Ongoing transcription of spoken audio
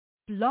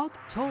Blog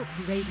Talk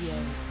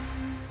Radio.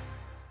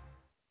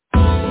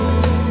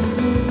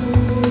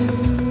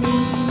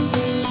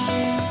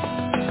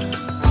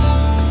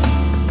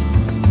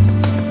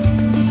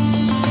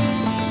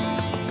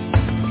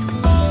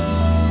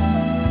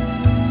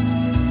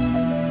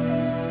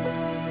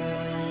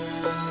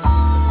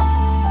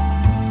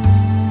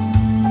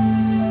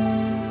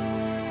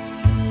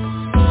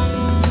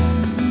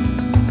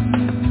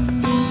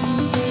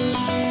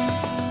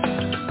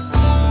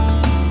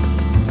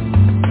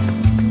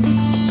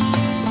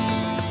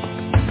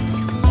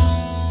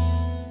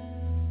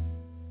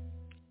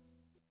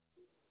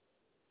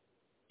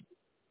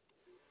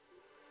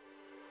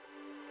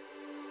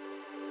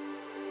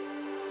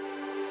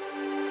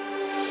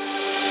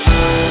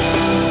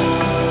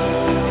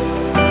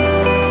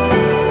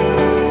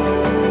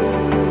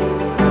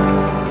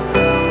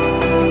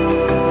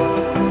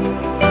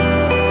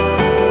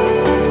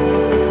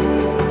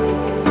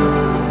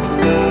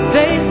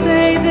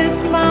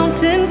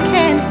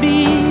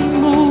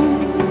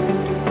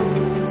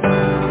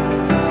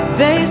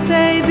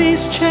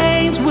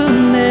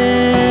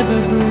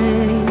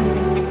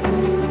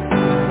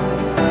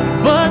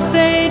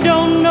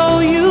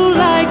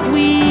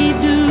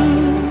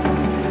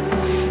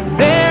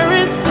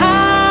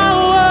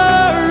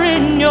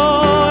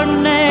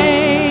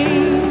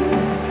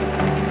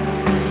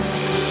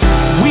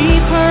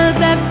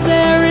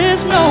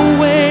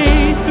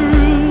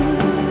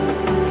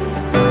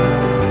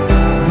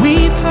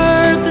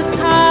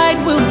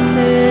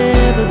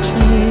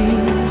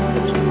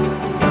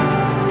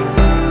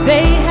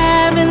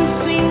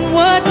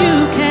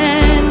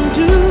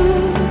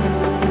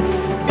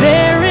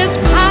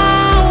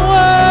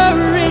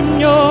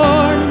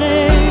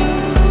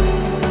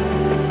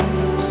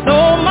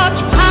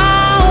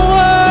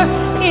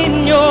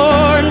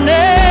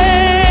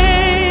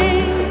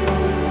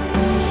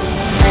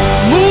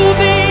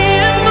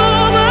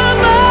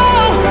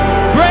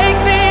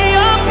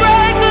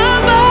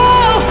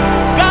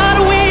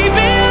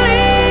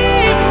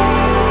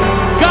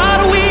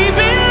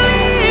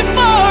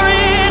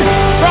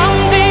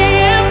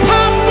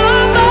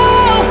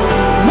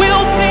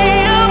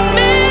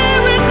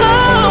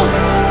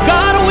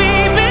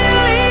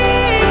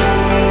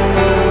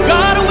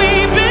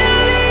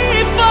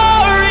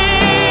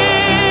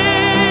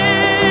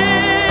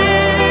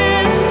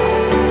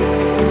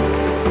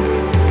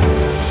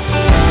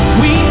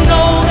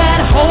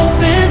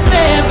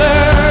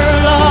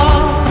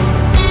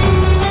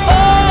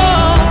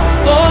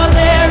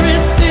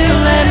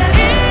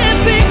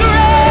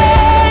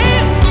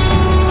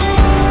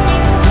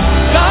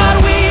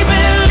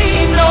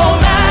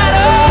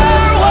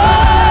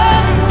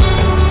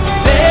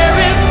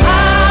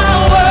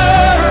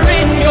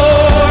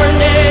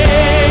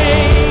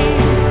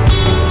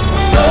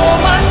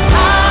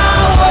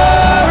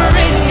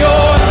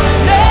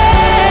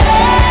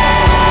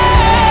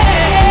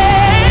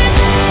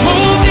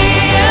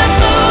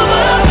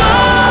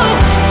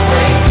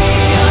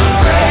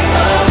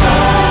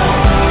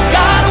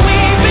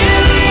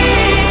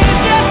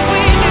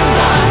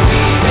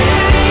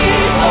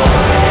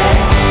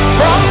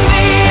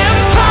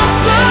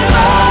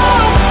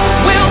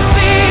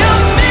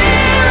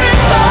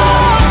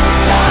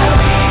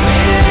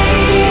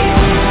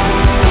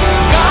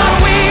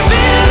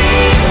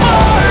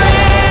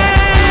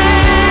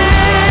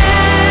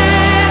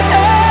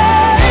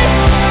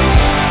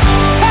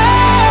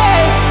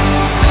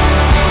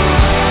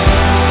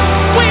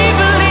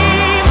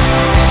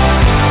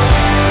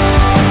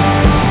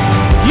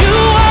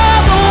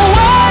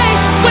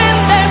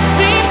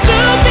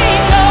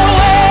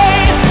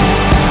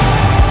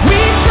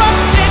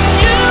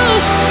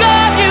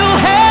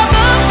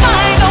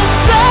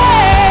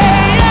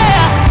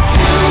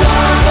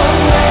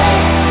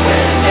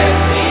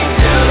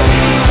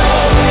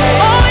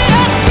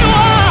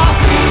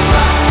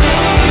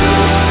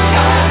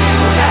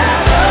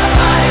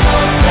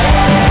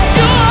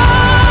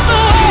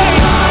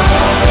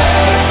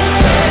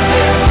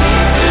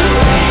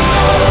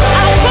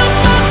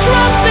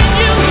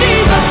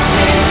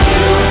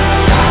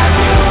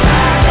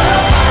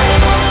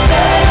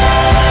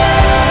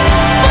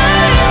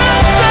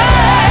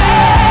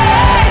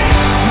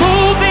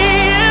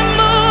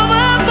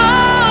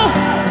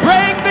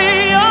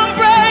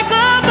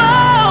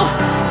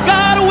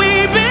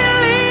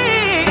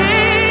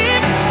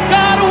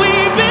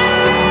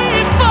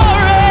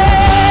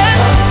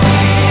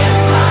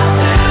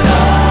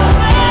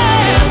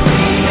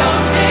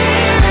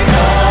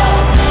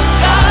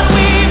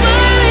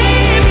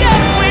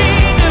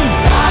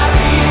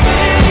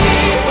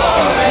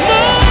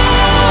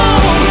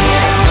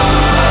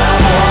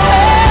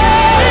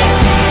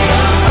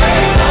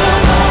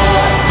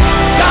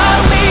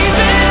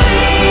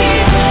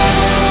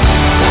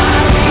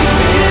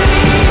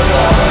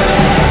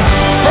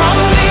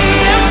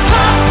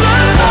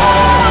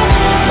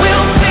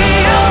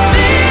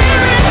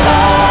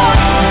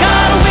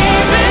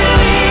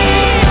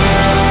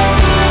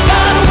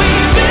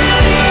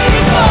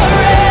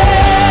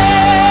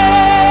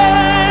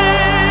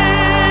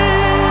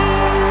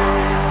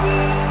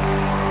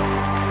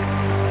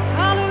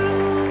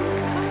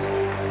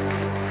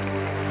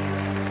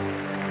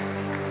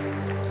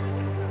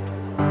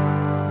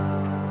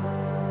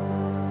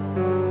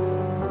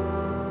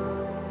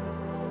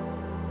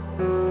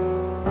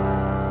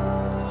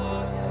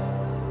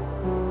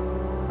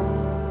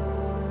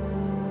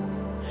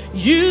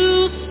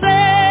 You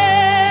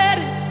said,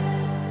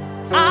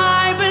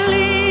 I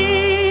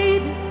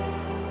believe.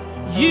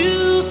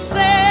 You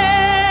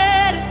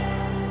said,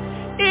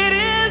 it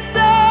is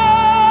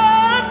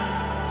done.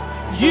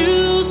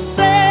 You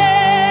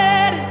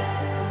said,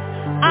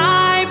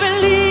 I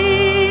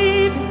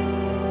believe.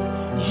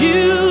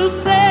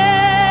 You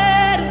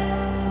said,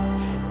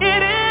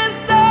 it is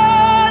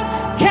done.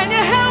 Can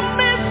you help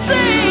me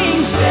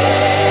sing?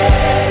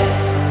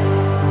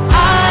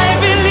 I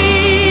believe.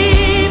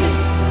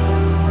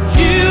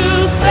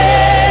 You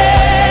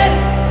said,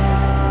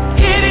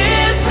 it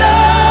is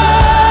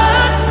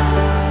done.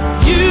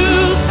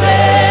 You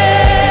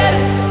said,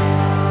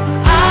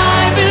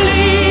 I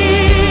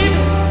believe.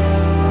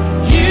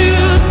 You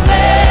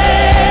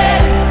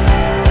said,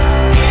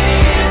 it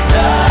is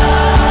done.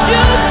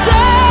 You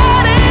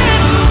said it.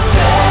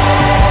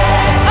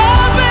 I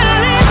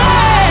believe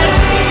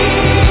it.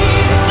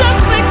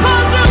 Just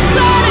because you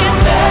said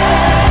it,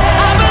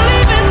 I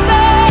believe it's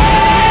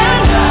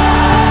done.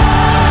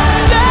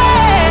 Yeah.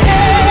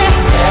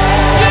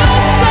 You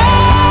said it,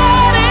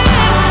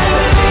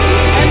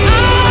 and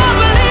I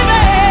believe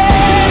it.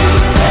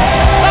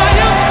 By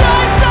your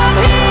stripes I'm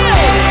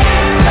healed.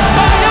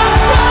 By your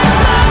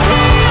stripes I'm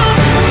healed.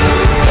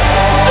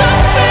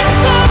 Just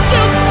because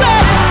you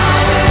said it.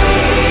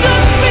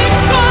 Just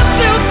because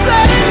you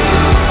said it.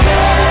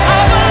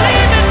 I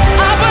believe it.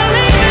 I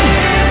believe it.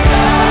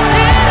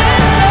 It is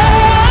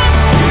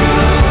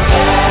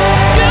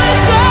done. You said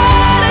it.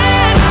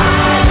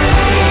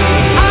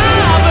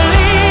 I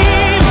believe.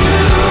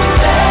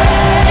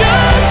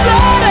 You said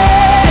it.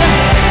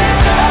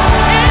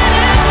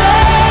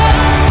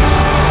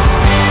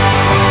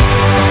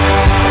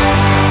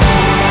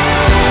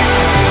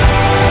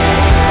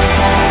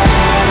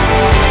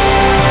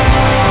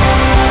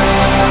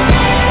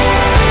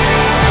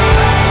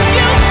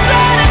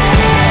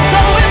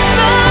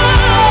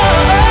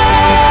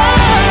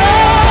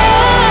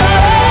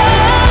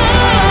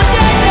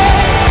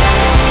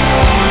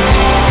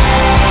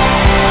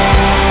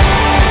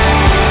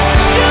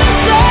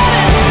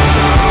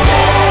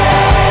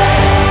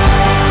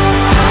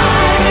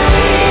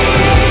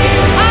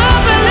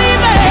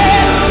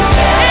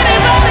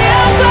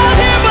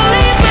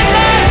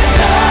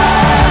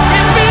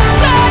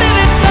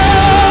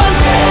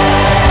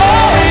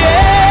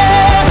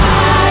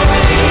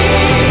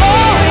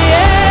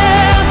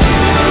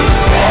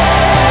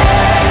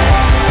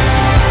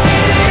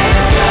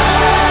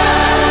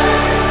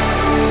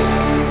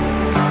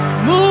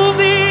 Move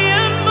the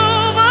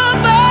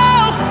immovable,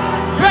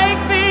 break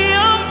the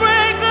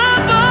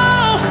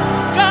unbreakable.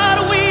 God,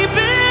 we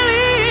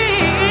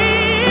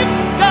believe.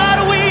 God,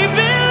 we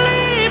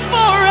believe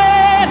for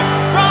it.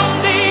 From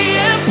the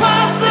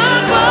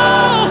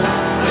impossible,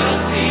 we'll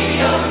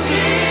see a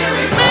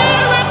miracle.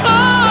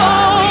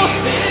 We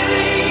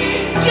believe.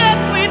 Yes,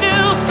 we do.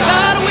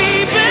 God, we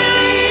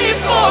believe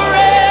for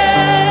it.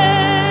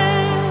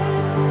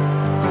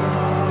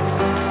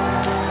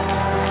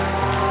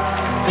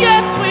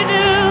 Yes, we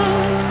do.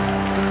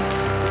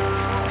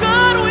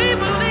 God, we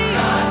believe.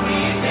 God, we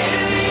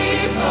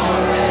believe for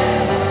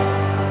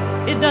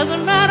it. It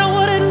doesn't matter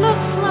what it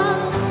looks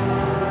like.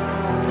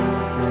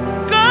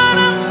 God,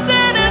 I'm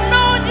standing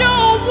on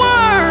your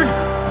word.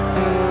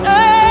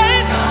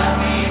 Hey. God,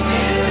 we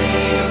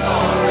believe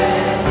for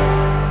it.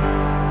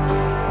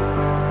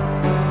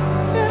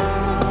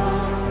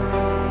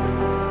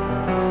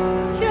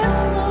 Yes,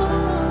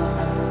 Lord.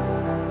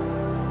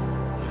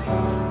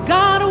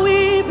 God, we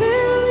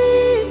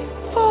believe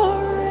for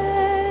it.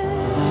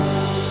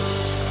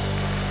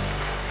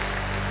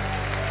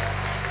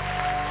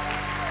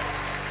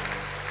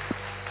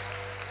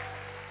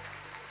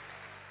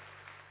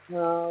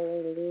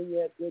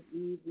 Hallelujah. Good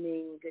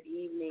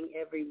evening,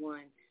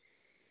 everyone.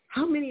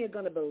 How many are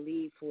going to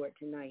believe for it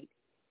tonight?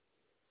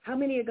 How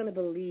many are going to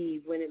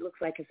believe when it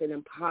looks like it's an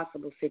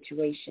impossible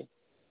situation?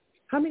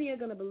 How many are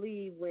going to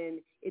believe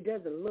when it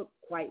doesn't look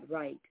quite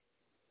right?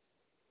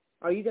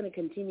 Are you going to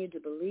continue to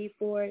believe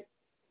for it?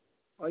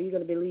 Are you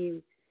going to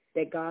believe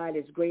that God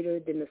is greater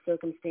than the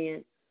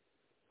circumstance?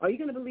 Are you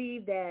going to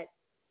believe that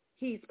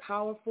he's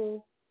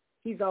powerful,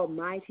 he's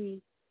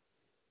almighty,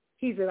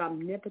 he's an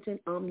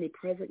omnipotent,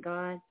 omnipresent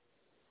God?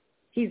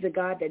 He's a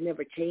God that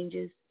never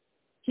changes.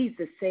 He's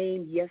the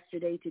same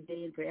yesterday,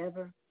 today, and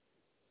forever.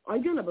 Are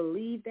you going to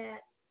believe that?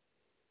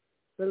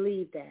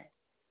 Believe that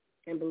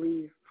and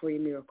believe for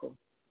your miracle.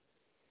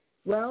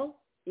 Well,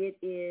 it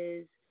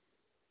is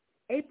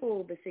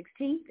April the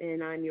 16th,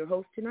 and I'm your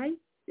host tonight.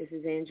 This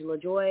is Angela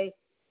Joy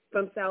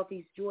from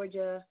Southeast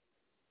Georgia.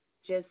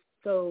 Just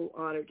so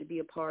honored to be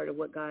a part of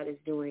what God is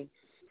doing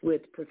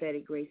with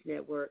Prophetic Grace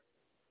Network,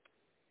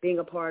 being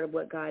a part of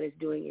what God is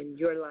doing in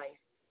your life.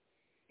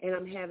 And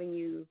I'm having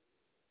you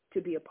to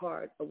be a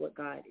part of what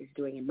God is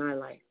doing in my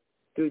life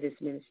through this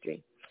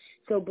ministry.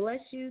 So bless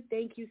you.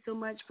 Thank you so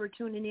much for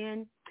tuning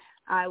in.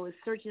 I was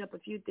searching up a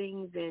few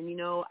things, and, you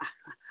know,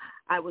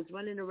 I was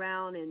running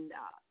around and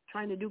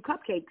trying to do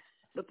cupcakes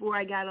before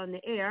I got on the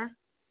air,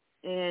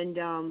 and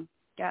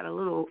got a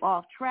little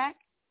off track,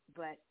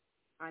 but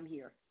I'm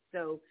here.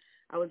 So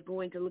I was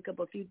going to look up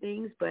a few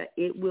things, but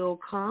it will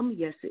come.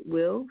 Yes, it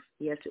will.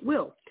 Yes, it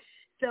will.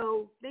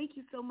 So thank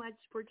you so much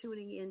for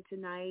tuning in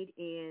tonight,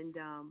 and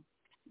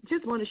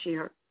just want to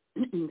share,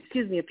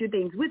 excuse me, a few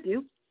things with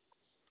you.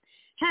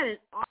 Had an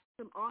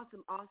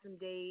awesome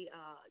day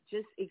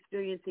just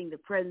experiencing the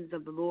presence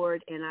of the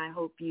Lord, and I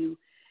hope you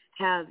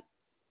have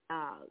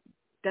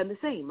done the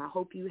same. I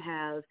hope you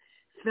have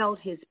felt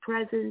his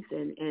presence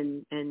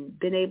and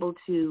been able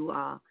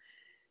to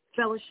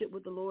fellowship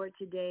with the Lord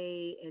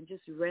today and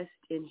just rest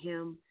in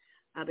him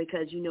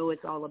because you know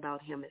it's all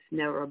about him. It's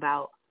never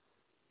about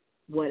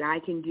what I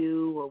can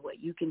do or what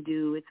you can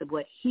do. It's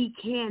what he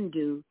can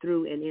do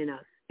through and in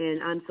us.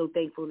 And I'm so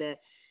thankful that,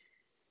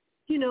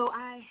 you know,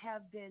 I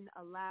have been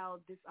allowed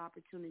this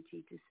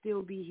opportunity to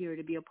still be here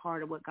to be a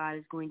part of what God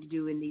is going to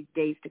do in these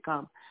days to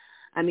come.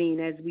 I mean,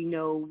 as we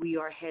know, we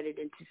are headed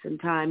into some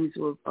times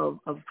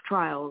of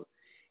trial,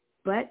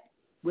 but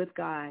with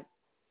God,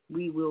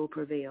 we will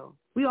prevail.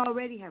 We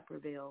already have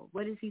prevailed.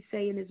 What does he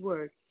say in his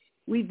word?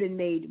 We've been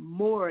made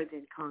more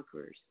than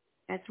conquerors.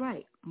 That's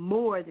right,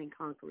 more than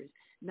conquerors.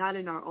 Not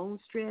in our own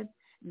strength,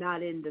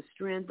 not in the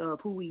strength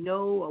of who we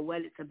know or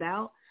what it's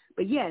about,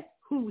 but yes,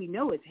 who we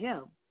know is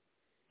him,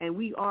 and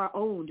we are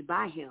owned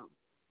by him.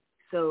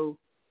 So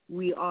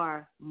we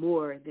are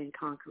more than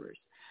conquerors.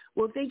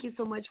 Well, thank you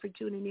so much for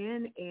tuning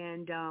in,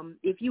 and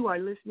if you are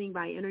listening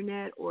by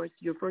internet or it's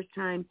your first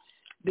time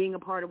being a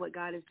part of what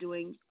God is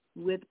doing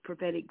with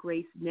Prophetic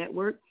Grace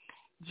Network,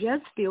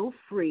 just feel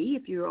free,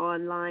 if you're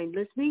online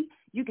listening,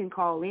 you can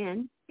call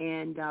in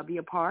and be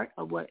a part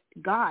of what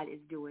God is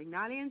doing,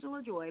 not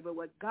Angela Joy, but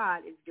what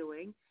God is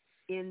doing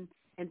in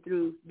and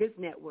through this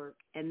network.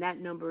 And that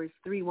number is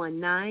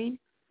 319-527-6027.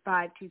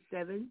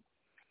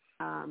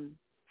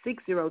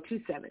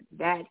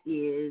 That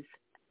is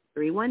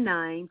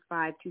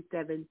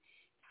 319-527-6027.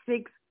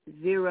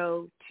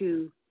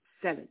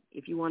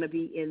 If you want to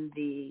be in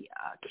the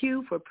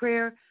queue for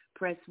prayer,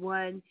 press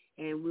 1,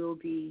 and we'll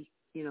be,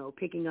 you know,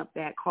 picking up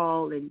that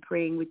call and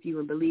praying with you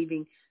and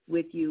believing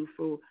with you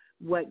for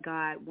what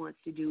God wants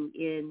to do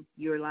in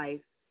your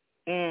life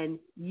and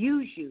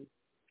use you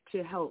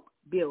to help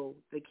build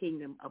the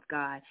kingdom of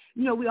God.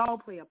 You know, we all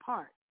play a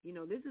part. You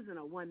know, this isn't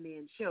a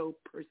one-man show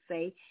per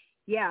se.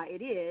 Yeah,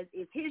 it is.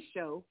 It's his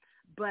show,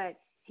 but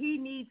he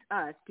needs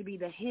us to be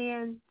the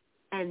hands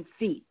and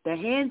feet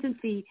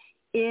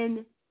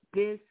in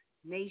this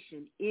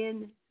nation,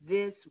 in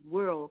this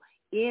world,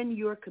 in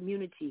your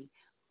community,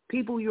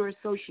 people you're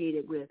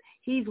associated with.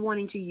 He's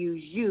wanting to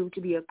use you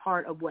to be a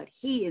part of what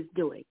he is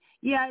doing.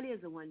 Yeah, it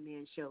is a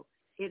one-man show.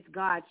 It's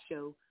God's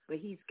show, but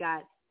he's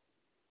got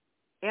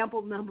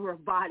ample number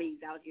of bodies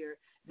out here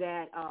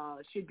that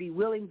should be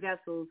willing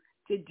vessels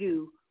to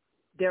do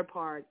their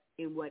part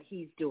in what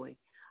he's doing.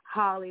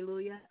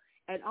 Hallelujah.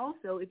 And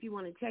also, if you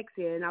want to text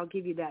in, I'll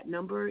give you that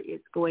number.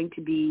 It's going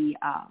to be,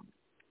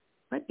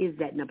 what is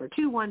that number?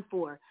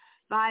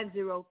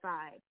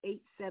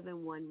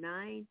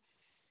 214-505-8719.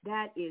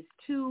 That is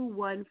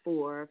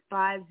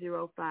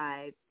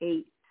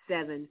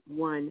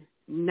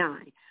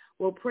 214-505-8719.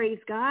 Well, praise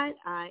God.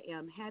 I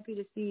am happy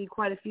to see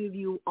quite a few of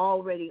you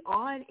already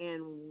on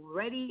and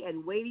ready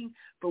and waiting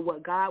for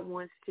what God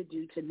wants to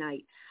do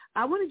tonight.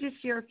 I want to just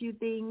share a few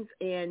things,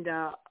 and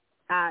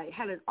I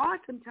had an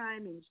awesome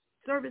time in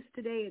service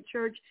today at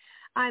church.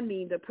 I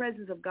mean, the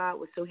presence of God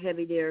was so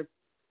heavy there,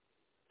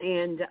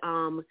 and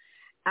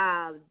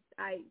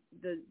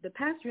the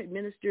pastor had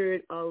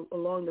ministered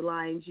along the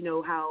lines, you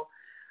know, how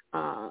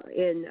I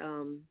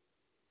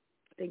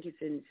think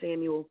it's in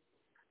Samuel,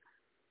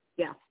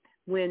 yeah,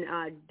 when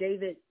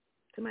David,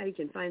 somebody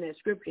can find that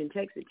scripture and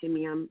text it to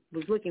me. I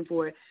was looking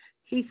for it.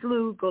 He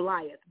slew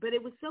Goliath. But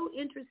it was so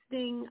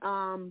interesting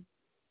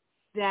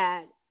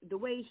that the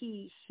way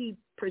he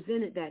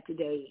presented that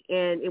today,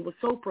 and it was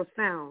so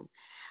profound.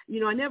 You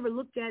know, I never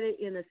looked at it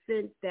in a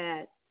sense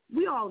that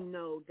we all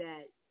know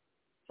that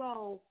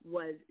Saul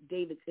was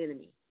David's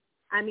enemy.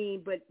 I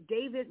mean, but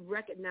David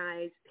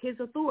recognized his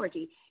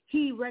authority.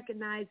 He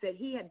recognized that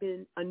he had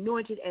been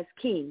anointed as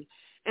king.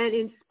 And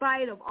in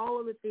spite of all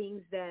of the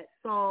things that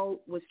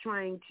Saul was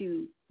trying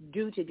to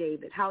do to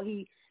David, how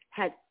he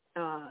had,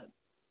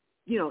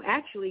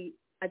 actually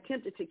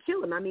attempted to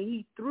kill him. I mean,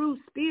 he threw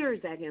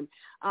spears at him.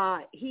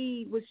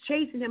 He was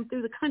chasing him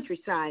through the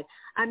countryside.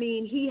 I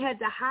mean, he had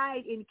to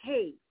hide in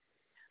caves,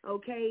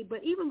 okay?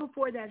 But even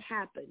before that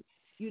happened,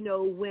 you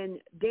know, when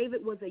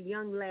David was a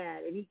young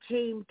lad and he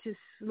came to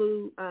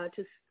slew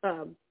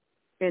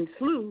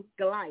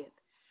Goliath.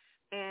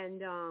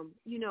 And,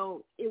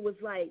 it was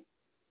like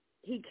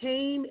he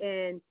came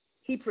and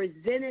he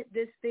presented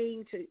this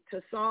thing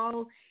to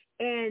Saul,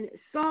 and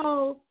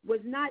Saul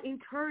was not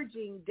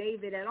encouraging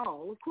David at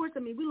all. Of course, I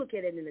mean, we look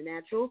at it in the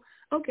natural.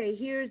 Okay,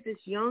 here's this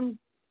young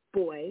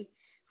boy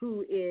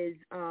who is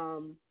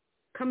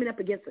coming up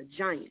against a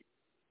giant,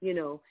 you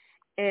know,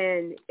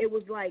 and it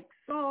was like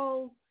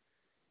Saul,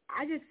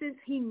 I just sense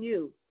he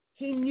knew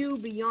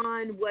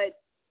beyond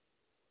what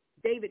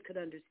David could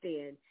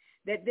understand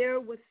that there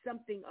was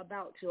something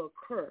about to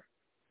occur.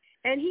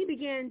 And he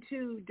began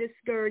to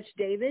discourage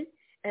David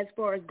as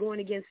far as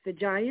going against the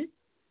giant.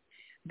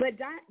 But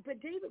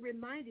David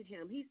reminded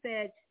him. He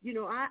said,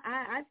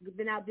 I've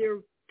been out there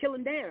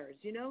killing bears,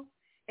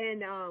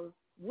 and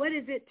what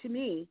is it to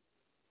me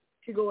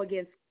to go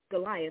against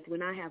Goliath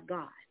when I have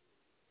God?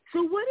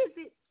 So what is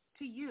it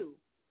to you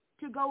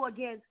to go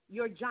against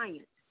your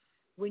giant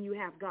when you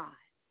have God?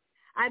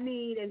 I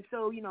mean, and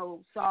so,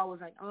 Saul was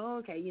like, oh,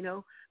 okay,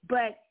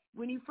 but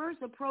when he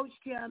first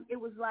approached him, it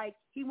was like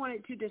he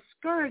wanted to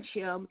discourage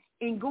him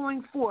in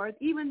going forth,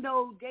 even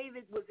though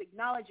David was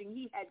acknowledging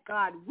he had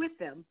God with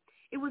him.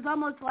 It was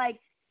almost like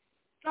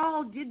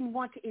Saul didn't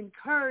want to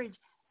encourage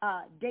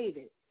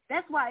David.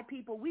 That's why,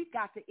 people, we've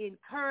got to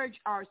encourage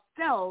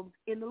ourselves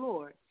in the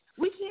Lord.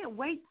 We can't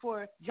wait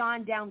for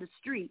John down the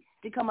street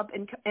to come up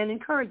and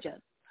encourage us.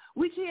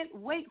 We can't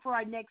wait for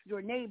our next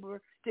door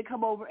neighbor to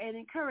come over and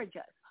encourage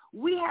us.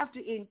 We have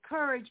to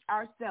encourage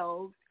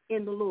ourselves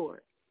in the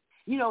Lord.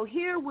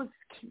 Here was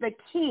the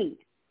king,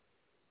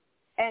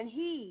 and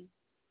he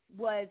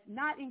was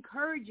not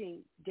encouraging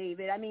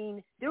David. I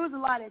mean, there was a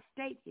lot at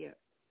stake here,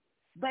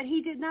 but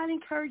he did not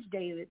encourage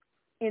David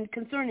in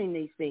concerning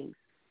these things.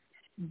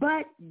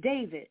 But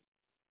David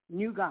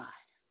knew God.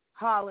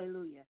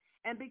 Hallelujah.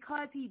 And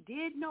because he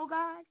did know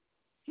God,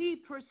 he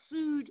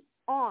pursued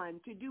on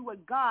to do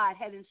what God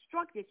had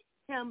instructed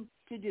him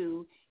to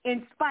do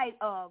in spite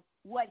of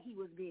what he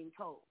was being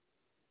told.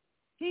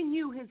 He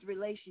knew his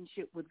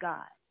relationship with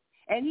God,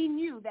 and he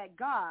knew that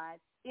God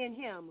in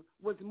him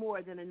was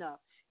more than enough.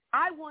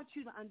 I want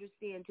you to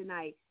understand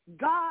tonight,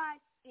 God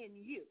in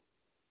you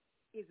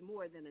is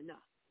more than enough.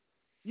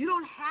 You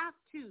don't have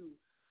to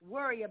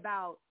worry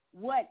about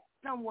what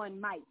someone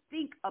might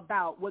think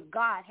about what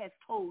God has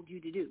told you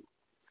to do.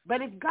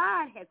 But if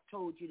God has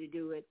told you to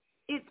do it,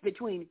 it's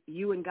between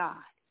you and God.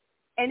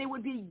 And it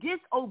would be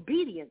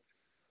disobedience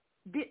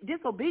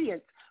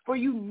for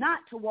you not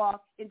to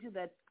walk into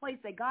the place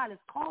that God is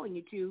calling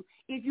you to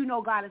if you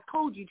know God has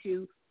told you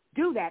to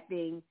do that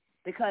thing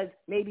because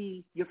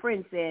maybe your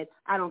friend said,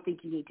 I don't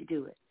think you need to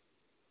do it.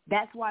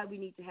 That's why we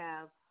need to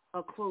have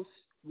a close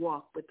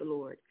walk with the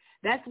Lord.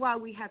 That's why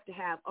we have to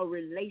have a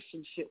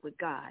relationship with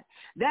God.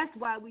 That's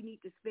why we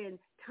need to spend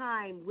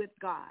time with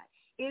God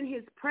in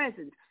his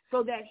presence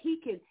so that he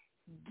can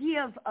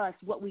give us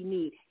what we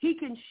need. He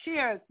can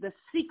share the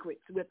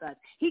secrets with us.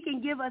 He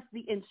can give us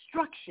the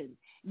instruction.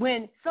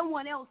 When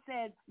someone else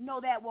says,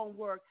 no, that won't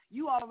work,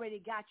 you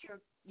already got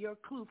your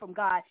clue from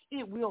God.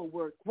 It will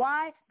work.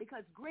 Why?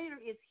 Because greater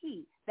is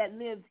he that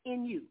lives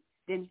in you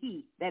than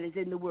he that is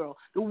in the world.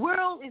 The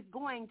world is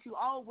going to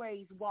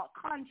always walk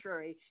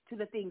contrary to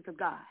the things of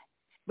God.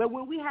 But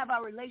when we have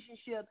our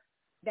relationship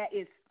that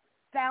is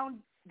sound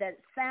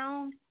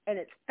and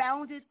it's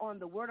founded on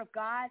the word of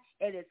God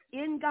and it's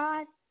in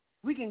God,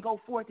 we can go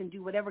forth and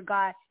do whatever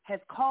God has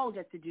called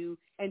us to do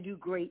and do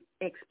great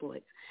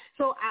exploits.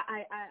 So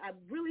I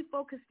really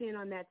focused in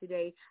on that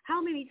today.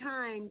 How many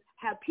times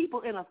have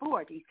people in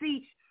authority?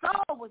 See,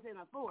 Saul was in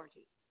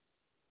authority.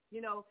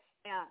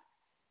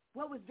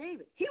 What was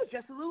David? He was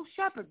just a little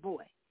shepherd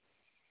boy.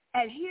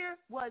 And here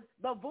was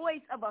the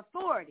voice of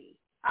authority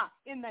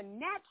in the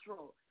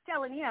natural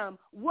telling him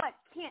what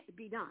can't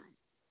be done.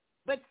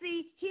 But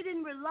see, he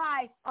didn't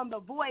rely on the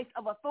voice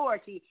of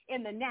authority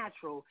in the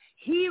natural.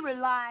 He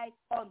relied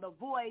on the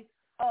voice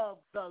of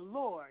the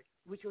Lord,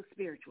 which was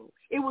spiritual.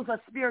 It was a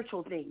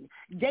spiritual thing.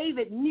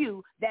 David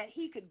knew that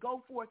he could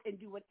go forth and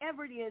do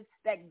whatever it is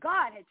that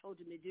God had told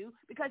him to do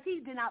because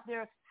he'd been out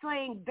there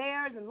slaying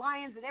bears and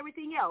lions and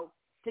everything else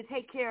to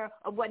take care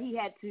of what he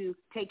had to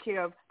take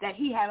care of that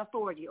he had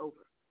authority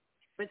over.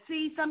 But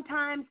see,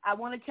 sometimes I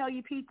want to tell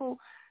you people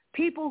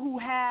who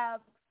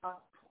have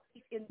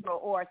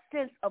or a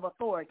sense of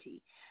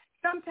authority,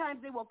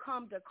 sometimes they will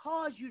come to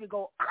cause you to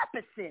go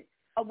opposite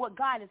of what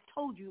God has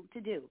told you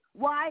to do.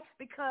 Why?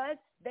 Because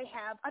they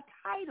have a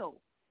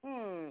title.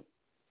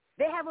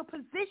 They have a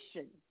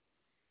position.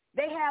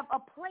 They have a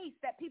place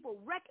that people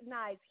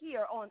recognize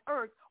here on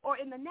earth or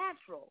in the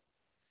natural.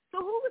 So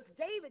who was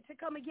David to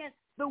come against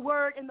the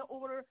word and the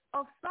order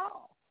of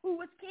Saul, who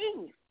was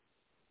king?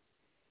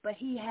 But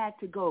he had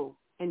to go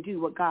and do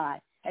what God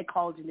had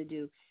called him to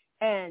do,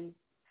 and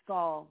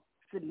Saul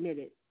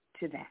submitted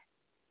to that.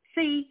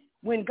 See,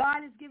 when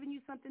God has given you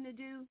something to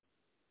do,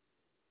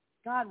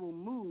 God will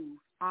move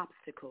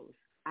obstacles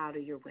out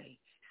of your way.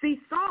 See,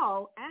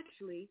 Saul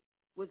actually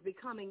was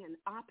becoming an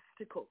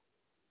obstacle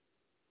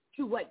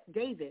to what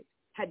David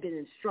had been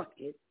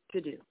instructed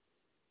to do.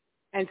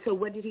 And so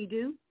what did he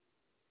do?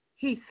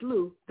 He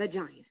slew the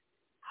giant.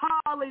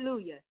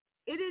 Hallelujah.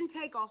 It didn't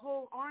take a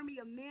whole army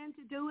of men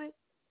to do it.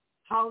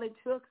 All it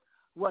took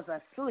was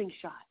a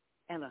slingshot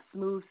and a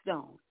smooth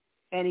stone,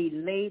 and he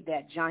laid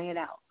that giant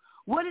out.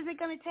 What is it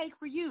going to take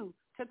for you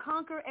to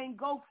conquer and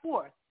go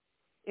forth?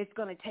 It's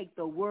going to take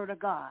the word of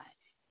God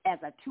as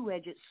a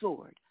two-edged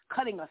sword,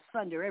 cutting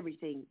asunder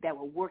everything that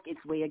will work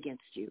its way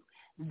against you.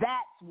 That's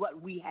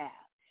what we have.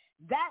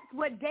 That's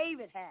what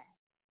David had.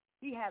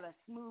 He had a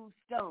smooth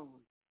stone,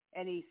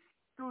 and he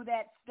threw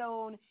that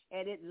stone,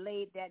 and it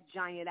laid that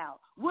giant out.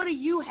 What do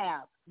you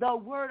have? The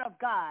word of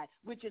God,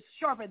 which is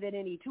sharper than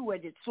any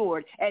two-edged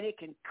sword, and it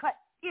can cut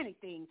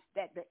anything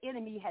that the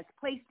enemy has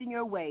placed in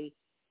your way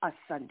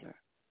asunder.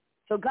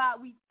 So,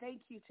 God, we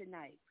thank you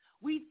tonight.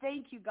 We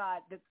thank you,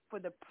 God, for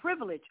the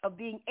privilege of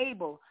being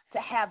able to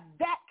have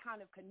that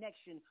kind of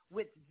connection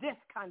with this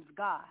kind of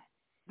God,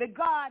 the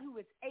God who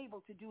is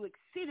able to do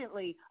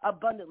exceedingly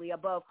abundantly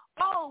above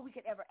all we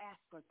could ever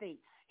ask or think.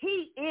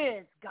 He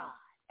is God.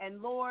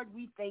 And, Lord,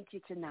 we thank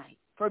you tonight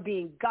for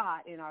being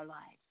God in our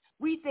lives.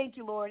 We thank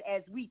you, Lord,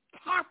 as we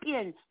tap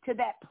into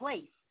that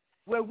place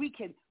where we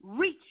can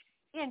reach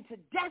into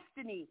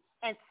destiny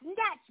and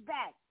snatch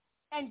back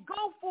and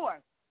go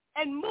forth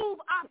and move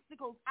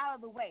obstacles out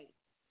of the way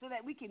so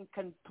that we can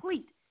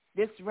complete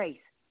this race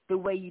the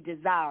way you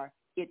desire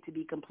it to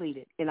be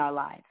completed in our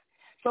lives.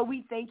 So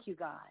we thank you,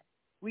 God.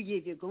 We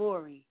give you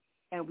glory,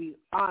 and we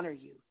honor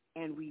you,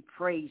 and we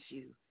praise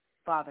you,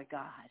 Father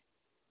God,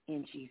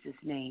 in Jesus'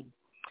 name.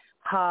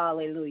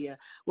 Hallelujah.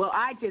 Well,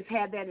 I just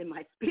had that in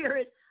my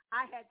spirit.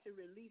 I had to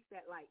release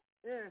that like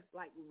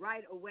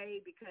right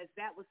away, because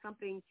that was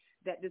something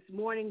that this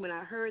morning when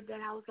I heard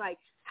that, I was like,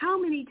 how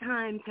many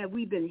times have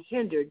we been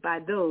hindered by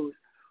those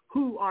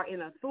who are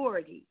in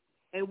authority,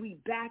 and we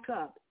back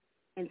up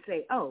and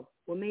say, oh,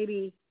 well,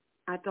 maybe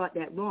I thought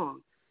that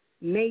wrong.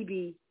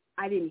 Maybe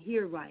I didn't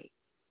hear right.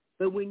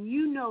 But when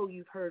you know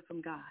you've heard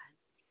from God,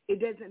 it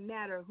doesn't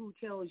matter who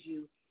tells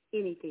you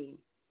anything.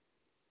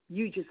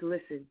 You just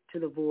listen to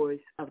the voice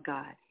of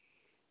God.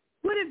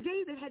 What if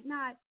David had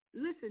not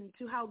listened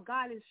to how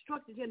God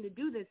instructed him to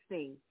do this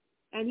thing,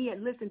 and he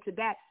had listened to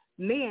that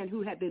man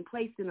who had been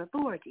placed in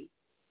authority?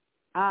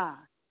 There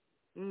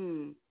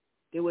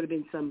would have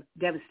been some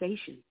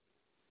devastation.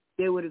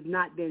 There would have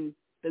not been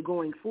the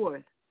going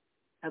forth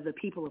of the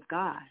people of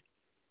God.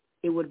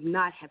 It would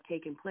not have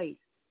taken place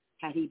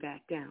had he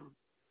backed down.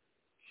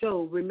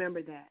 So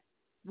remember that.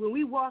 When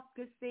we walk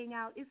this thing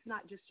out, it's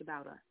not just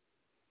about us.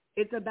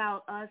 It's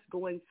about us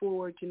going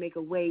forward to make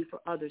a way for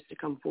others to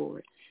come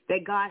forward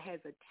that God has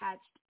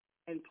attached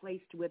and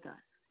placed with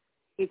us.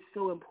 It's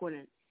so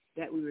important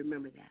that we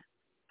remember that.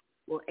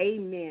 Well,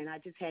 amen. I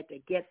just had to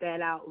get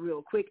that out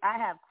real quick. I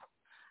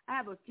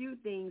have a few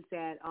things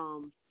that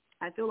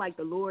I feel like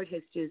the Lord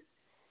has just,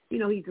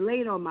 he's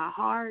laid on my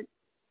heart,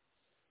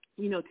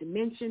 to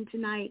mention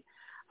tonight.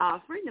 A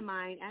friend of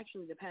mine,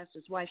 actually the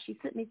pastor's wife, she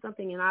sent me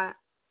something, and I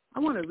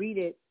want to read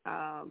it.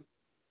 I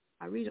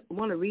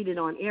want to read it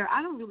on air.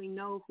 I don't really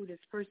know who this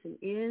person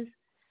is,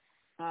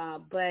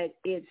 but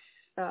it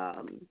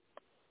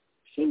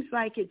seems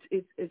like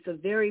it's a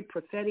very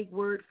prophetic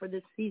word for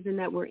this season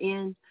that we're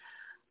in.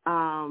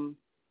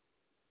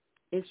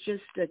 It's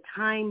just a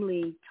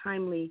timely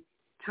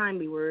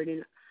word,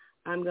 and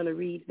I'm going to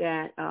read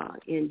that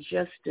in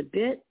just a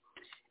bit.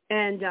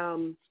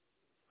 And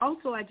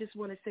also, I just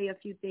want to say a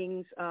few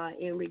things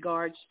in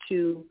regards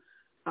to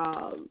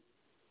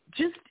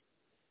just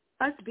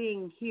us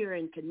being here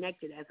and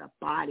connected as a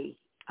body,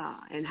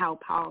 and how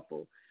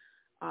powerful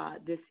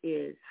this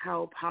is,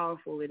 how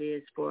powerful it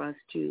is for us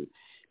to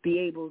be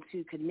able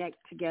to connect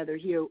together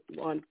here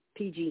on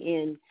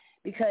PGN,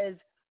 because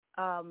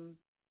I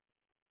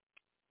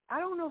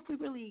don't know if we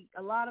really,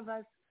 a lot of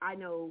us, I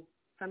know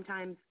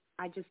sometimes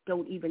I just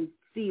don't even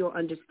see or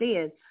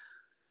understand,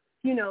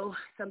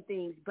 some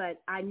things,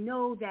 but I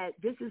know that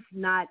this is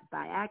not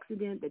by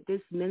accident, that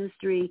this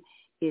ministry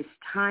is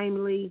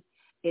timely.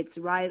 It's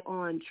right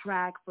on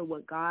track for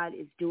what God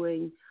is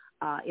doing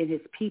in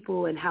his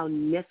people, and how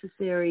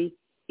necessary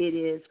it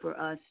is for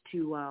us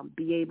to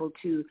be able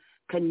to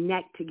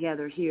connect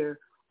together here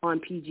on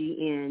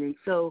PGN. And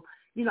so,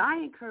 I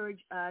encourage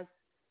us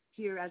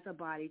here as a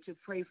body to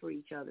pray for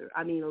each other.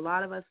 I mean, a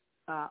lot of us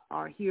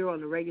are here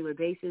on a regular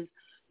basis.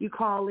 You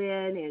call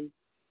in, and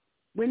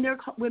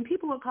when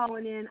people are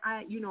calling in,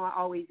 I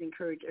always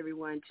encourage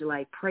everyone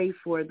to pray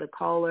for the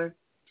caller,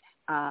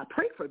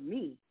 pray for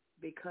me,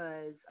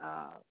 because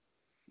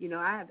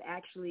I have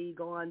actually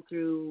gone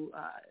through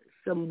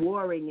some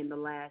warring in the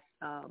last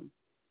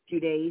few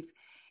days,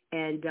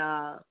 and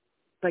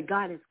but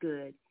God is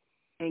good,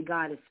 and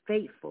God is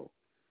faithful,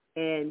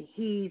 and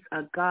he's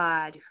a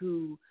God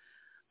who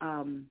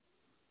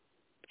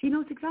he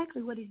knows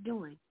exactly what he's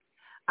doing.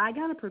 I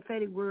got a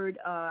prophetic word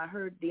I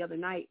heard the other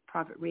night.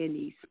 Prophet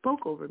Randy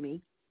spoke over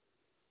me,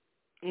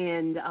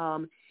 and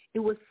it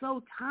was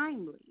so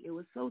timely. It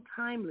was so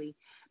timely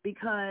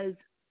because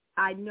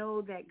I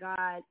know that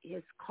God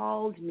has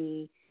called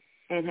me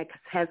and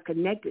has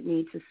connected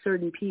me to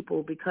certain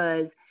people,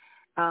 because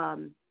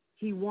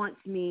he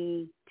wants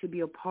me to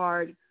be a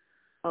part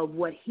of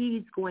what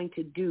he's going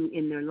to do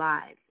in their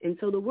lives. And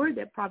so the word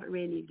that Prophet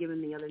Randy had given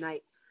me the other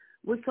night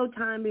was so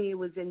timely. It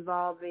was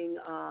involving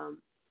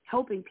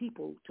helping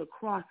people to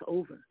cross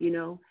over,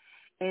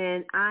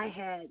 and I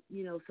had,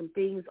 some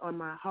things on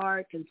my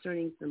heart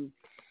concerning some,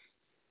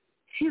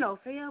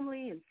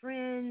 family and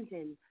friends.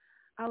 And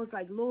I was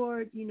like,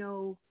 Lord,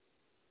 you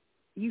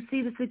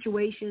see the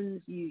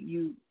situations,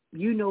 you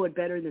know it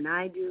better than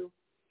I do.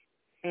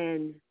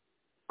 And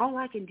all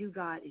I can do,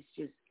 God, is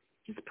just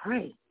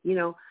pray.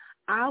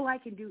 All I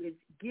can do is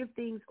give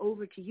things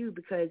over to you,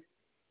 because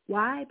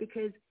why?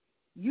 Because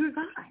you're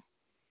God.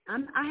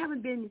 I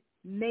haven't been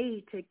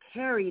made to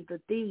carry the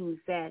things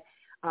that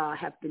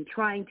have been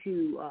trying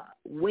to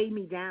weigh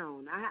me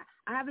down.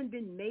 I haven't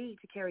been made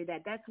to carry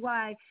that. That's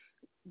why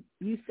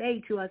you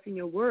say to us in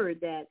your word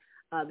that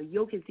the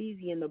yoke is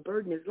easy and the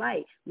burden is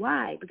light.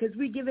 Why? Because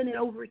we're giving it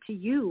over to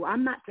you.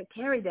 I'm not to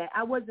carry that.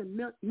 I wasn't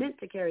meant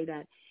to carry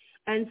that.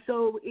 And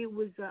so it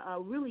was a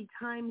really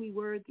timely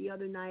word the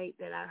other night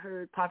that I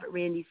heard Prophet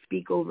Randy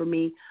speak over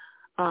me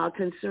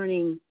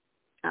concerning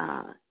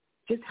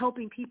just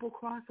helping people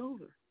cross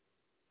over.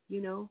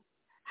 You know,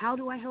 how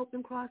do I help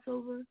them cross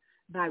over?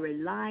 By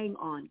relying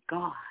on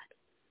God,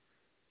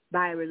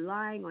 by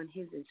relying on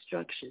his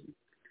instructions,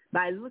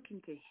 by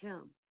looking to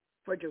him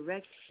for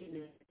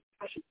direction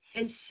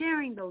and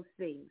sharing those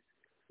things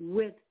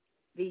with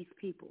these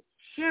people,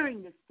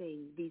 sharing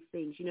these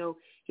things. You know,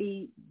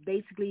 he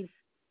basically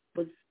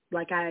was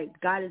like,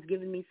 God has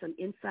given me some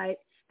insight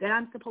that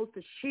I'm supposed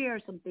to share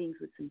some things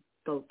with some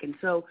folk. And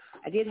so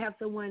I did have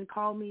someone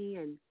call me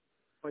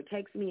or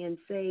text me and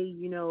say,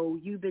 you know,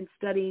 you've been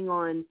studying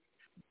on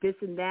this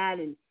and that,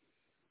 and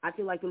I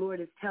feel like the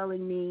Lord is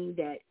telling me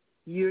that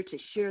you're to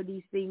share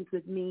these things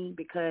with me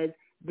because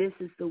this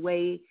is the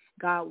way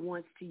God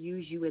wants to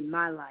use you in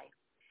my life.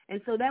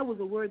 And so that was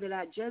a word that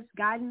I just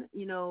gotten,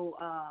 you know,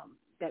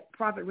 that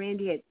Prophet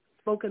Randy had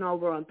spoken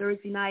over on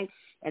Thursday night.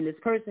 And this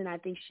person, I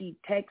think she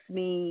texted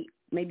me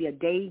maybe a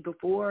day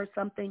before or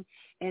something.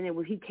 And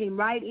he came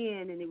right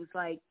in and it was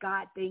like,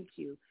 God, thank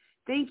you.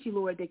 Thank you,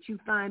 Lord, that you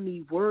find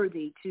me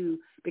worthy to,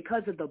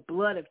 because of the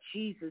blood of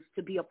Jesus,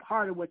 to be a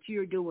part of what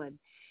you're doing.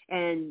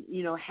 And,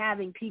 you know,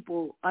 having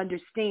people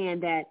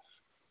understand that,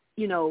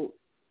 you know,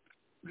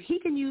 he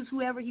can use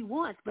whoever he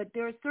wants, but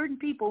there are certain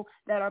people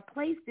that are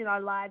placed in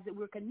our lives that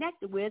we're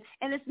connected with,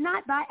 and it's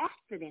not by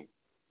accident.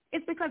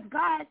 It's because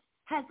God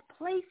has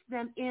placed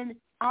them in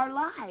our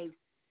lives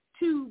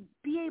to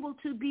be able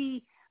to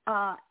be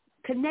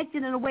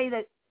connected in a way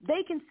that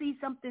they can see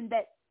something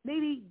that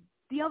maybe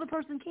the other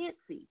person can't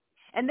see.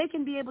 And they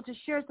can be able to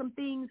share some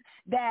things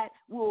that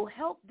will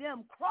help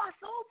them cross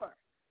over,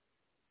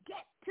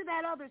 get to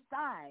that other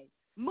side,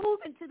 move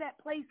into that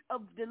place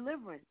of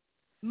deliverance,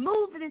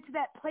 move into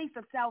that place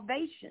of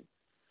salvation,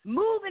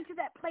 move into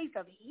that place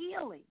of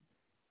healing,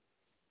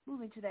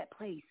 move into that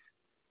place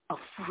of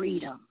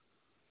freedom.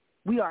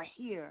 We are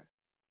here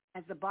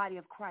as the body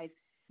of Christ.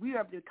 We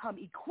are become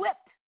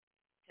equipped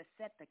to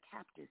set the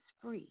captives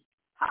free.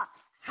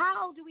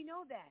 How do we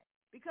know that?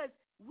 Because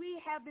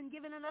we have been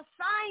given an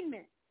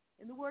assignment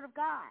in the Word of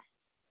God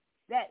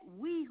that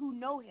we who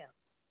know him,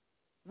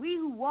 we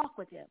who walk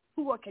with him,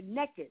 who are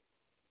connected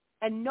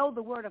and know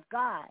the Word of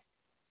God,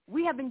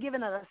 we have been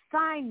given an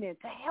assignment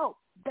to help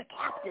the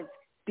captives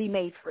be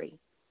made free.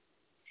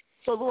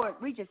 So,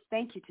 Lord, we just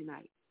thank you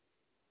tonight.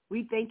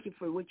 We thank you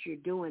for what you're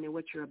doing and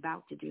what you're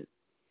about to do.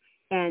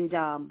 And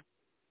I'm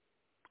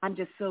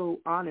just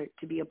so honored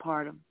to be a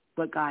part of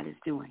what God is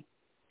doing.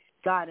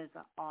 God is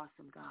an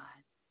awesome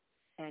God,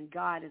 and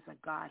God is a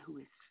God who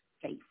is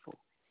faithful.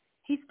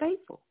 He's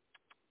faithful.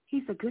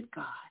 He's a good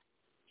God.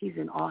 He's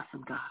an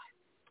awesome God.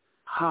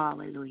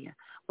 Hallelujah.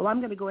 Well, I'm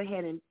going to go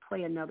ahead and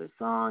play another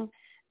song.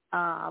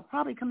 I'll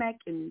probably come back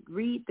and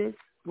read this,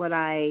 what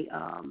my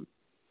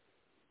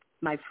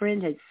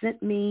friend had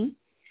sent me,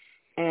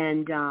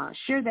 and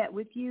share that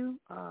with you,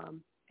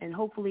 and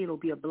hopefully it'll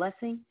be a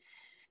blessing.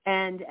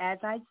 And as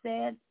I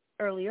said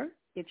earlier,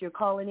 if you're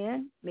calling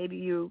in, maybe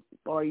you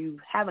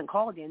haven't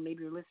called in,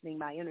 maybe you're listening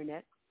by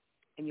internet,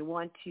 and you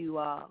want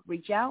to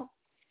reach out,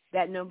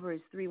 that number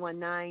is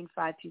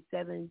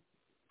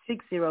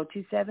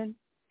 319-527-6027.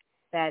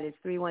 That is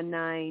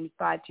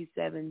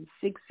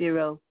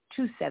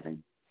 319-527-6027.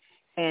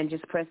 And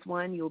just press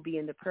 1. You'll be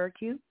in the prayer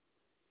queue.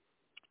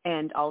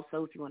 And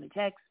also, if you want to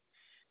text,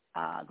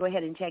 go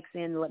ahead and text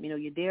in and let me know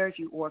you're there. If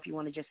you want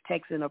to just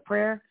text in a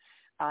prayer,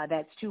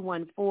 that's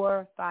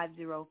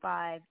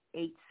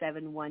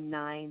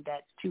 214-505-8719.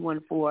 That's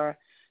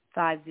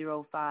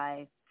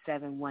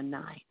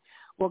 214-505-719.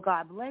 Well,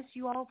 God bless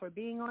you all for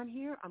being on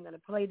here. I'm going to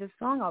play this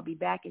song. I'll be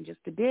back in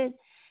just a bit,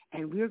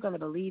 and we're going to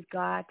believe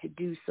God to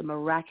do some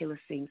miraculous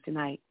things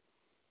tonight.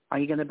 Are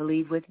you going to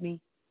believe with me?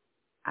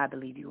 I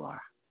believe you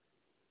are.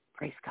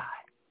 Praise God.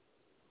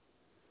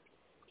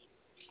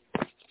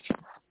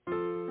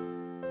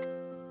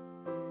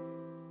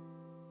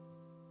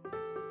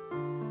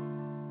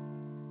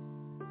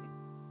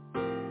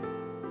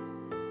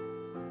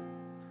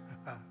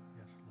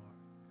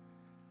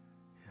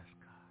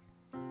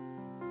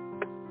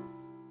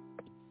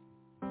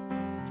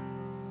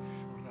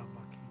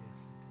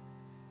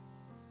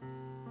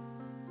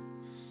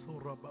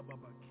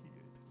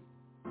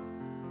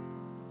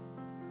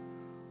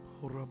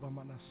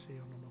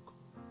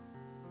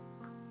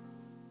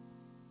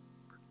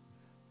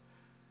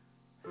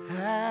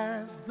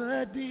 As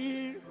the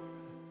deer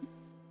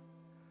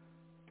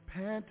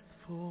panteth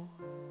for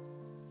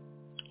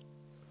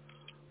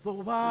the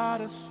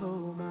water,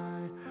 so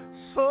my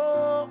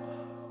soul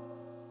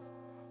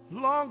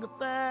longeth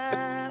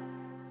there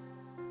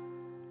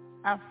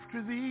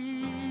after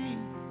thee.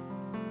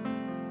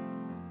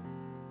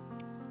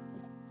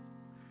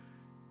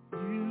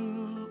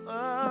 You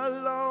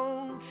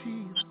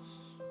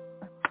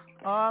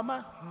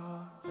my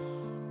heart's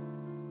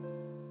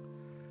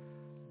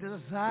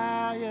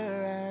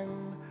desire,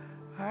 and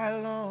I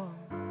long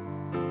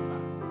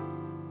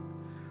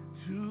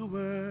to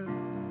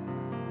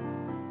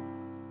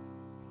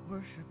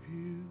worship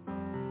you.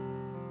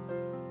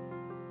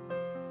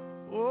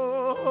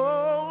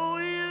 Oh,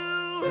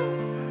 you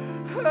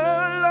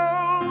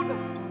alone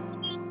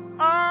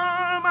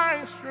are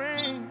my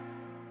strength,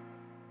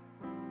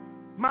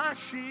 my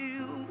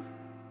shield.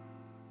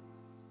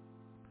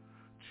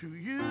 To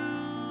you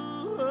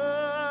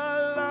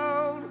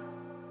alone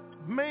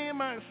may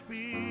my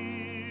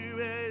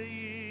spirit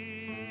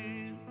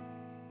yield.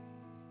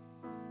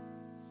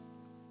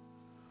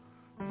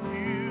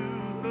 You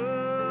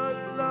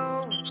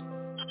alone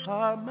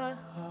are my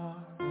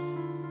heart's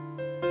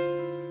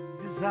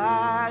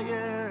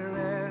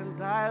desire,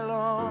 and I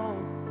long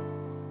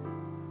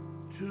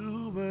to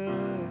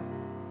worship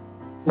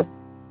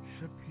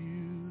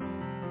you.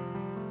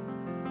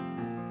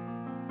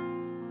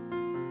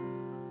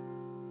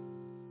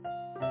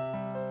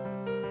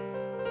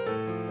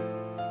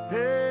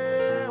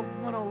 Hey, I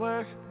want to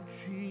worship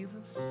you,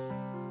 Jesus.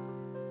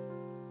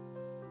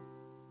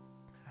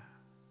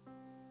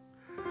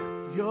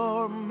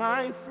 You're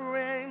my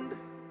friend,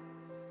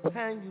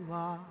 and you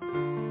are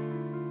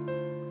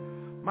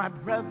my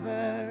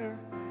brother,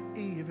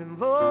 even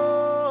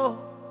though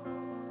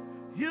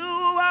you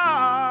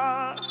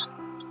are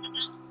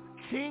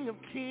King of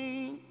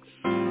Kings.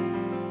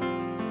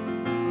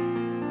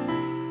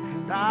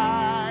 And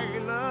I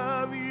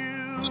love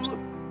you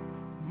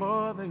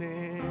more than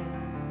any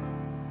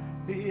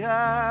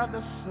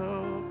other,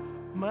 so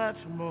much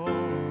more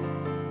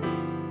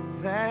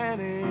than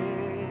anything.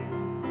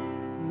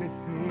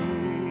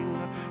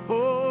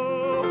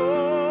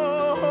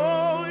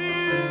 Oh,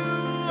 you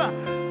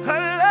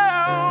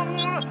alone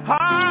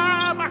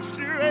are my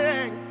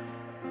strength,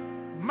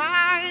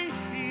 my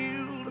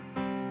shield.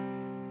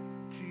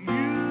 To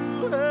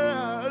you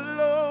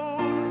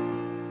alone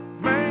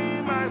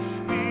may my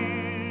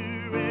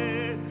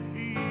spirit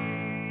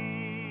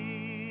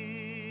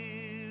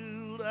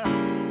yield.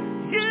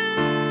 You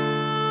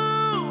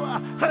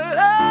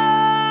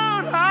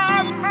alone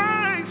are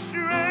my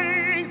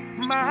strength,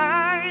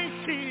 my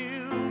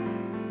shield.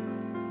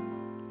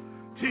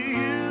 To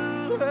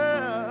you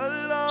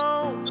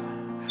alone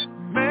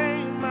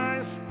may my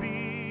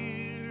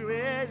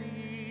spirit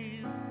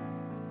yield.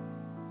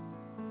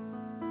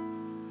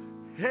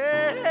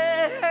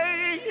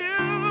 Hey,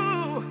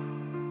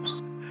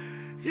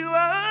 you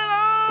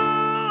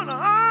alone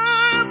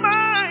are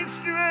my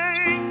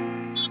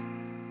strength.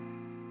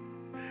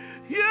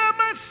 You're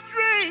my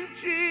strength,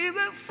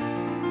 Jesus.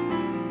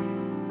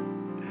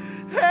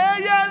 Hey,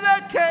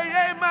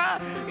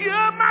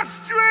 you're my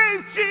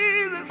strength,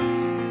 Jesus.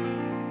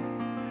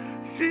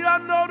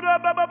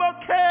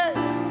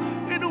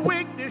 In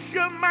weakness,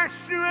 you're my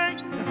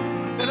strength.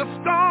 In a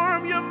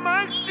storm, you're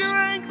my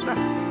strength.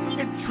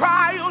 In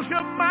trials,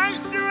 you're my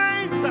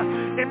strength.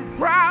 In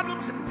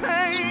problems and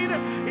pain,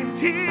 in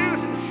tears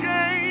and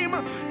shame,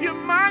 you're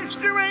my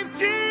strength,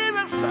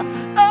 Jesus.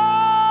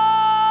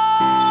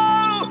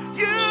 Oh,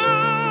 you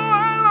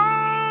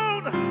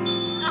alone.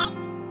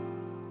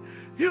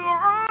 You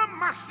are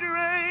my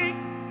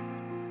strength,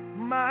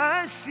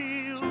 my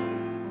shield.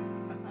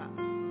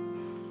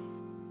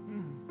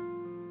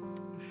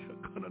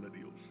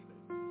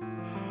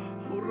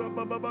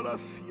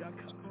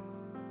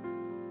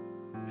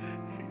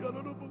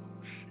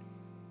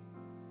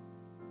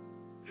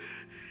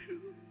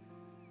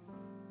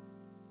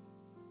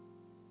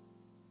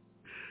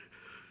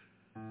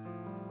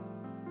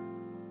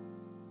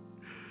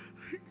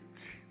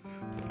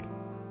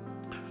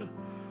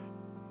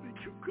 Thank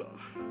you, God.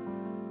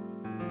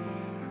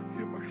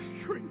 You're my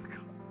strength, God.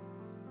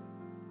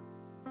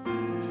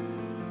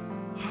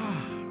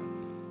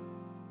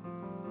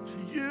 To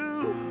you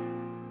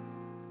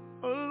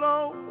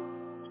alone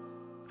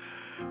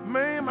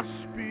may my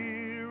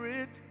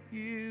spirit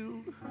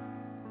yield.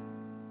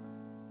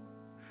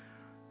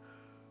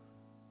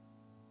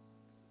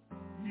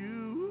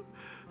 You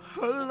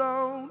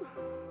alone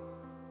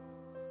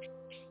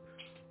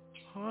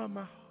are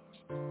my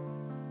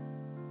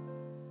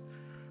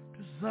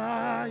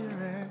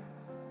desire, and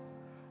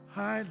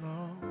I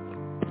long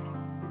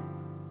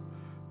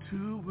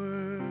to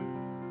worship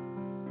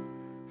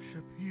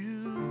you.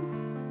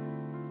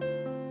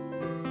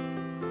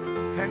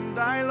 And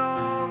I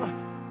long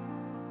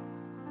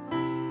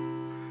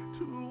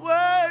to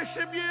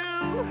worship you.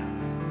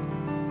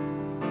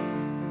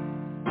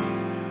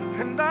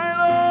 And I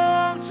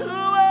long to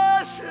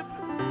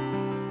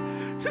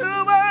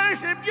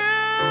worship you.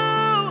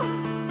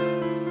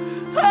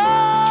 Oh,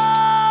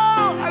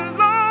 I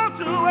long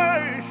to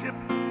worship.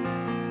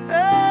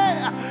 Hey,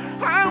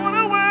 I want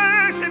to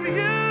worship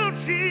you,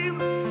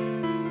 Jesus.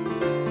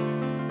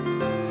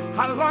 I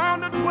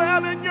long to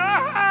dwell in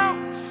your house.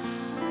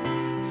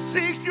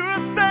 Seek your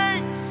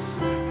face,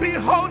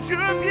 behold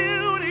your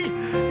beauty,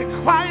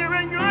 inquire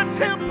in your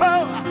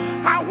temple.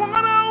 I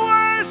want to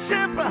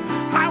worship,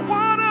 I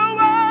want to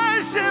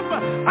worship,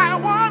 I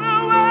want to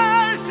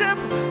worship,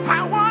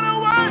 I want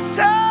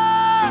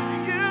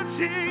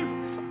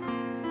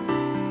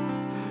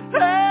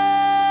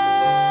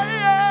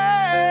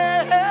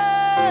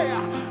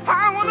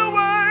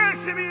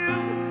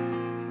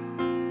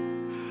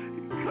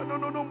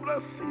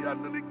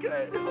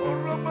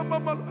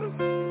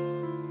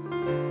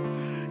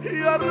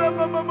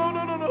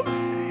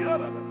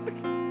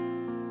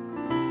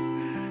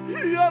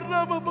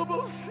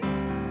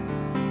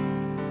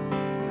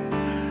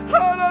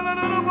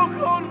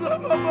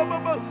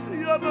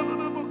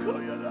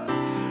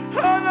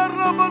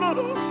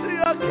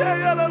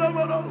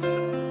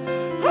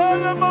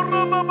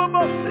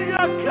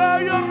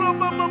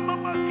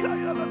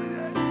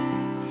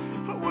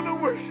I want to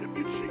worship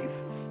you, Jesus.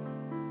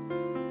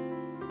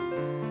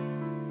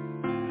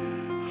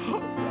 Oh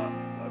God,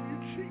 I love you,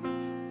 Jesus.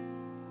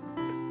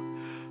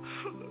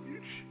 I love you,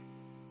 Jesus.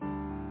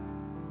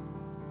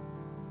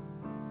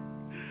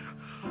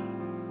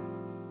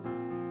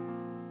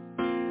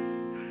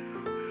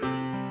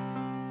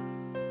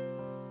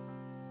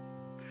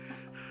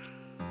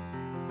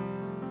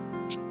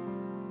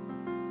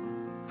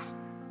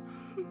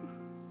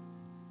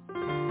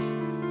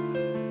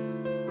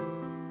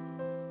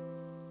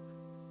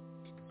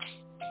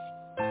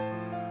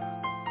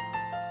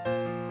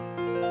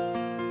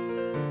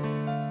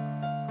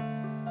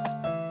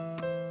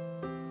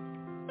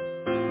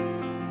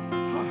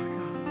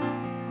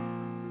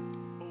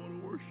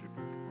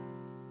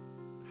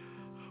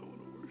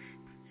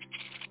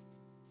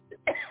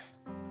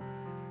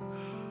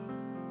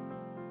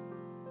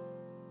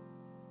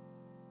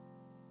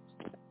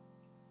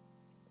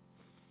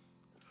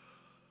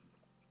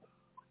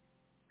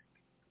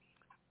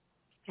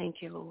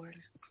 Thank you, Lord.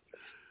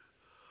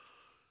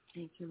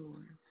 Thank you,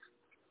 Lord.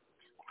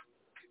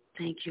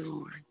 Thank you,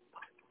 Lord.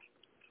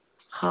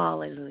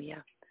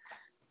 Hallelujah.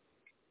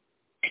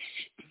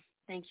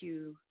 Thank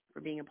you for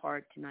being a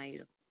part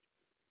tonight of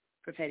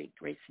Prophetic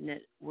Grace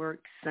Network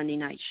Sunday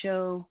night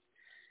show.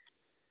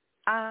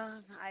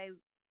 I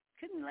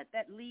couldn't let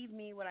that leave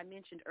me what I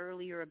mentioned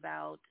earlier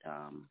about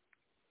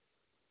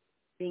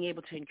being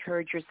able to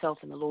encourage yourself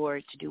in the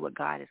Lord to do what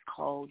God has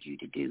called you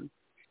to do.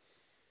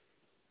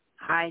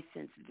 I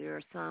sense there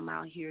are some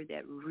out here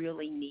that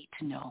really need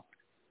to know.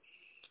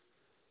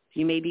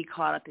 You may be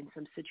caught up in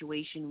some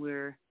situation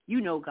where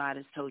you know God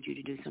has told you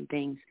to do some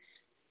things,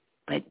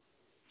 but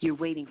you're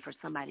waiting for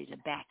somebody to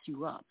back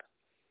you up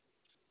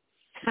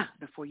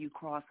before you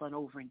cross on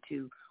over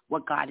into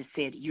what God has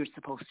said you're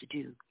supposed to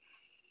do.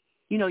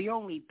 You know, your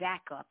only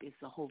backup is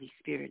the Holy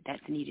Spirit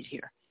that's needed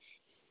here.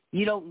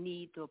 You don't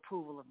need the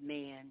approval of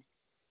man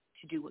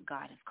to do what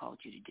God has called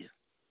you to do.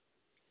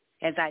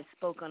 As I've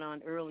spoken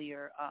on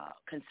earlier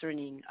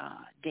concerning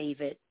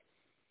David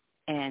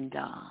and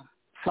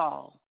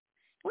Saul,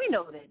 we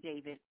know that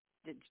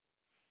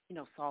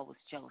Saul was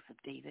jealous of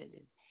David.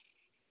 And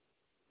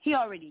he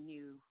already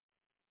knew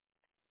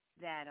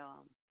that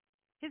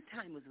his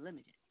time was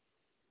limited.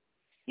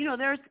 You know,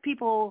 there's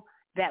people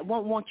that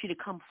won't want you to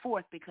come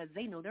forth because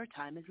they know their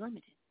time is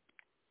limited.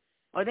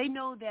 Or they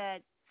know that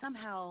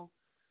somehow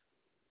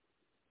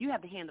you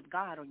have the hand of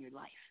God on your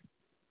life.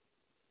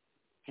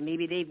 And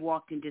maybe they've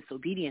walked in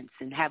disobedience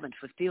and haven't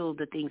fulfilled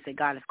the things that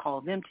God has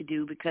called them to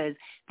do because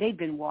they've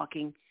been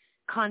walking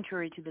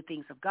contrary to the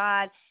things of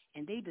God,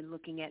 and they've been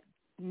looking at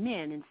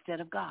men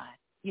instead of God.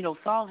 You know,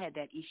 Saul had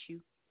that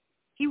issue.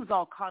 He was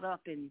all caught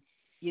up in,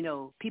 you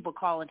know, people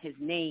calling his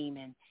name,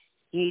 and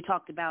he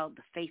talked about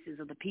the faces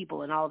of the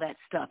people and all that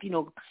stuff. You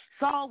know,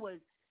 Saul was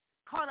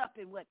caught up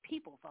in what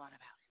people thought about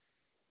him.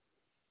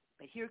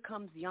 But here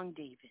comes young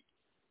David.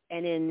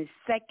 And in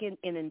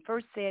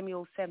 1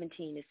 Samuel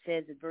 17, it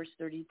says in verse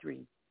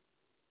 33.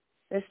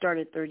 Let's start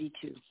at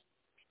 32.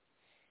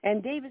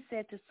 And David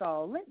said to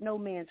Saul, let no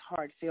man's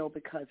heart fail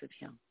because of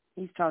him.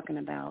 He's talking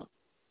about,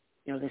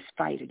 you know, this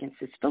fight against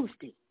this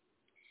Philistine.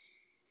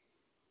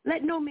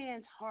 Let no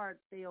man's heart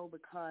fail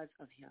because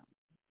of him.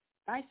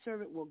 Thy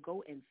servant will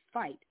go and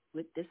fight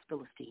with this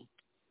Philistine.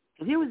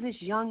 So here was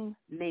this young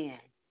man,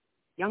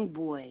 young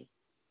boy,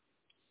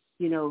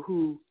 you know,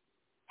 who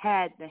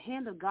had the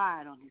hand of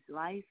God on his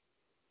life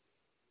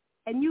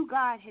and knew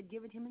God had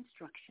given him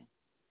instruction.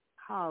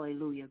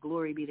 Hallelujah.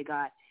 Glory be to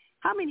God.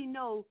 How many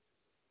know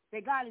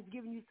that God has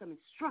given you some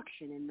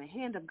instruction and the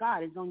hand of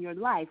God is on your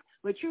life,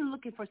 but you're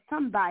looking for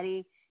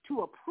somebody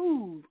to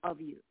approve of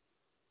you?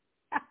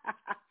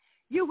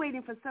 You're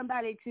waiting for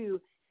somebody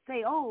to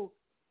say, oh,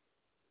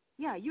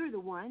 yeah, you're the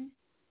one.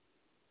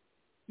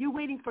 You're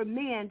waiting for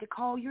man to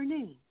call your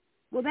name.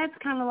 Well, that's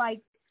kind of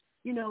like,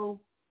 you know,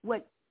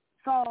 what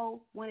Saul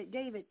wanted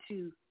David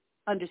to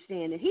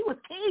understand. And he was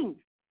king.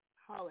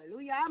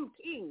 Hallelujah, I'm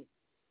king.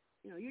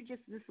 You know, you're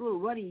just this little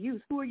ruddy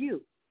youth. Who are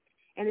you?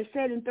 And it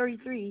said in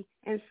 33,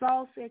 and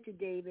Saul said to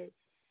David,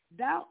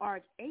 thou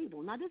art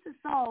able. Now, this is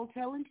Saul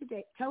telling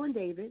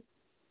David,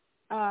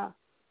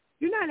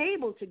 you're not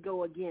able to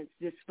go against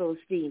this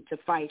Philistine to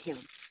fight him.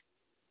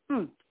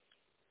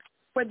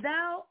 For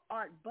thou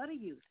art but a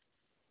youth,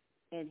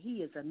 and he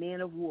is a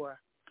man of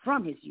war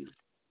from his youth.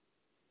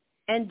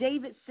 And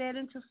David said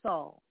unto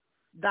Saul,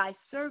 thy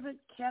servant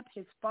kept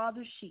his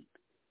father's sheep,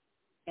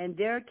 and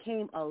there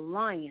came a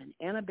lion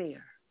and a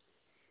bear,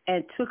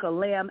 and took a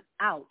lamb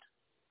out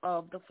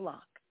of the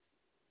flock.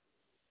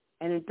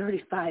 And in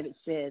 35 it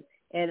says,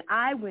 and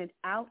I went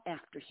out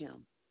after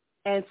him,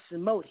 and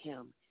smote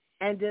him,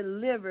 and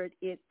delivered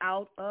it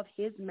out of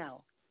his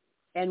mouth.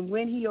 And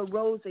when he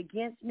arose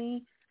against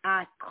me,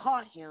 I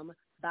caught him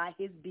by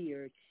his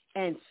beard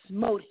and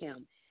smote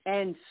him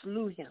and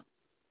slew him.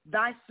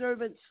 Thy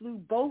servant slew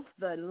both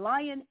the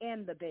lion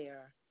and the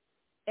bear,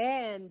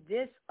 and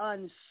this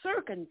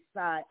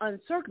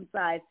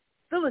uncircumcised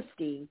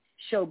Philistine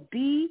shall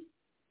be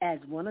as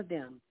one of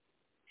them,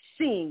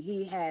 seeing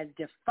he has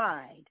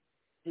defied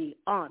the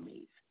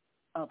armies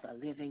of the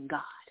living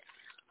God.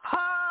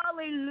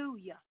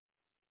 Hallelujah.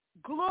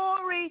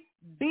 Glory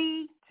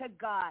be to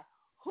God.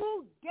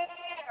 Who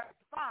dare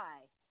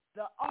defy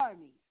the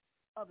armies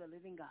of the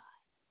living God?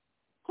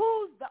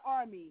 Who's the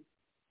army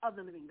of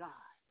the living God?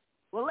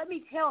 Well, let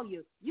me tell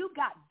you, you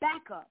got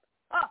backup.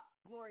 Oh,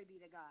 glory be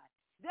to God.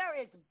 There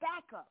is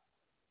backup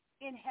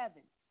in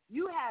heaven.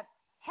 You have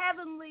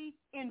heavenly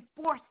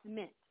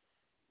enforcement.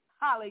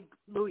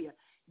 Hallelujah.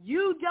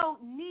 You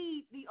don't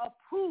need the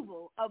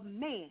approval of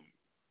man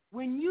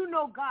when you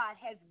know God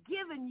has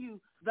given you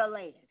the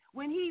land.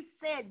 When he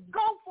said,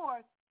 go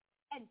forth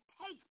and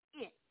take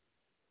it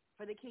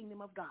for the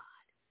kingdom of God.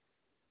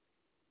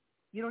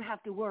 You don't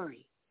have to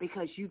worry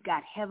because you've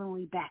got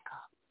heavenly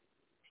backup.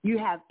 You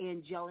have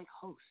angelic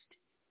host.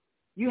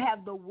 You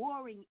have the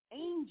warring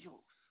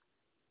angels.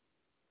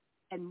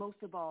 And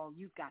most of all,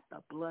 you've got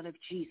the blood of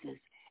Jesus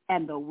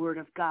and the word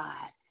of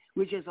God,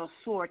 which is a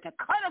sword to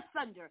cut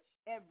asunder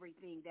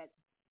everything that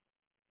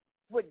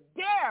would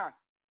dare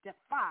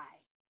defy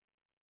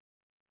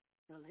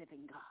the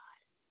living God.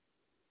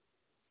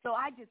 So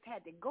I just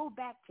had to go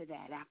back to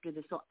that after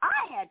this. So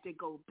I had to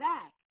go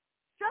back.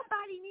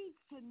 Somebody needs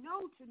to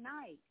know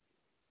tonight,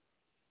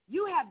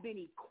 you have been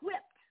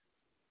equipped.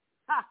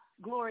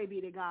 Glory be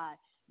to God.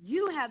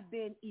 You have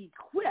been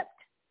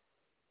equipped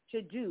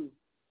to do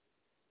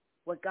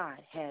what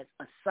God has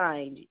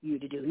assigned you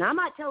to do. Now, I'm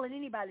not telling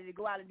anybody to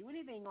go out and do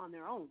anything on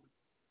their own.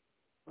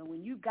 But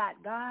when you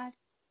got God,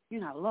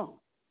 you're not alone.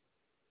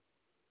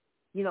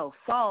 You know,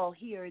 Saul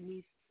here in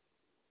these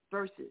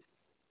verses,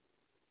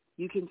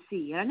 you can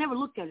see. And I never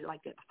looked at it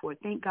like that before.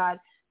 Thank God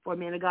for a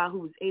man of God who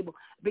was able,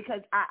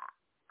 because I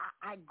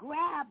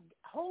grabbed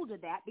hold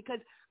of that because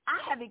I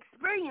have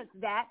experienced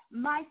that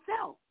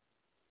myself.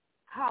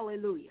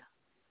 Hallelujah.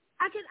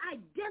 I can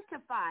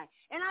identify,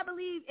 and I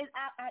believe,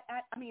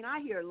 I mean, I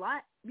hear a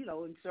lot, you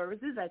know, in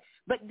services,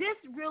 but this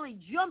really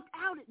jumped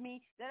out at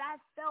me that I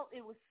felt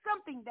it was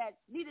something that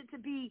needed to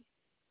be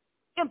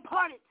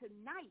imparted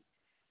tonight.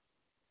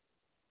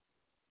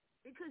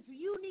 Because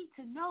you need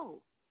to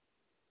know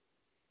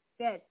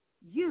that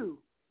you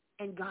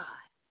and God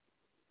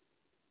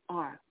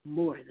are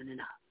more than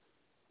enough.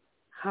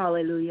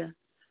 Hallelujah.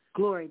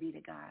 Glory be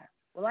to God.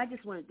 Well, I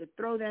just wanted to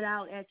throw that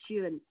out at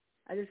you, and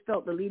I just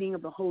felt the leading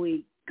of the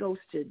Holy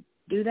Ghost to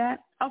do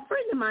that. A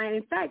friend of mine,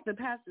 in fact, the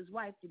pastor's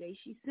wife today,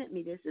 she sent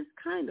me this. It's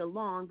kind of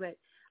long, but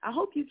I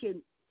hope you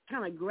can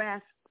kind of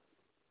grasp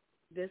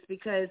this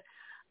because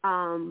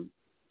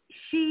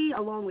she,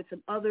 along with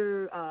some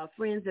other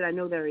friends that I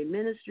know that are in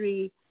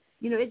ministry,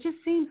 you know, it just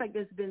seems like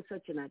there's been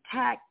such an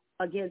attack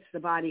against the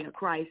body of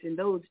Christ and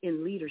those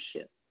in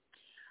leadership.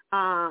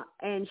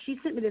 And she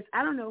sent me this.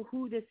 I don't know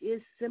who this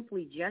is,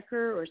 Simply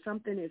Jecker or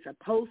something. It's a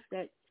post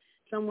that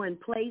someone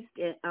placed,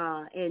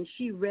 and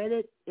she read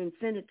it and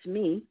sent it to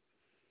me.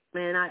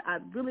 And I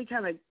really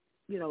kind of,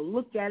 you know,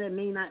 looked at it,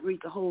 may not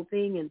read the whole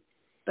thing,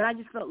 but I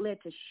just felt led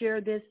to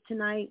share this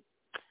tonight.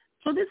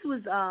 So this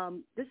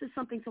is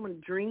something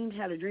someone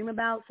had a dream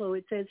about. So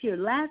it says here,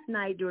 last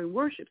night during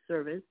worship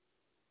service,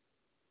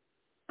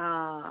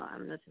 I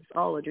don't know if it's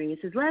all a dream. It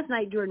says, last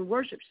night during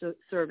worship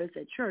service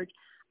at church,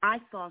 I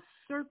saw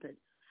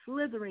serpents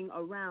slithering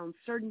around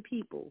certain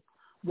people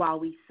while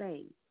we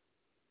sang.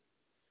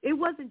 It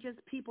wasn't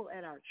just people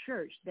at our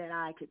church that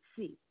I could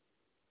see.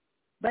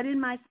 But in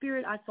my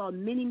spirit, I saw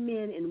many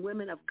men and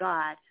women of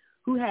God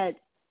who had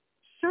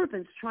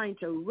serpents trying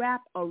to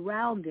wrap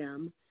around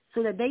them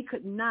so that they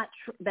could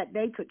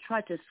could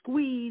try to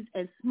squeeze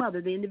and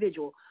smother the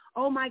individual.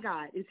 Oh, my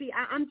God. And see,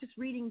 I'm just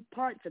reading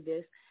parts of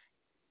this,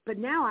 but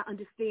now I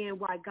understand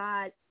why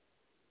God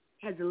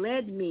has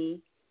led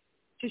me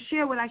to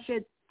share what I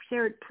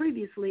shared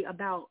previously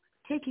about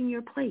taking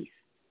your place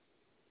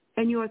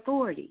and your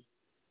authority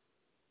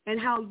and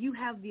how you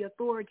have the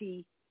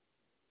authority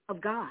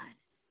of God.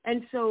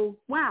 And so,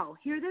 wow,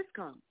 here this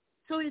comes.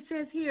 So it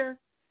says here,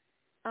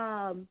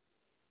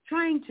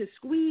 trying to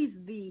squeeze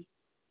the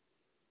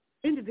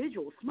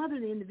individual, smother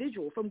the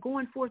individual from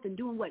going forth and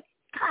doing what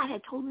God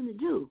had told him to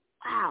do.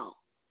 Wow.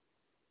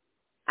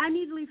 I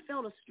immediately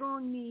felt a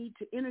strong need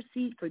to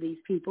intercede for these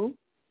people.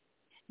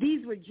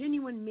 These were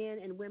genuine men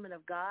and women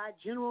of God,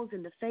 generals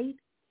in the faith,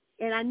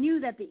 and I knew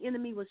that the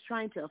enemy was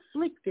trying to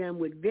afflict them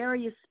with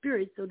various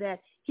spirits so that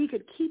he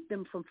could keep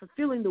them from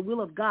fulfilling the will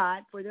of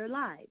God for their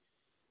lives.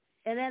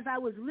 And as I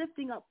was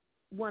lifting up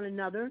one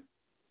another,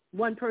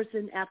 one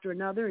person after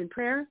another in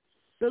prayer,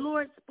 the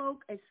Lord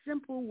spoke a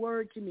simple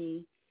word to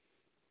me: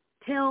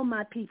 tell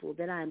my people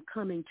that I am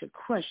coming to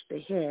crush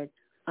the head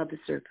of the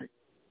serpent.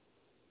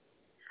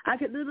 I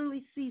could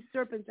literally see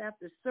serpents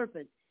after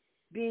serpent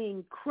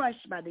being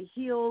crushed by the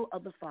heel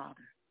of the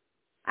Father.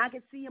 I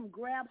could see him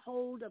grab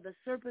hold of the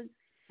serpent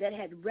that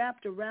had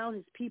wrapped around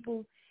his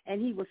people,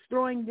 and he was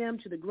throwing them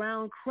to the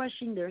ground,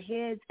 crushing their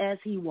heads as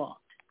he walked.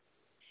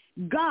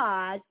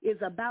 God is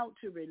about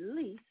to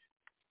release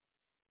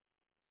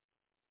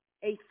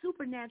a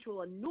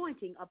supernatural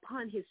anointing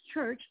upon his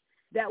church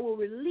that will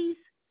release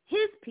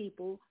his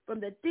people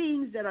from the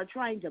things that are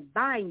trying to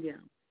bind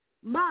them.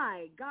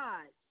 My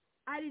God,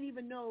 I didn't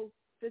even know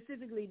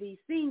specifically these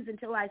things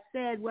until I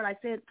said what I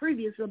said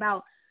previously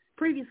about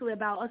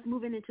us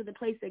moving into the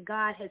place that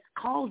God has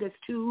called us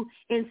to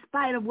in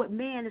spite of what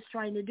man is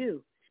trying to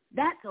do.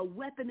 That's a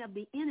weapon of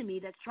the enemy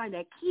that's trying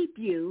to keep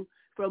you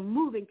from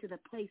moving to the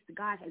place that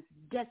God has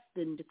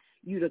destined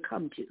you to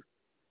come to.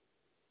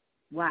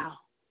 Wow.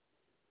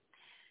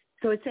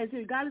 So it says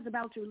here, God is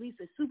about to release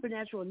a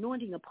supernatural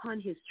anointing upon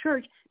his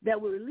church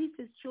that will release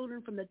his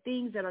children from the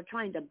things that are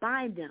trying to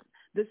bind them.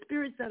 The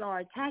spirits that are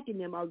attacking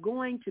them are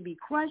going to be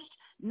crushed,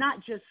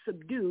 not just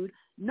subdued,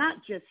 not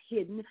just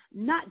hidden,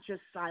 not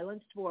just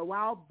silenced for a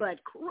while,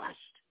 but crushed.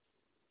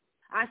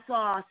 I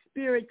saw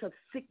spirits of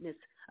sickness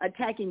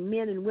attacking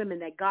men and women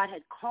that God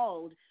had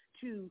called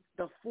to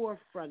the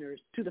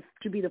forerunners,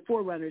 to be the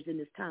forerunners in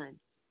this time.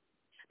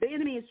 The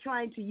enemy is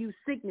trying to use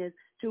sickness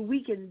to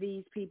weaken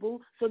these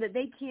people so that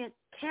they can't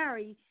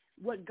carry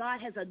what God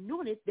has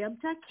anointed them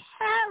to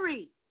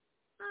carry.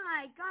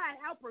 My God,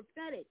 how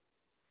prophetic.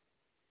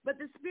 But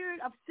the spirit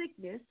of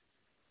sickness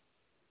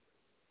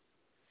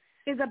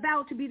is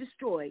about to be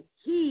destroyed.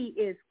 He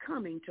is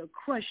coming to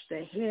crush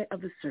the head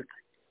of the serpent.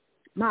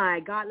 My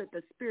God, let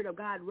the Spirit of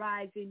God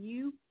rise in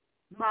you.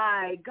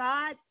 My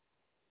God,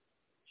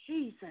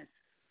 Jesus.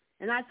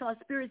 And I saw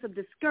spirits of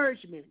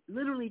discouragement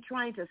literally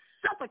trying to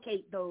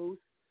suffocate those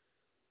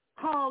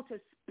called to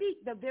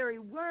speak the very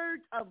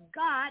words of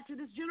God to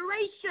this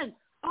generation.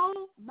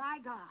 Oh, my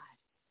God.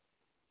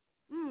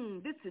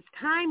 This is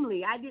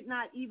timely. I did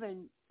not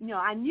even,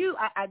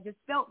 I just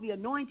felt the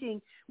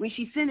anointing when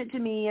she sent it to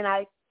me, and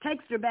I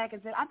texted her back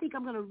and said, I think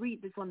I'm going to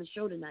read this on the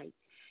show tonight.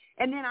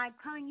 And then I'm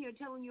coming here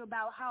telling you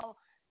about how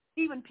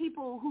even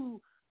people who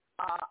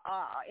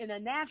in a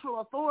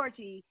natural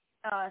authority,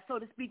 so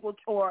to speak,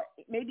 or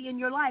maybe in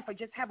your life, or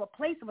just have a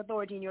place of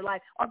authority in your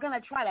life, are going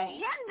to try to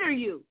hinder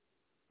you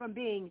from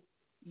being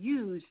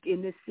used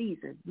in this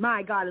season.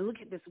 My God, and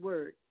look at this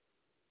word.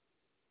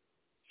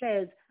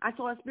 Says, I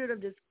saw a spirit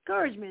of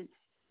discouragement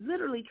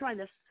literally trying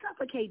to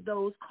suffocate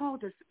those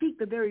called to speak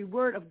the very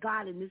word of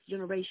God in this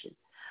generation.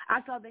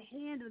 I saw the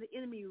hand of the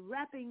enemy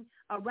wrapping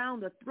around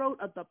the throat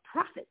of the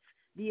prophets,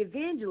 the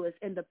evangelists,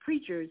 and the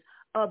preachers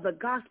of the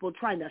gospel,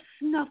 trying to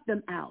snuff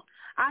them out.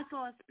 I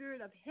saw a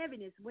spirit of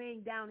heaviness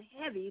weighing down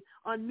heavy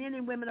on men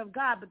and women of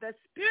God, but the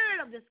spirit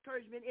of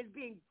discouragement is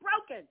being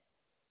broken.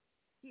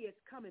 He is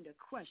coming to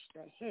crush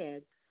the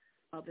head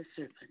of the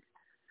serpent.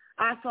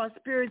 I saw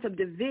spirits of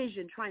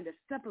division trying to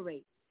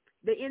separate.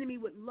 The enemy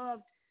would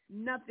love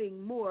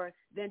nothing more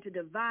than to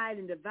divide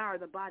and devour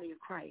the body of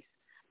Christ.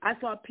 I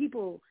saw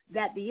people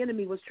that the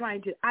enemy was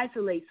trying to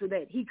isolate so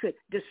that he could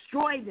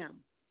destroy them.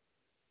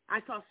 I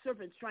saw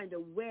serpents trying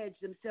to wedge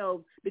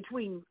themselves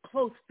between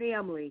close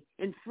family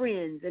and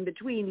friends and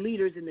between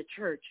leaders in the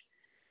church.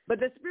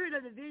 But the spirit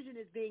of division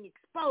is being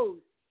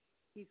exposed.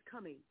 He's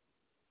coming.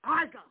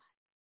 Our God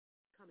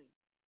coming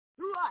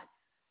through us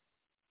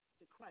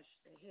to crush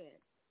the head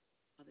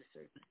of the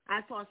serpent.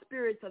 I saw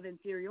spirits of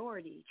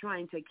inferiority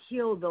trying to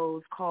kill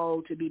those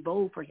called to be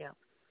bold for him.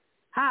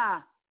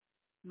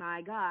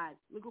 My God,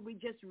 look what we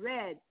just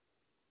read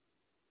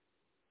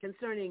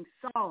concerning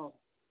Saul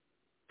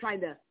trying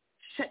to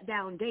shut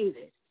down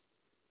David.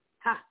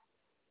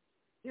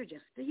 You're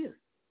just a youth.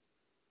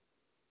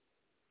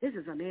 This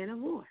is a man of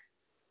war.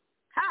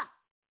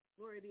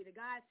 Glory be to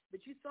God.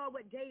 But you saw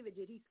what David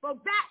did. He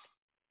spoke back.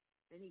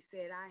 And he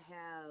said, I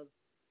have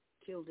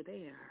killed a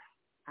bear.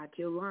 I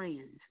killed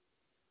lions.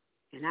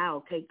 And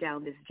I'll take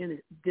down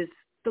this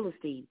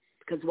Philistine.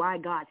 Because why?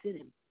 God sent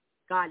him.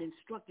 God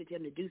instructed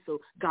him to do so.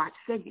 God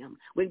sent him.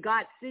 When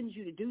God sends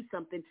you to do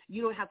something,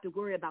 you don't have to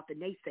worry about the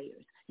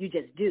naysayers. You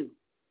just do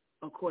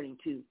according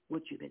to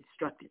what you've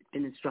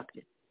been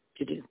instructed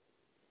to do.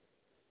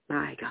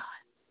 My God.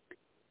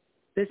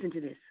 Listen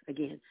to this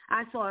again.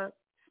 I saw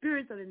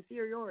spirits of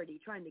inferiority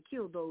trying to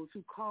kill those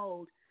who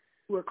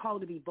were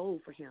called to be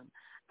bold for him.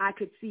 I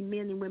could see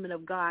men and women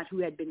of God who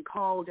had been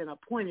called and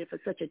appointed for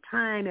such a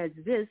time as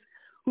this,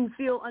 who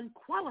feel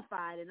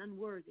unqualified and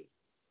unworthy.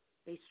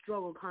 They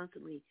struggle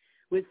constantly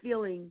with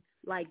feeling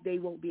like they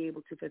won't be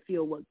able to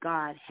fulfill what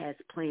God has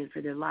planned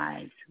for their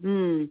lives.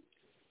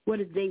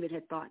 What if David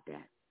had thought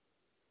that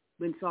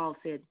when Saul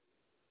said,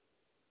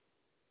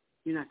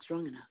 you're not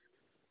strong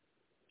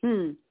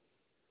enough?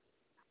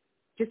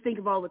 Just think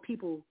of all the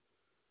people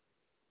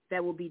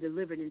that will be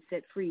delivered and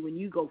set free when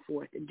you go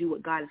forth and do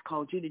what God has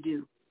called you to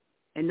do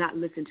and not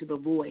listen to the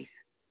voice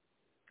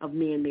of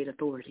man-made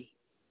authority.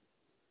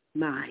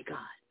 My God.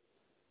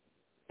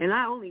 And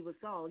not only was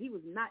Saul, he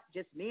was not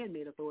just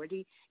man-made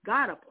authority.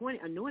 God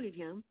anointed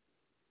him.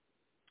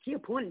 He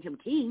appointed him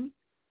king.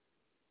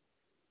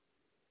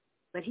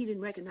 But he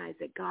didn't recognize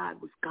that God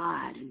was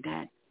God and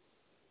that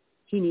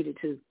he needed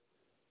to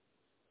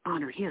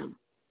honor him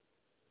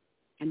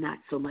and not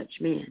so much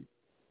man.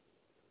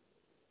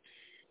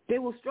 They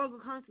will struggle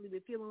constantly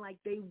with feeling like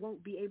they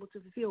won't be able to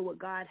fulfill what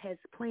God has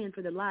planned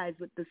for their lives.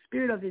 But the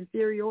spirit of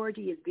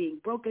inferiority is being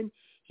broken.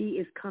 He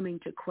is coming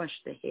to crush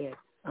the head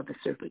of the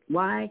serpent.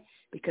 Why?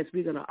 Because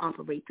we're going to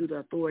operate through the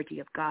authority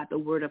of God, the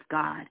word of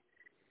God.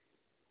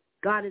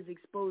 God is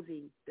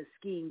exposing the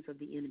schemes of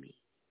the enemy.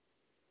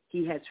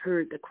 He has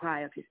heard the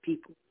cry of his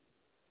people.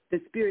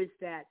 The spirits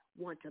that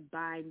want to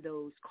bind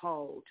those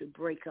called to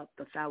break up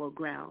the fallow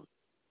ground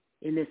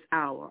in this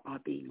hour are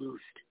being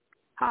loosed.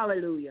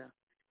 Hallelujah.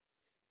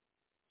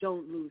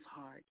 Don't lose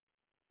heart.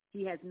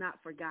 He has not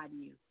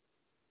forgotten you,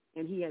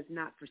 and he has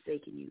not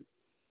forsaken you.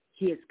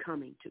 He is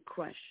coming to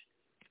crush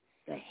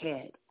the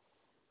head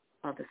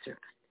of the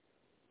serpent.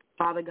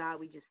 Father God,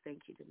 we just thank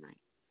you tonight.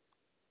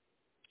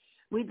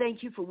 We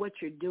thank you for what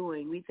you're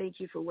doing. We thank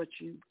you for what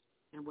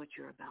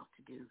you're about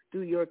to do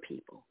through your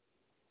people,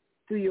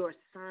 through your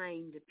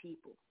assigned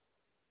people,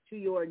 to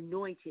your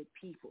anointed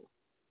people,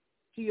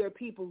 to your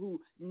people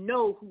who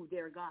know who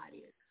their God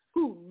is,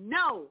 who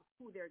know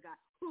who their God,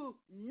 who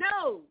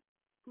know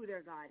who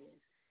their God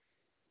is.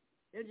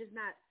 They're just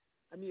not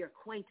a mere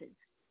acquaintance.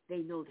 They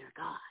know their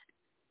God.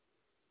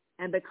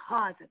 And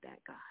because of that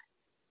God,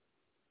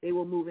 they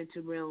will move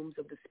into realms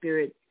of the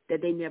spirit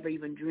that they never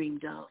even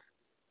dreamed of,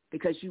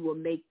 because you will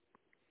make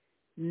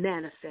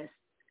manifest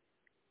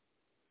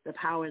the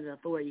power and the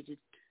authority to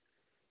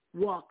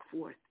walk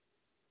forth,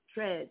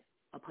 tread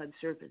upon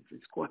serpents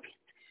and scorpions,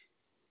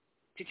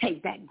 to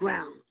take that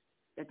ground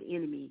that the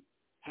enemy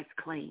has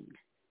claimed.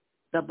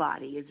 The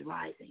body is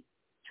rising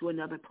to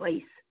another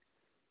place,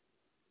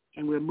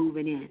 and we're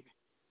moving in.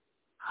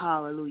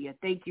 Hallelujah.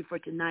 Thank you for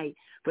tonight,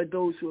 for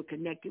those who are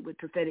connected with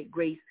Prophetic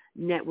Grace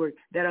Network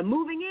that are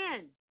moving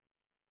in,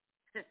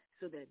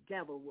 so the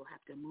devil will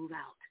have to move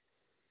out.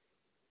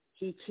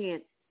 He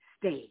can't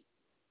stay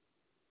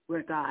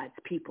where God's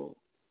people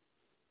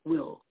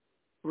will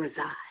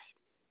reside.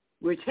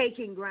 We're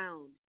taking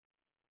ground.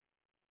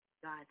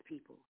 God's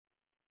people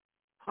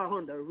are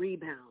on the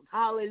rebound.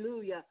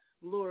 Hallelujah.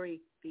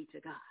 Glory be to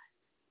God.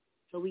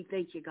 So we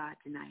thank you, God,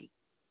 tonight,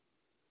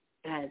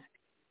 as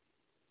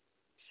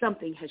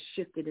something has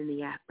shifted in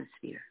the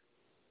atmosphere,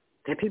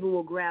 that people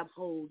will grab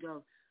hold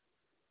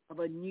of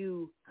a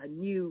new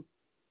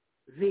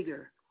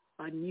vigor,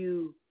 a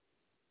new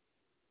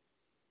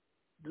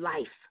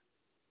life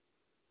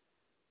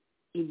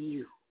in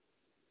you.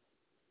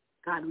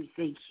 God, we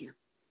thank you.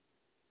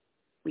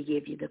 We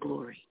give you the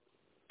glory.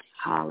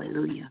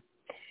 Hallelujah.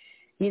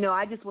 You know,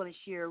 I just want to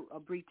share a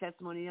brief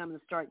testimony. I'm going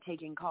to start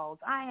taking calls.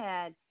 I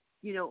had,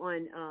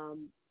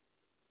 on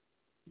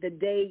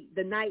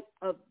the night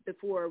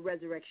before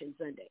Resurrection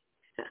Sunday,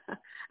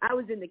 I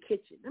was in the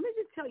kitchen. Let me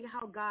just tell you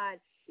how God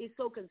is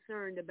so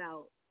concerned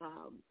about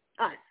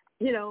us,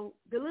 the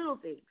little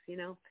things,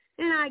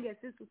 And I guess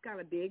this was kind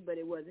of big, but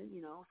it wasn't,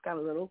 it's kind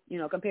of little,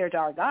 compared to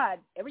our God,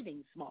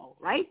 everything's small,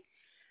 right?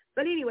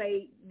 But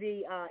anyway,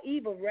 the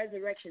eve of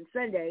Resurrection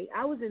Sunday,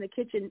 I was in the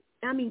kitchen.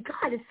 I mean,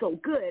 God is so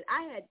good.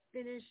 I had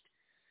finished,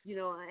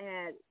 I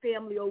had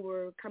family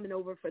coming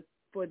over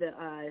for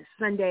the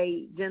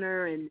Sunday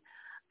dinner, and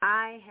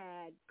I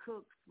had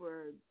cooked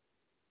for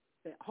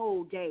the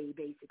whole day,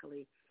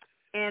 basically.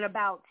 And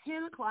about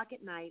 10 o'clock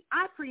at night,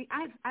 I'd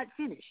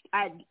finished.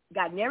 I'd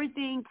gotten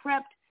everything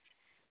prepped.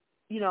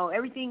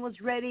 Everything was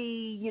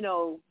ready,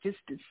 just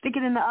to stick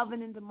it in the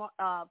oven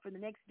for the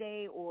next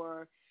day,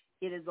 or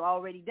it is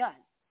already done.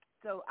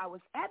 So I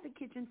was at the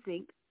kitchen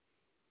sink,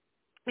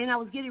 and I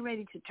was getting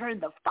ready to turn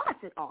the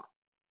faucet off.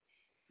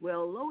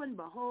 Well, lo and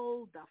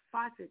behold, the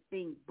faucet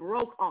thing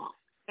broke off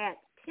at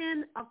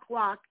 10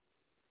 o'clock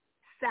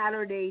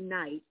Saturday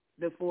night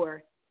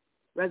before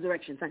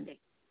Resurrection Sunday.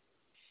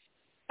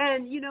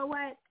 And you know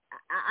what?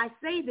 I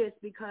say this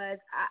because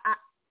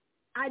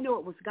I know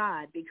it was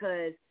God,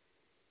 because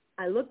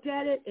I looked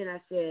at it and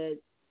I said,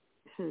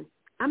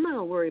 I'm not going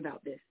to worry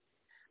about this.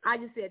 I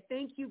just said,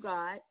 thank you,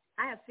 God.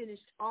 I have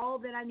finished all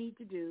that I need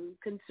to do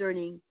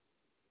concerning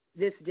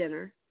this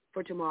dinner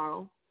for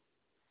tomorrow.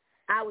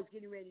 I was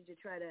getting ready to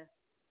try to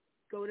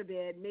go to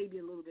bed maybe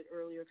a little bit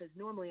earlier, because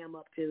normally I'm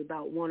up to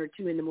about 1 or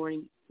 2 in the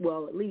morning.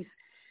 Well, at least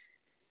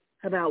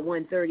about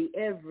 1:30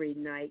 every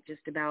night,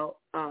 just about,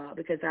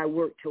 because I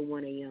work till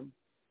 1 a.m.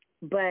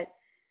 But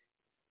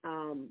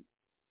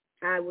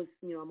I was,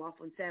 I'm off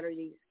on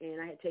Saturdays,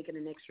 and I had taken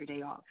an extra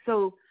day off.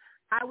 So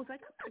I was like,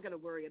 I'm not going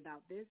to worry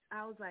about this.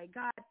 I was like,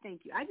 God,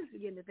 thank you. I just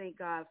began to thank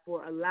God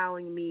for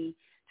allowing me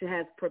to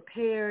have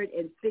prepared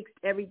and fixed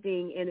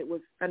everything. And it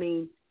was, I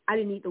didn't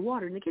need the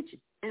water in the kitchen.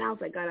 And I was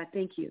like, God, I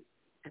thank you.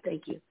 I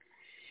thank you.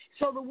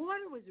 So the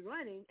water was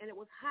running, and it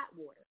was hot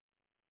water.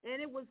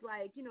 And it was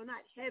like,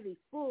 not heavy,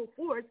 full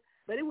force,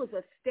 but it was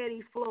a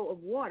steady flow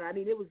of water.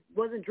 It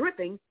wasn't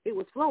dripping. It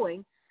was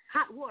flowing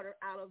hot water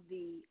out of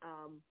the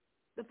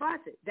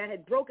faucet that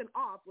had broken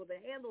off. Well, the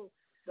handle,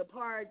 the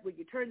part where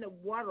you turn the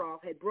water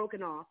off, had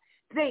broken off.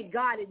 Thank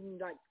God it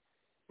didn't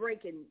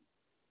break and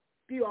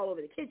spew all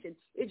over the kitchen.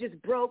 It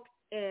just broke,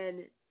 and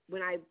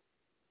when I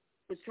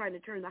was trying to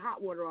turn the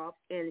hot water off,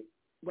 and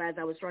as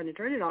I was trying to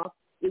turn it off,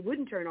 It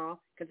wouldn't turn off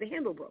because the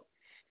handle broke.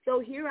 So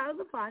here out of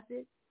the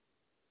faucet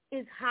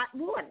is hot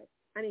water.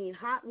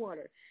 Hot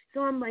water.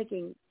 So I'm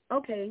thinking,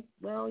 okay,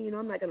 well,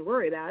 I'm not going to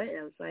worry about it. And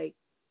I was like,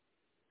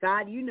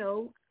 God,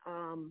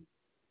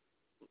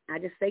 I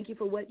just thank you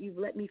for what you've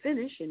let me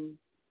finish. And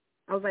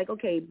I was like,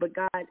 okay, but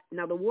God,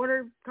 now the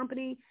water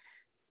company,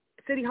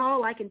 City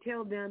Hall, I can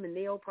tell them, and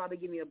they'll probably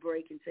give me a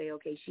break and say,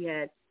 okay, she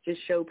had just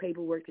show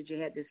paperwork that you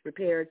had this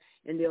repaired,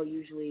 and they'll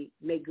usually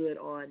make good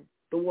on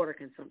the water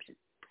consumption.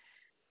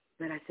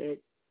 But I said,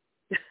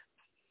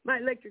 my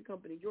electric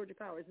company, Georgia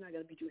Power, is not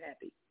going to be too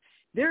happy.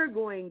 They're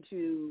going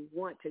to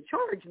want to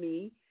charge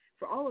me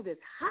for all of this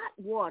hot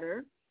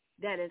water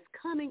that is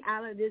coming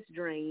out of this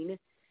drain,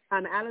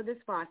 out of this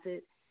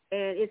faucet,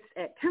 and it's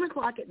at 10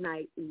 o'clock at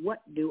night. What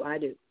do I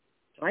do?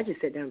 So I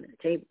just sat down at the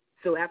table.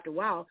 So after a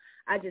while,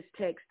 I just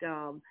text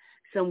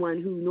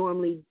someone who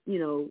normally,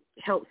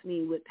 helps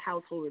me with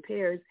household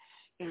repairs.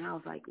 And I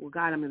was like, well,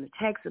 God, I'm going to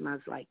text him. I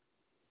was like,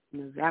 it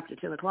was after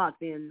 10 o'clock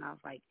then. I was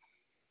like,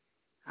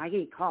 I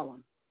can't call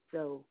him.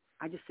 So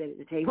I just sat at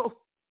the table.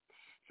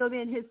 So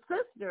then his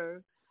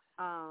sister,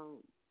 I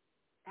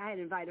had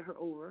invited her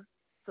over.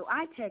 So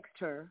I text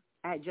her.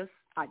 I just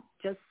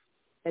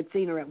had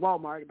seen her at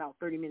Walmart about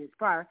 30 minutes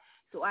prior.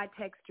 So I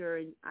text her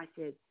and I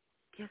said,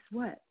 guess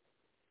what?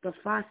 The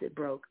faucet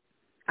broke.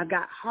 I've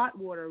got hot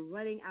water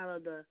running out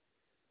of the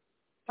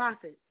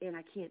faucet and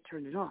I can't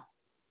turn it off.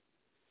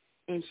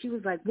 And she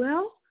was like,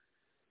 well,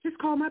 just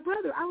call my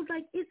brother. I was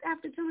like, it's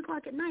after 10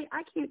 o'clock at night.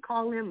 I can't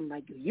call him. I'm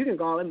like, you can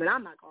call him, but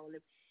I'm not calling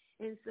him.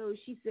 And so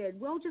she said,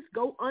 well, just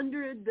go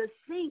under the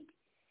sink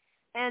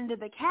and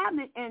the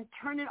cabinet and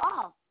turn it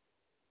off.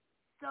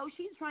 So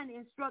she's trying to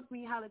instruct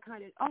me how to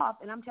cut it off,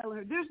 and I'm telling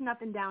her there's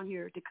nothing down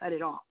here to cut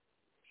it off.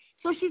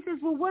 So she says,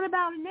 well, what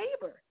about a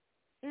neighbor?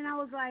 And I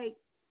was like,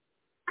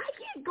 I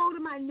can't go to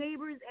my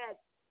neighbors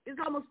it's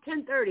almost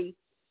 10:30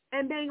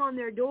 and bang on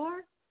their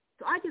door.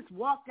 So I just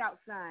walked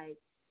outside.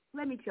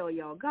 Let me tell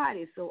y'all, God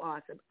is so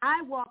awesome.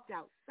 I walked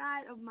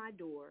outside of my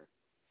door,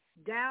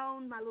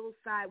 down my little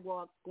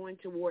sidewalk going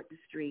toward the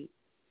street,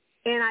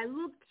 and I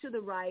looked to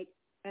the right,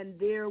 and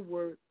there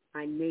were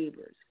my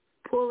neighbors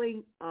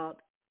pulling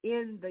up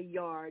in the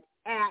yard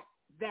at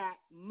that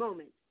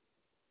moment.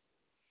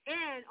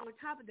 And on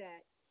top of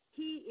that,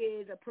 he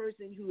is a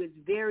person who is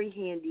very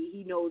handy.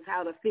 He knows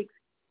how to fix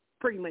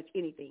pretty much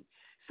anything.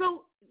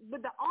 So,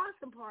 but the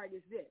awesome part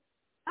is this.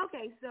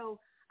 Okay, so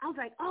I was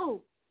like,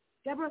 oh,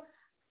 Deborah,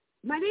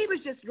 my neighbors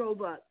just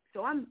drove up.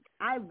 So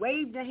I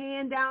waved a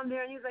hand down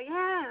there, and he was like,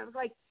 yeah. I was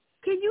like,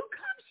 can you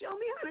come show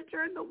me how to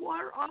turn the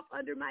water off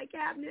under my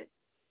cabinet?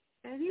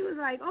 And he was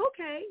like,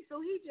 okay.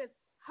 So he just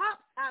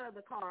hops out of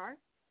the car,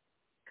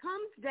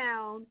 comes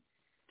down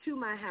to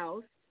my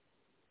house.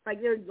 I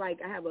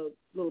have a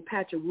little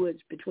patch of woods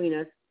between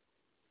us.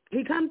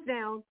 He comes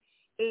down,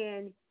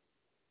 and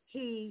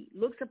he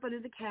looks up under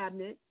the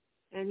cabinet,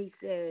 and he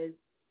says,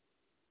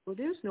 well,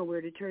 there's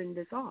nowhere to turn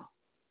this off.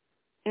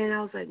 And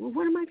I was like, well,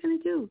 what am I going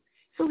to do?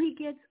 So he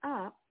gets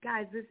up.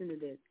 Guys, listen to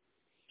this.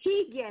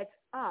 He gets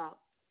up.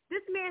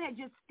 This man had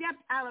just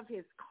stepped out of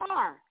his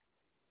car.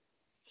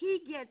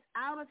 He gets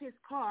out of his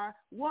car,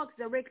 walks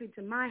directly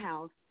to my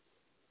house,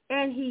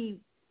 and he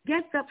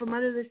gets up from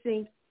under the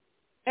sink,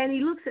 and he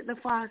looks at the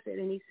faucet,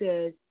 and he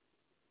says,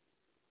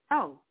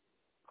 oh,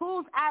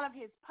 pulls out of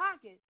his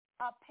pocket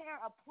a pair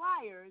of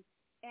pliers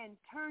and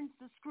turns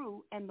the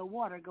screw, and the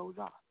water goes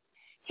off.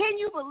 Can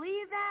you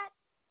believe that?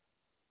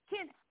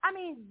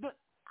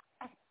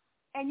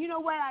 And you know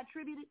what I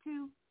attribute it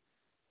to?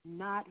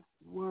 Not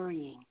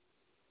worrying,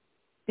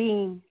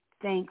 being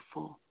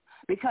thankful.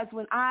 Because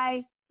when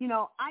I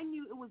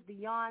knew it was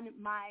beyond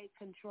my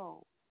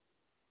control.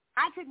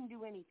 I couldn't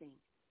do anything.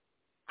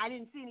 I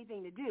didn't see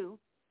anything to do.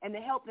 And the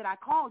help that I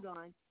called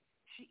on,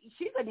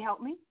 she couldn't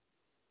help me.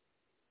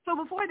 So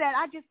before that,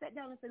 I just sat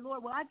down and said,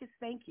 Lord, well, I just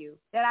thank you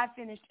that I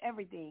finished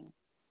everything.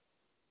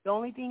 The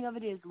only thing of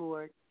it is,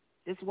 Lord,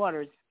 this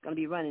water's going to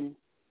be running.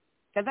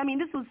 Because,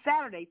 this was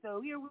Saturday,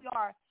 so here we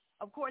are.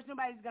 Of course,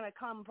 nobody's going to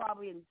come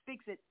probably and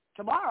fix it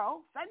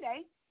tomorrow,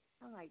 Sunday.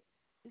 I'm like,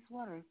 this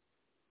water,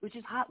 which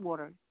is hot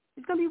water,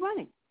 it's going to be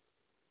running.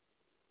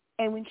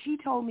 And when she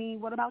told me,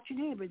 what about your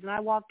neighbors? And I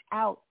walked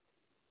out,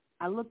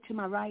 I looked to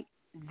my right.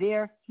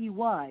 There he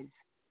was.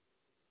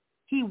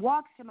 He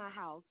walks to my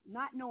house,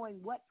 not knowing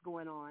what's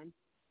going on,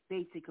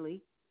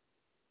 basically,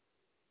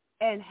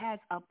 and has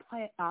a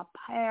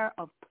pair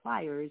of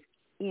pliers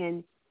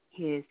in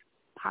his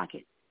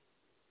pocket,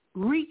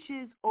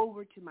 reaches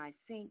over to my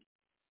sink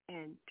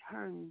and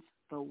turns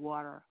the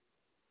water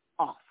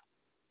off.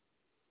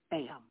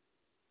 Bam.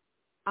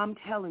 I'm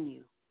telling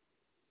you,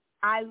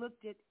 I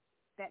looked at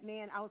that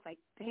man. I was like,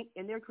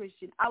 and they're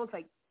Christian. I was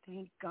like,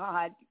 thank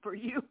God for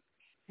you.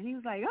 And he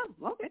was like,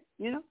 oh, okay,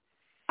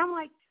 I'm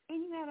like,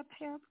 and you had a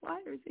pair of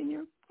pliers in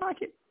your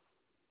pocket.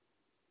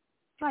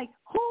 Like,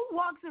 who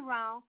walks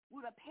around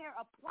with a pair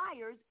of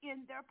pliers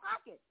in their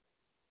pocket?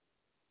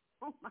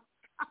 Oh, my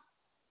God.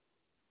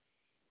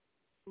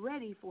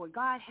 Ready for it.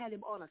 God had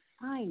him on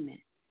assignment.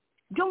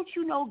 Don't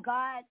you know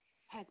God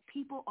has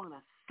people on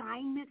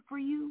assignment for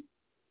you?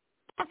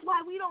 That's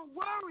why we don't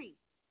worry.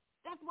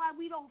 That's why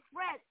we don't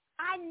fret.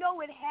 I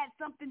know it had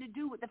something to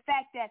do with the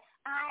fact that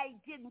I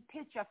didn't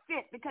pitch a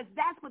fit, because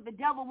that's what the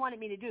devil wanted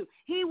me to do.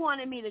 He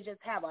wanted me to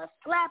just have a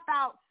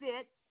slap-out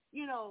fit,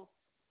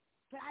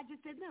 But I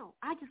just said no.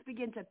 I just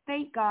began to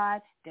thank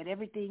God that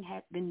everything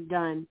had been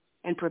done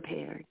and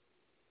prepared.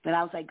 But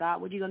I was like,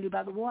 God, what are you going to do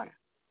about the water?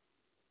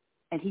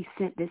 And he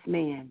sent this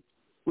man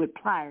with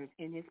pliers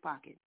in his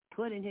pocket,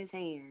 put in his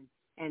hand,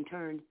 and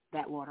turned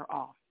that water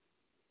off.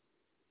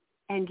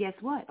 And guess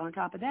what? On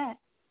top of that,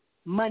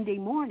 Monday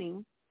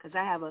morning, because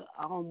I have a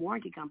home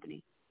warranty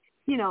company,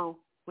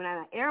 when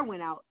our air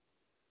went out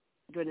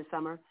during the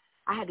summer,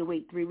 I had to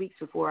wait 3 weeks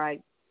before I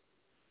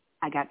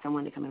got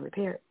someone to come and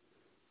repair it.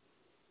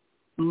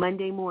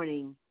 Monday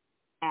morning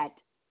at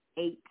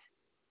 8,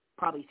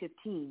 probably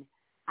 15,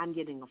 I'm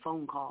getting a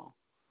phone call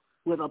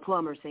with a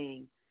plumber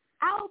saying,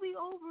 I'll be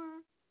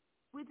over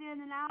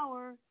within an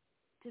hour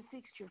to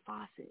fix your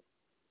faucet,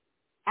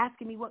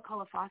 asking me what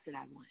color faucet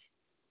I wanted.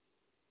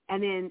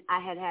 And then I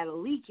had a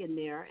leak in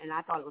there, and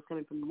I thought it was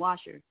coming from the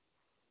washer.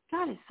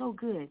 God is so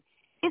good.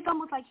 It's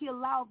almost like he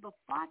allowed the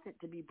faucet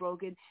to be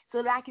broken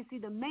so that I could see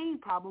the main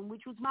problem,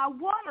 which was my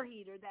water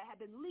heater that had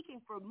been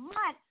leaking for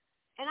months.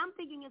 And I'm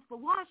thinking it's the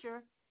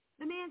washer.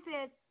 The man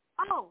said,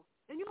 oh,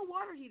 then your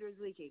water heater is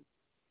leaking.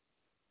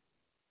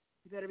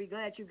 You better be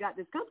glad you got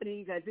this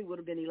company, because it would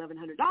have been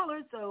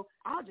 $1,100, so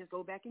I'll just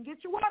go back and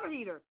get your water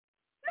heater.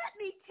 Let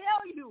me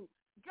tell you,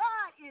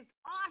 God is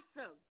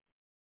awesome.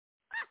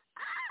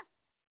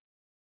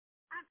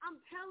 I'm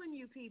telling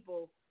you,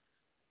 people,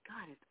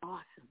 God is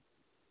awesome.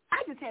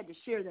 I just had to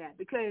share that,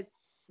 because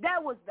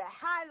that was the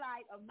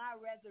highlight of my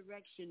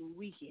resurrection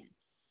weekend,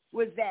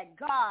 was that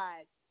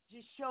God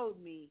just showed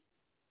me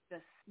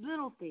the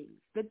little things,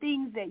 the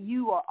things that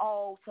you are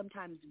all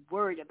sometimes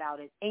worried about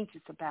and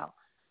anxious about.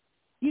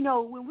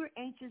 When we're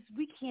anxious,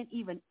 we can't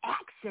even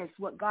access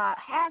what God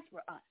has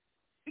for us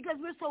because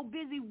we're so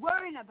busy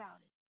worrying about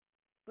it.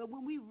 But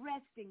when we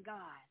rest in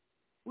God,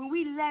 when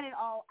we let it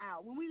all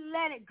out, when we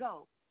let it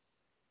go,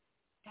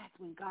 that's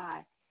when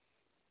God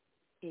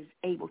is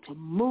able to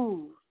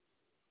move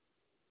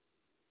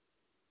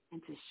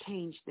and to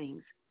change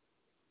things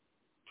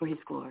for his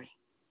glory.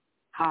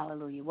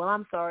 Hallelujah. Well,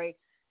 I'm sorry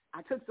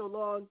I took so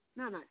long.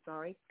 No, I'm not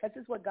sorry, because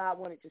this is what God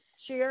wanted to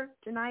share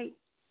tonight.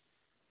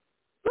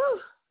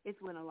 Whew,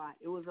 it was a lot.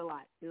 It was a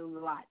lot.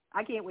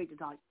 I can't wait to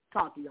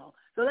talk to y'all.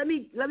 So let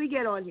me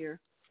get on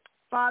here.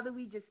 Father,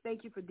 we just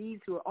thank you for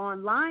these who are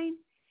online,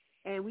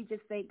 and we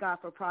just thank God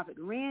for Prophet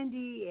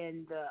Randy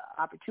and the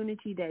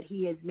opportunity that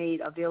he has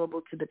made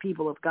available to the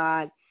people of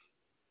God.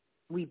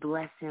 We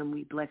bless him.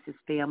 We bless his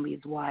family,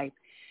 his wife,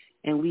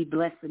 and we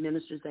bless the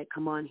ministers that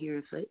come on here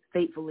and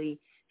faithfully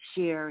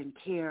share and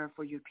care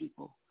for your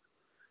people.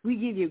 We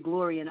give you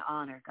glory and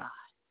honor, God,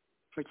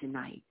 for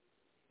tonight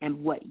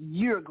and what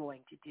you're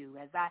going to do.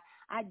 As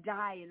I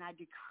die and I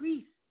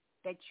decrease,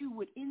 that you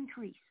would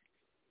increase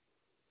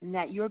and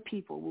that your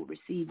people will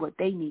receive what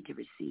they need to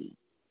receive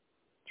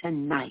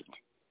tonight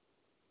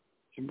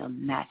in the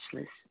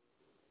matchless,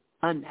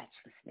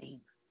 unmatchless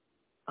name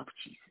of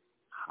Jesus.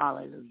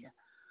 Hallelujah.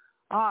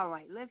 All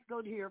right, let's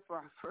go here for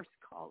our first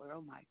caller.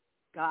 Oh, my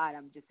God,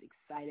 I'm just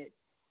excited.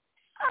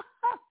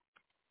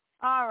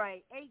 All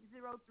right,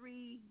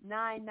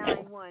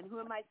 803-991. Who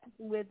am I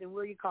speaking with and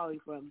where are you calling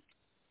from?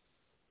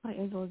 Hi,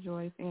 Angela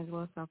Joyce,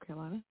 Angela, South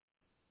Carolina.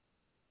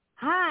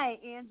 Hi,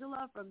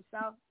 Angela from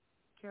South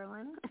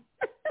Carolina.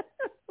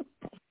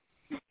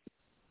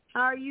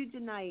 How are you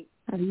tonight?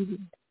 How do you do?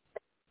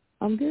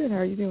 I'm good. How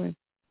are you doing?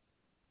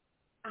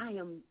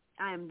 I'm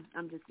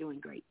just doing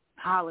great.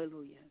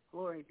 Hallelujah.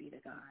 Glory be to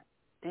God.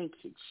 Thank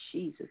you,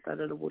 Jesus.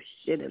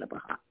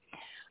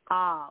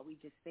 We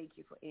just thank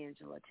you for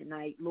Angela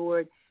tonight,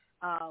 Lord.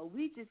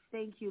 We just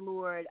thank you,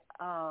 Lord.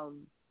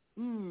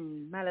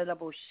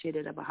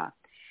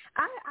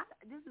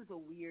 This is a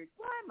weird.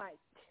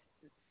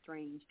 This is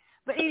strange.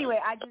 But anyway,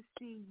 I just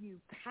see you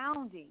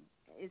pounding.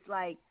 It's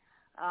like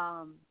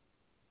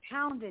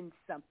pounding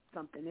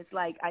something. It's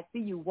like I see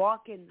you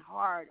walking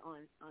hard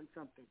on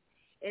something.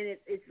 And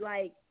it's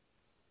like,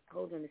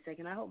 hold on a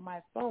second. I hope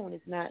my phone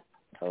is not,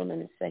 hold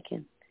on a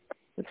second.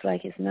 Looks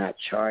like it's not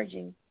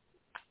charging.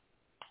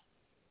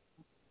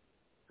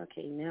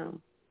 Okay, now,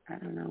 I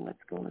don't know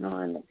what's going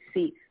on. Let's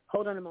see.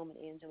 Hold on a moment,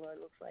 Angela. It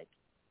looks like.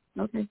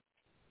 Okay.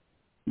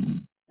 I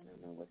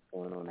don't know what's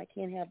going on. I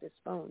can't have this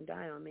phone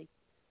die on me.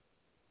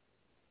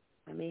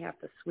 I may have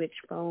to switch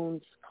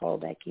phones, call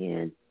back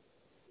in.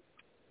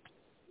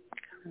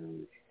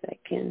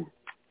 Second.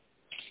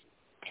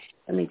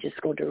 Let me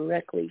just go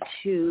directly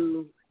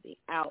to the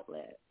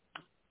outlet.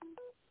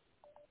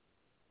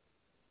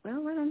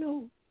 Well, I don't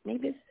know.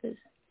 Maybe it's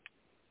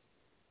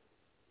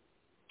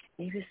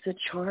the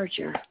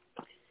charger.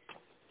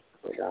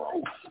 Hold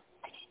on.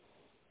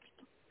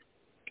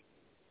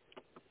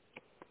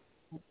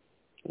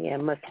 Yeah,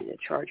 it must be the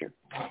charger.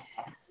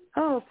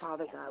 Oh,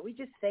 Father God, we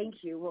just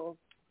thank you. Well,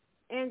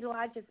 Angela,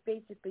 I just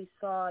basically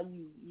saw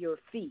your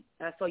feet.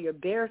 I saw your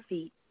bare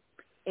feet,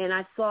 and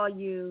I saw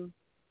you.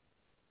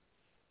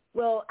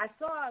 Well, I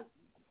saw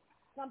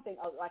something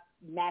like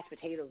mashed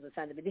potatoes or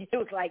something, but then it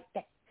was like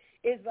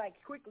it's like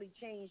quickly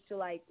changed to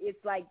like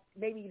it's like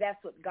maybe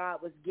that's what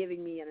God was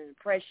giving me an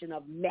impression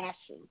of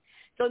mashing.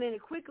 So then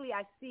quickly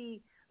I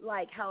see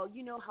like how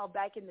how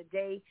back in the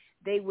day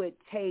they would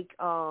take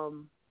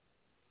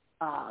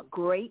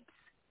grapes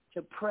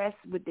to press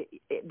with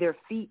their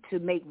feet to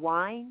make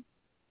wine,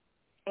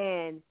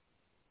 and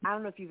I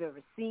don't know if you've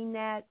ever seen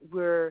that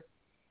where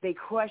they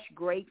crush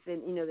grapes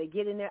and they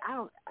get in there.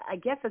 I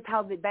guess that's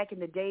how back in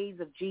the days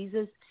of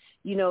Jesus,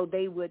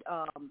 they would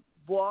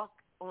walk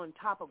on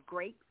top of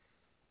grapes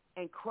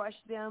and crush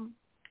them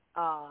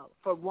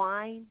for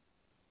wine.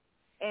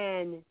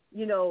 And,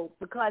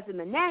 because in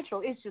the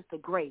natural, it's just a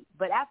grape.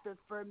 But after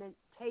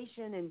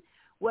fermentation and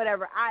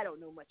whatever, I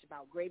don't know much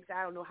about grapes.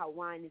 I don't know how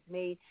wine is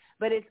made.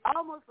 But it's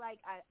almost like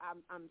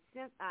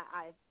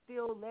I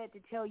feel led to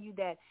tell you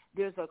that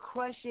there's a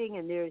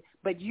crushing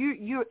but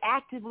you're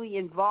actively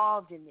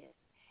involved in this.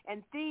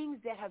 And things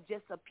that have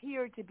just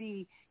appeared to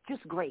be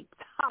just grapes,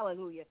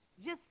 hallelujah,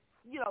 just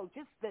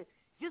the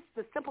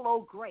simple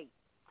old grape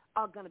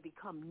are going to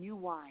become new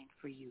wine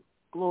for you.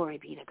 Glory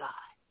be to God.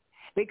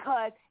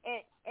 Because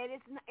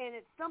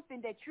it's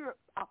something that you're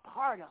a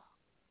part of.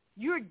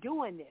 You're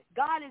doing this.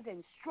 God is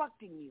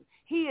instructing you.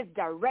 He is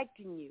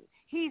directing you.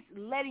 He's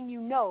letting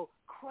you know,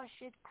 crush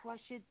it,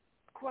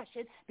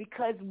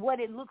 because what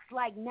it looks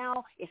like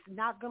now, it's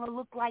not going to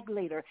look like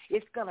later.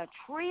 It's going to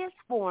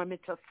transform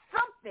into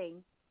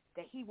something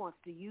that he wants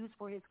to use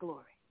for his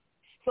glory.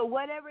 So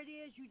whatever it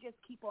is, you just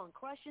keep on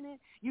crushing it.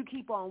 You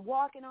keep on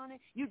walking on it.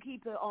 You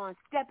keep on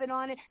stepping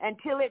on it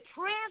until it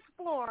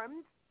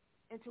transforms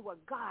into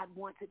what God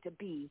wants it to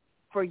be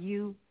for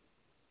you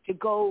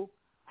to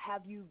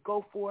have you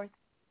go forth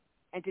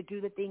and to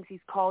do the things he's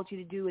called you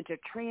to do and to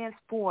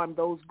transform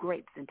those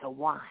grapes into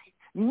wine,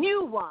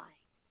 new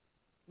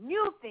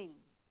things,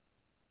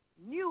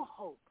 new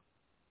hope,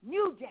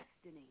 new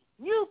destiny,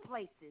 new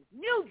places,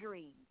 new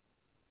dreams.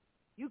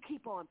 You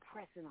keep on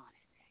pressing on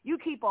it. You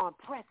keep on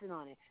pressing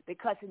on it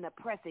because in the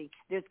pressing,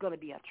 there's going to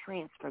be a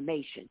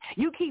transformation.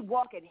 You keep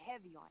walking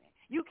heavy on it.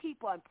 You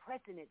keep on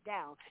pressing it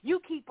down. You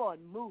keep on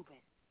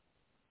moving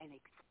and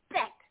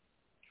expect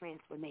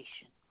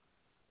transformation.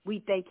 We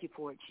thank you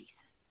for it, Jesus.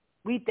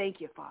 We thank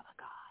you, Father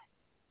God.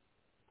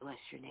 Bless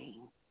your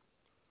name.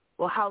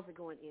 Well, how's it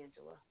going,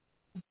 Angela?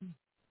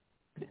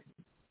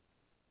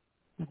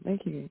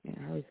 Thank you.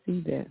 I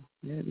received that.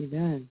 Let it be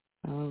done.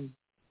 Amen.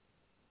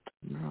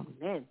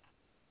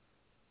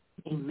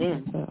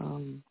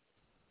 Amen.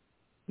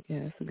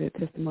 That's a good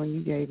testimony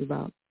you gave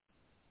about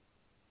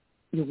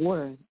your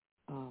water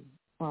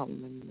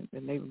problem and the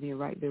neighbor being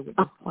right there with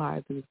the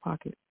pliers in his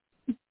pocket.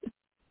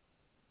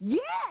 Yes.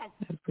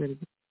 That's pretty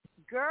good.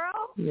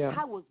 Girl, yeah.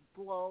 I was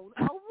blown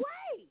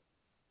away.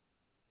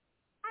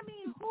 I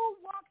mean, who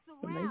walks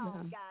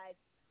around, guys,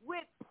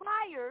 with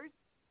pliers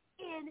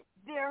in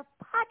their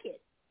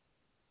pocket?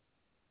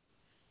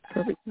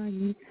 Perfect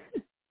timing.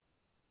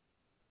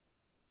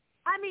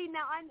 I mean,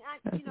 now,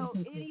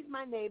 he's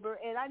my neighbor,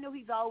 and I know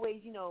he's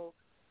always,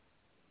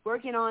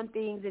 working on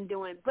things and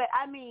doing. But,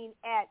 I mean,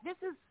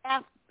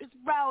 it's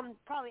around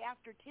probably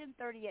after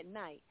 10:30 at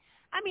night.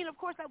 I mean, of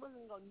course, I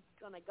wasn't going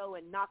to go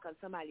and knock on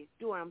somebody's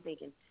door. I'm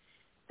thinking,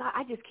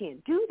 I just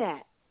can't do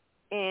that.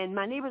 And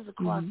my neighbor's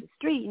across the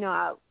street,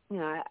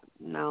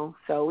 no.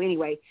 So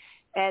anyway,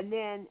 and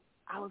then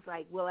I was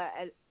like, well,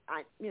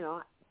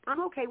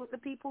 I'm okay with the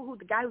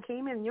guy who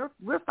came in.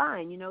 We're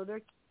fine.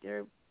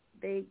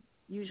 They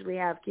usually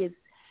have kids.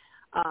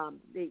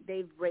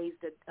 They've raised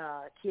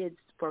kids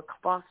for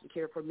foster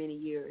care for many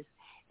years,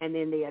 and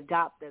then they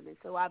adopt them. And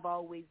so I've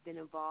always been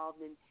involved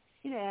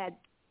and had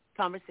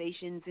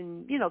conversations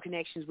and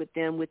connections with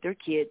them, with their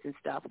kids and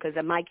stuff, because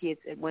my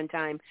kids at one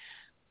time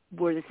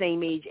were the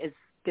same age as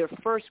their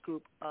first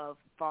group of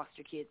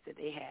foster kids that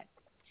they had.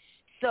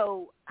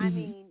 So, I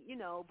mean,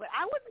 but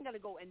I wasn't going to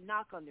go and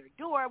knock on their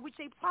door, which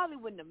they probably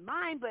wouldn't have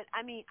mind, but,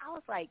 I mean, I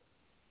was like,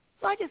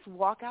 so I just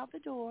walk out the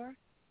door,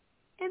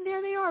 and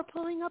there they are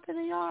pulling up in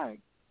the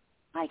yard.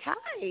 Like, hi,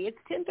 it's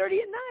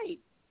 10:30 at night.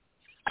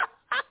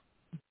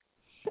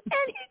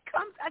 And he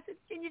comes, I said,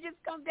 can you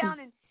just come down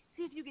and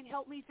see if you can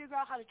help me figure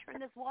out how to turn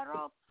this water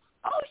off?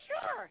 Oh,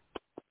 sure.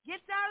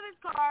 Gets out of his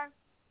car,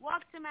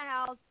 walks to my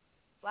house,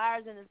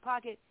 flyers in his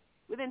pocket.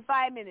 Within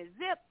 5 minutes,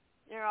 zip,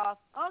 they're off.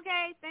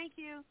 Okay, thank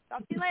you. Talk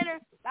to you later.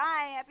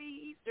 Bye.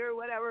 Happy Easter,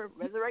 whatever,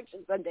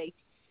 Resurrection Sunday.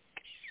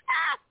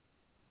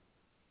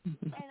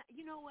 And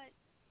you know what?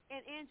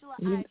 And Angela,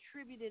 I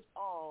attribute it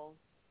all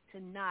to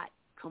not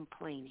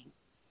complaining.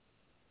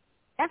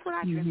 That's what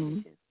I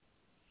attribute it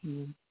to.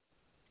 Mm-hmm.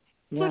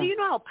 Yeah. So do you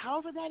know how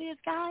powerful that is,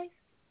 guys?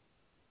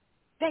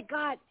 That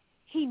God,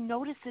 he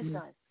notices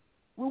us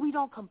when we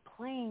don't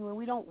complain, when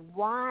we don't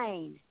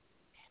whine,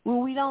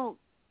 when we don't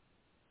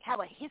have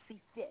a hissy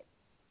fit,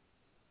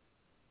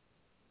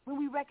 when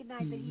we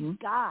recognize that he's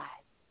God.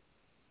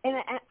 And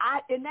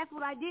that's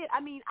what I did.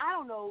 I mean, I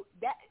don't know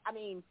that. I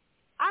mean,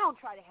 I don't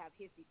try to have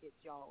hissy fits,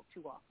 y'all,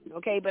 too often,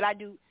 okay? But I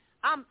do.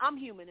 I'm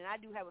human, and I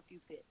do have a few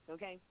fits,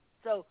 okay?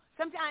 So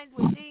sometimes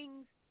when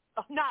things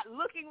are not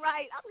looking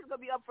right, I'm just going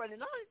to be upfront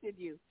and honest with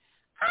you.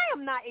 I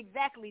am not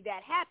exactly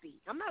that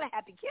happy. I'm not a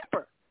happy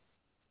camper.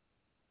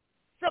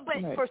 So,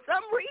 but for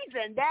some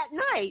reason that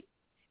night,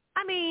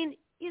 I mean,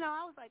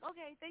 I was like,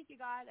 okay, thank you,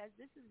 God, as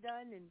this is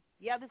done. And,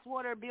 yeah, this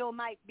water bill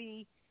might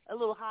be a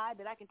little high,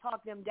 but I can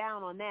talk them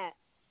down on that.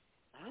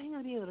 I ain't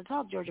going to be able to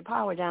talk Georgia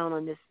Power down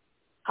on this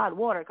hot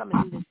water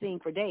coming through this thing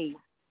for days.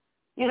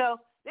 They're going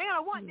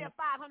to want their $500.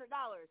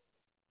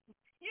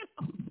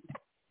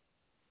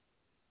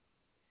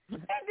 And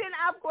then,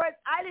 of course,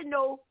 I didn't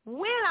know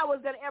when I was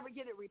going to ever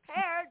get it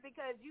repaired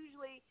because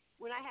usually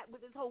when I had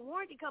with this whole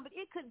warranty company,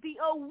 it could be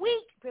a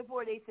week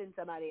before they send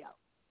somebody out.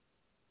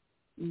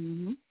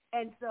 Mm-hmm.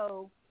 And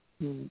so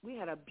we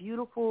had a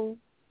beautiful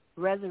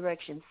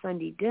Resurrection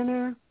Sunday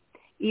dinner,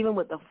 even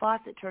with the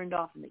faucet turned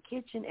off in the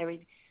kitchen.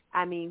 We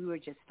were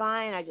just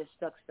fine. I just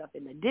stuck stuff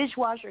in the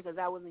dishwasher because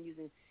I wasn't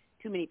using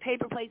too many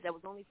paper plates. That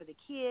was only for the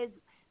kids.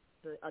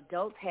 The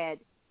adults had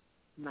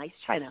nice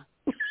china.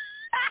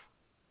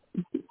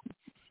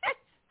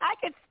 I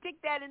could stick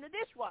that in the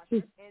dishwasher,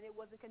 and it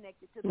wasn't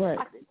connected to the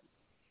faucet.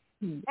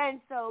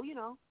 And so,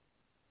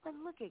 but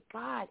look at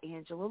God,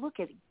 Angela. Look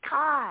at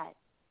God.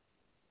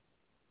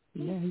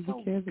 Yeah, he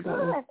so cares good.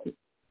 about us.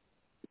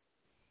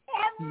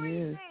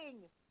 Everything.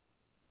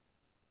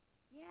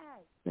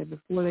 Yes. And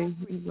before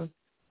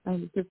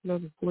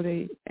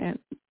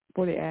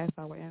they asked,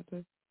 I would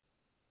answer.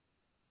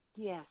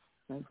 Yes.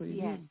 That's what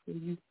he did.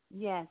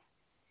 Yes.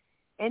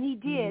 And he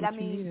did.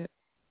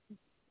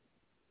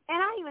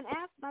 And I even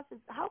asked him, I said,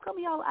 how come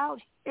y'all out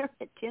here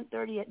at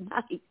 10:30 at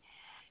night?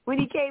 When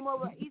he came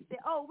over, he said,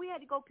 we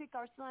had to go pick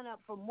our son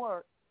up from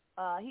work.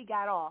 He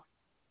got off.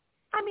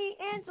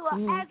 Angela,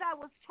 as I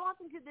was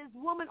talking to this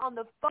woman on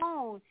the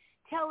phone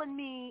telling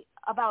me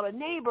about a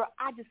neighbor,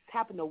 I just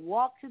happened to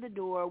walk to the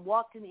door,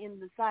 walk to the end of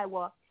the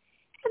sidewalk,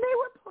 and they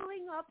were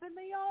pulling up in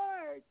the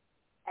yard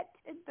at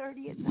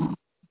 10:30 at night.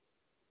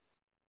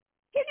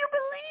 Can you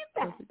believe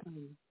that?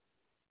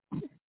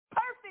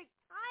 Perfect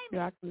timing.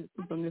 Yeah, I couldn't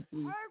sleep on this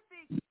week.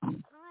 Perfect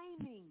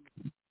timing.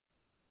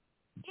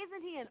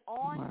 Isn't he an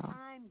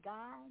on-time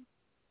God?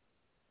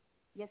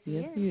 Yes, he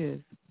is. He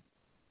is.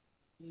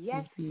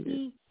 Yes,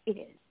 he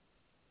is.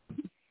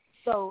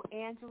 So,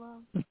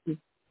 Angela,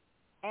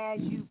 as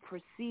you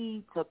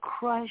proceed to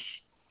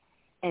crush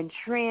and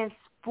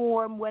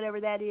transform whatever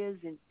that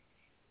is and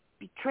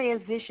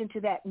transition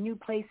to that new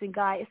place in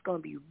God, it's going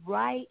to be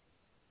right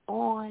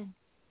on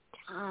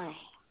time.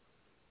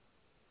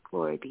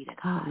 Glory be to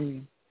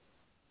God.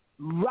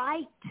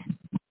 Right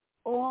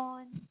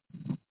on.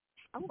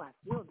 Oh, I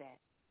feel that.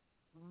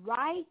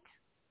 Right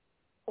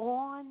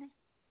on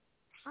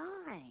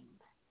time.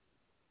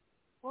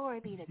 Glory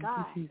be to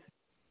God.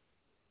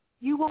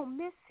 You won't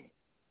miss it.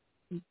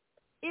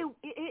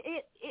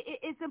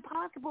 It's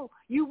impossible.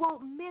 You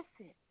won't miss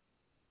it.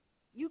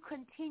 You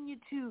continue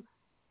to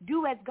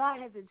do as God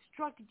has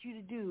instructed you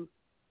to do,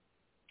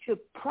 to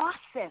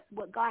process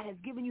what God has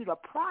given you to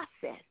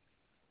process.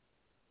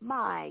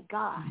 My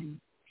God.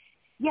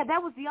 Yeah,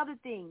 that was the other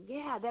thing.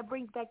 Yeah, that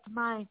brings back to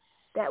mind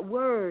that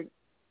word.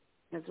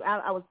 I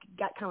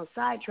got kind of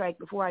sidetracked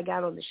before I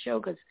got on the show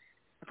because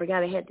I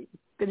forgot I had to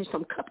finish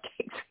some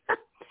cupcakes.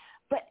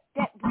 But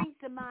that brings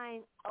to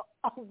mind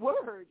a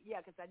word. Yeah,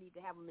 because I need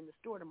to have them in the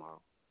store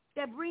tomorrow.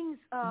 That brings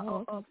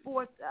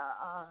forth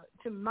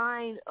to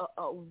mind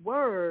a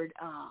word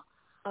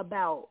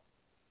about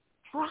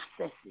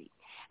processing.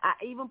 I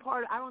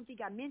don't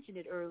think I mentioned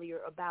it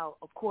earlier about,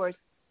 of course,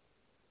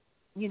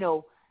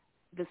 the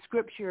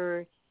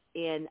scripture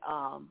in,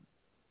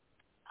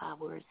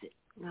 where is it?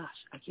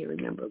 Gosh, I can't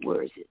remember.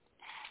 Where is it?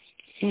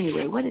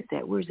 Anyway, what is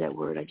that? Where's that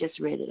word? I just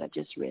read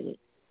it.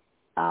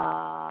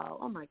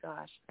 Oh, my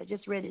gosh. I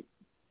just read it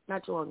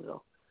not too long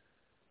ago.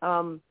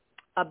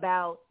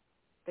 About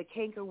the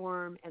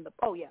cankerworm and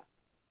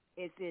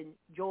it's in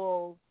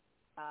Joel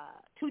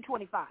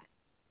 2:25.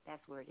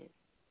 That's where it is.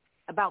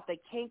 About the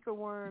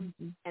cankerworm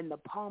and the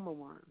palmer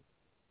worm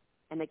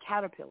and the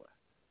caterpillar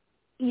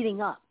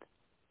eating up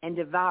and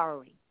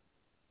devouring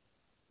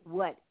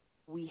what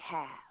we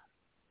have.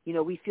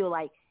 We feel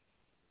like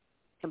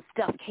some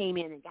stuff came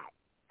in and got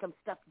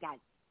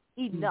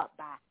eaten up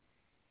by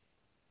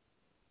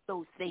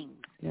those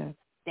things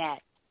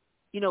that,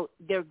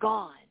 they're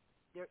gone.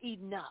 They're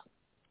eaten up.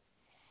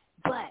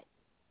 But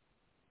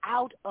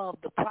out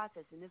of the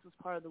process, and this was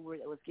part of the word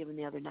that was given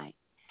the other night,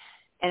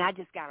 and I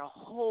just got a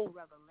whole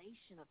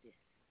revelation of this.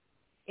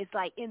 It's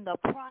like in the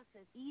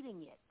process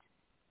eating it,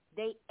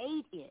 they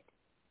ate it.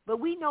 But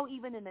we know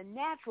even in the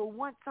natural,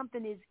 once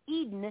something is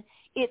eaten,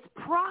 it's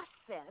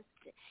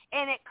processed,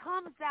 and it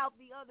comes out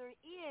the other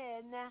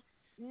end,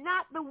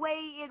 not the way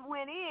it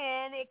went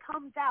in. It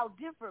comes out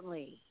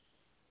differently.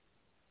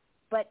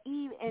 But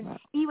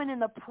even in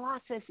the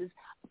process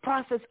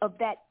of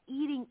that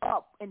eating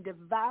up and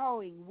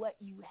devouring what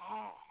you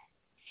had,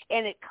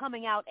 and it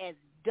coming out as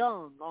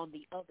dung on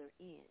the other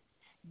end.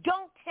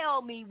 Don't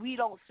tell me we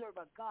don't serve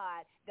a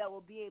God that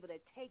will be able to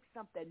take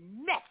something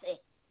messy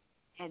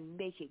and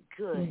make it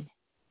good.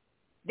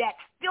 That's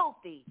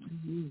filthy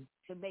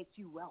to make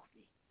you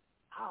wealthy.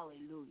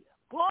 Hallelujah.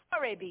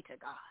 Glory be to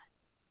God.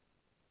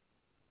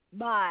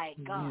 My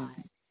God.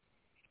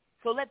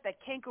 So let the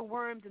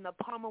cankerworms and the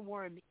palmer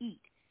worm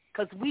eat,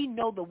 because we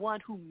know the one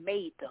who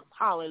made them.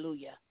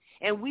 Hallelujah.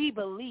 And we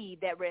believe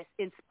that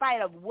in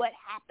spite of what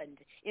happened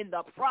in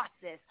the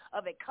process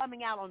of it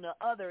coming out on the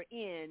other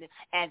end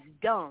as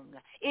dung,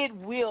 it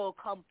will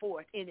come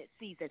forth in its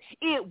season.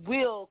 It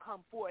will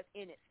come forth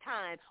in its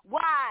time.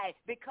 Why?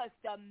 Because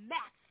the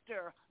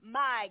Master,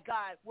 my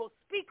God, will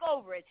speak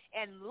over it,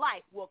 and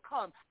life will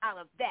come out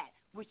of that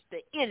which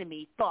the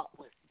enemy thought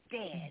was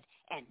dead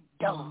and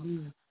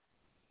dung.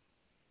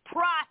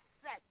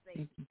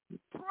 Processing.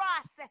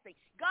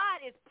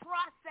 God is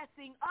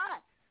processing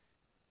us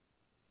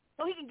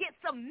so he can get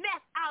some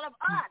mess out of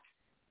us,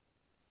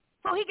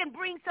 so he can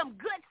bring some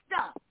good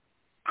stuff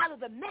out of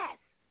the mess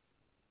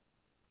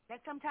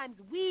that sometimes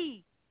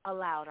we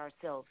allowed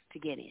ourselves to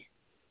get in.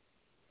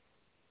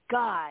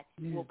 God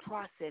will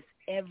process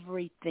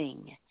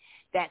everything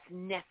that's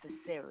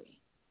necessary.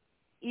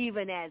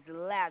 Even as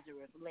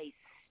Lazarus lay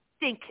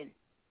stinking,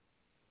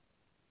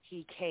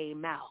 he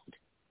came out,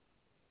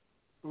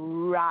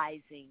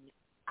 rising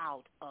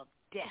out of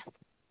death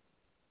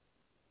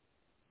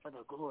for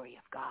the glory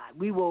of God.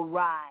 We will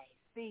rise.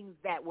 Things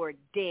that were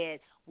dead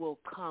will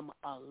come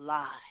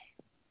alive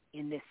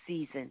in this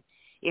season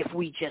if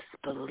we just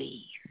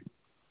believe,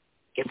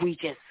 if we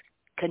just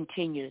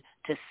continue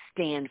to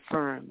stand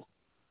firm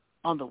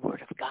on the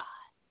word of God.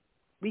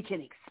 We can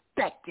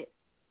expect it.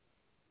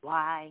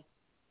 Why?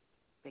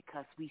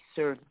 Because we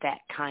serve that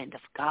kind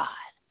of God.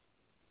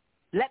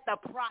 Let the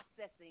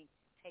processing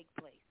take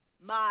place.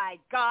 My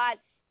God,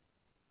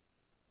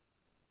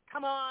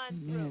 come on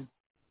through.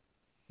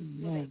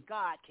 So that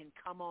God can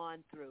come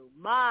on through.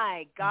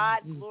 My God,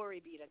 glory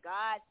be to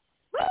God.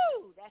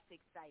 Woo, that's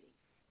exciting.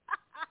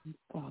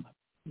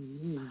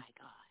 My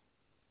God.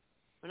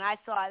 When I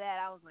saw that,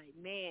 I was like,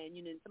 man,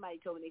 somebody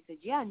told me, they said,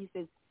 yeah, and he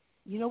says,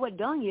 you know what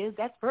dung is?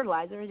 That's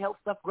fertilizer. It helps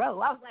stuff grow.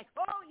 I was like,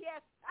 oh,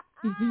 yes.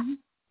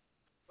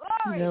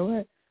 Glory. You know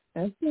what?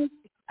 That's it.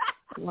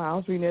 Wow, I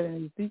was reading that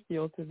in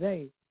Ezekiel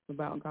today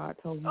about God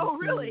told him. Oh,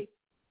 really?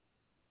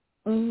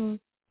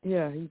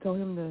 Yeah, he told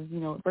him to,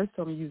 first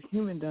told me use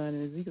human dung,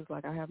 and Ezekiel's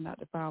like, I have not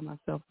defiled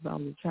myself as I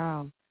was a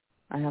child.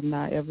 I have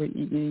not ever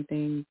eaten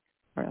anything,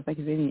 or I think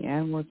it's any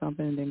animal or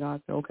something, and then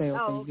God said, okay.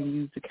 You can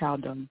use the cow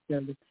dung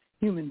instead of the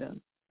human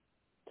dung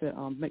to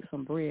make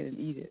some bread and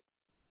eat it.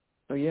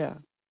 So, yeah,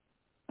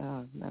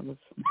 that was,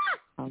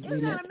 I was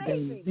reading that today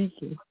in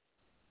Ezekiel.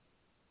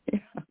 Yeah.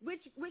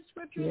 Which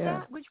scripture is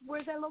that?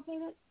 Where's that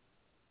located?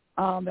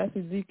 That's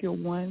Ezekiel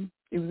 1.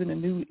 It was in the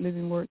New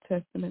Living Word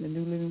Testament, the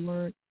New Living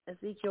Word.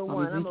 Ezekiel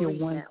 1. Ezekiel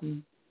 1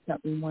 from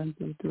chapter 1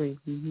 through 3.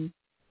 Mm-hmm.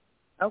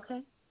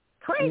 Okay.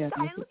 Praise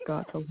God. Look at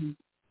God told him.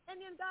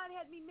 And then God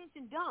had me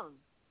mention dung.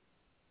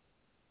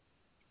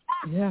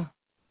 Yeah.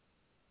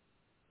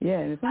 Yeah,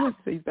 and someone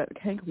says about the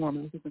cankerworm.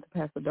 I was listening to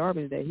Pastor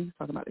Darby today. He was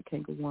talking about the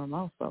cankerworm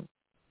also.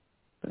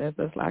 So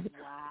that's like,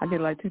 I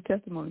get like 2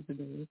 testimonies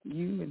today. It's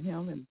you and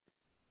him and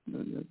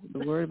the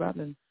word about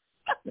the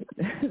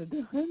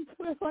dung.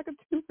 So that's like a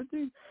 2 for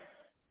 2,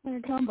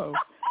 like a combo.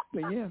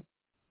 But yeah.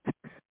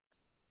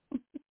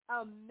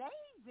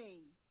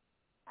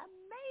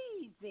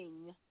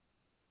 Amazing.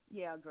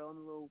 Yeah, girl, I'm a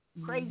little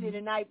crazy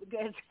tonight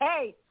because,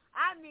 hey,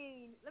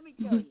 let me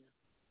tell you.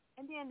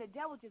 And then the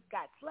devil just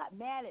got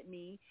mad at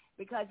me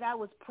because I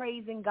was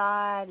praising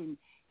God and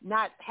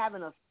not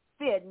having a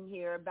fit in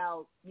here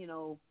about,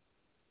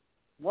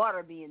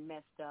 water being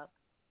messed up.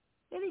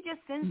 Then he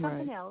just sends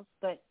something else,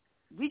 but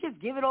we just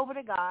give it over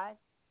to God.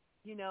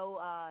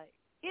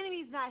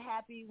 Enemy's not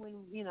happy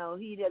when,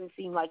 he doesn't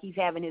seem like he's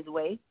having his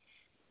way.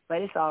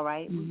 But it's all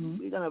right.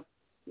 We're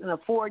gonna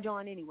forge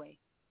on anyway.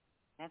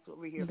 That's what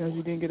we're here for. Because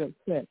you didn't get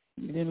upset.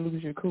 You didn't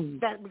lose your cool.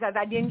 Because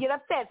I didn't get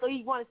upset, so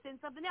he wanted to send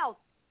something else.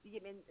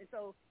 And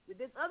so with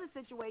this other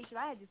situation,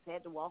 I just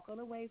had to walk on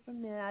away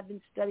from there. I've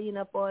been studying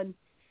up on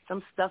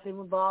some stuff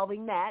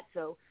involving that,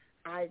 so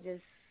I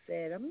just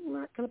said, I'm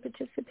not going to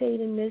participate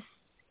in this.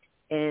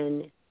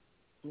 And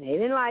they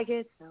didn't like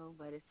it,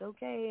 but it's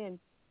okay. And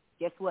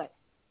guess what?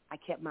 I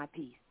kept my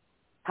peace.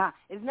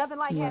 It's nothing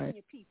like having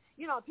your peace.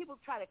 People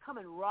try to come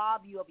and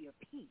rob you of your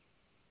peace.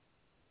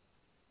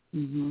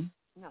 No,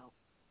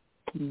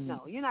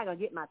 you're not going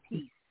to get my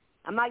peace.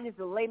 I'm not just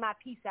going to lay my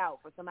peace out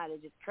for somebody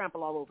to just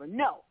trample all over.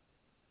 No.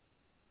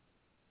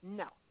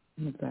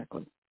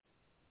 Exactly.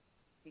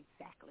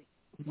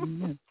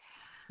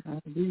 I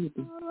agree with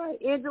you. All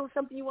right. Angela,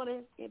 something you want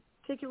to,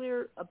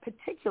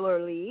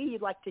 particularly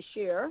you'd like to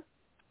share?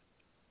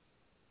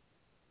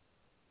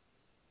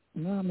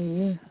 No,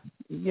 you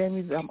gave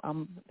me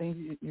I'm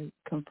things you're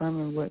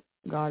confirming what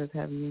God is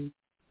having me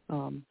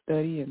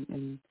study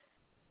and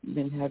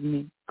then having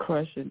me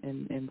crush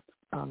and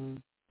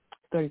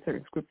study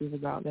certain scriptures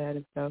about that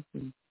and stuff,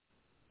 and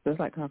so it's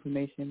like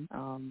confirmation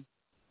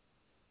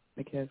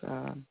because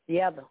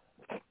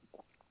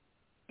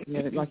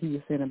like you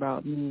were saying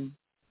about me,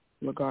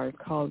 what God is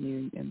calling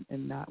you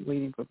and not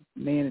waiting for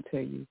man to tell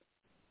you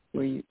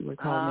where you were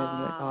calling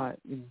and let God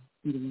lead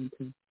you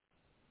into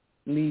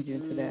lead you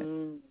into that.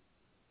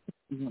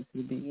 He wants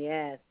you to be.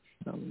 Yes.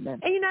 So that,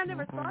 and I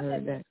never saw that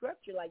in the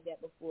scripture like that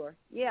before.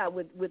 Yeah,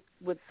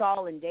 with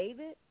Saul and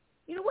David.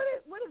 What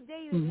if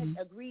David had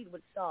agreed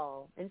with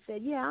Saul and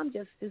said, "Yeah, I'm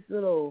just this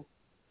little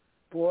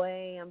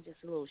boy. I'm just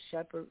a little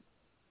shepherd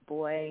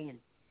boy," and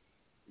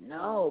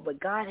no, but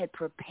God had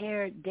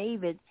prepared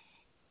David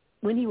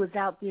when he was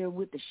out there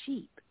with the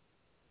sheep.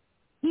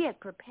 He had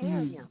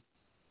prepared him.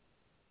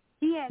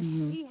 He had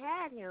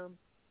him,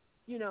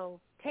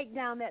 take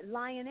down that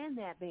lion and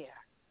that bear.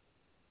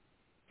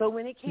 So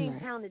when it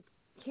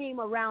came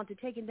around to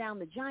taking down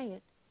the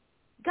giant,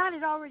 God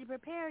had already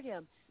prepared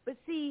him. But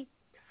see,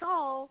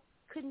 Saul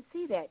couldn't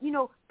see that.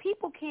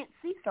 People can't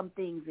see some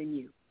things in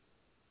you.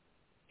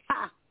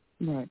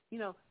 Right.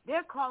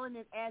 They're calling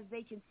it as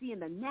they can see in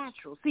the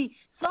natural. See,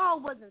 Saul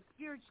wasn't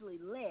spiritually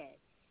led.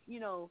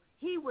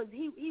 He was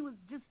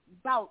just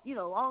about,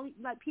 all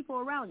like people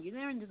around you.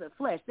 They're into the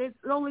flesh. There's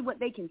only what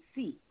they can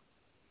see.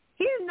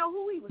 He didn't know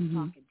who he was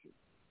talking to.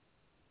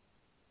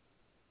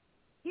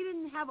 He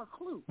didn't have a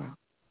clue. Wow.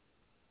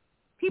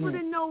 People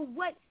didn't know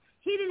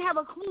he didn't have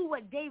a clue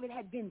what David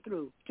had been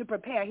through to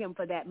prepare him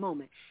for that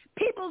moment.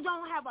 People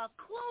don't have a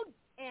clue,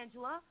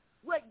 Angela,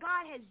 what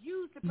God has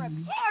used to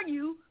prepare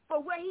you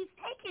for where he's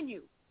taking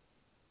you.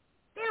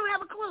 They don't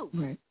have a clue.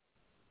 Right.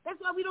 That's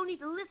why we don't need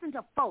to listen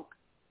to folk.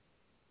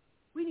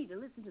 We need to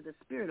listen to the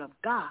Spirit of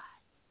God,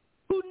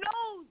 who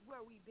knows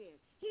where we've been.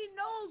 He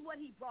knows what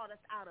he brought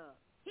us out of.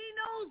 He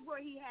knows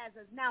where he has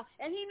us now,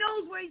 and he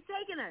knows where he's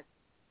taking us.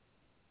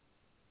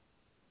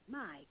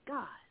 My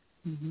God.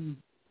 Mm-hmm.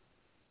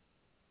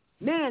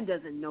 Man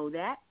doesn't know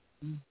that.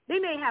 They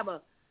may have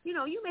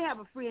you may have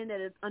a friend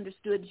that has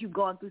understood you've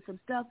gone through some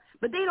stuff,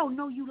 but they don't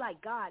know you like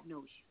God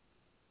knows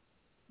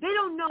you. They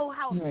don't know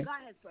how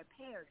God has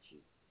prepared you.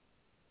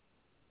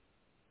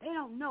 They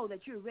don't know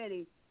that you're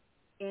ready,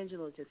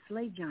 Angela, to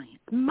slay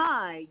giants.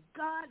 My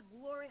God,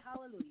 glory,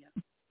 hallelujah.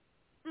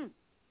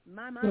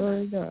 My.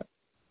 Glory to God.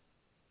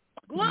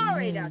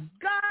 Glory to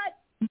God.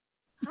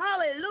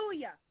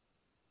 Hallelujah.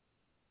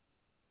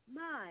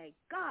 My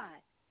God.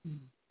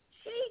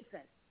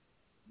 Jesus.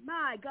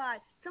 My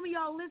God. Some of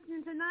y'all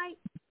listening tonight,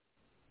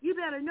 you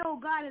better know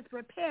God has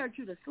prepared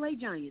you to slay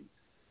giants.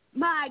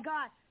 My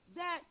God,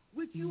 that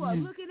which you are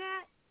looking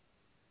at,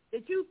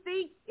 that you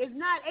think is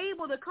not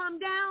able to come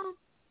down,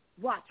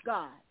 watch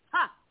God.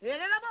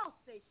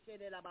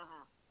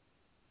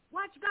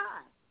 Watch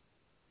God.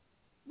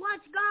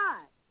 Watch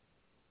God.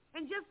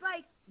 And just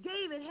like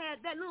David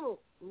had that little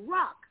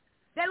rock,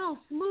 that little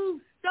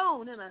smooth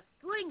stone and a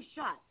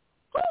slingshot,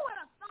 who would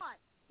have thought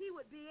he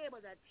would be able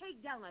to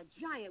take down a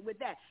giant with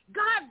that?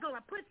 God's going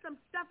to put some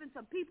stuff in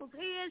some people's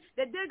hands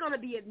that they're going to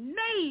be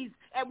amazed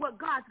at what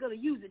God's going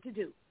to use it to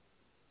do.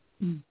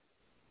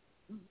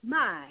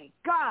 My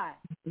God.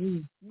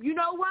 You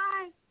know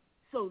why?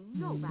 So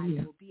nobody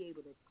will be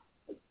able to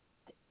take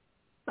it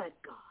but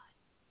God.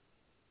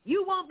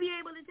 You won't be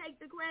able to take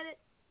the credit.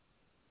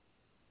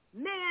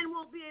 Man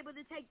won't be able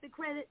to take the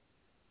credit.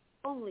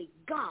 Only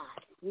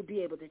God will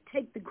be able to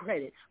take the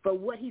credit for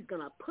what he's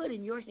going to put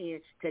in your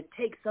hand to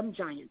take some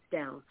giants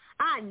down.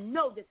 I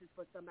know this is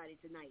for somebody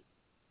tonight.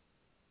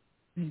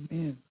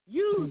 Amen.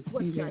 Use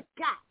what you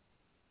got.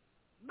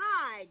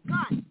 My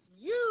God,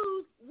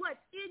 use what's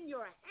in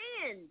your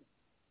hand.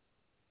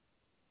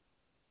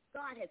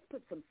 God has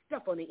put some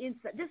stuff on the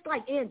inside. Just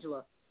like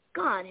Angela,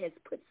 God has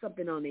put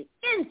something on the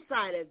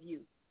inside of you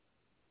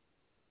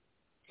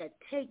to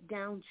take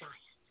down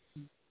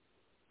giants,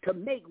 to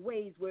make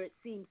ways where it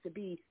seems to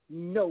be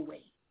no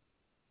way,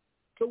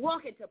 to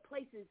walk into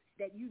places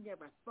that you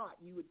never thought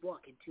you would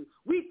walk into.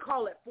 We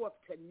call it forth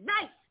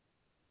tonight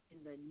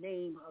in the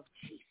name of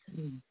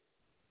Jesus.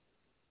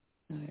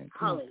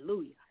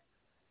 Hallelujah.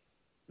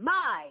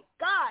 My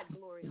God,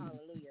 glory,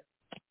 hallelujah.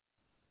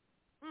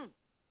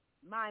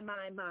 My.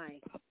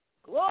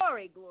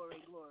 Glory, glory,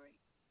 glory.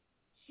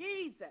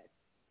 Jesus,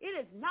 it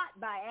is not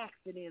by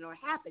accident or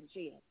happen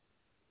chance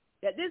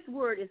that this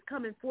word is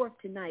coming forth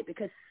tonight,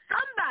 because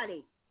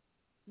somebody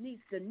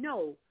needs to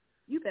know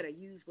you better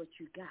use what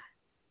you got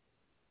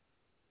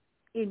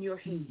in your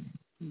hand.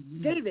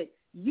 David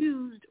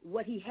used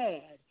what he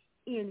had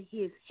in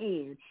his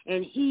hand,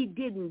 and he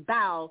didn't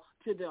bow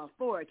to the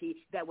authority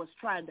that was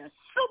trying to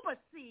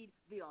supersede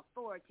the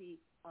authority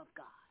of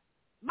God.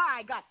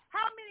 My God,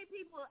 how many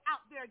people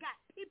out there got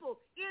people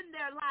in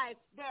their life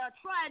that are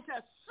trying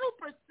to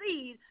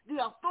supersede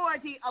the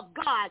authority of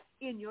God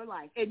in your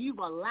life, and you've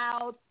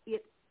allowed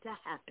it to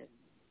happen?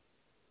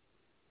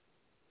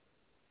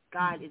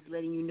 God is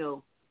letting you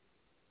know,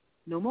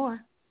 no more.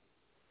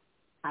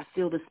 I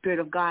feel the Spirit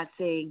of God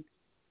saying,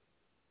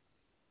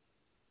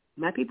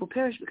 my people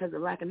perish because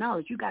of lack of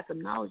knowledge. You got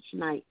some knowledge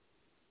tonight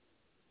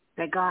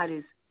that God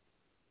is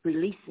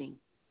releasing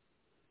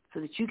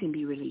so that you can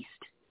be released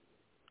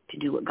to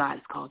do what God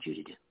has called you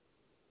to do.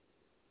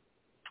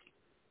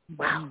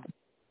 Wow.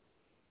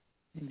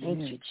 Amen. Thank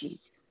you,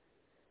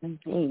 Jesus.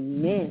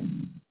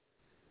 Amen.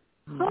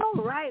 All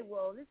right.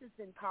 Well, this has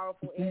been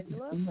powerful,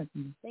 Angela.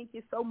 Thank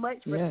you so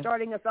much for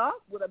starting us off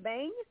with a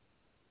bang.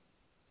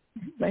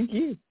 Thank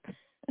you.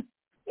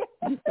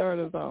 You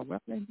started us off.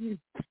 Well, thank you.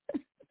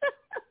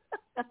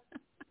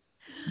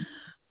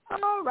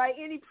 All right.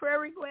 Any prayer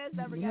requests?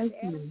 I forgot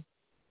to ask.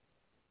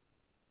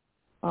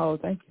 Oh,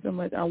 thank you so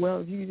much. Well,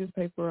 if you could just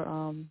pay for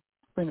a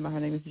friend of mine, her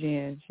name is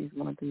Jan. She's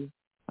going through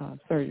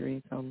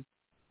surgery. So,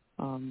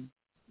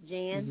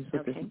 Jan?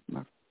 Okay.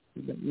 My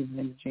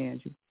name is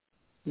Jan. She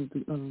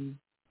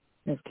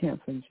has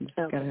cancer and she's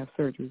got to have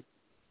surgery.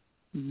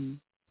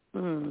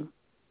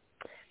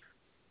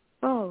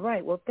 All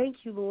right. Well, thank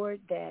you, Lord,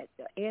 that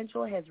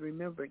Angela has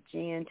remembered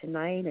Jan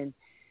tonight. And,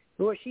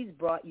 Lord, she's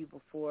brought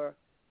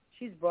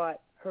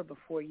her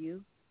before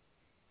you.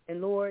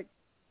 And, Lord,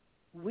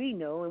 we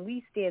know and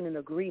we stand in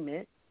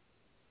agreement.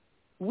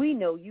 We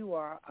know you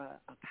are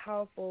a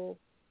powerful,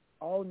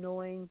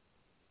 all-knowing,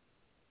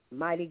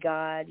 mighty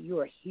God. You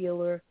are a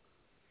healer.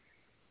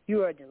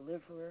 You are a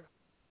deliverer.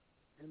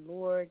 And,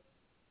 Lord,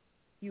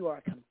 you are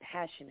a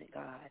compassionate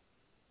God.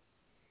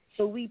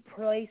 So we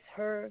place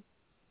her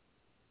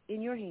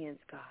in your hands,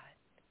 God.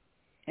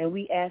 And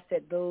we ask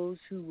that those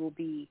who will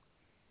be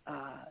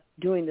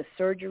doing the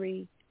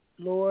surgery,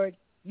 Lord,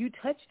 you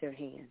touch their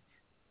hands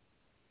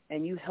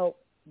and you help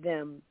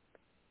them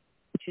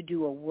to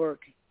do a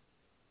work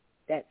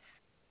that's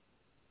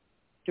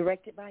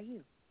directed by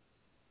you.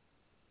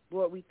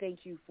 Lord, we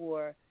thank you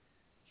for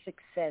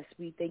success.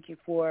 We thank you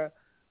for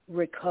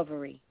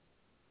recovery.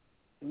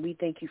 And we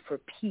thank you for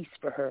peace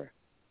for her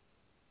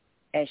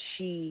as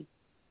she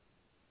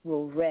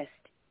will rest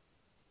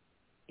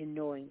in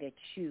knowing that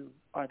you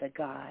are the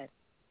God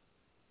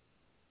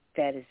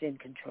that is in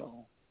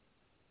control.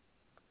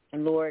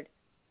 And Lord,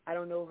 I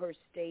don't know her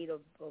state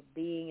of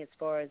being as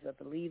far as a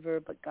believer,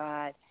 but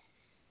God,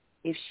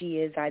 if she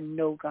is, I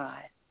know,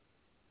 God,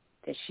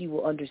 that she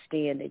will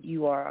understand that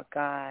you are a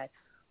God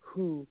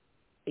who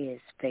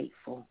is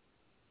faithful.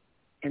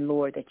 And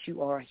Lord, that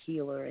you are a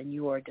healer and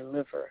you are a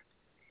deliverer.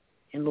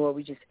 And Lord,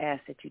 we just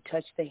ask that you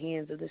touch the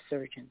hands of the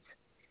surgeons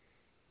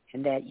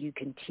and that you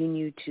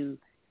continue to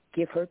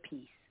give her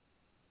peace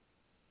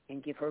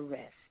and give her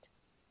rest.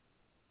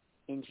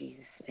 In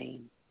Jesus'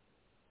 name,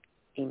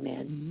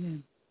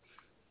 amen.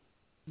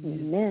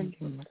 Amen.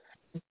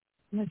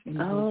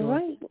 All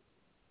right.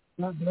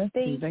 God bless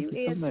you. Thank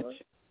you so much.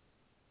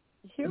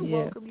 You're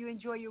welcome. You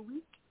enjoy your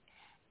week,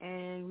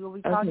 and we'll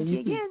be talking to you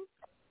again.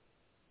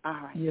 All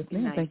right. Yes,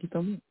 ma'am. Thank you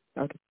so much.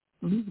 Okay.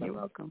 You're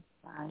welcome.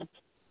 Bye.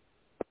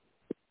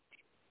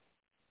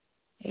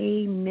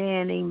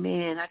 Amen.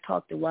 Amen. I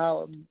talked a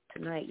while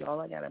tonight, y'all.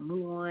 I got to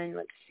move on.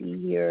 Let's see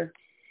here.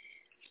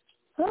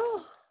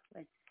 Oh,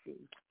 let's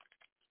see.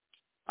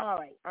 All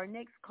right. Our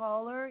next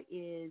caller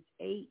is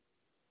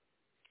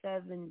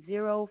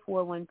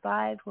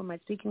 870-415. Who am I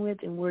speaking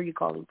with, and where are you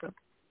calling from?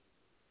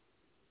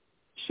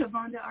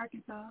 Shavonda,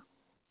 Arkansas.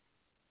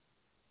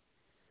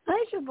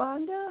 Hi,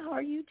 Shavonda. How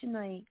are you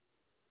tonight?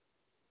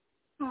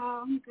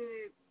 Oh, I'm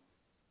good.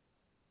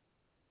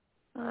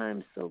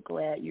 I'm so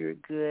glad you're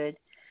good.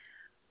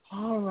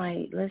 All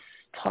right. Let's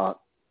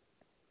talk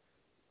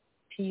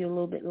to you a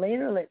little bit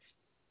later. Let's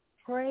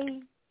pray.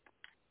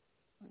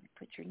 Let me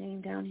put your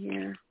name down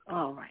here.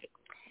 All right.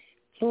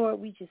 Lord,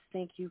 we just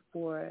thank you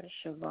for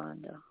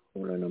Shavonda.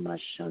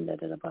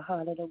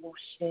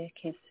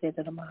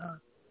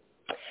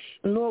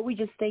 Lord, we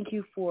just thank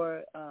you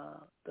for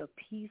the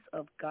peace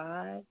of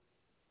God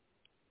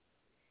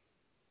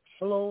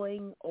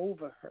flowing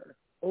over her,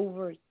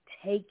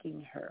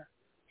 overtaking her,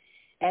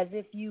 as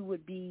if you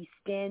would be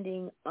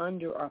standing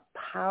under a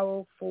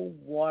powerful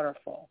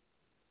waterfall.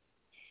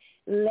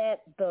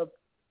 Let the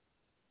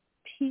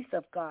peace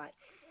of God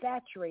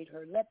saturate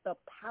her. Let the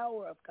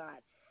power of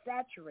God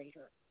saturate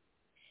her.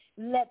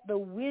 Let the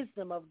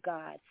wisdom of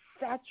God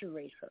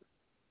saturate her.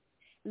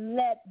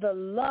 Let the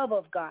love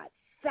of God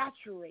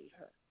saturate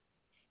her.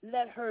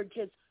 Let her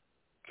just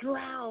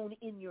drown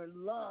in your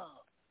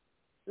love.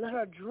 Let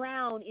her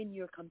drown in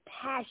your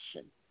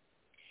compassion.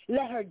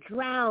 Let her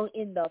drown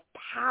in the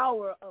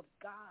power of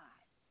God.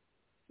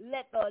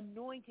 Let the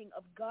anointing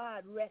of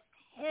God rest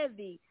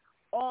heavy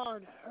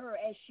on her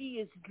as she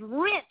is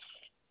drenched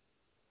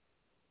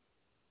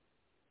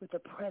with the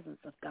presence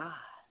of God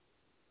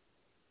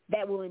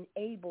that will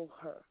enable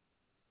her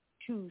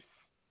to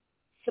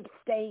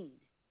sustain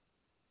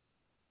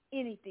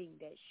anything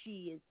that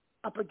she is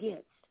up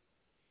against,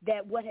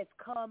 that what has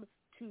come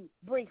to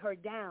bring her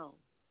down,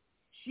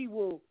 she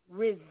will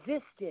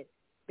resist it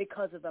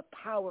because of the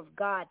power of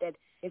God that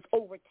is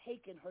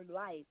overtaken her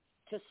life,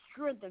 to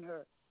strengthen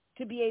her,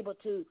 to be able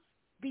to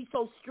be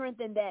so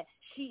strengthened that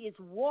she is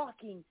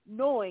walking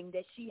knowing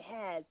that she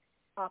has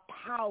a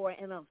power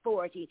and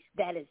authority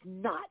that is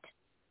not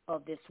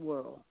of this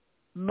world.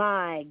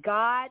 My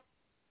God,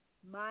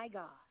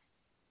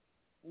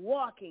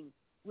 walking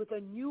with a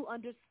new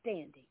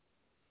understanding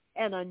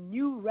and a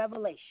new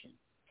revelation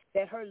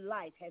that her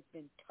life has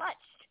been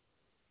touched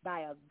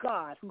by a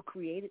God who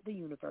created the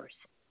universe.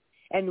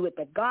 And with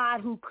the God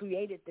who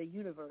created the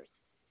universe,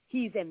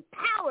 he's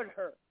empowered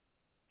her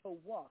to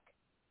walk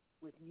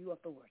with new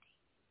authority,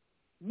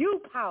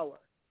 new power,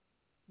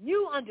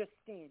 new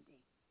understanding,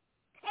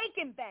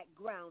 taking back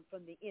ground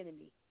from the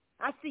enemy.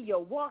 I see you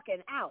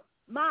walking out.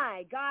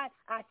 My God,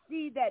 I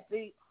see that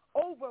the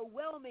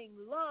overwhelming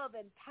love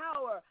and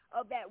power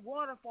of that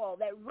waterfall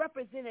that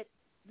represented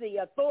the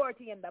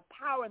authority and the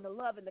power and the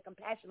love and the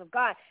compassion of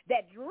God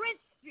that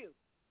drenched you.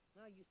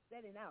 Now you're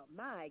setting out.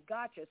 My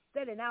God, you're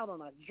setting out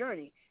on a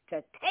journey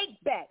to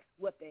take back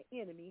what the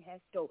enemy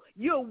has stolen.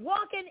 You're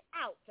walking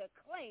out to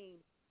claim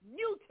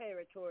new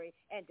territory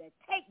and to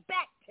take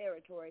back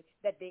territory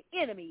that the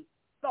enemy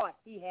thought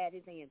he had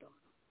his hand on.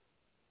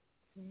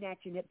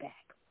 Snatching it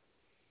back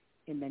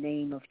in the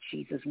name of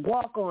Jesus.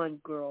 Walk on,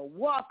 girl.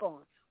 Walk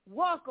on.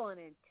 Walk on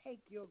and take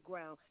your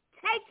ground.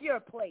 Take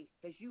your place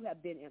because you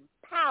have been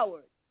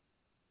empowered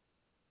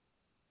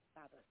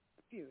by the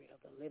Spirit of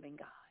the living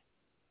God.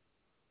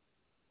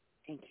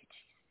 Thank you,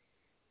 Jesus.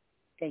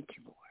 Thank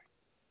you, Lord.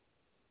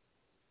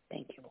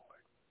 Thank you,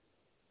 Lord.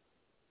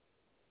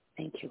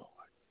 Thank you, Lord.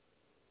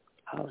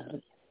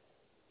 Hallelujah.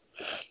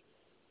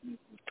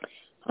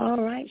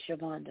 All right,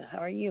 Shavonda, how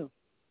are you?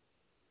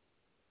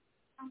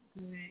 I'm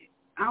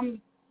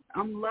good.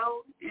 I'm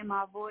low in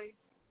my voice,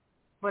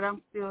 but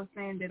I'm still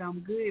saying that I'm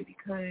good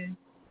because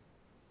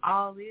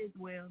all is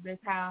well. That's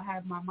how I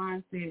have my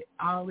mindset.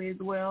 All is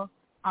well.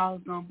 All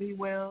is going to be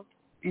well.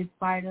 In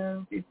spite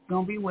of, it's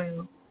going to be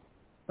well.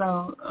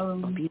 So,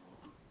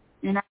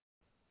 and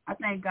I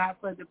thank God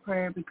for the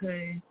prayer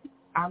because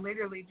I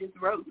literally just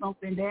wrote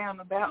something down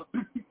about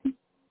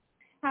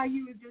how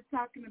you were just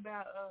talking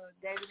about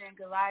David and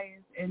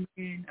Goliath and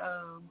then,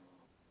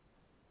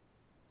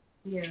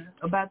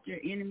 about your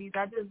enemies.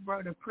 I just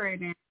wrote a prayer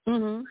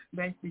down,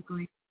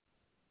 basically.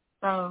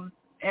 So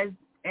as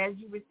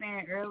you were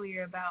saying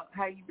earlier about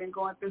how you've been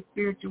going through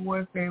spiritual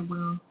warfare,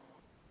 well,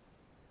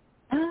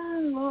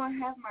 Lord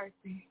have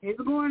mercy. It's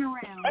going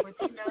around, but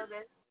you know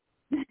that's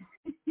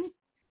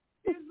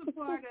it's a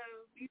part of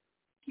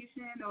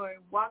execution or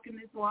walking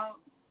this walk.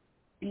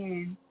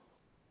 And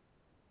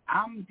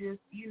I'm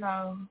just,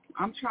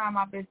 I'm trying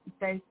my best to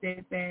stay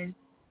steadfast.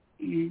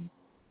 And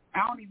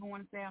I don't even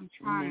want to say I'm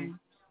trying.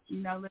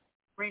 Let's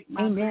break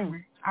my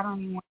grammar. I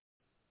don't even want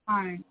to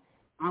try.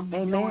 I'm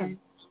doing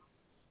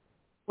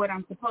what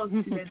I'm supposed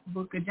to do. That's the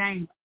book of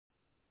James.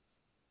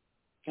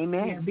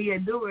 Amen. Yeah, be a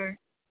doer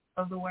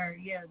of the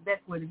word. Yeah,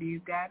 that's what it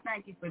is, God.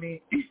 Thank you for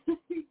that.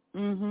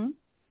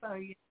 So,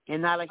 yeah.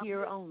 And not a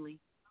hearer only.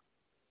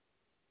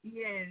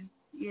 Yes.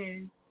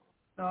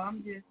 So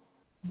I'm just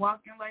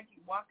walking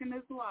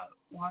this walk.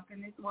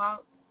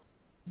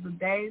 The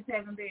days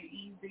haven't been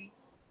easy,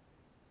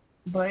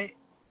 but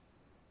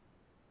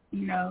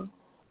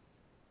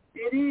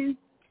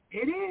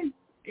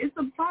it's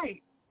a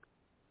fight.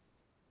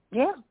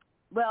 Yeah.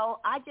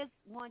 Well, I just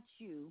want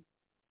you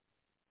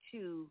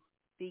to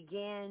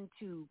begin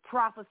to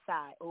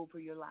prophesy over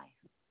your life.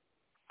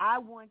 I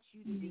want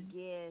you to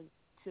begin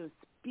to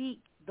speak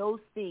those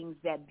things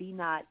that be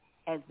not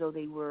as though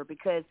they were,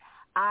 because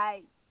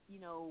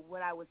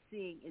what I was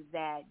seeing is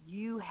that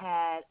you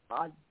had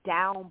a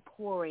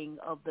downpouring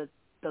of the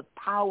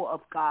power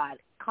of God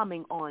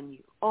coming on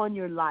you, on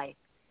your life,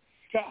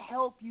 to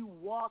help you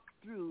walk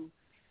through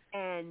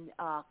and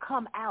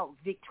come out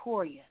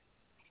victorious.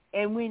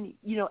 And when,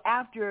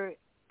 after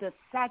the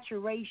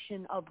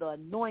saturation of the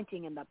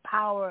anointing and the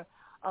power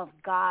of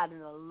God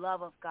and the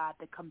love of God,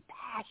 the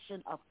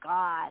compassion of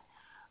God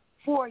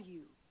for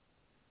you,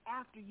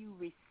 after you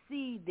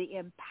received the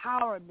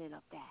empowerment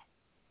of that,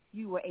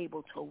 you were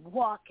able to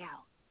walk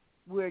out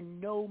where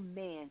no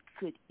man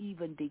could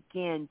even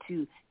begin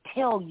to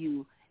tell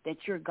you that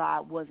your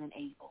God wasn't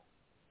able.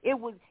 It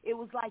was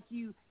like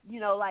you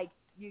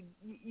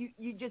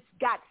just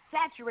got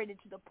saturated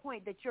to the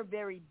point that your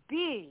very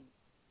being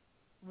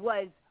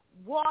was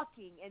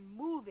walking and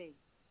moving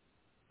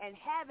and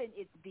having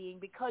its being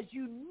because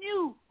you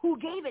knew who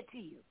gave it to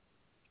you.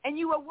 And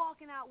you were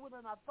walking out with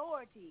an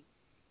authority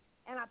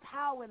and a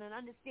power and an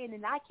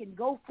understanding. I can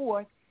go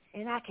forth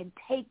and I can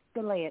take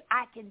the land.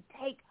 I can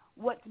take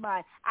what's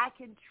mine. I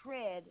can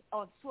tread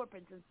on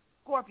serpents and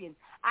scorpions.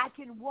 I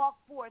can walk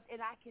forth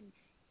and I can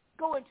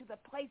go into the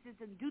places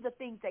and do the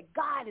things that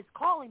God is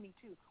calling me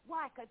to.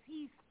 Why? Because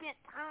he spent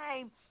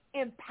time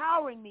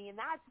empowering me, and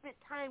I spent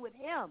time with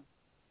him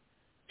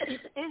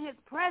in his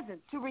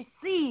presence to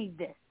receive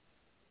this.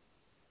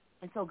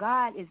 And so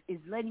God is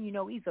letting you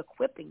know he's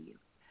equipping you.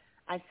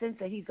 I sense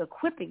that he's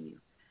equipping you.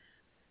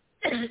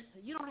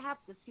 You don't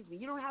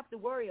have to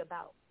worry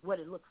about what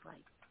it looks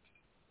like.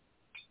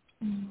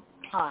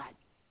 God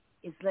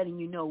is letting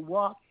you know,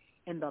 walk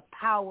in the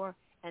power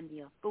and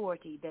the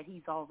authority that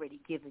he's already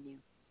given you.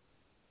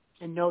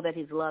 And know that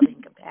his love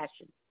and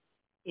compassion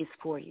is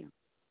for you.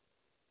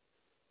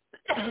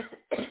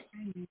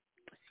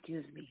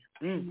 Excuse me.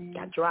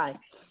 Got dry.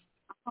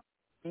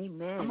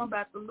 Amen. I'm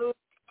about to lose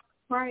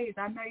praise.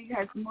 I know you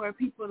have some more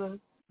people to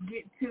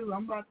get to.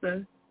 I'm about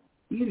to,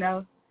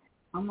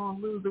 I'm going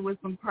to lose it with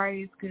some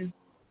praise because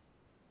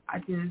I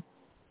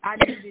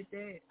needed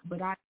that. But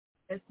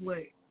that's what,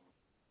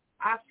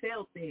 I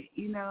felt it.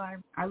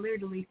 I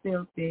literally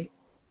felt it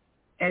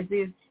as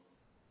if,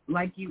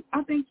 like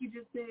I think you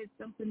just said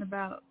something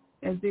about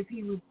as if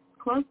he was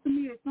close to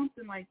me or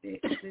something like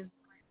that.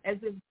 As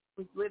if it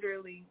was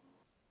literally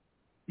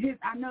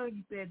I know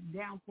you said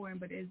downpouring,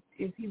 but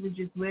if he was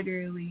just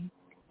literally,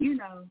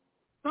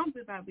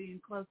 something about being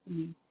close to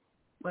me.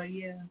 But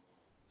yeah.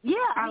 Yeah,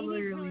 I mean,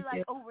 he's really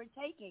like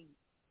overtaking.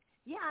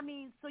 Yeah, I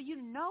mean, so you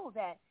know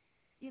that,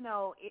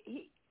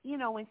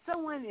 when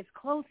someone is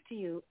close to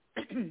you,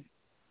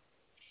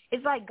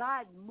 it's like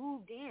God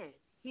moved in.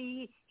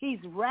 He's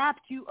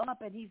wrapped you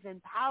up and he's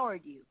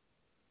empowered you.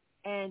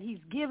 And he's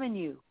given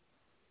you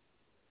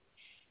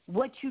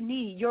what you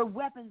need. Your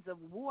weapons of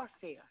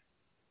warfare,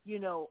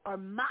 are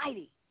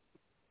mighty.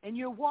 And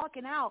you're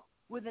walking out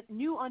with a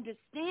new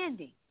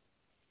understanding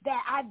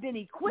that I've been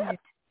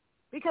equipped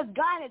because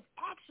God has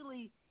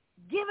actually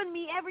given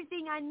me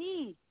everything I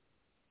need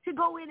to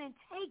go in and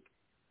take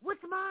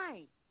what's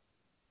mine,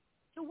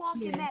 to walk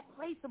in that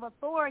place of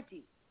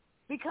authority.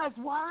 Because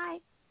why?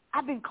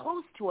 I've been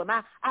close to him.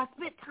 I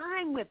spent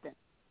time with him.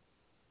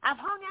 I've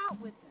hung out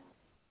with him.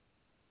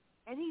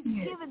 And he's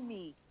given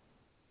me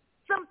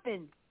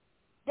something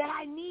that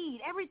I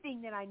need,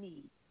 everything that I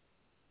need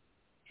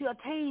to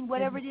attain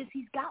whatever it is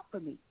he's got for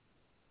me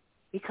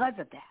because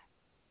of that.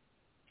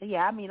 So,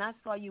 yeah, I mean, I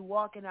saw you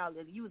walking out.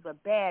 You was a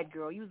bad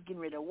girl. You was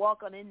getting ready to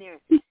walk on in there,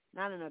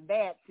 not in a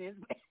bad sense,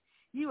 but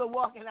you were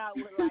walking out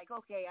with like,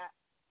 okay,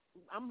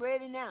 I'm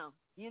ready now.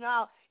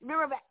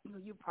 Remember back,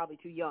 you're probably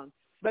too young,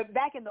 but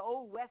back in the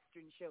old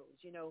Western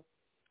shows,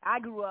 I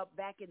grew up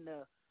back in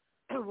the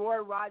Roy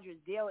Rogers,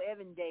 Dale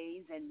Evans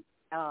days, and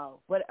I'm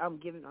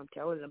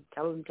telling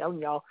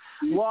y'all,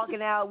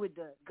 walking out with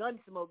the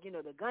Gunsmoke,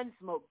 the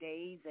Gunsmoke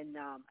days, and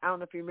I don't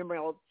know if you remember,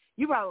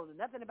 you probably don't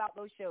know nothing about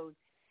those shows,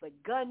 but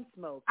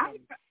Gunsmoke. And,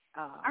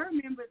 I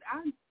remember.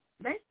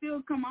 They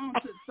still come on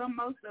to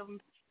most of them.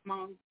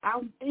 I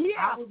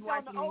was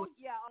watching. On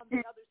the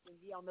other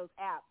things, on those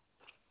apps.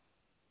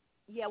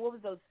 Yeah, what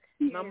was those?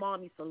 Yeah. My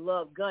mom used to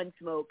love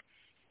Gunsmoke,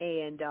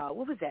 and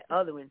what was that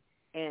other one?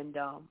 And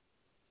the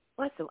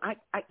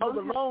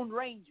Lone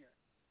Ranger.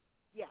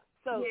 Yeah.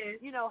 So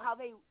how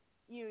they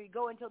you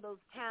go into those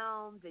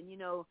towns, and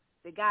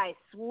the guy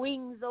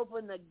swings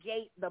open the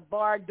gate, the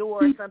bar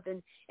door or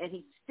something, and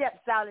he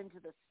steps out into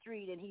the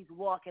street, and he's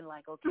walking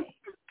like, okay,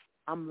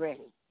 I'm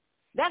ready.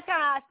 That's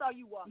kind of how I saw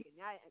you walking.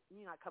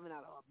 You're not coming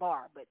out of a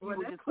bar, but you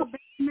were just.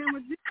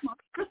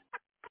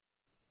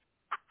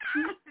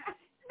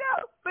 No,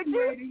 but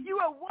you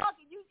were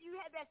walking. You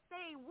had that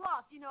same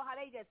walk. You know how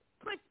they just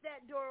push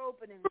that door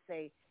open and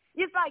say,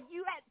 it's like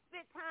you had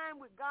spent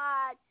time with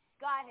God.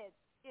 God has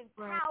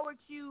empowered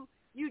you.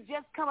 You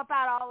just come up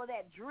out of all of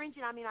that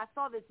drenching. I mean, I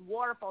saw this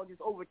waterfall just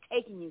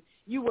overtaking you.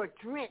 You were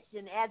drenched,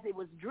 and as it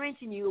was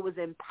drenching you, it was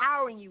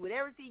empowering you with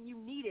everything you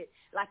needed,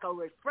 like a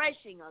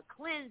refreshing, a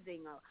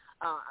cleansing, a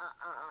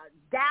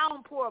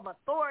downpour of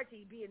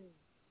authority being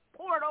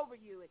poured over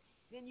you. And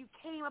then you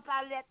came up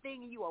out of that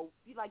thing, and you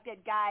like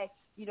that guy,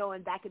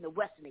 and back in the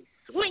Western, they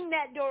swing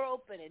that door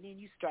open, and then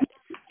you start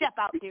to step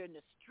out there in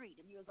the street,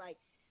 and you was like,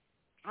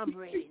 I'm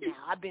ready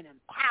now. I've been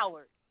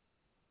empowered.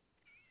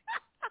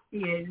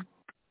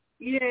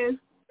 Yes,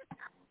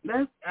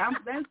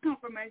 that's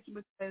confirmation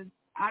because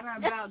I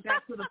done about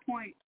got to the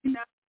point.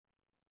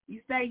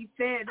 You say you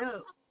fed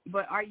up,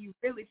 but are you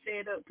really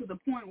fed up to the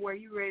point where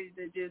you ready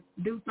to just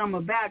do something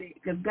about it?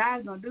 Because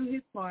God's gonna do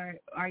His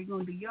part. Are you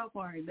gonna do your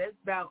part?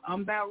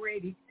 I'm about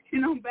ready.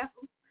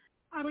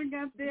 I done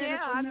got there.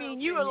 Yeah, I mean,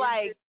 you were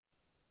like,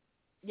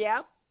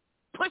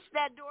 push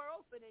that door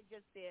open and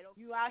just said,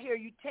 you out here,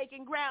 you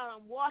taking ground.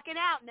 I'm walking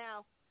out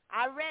now.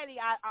 I'm ready.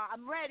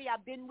 I'm ready.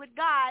 I've been with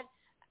God.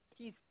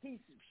 He's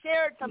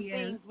shared some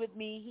things with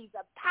me. He's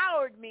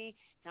empowered me.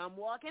 Now I'm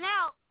walking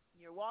out.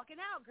 You're walking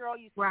out, girl.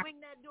 You swing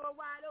that door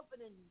wide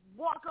open and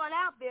walk on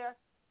out there.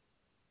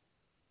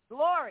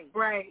 Glory.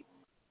 Right.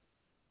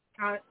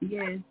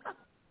 Yes.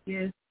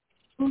 Yes.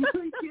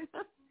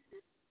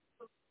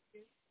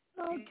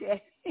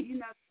 Okay.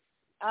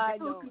 I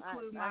know.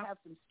 I have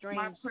some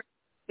strange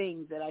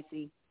things that I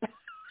see.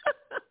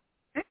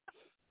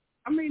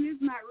 I mean,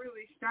 it's not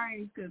really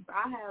strange because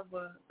I have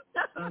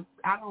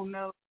I don't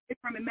know,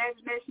 from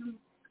imagination,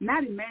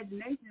 not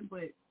imagination,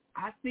 but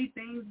I see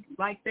things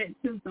like that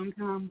too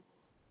sometimes.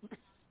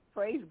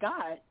 Praise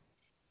God.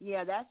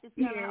 Yeah, that's just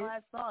kind of how I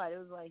saw it. It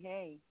was like,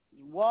 hey,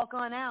 you walk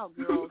on out,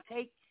 girl.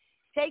 Take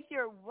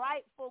your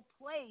rightful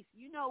place.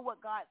 You know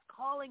what God's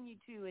calling you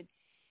to,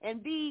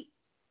 and be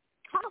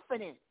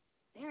confident.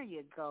 There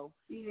you go.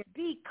 Yeah.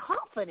 Be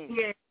confident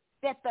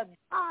that the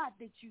God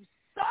that you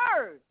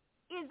serve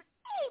is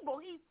able.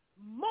 He's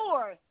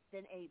more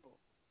than able.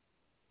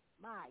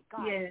 My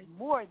God, he's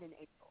more than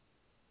able.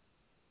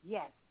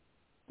 Yes.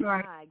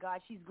 Right. My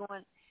God, she's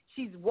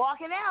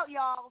walking out,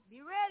 y'all.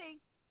 Be ready.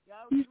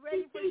 Y'all get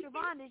ready for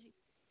Shavonda.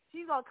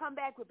 She's going to come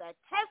back with a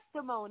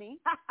testimony.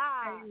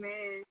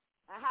 Amen.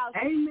 How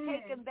she's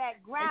taken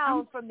back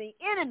ground from the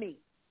enemy.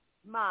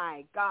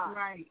 My God.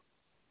 Right.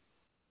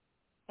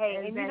 Hey,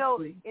 and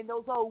in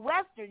those old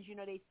Westerns,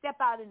 they step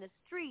out in the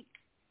street,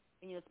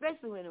 and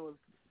especially when it was,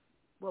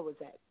 what was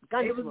that?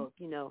 Gunsmoke,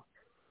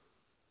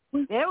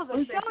 There was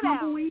a showdown.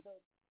 Tumbleweed?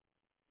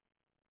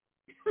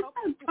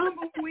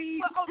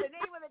 Tumbleweed. The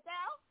name of the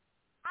town?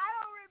 I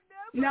don't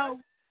remember. No.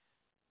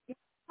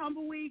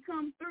 tumbleweed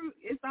comes through,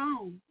 it's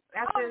on.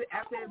 After the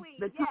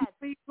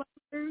tumbleweed flows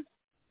through,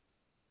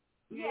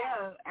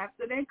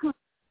 after they come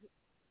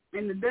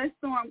and the dust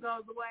storm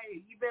goes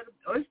away, you better,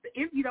 or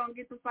if you don't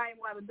get to fight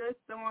while the dust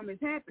storm is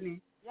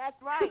happening.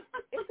 That's right.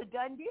 It's a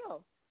done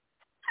deal.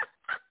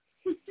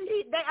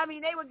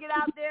 They would get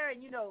out there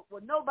and,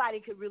 nobody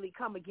could really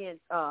come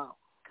against, God.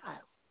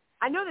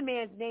 I know the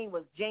man's name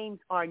was James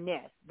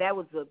Arness. That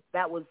was the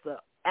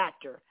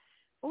actor.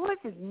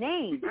 What's his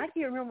name? I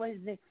can't remember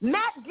his name.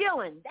 Matt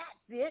Dillon.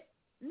 That's it.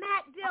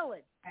 Matt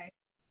Dillon. Okay.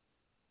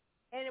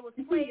 And it was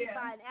played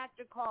by an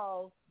actor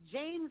called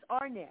James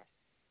Arness.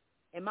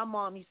 And my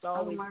mom used to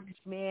always,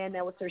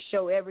 that was her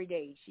show every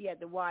day. She had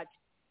to watch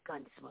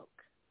Gunsmoke.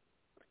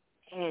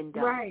 And,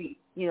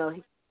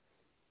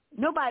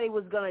 nobody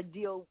was going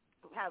to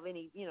have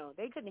any,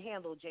 they couldn't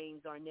handle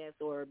James Arness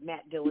or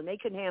Matt Dillon. They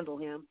couldn't handle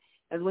him.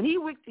 And when he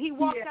walked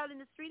out in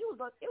the street, it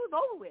was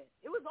over with.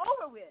 It was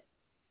over with.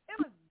 It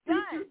was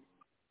done.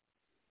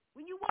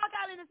 When you walk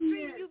out in the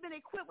street and you've been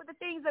equipped with the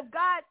things of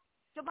God,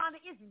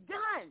 Shavonda, it's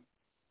done.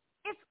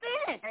 It's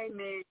finished.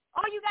 Amen.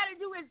 All you got to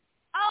do is,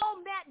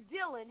 all Matt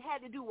Dillon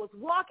had to do was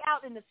walk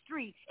out in the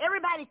street.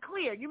 Everybody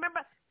cleared. You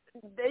remember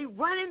they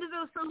run into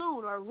the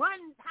saloon or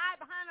hide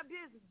behind a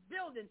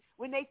building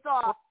when they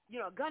saw,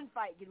 a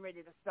gunfight getting ready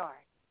to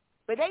start.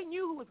 But they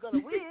knew who was going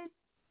to win.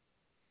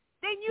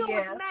 They knew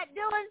it was Matt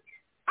Dillon.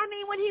 I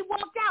mean, when he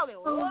walked out, here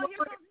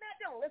comes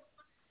Matt Dillon.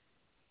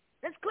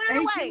 Let's clear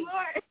the way.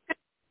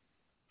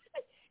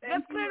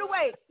 Let's clear the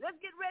way. Let's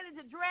get ready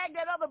to drag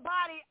that other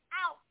body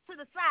out to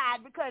the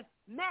side because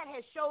Matt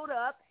has showed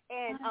up,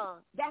 and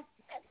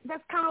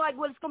that's kind of like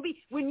what it's going to be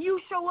when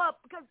you show up,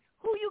 because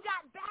who you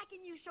got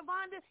backing you,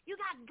 Shavonda? You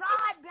got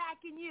God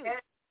backing you.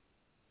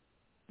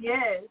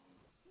 Yes.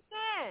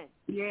 Man.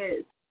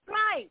 Yes.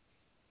 Right.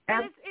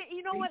 And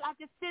you know what? I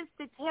just sense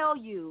to tell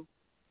you,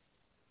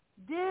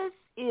 this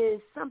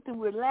is something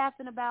we're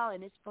laughing about,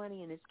 and it's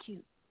funny and it's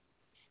cute.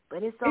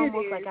 But it's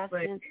almost like I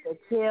sense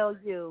to tell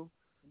you,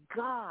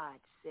 God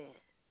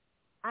says,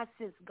 I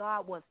sense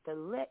God wants to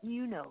let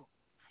you know,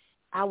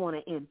 I want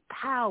to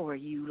empower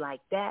you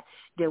like that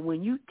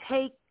when you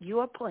take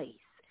your place,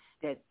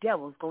 that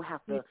devil's going to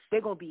have to,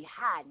 they're going to be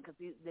hiding because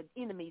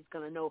the enemy's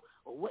going to know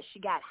what she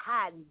got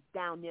hiding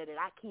down there that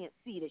I can't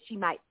see that she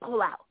might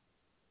pull out.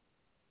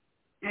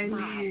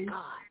 Amen. My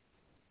God.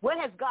 What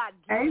has God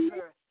given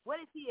her? What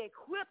has he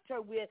equipped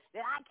her with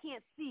that I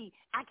can't see?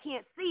 I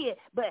can't see it,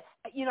 but,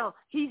 he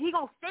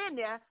going to stand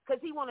there because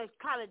he want to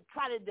try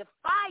to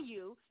defy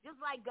you, just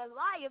like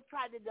Goliath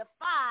tried to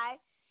defy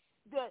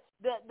the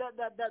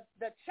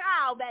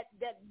child, that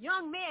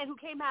young man who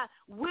came out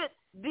with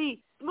the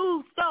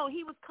smooth stone.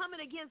 He was coming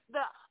against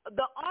the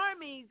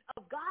armies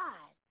of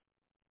God,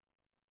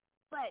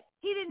 but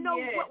he didn't know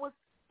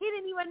he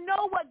didn't even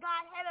know what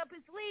God had up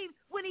his sleeve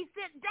when he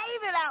sent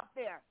David out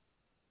there.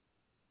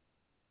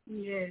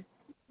 Yes.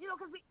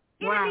 Because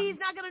the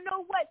enemy's not going to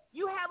know what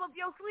you have up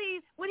your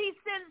sleeve when he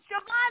sends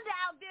Shavonda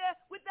out there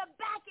with the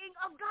backing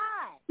of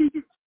God.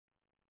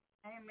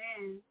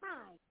 Amen.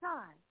 My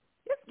God.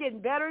 It's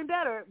getting better and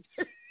better.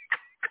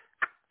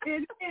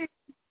 It is.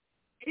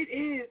 It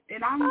is.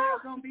 And I'm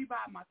not going to be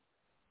by myself.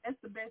 That's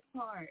the best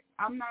part.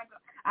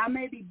 I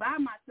may be by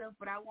myself,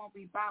 but I won't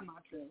be by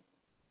myself.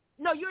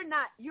 No, you're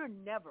not. You're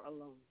never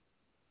alone.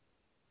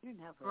 You're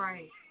never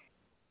alone.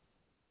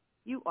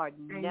 You are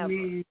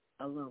never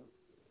alone.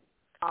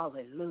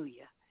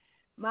 Hallelujah.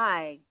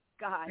 My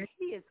God,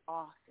 he is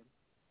awesome.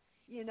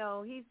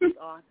 He's just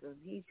awesome.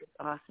 He's just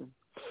awesome.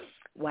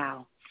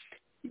 Wow.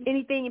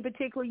 Anything in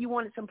particular you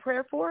wanted some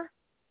prayer for?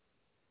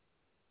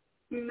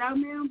 No,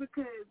 ma'am,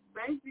 because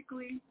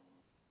basically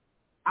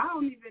I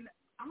don't even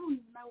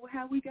know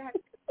how we got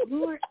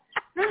Lord.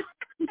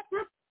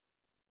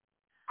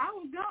 I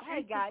will go.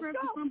 Hey guys,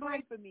 don't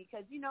pray for me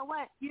because you know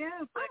what?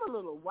 Yeah, I'm a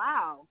little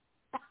wild.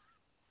 I'm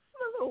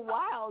a little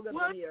wild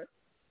over here.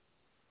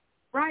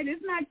 Right,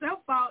 it's not your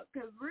fault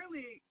because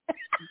really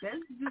that's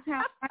just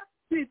how I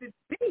wanted it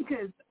to be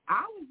because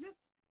I was just,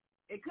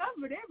 it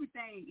covered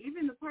everything.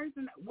 Even the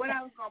person, what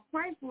I was going to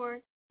pray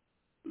for,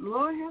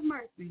 Lord have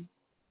mercy.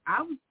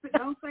 I was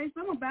going to say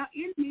something about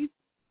enemies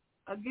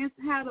against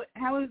how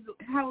is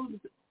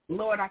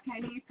Lord, I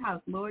can't even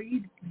talk. Lord,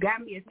 you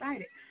got me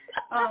excited.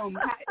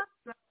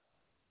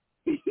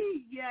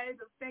 It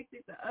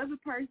affected the other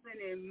person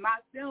and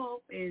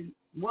myself and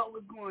what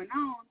was going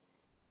on.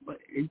 But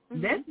there's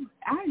nothing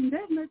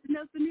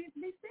else that needs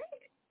to be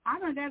said. I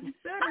done got to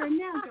stutter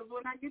now because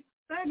when I get to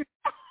stutter,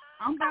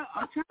 I'm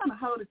trying to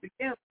hold it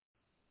together.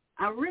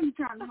 I'm really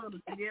trying to hold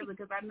it together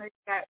because I know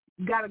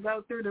you got to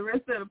go through the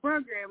rest of the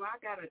program.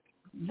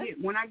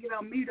 When I get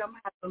on mute, I'm going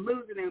to have to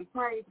lose it and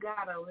praise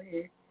God over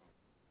here.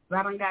 So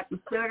I done got the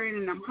stuttering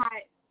and I'm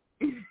hot.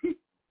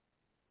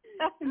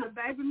 And the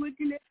baby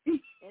looking at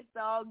me. It's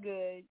all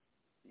good.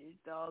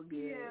 It's all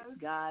good. Yeah.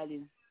 God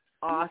is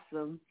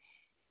awesome.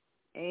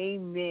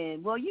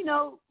 Amen. Well,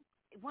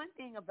 one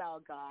thing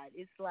about God,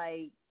 it's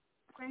like,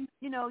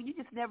 you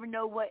just never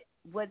know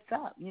what's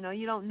up. You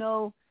don't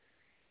know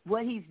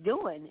what he's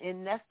doing,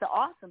 and that's the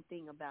awesome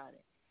thing about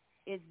it.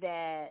 is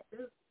that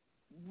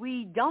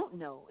we don't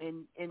know,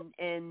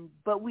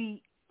 but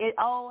it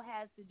all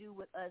has to do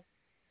with us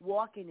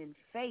walking in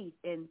faith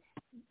and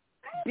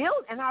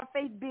our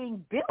faith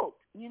being built,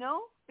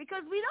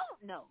 because we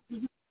don't know.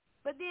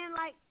 But then,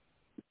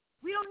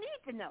 we don't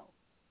need to know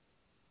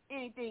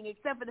anything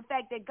except for the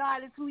fact that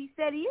God is who he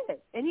said he is,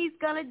 and he's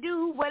going to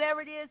do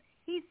whatever it is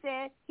he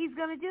said he's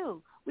going to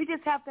do. We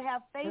just have to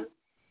have faith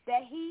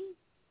that he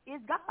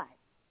is God,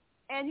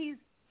 and he's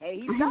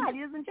God.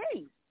 He doesn't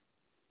change.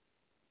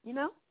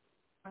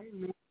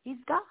 He's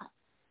God.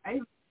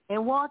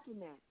 And walk in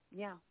that.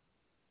 Yeah,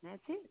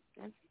 that's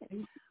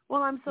it.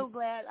 Well, I'm so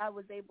glad I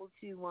was able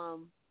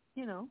to,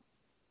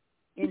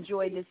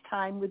 enjoy this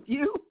time with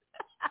you,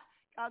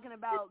 talking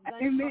about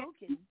gun smoke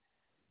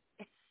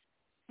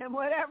and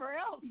whatever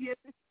else. Yes,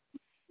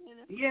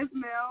 yes,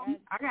 Mel.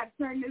 I got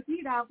to turn this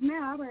heat off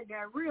now. I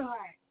got real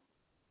hot.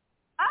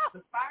 Oh,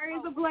 the fire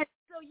is ablaze.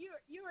 So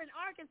you're in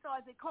Arkansas.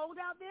 Is it cold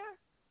out there?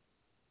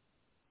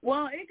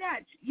 Well, it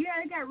got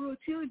real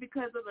chilly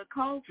because of the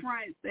cold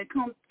fronts that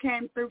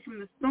came through from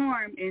the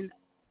storm and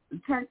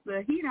turned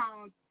the heat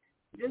on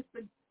just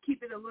to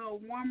keep it a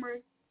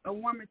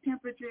warmer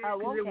temperature.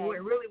 Oh, okay.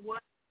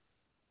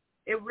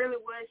 It really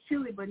was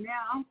chilly, but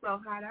now I'm so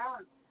hot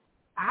out.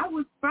 I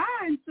was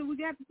fine till we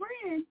got to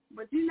praying,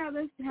 but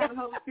that's how the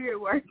Holy Spirit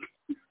works.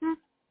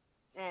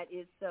 That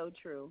is so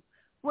true.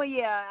 Well,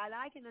 yeah, and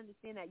I can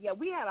understand that. Yeah,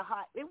 we had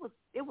it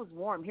was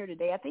warm here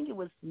today. I think it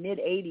was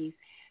mid-80s,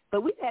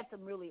 but we've had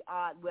some really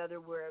odd weather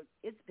where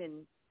it's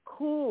been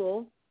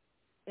cool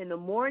in the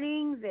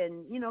mornings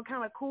and,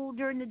 kind of cool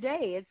during the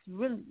day. It's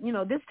really,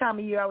 this time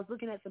of year, I was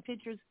looking at some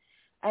pictures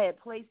I had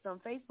placed on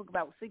Facebook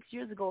about 6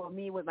 years ago of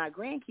me with my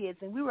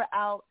grandkids, and we were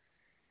out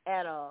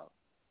at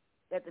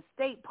the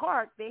state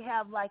park. They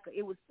have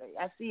it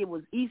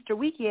was Easter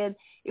weekend.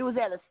 It was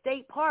at a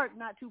state park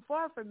not too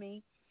far from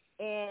me,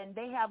 and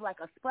they have a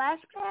splash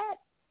pad,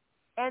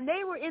 and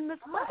they were in the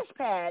splash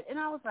pad, and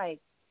I was like,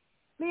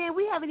 man,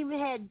 we haven't even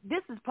had,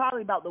 this is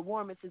probably about the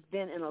warmest it's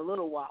been in a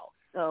little while.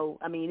 So,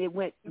 I mean, it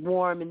went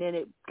warm, and then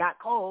it got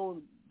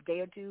cold a day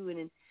or two, and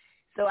then,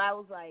 so I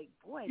was like,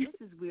 boy,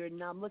 this is weird.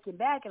 And I'm looking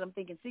back, and I'm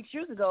thinking 6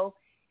 years ago,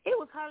 it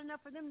was hot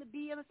enough for them to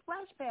be in a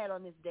splash pad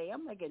on this day.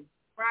 I'm thinking,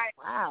 right,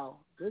 wow,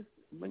 this,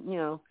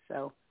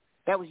 so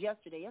that was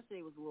yesterday.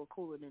 Yesterday was a little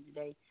cooler than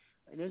today.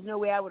 And there's no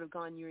way I would have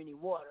gone near any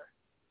water.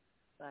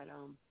 But,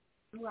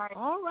 right.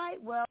 All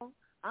right, well,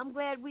 I'm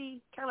glad we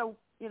kind of,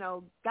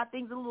 got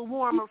things a little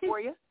warmer for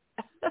you.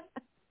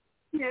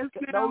 Yes,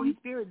 the Holy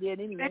Spirit did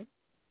anyway.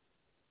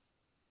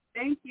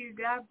 Thank you.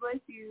 God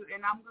bless you.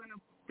 And I'm going to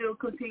still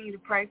continue to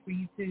pray for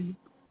you, too.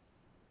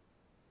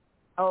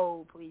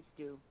 Oh, please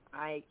do.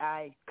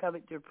 I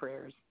covet your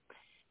prayers.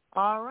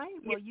 All right.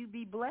 Well, you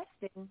be blessed,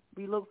 and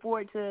we look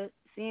forward to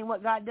seeing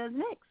what God does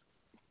next.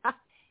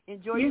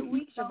 Enjoy your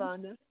week,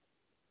 Shavonda.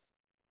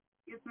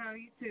 Yes, ma'am.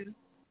 You too.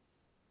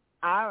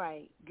 All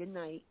right. Good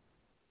night.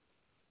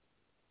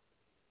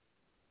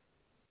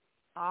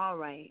 All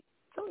right.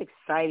 So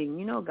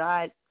exciting.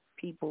 God,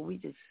 people, we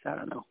just, I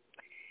don't know.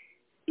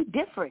 Be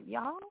different,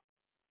 y'all.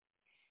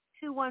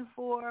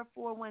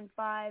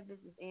 214-415. This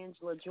is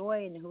Angela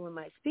Joy, and who am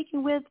I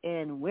speaking with,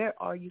 and where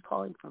are you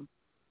calling from?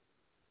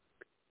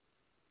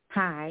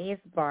 Hi,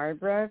 it's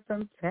Barbara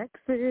from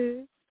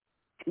Texas.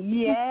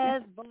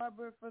 Yes,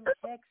 Barbara from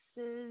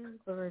Texas.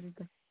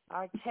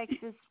 Our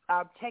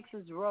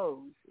Texas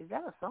Rose. Is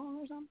that a song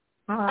or something?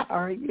 How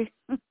are you?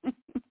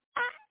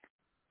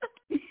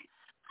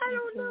 I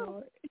don't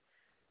know.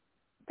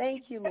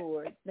 Thank you,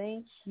 Lord.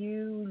 Thank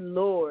you,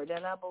 Lord.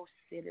 And I both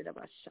sit at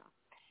my shop.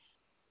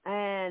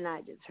 And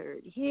I just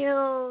heard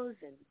hills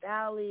and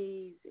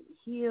valleys and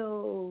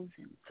hills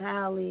and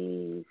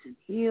valleys and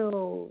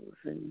hills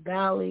and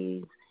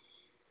valleys.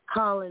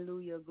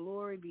 Hallelujah.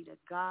 Glory be to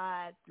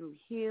God. Through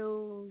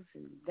hills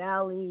and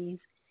valleys,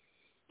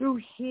 through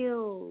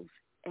hills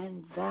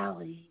and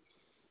valleys,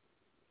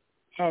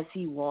 has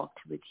he walked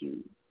with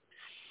you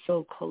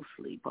so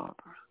closely,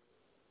 Barbara.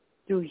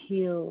 Through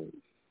hills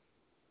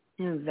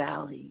and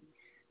valleys,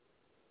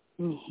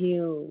 and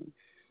hills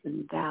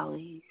and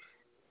valleys.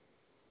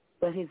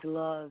 But his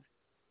love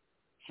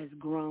has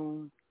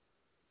grown,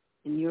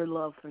 and your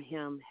love for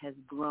him has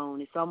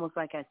grown. It's almost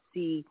like I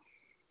see,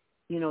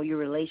 your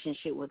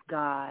relationship with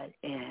God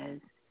as,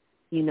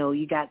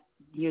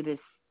 you're this,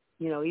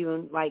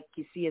 even like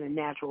you see in a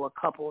natural, a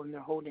couple, and they're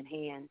holding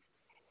hands.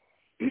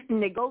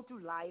 And they go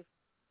through life,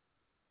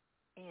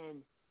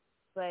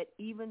 but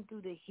even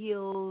through the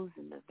hills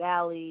and the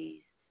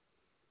valleys,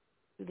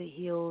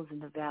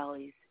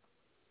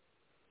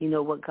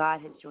 what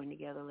God has joined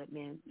together, let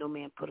no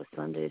man put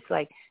asunder. It's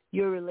like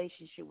your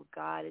relationship with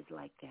God is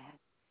like that.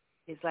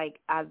 It's like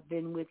I've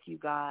been with you,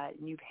 God,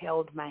 and you've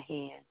held my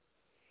hand.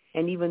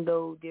 And even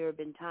though there have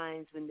been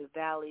times when the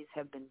valleys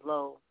have been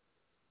low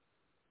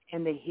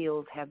and the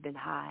hills have been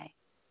high,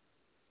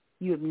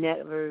 you have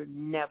never,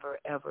 never,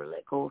 ever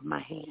let go of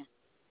my hand.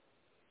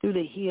 Through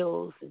the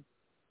hills and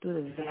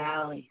through the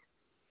valleys,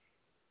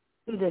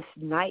 through this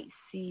night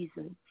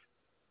seasons,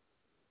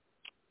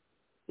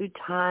 through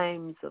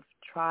times of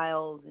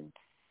trials and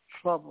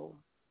trouble,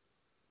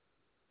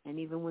 and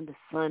even when the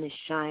sun is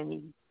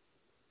shining,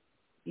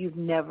 you've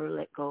never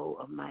let go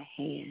of my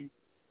hand.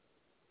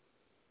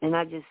 And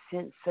I just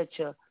sense such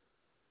a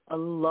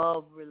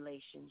love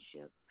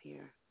relationship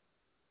here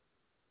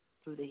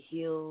through the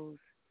hills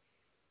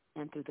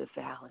and through the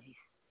valleys,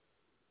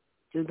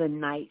 through the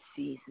night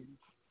seasons.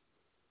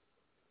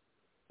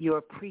 Your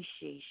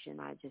appreciation,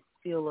 I just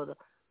feel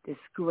this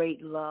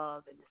great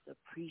love and this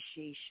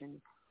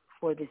appreciation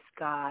for this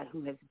God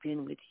who has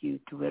been with you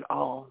through it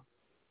all.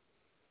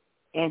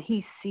 And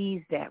he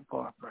sees that,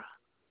 Barbara.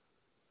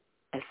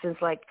 I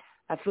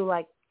feel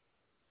like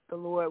the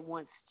Lord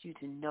wants you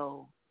to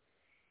know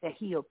that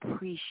he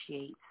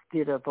appreciates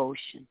the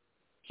devotion.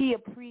 He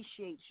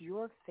appreciates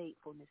your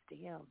faithfulness to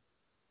him.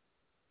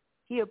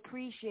 He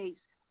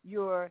appreciates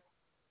your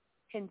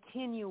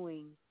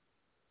continuing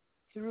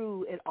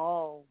through it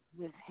all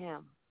with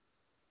him.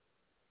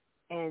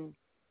 And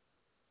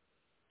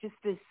just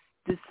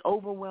this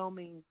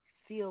overwhelming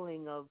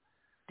feeling of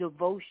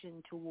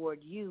devotion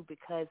toward you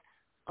because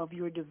of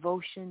your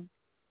devotion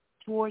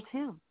towards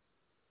him,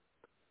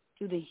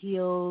 through the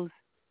hills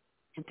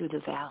and through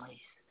the valleys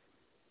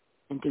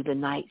and through the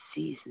night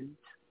seasons.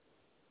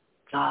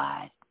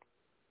 God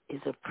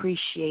is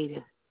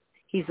appreciative.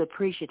 He's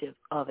appreciative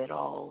of it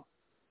all,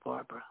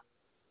 Barbara.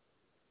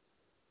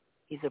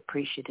 He's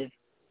appreciative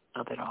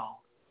of it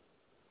all.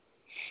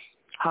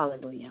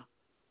 Hallelujah.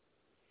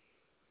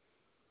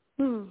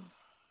 You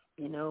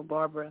know,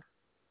 Barbara,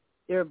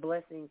 there are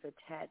blessings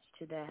attached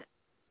to that,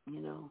 you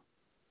know.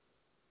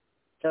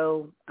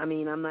 So, I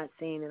mean, I'm not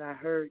saying that I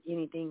heard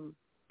anything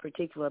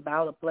particular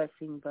about a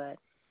blessing, but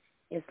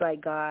it's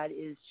like God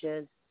is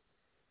just,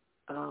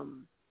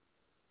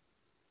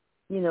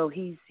 you know,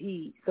 he's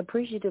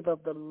appreciative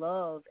of the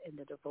love and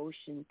the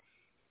devotion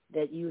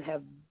that you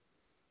have,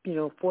 you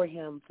know, for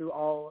him through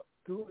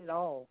it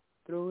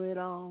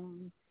all.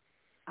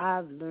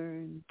 I've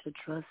learned to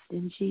trust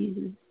in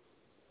Jesus.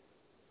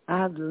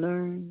 I've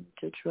learned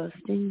to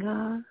trust in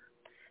God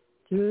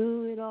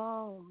through it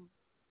all.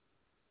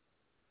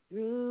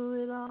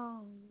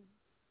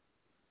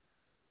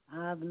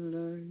 I've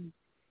learned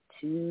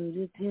to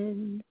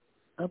depend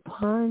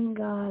upon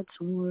God's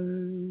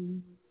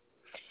word.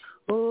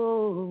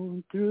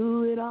 Oh,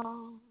 through it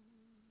all.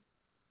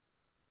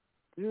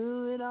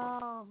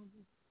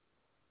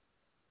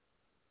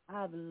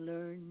 I've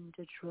learned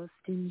to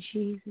trust in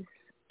Jesus.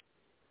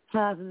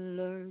 I've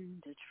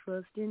learned to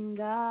trust in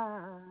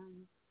God.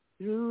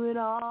 Through it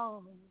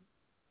all.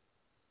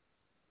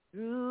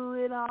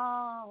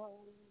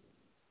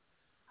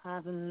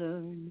 I've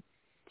learned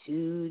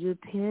to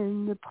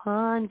depend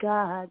upon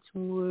God's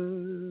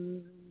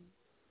word.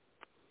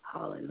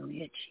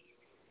 Hallelujah, Jesus.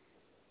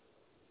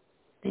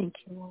 Thank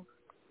you, Lord.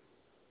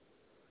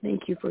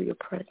 Thank you for your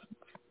presence.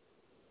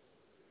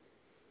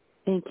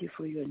 Thank you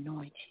for your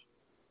anointing.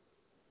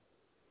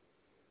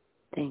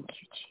 Thank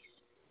you, Jesus.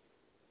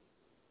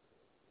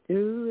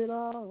 Through it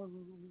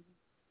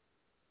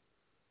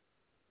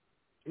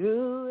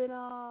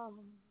all.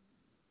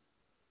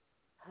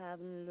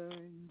 I've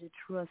learned to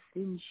trust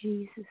in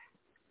Jesus.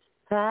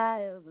 I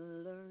have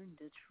learned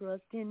to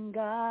trust in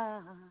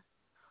God.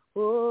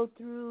 Oh,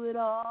 through it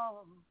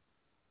all.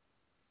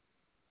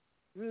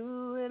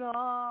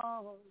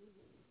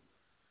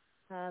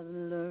 I've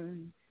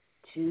learned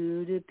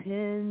to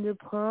depend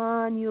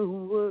upon your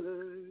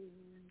word.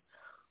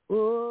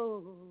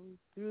 Oh,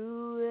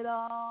 through it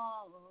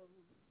all.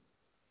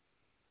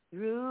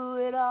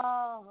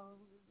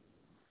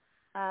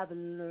 I've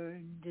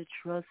learned to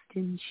trust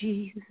in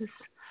Jesus.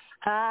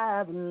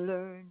 I've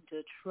learned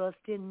to trust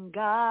in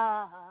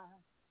God.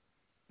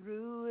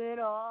 Through it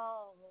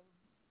all.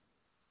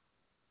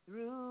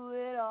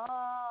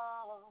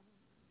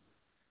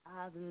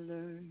 I've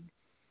learned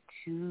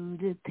to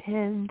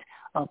depend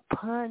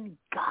upon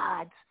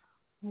God's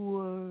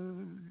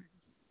word.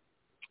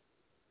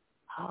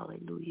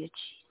 Hallelujah,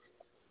 Jesus.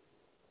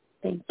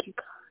 Thank you,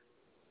 God.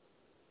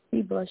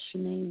 We bless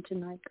your name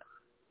tonight, God.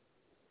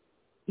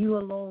 You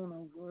alone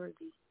are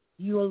worthy.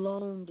 You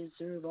alone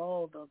deserve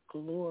all the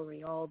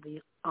glory, all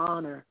the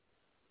honor,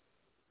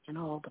 and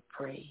all the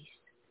praise.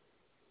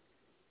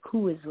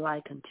 Who is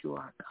like unto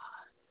our God?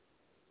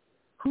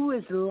 Who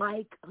is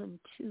like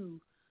unto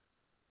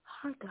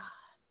our God?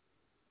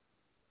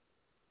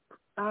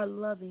 Our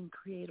loving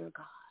Creator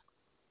God.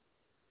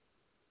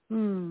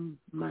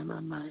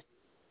 My.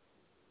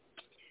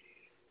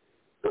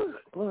 Ooh,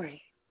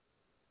 glory.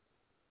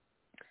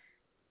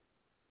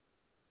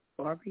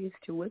 Barbara, you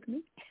still with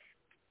me?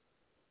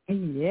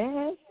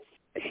 Yes.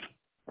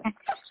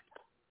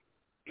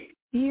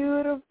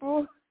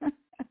 Beautiful.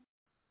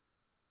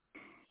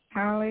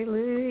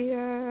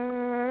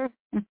 Hallelujah.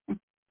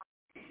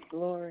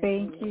 Glory.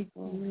 Thank you,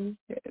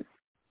 Jesus.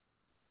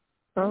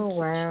 Oh,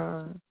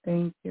 wow.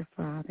 Thank you,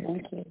 Father.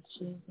 Thank you,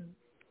 Jesus.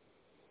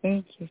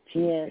 Thank you, Jesus.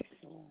 Yes,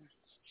 Lord.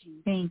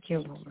 Thank you,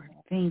 Lord.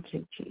 Thank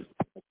you, Jesus.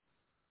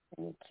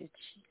 Thank you,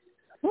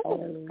 Jesus.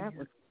 Ooh, that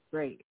was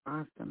great.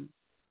 Awesome.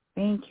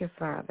 Thank you,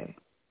 Father.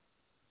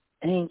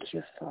 Thank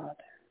you, Father.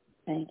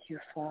 Thank you,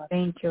 Father.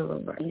 Thank you,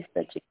 Lord. He's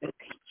such a good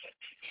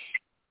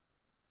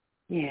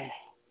Yeah.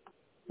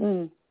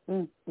 Mm.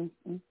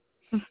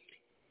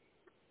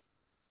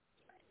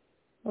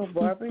 Well,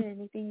 Barbara,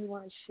 anything you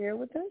want to share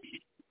with us?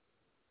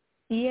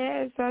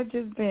 Yes, I've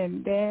just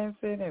been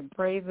dancing and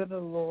praising the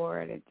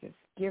Lord and just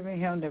giving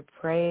him the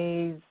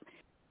praise.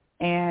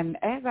 And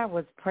as I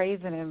was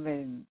praising him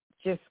and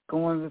just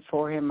going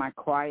before him my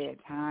quiet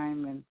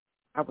time, and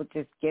I would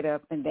just get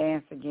up and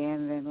dance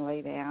again and then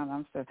lay down.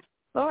 I'm so,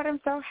 Lord, I'm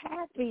so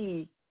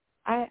happy.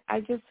 I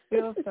just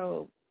feel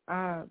so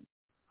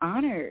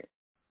honored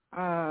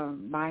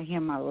by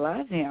him. I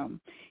love him.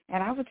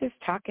 And I was just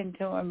talking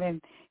to him,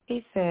 and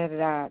he said,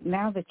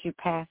 now that you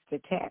passed the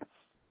test,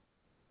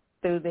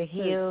 through the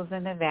hills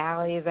and the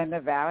valleys and the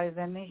valleys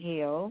and the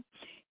hills,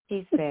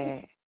 he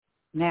said,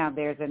 now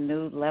there's a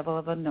new level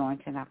of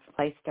anointing I've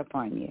placed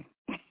upon you.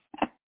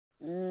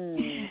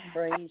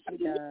 Praise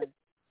you, God.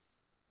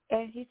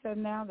 And he said,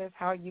 now that's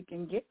how you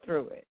can get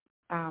through it,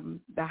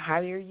 the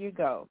higher you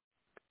go.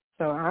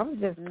 So I was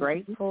just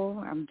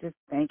grateful. I'm just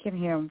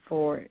thanking him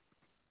for it,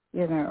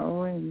 you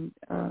know, and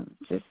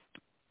just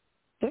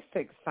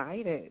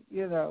excited,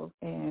 you know,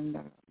 and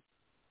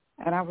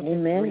I was just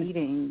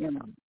reading, you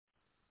know.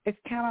 It's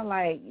kind of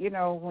like, you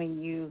know,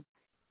 when you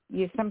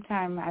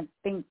sometimes, I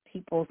think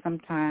people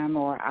sometime,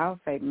 or I'll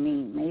say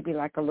me, maybe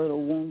like a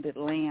little wounded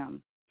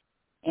lamb.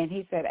 And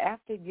he said,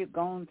 after you've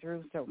gone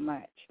through so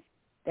much,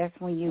 that's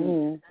when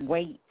you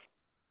wait,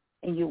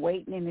 and you're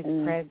waiting in his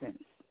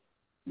presence,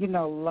 you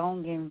know,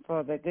 longing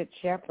for the good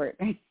shepherd.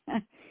 And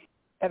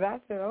I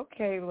said,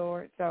 okay,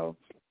 Lord. So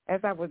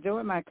as I was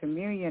doing my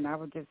communion, I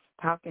was just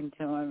talking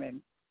to him,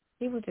 and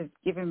he was just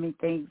giving me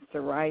things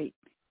to write.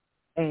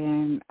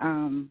 And,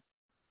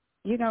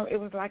 you know, it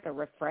was like a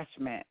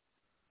refreshment,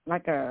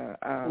 like a,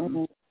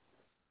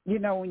 you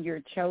know, when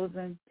you're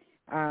chosen.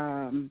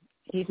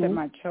 He said,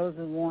 my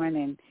chosen one,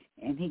 and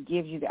he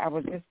gives you, I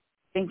was just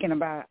thinking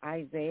about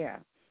Isaiah.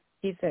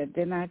 He said,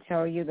 didn't I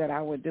tell you that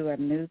I would do a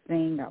new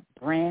thing, a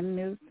brand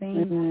new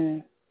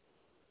thing?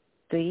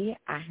 See,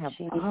 I've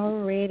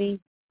already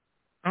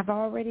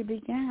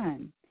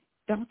begun.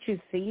 Don't you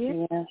see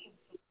it? Yeah.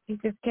 He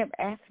just kept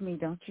asking me,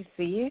 don't you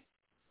see it?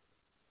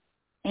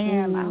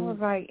 And I was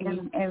like,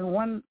 and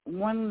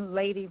one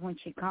lady, when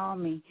she called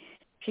me,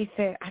 she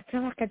said, I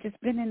feel like I've just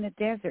been in the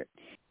desert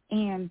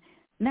and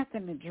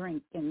nothing to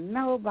drink and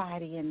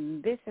nobody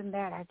and this and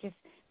that. I just,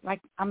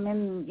 like, I'm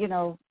in, you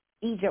know,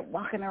 Egypt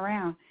walking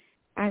around.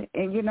 And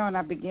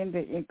I began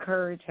to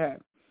encourage her.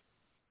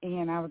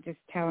 And I was just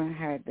telling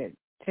her that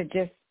to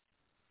just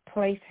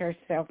place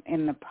herself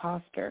in the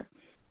posture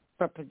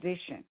for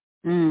position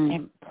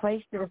and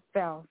place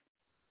yourself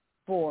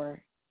for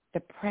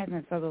the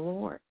presence of the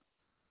Lord.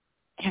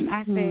 And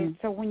I said,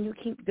 so when you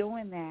keep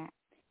doing that,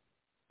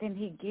 then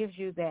he gives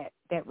you that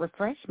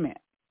refreshment.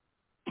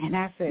 And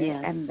I said,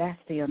 and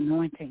that's the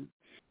anointing.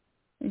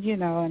 You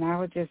know, and I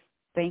was just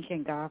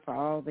thanking God for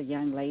all the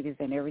young ladies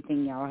and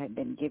everything y'all had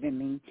been giving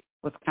me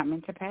was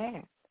coming to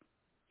pass.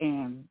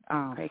 And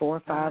 4 or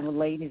 5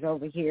 ladies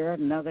over here,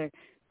 another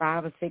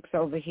 5 or 6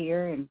 over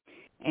here,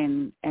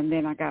 and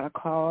then I got a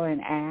call and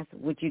asked,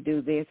 would you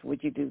do this?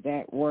 Would you do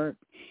that work?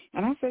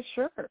 And I said,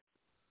 sure.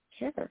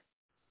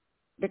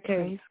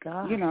 Because,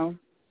 you know,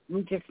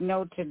 we just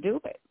know to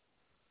do it.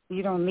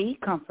 You don't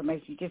need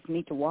confirmation. You just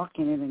need to walk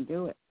in it and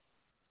do it.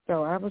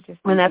 So I was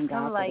just thanking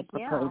God for the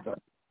proposal.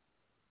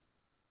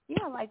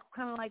 Yeah, like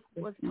kind of like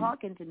what's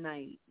talking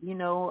tonight. You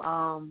know,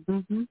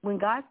 when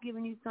God's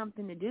giving you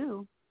something to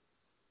do,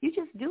 you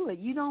just do it.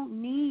 You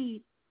don't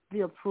need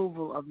the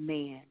approval of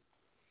man.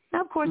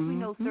 Now, of course, we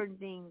know certain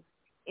things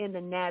in the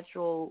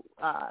natural,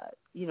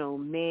 you know,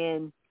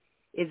 man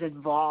is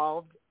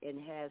involved and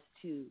has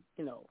to,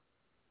 you know,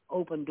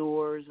 open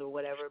doors or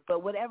whatever.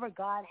 But whatever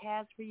God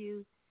has for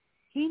you,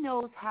 he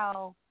knows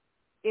how,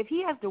 if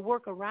he has to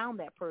work around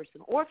that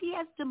person or if he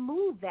has to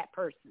move that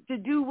person to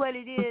do what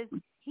it is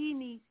he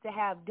needs to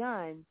have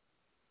done,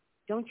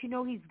 don't you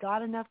know he's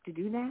got enough to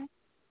do that?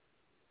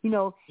 You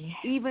know,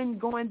 even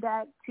going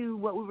back to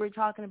what we were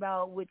talking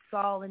about with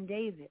Saul and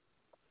David.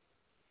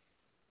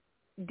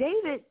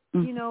 David,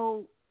 you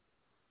know,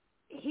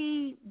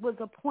 he was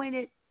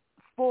appointed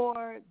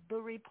for the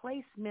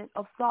replacement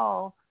of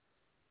Saul.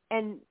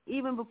 And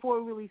even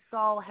before really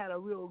Saul had a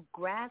real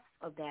grasp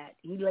of that,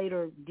 he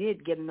later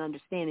did get an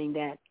understanding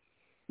that,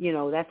 you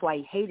know, that's why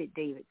he hated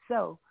David.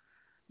 So,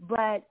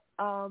 but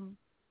God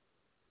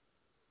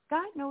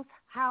knows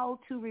how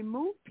to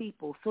remove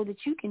people so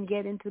that you can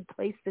get into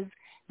places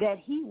that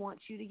he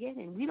wants you to get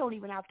in. We don't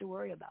even have to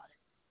worry about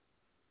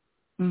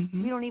it.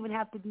 We don't even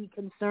have to be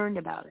concerned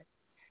about it.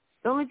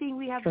 The only thing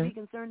we have to be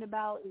concerned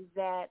about is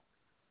that,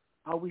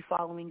 are we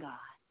following God?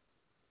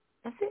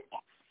 That's it.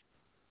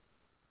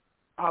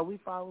 Are we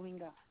following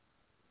God?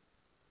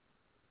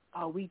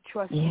 Are we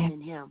trusting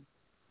in him?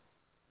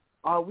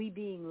 Are we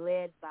being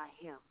led by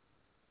him?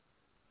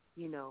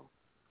 You know,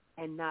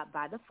 and not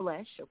by the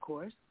flesh, of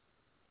course.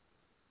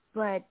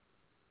 But,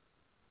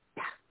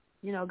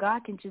 you know,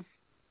 God can just,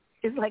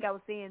 it's like I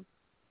was saying,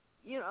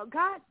 you know,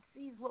 God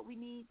sees what we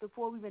need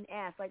before we even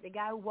ask. Like the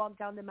guy who walked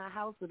down to my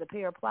house with a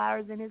pair of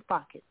pliers in his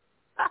pocket.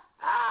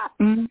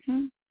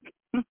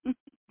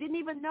 Didn't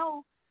even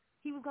know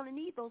he was going to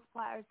need those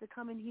pliers to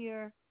come in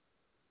here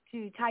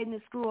to tighten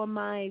the screw on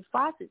my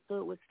faucet so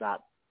it would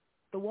stop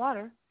the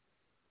water.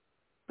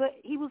 But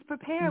he was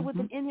prepared with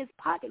them in his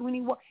pocket when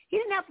he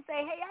didn't have to say,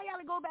 hey, I got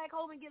to go back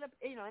home and get up,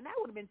 and that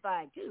would have been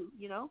fine too,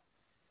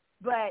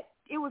 But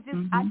it was just,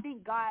 I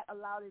think God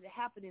allowed it to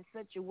happen in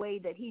such a way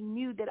that he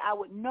knew that I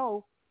would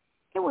know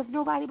it was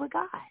nobody but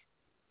God.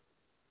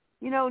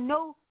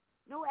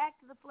 No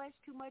act of the flesh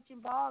too much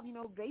involved.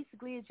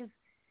 Basically it's just,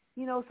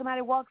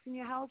 somebody walks in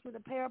your house with a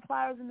pair of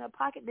pliers in their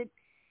pocket that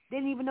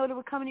didn't even know they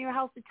were coming to your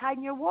house to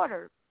tighten your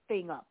water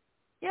thing up.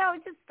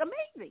 It's just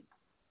amazing.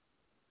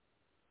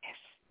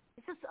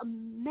 It's just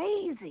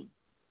amazing.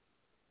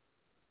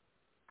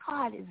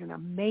 God is an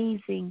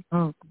amazing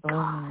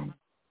God.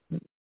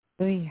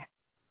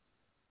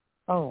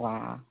 Oh,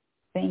 wow.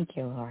 Thank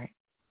you, Lord.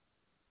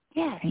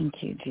 Yes.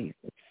 Thank you,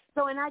 Jesus.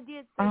 So, and I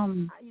did say,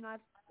 I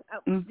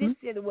did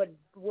say the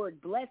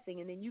word blessing,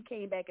 and then you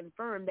came back and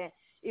affirmed that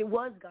it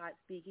was God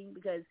speaking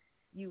because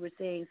you were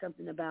saying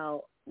something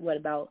about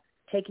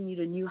taking you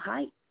to new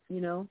heights,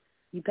 you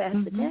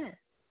passed the test.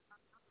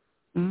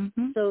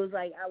 So it was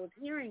like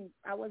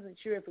I wasn't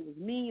sure if it was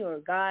me or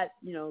God,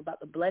 about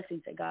the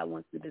blessings that God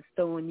wants to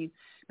bestow on you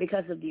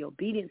because of the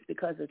obedience,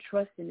 because of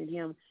trusting in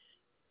him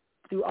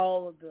through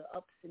all of the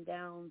ups and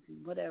downs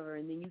and whatever.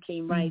 And then you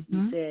came right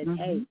and said,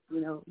 hey,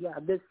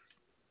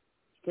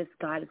 this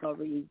God has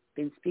already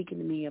been speaking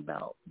to me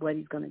about what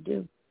he's going to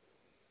do.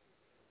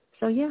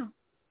 So, yeah,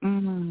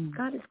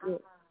 God is good.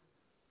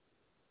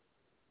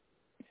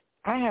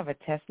 I have a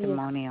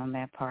testimony on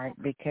that part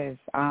because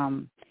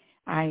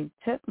I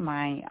took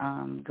my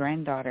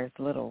granddaughter's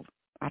little,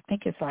 I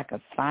think it's like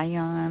a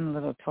Scion,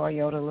 little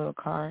Toyota little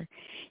car,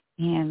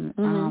 and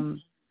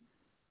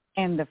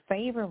the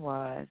favor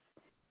was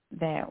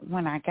that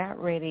when I got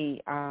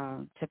ready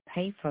to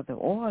pay for the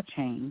oil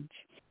change,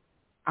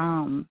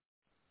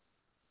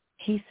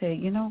 he said,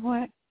 you know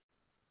what?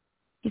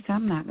 He said,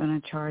 I'm not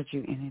going to charge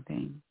you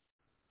anything.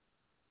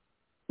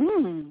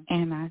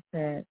 And I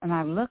said, and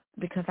I looked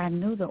because I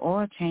knew the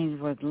oil change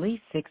was at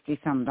least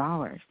 $60-some.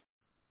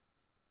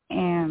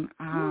 And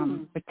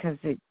because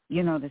it,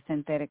 the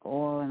synthetic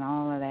oil and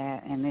all of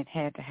that, and it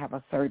had to have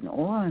a certain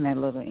oil in that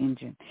little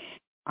engine.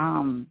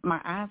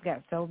 My eyes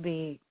got so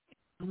big.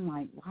 I'm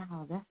like,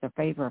 wow, that's the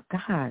favor of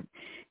God.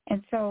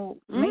 And so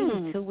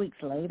maybe 2 weeks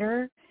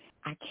later,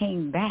 I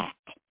came back,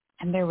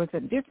 and there was a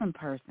different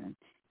person.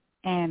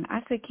 And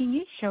I said, can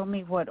you show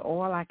me what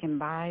oil I can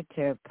buy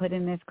to put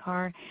in this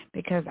car?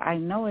 Because I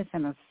know it's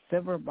in a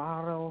silver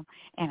bottle,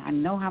 and I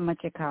know how much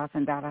it costs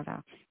and da-da-da.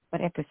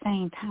 But at the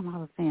same time, I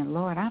was saying,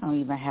 Lord, I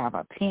don't even have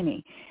a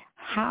penny.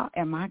 How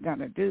am I going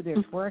to do this?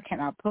 Where can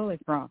I pull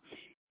it from?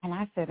 And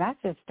I said, I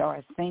just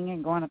started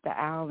singing, going up the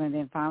aisle, and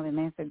then finally the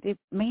man said,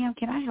 ma'am,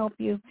 can I help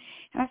you?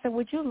 And I said,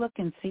 would you look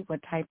and see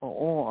what type of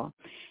oil?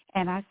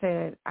 And I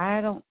said,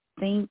 I don't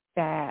think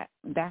that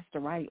that's the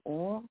right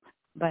oil,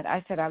 but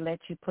I said, I'll let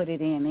you put it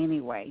in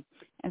anyway.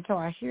 And so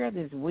I hear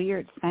this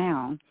weird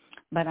sound,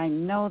 but I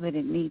know that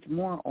it needs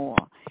more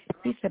oil.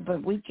 He said,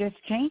 but we just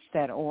changed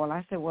that oil.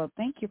 I said, well,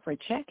 thank you for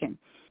checking.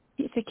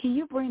 He said, can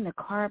you bring the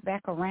car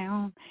back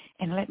around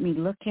and let me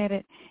look at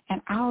it,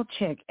 and I'll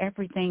check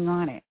everything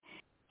on it.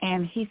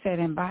 And he said,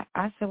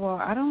 I said, well,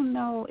 I don't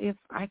know if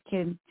I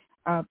can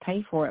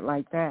pay for it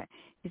like that.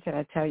 He said,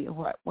 I tell you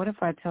what if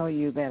I tell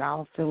you that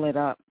I'll fill it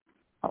up,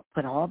 I'll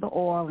put all the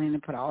oil in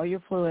and put all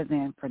your fluids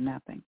in for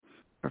nothing,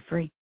 for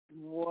free.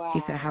 Wow. He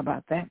said, how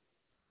about that?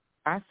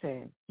 I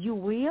said, you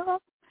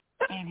will?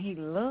 And he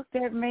looked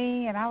at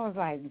me, and I was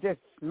like just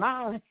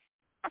smiling.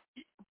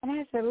 And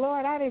I said,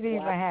 Lord, I didn't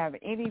even have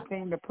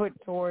anything to put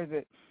towards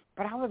it,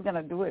 but I was going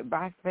to do it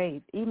by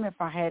faith, even if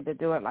I had to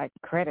do it like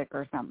credit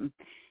or something.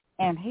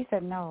 And he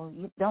said, no,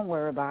 you don't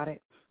worry about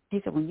it. He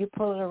said, when you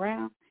pull it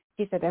around,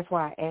 he said, that's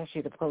why I asked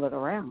you to pull it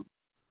around,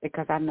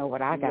 because I know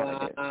what I got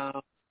to do.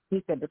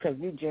 He said, because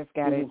you just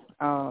got it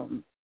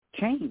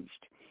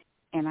changed.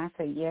 And I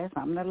said, yes,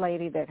 I'm the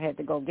lady that had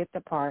to go get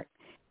the part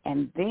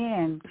and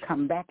then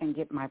come back and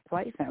get my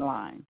place in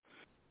line.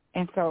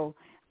 And so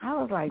I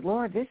was like,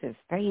 Lord, this is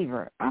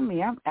favor. I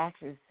mean, I'm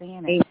actually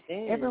seeing it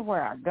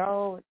everywhere I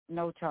go,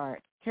 no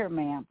charge. Here,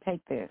 ma'am,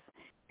 take this.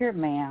 Here,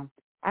 ma'am,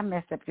 I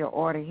messed up your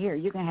order. Here,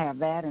 you can have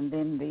that and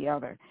then the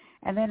other.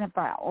 And then if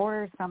I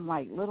order some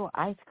like little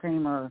ice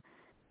cream or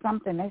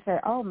something, they say,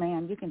 oh,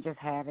 man, you can just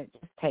have it.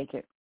 Just take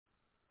it.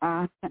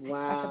 Wow.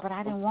 I said, but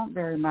I didn't want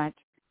very much.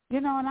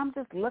 And I'm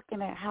just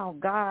looking at how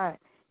God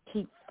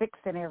keeps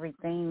fixing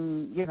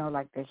everything,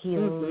 like the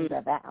hills,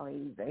 the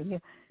valleys.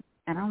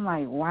 And I'm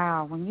like,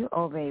 wow, when you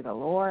obey the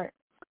Lord,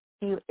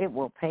 it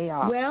will pay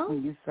off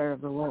when you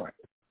serve the Lord.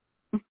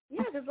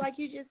 Yeah, because like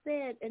you just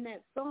said in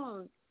that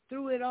song,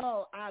 through it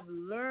all, I've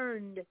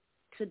learned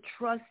to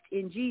trust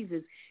in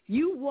Jesus.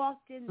 You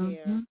walked in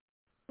there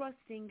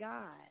trusting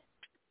God,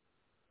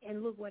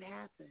 and look what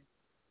happened.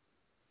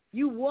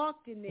 You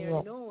walked in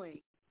there knowing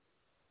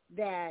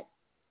that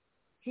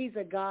he's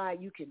a God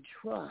you can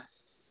trust.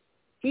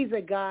 He's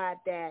a God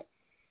that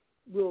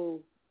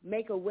will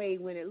make a way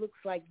when it looks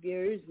like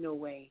there is no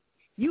way.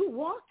 You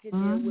walked in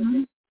there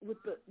with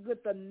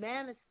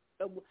the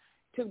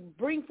to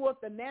bring forth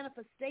the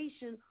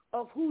manifestation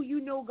of who you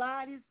know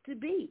God is to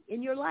be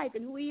in your life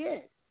and who He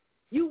is.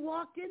 You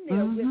walked in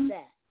there with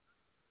that.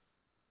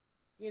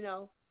 You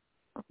know,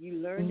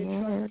 you learned to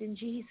trust in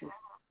Jesus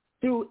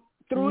through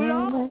it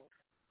all.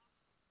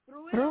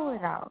 Through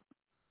it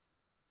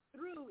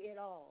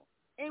all.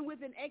 And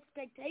with an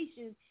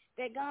expectation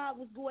that God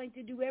was going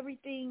to do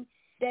everything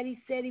that He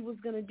said He was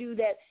going to do,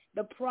 that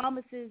the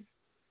promises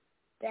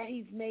that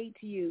He's made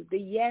to you, the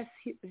yes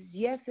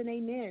and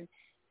amen.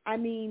 I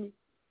mean,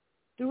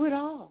 through it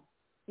all,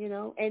 you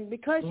know. And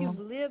because you've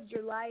lived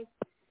your life,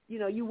 you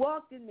know, you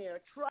walked in there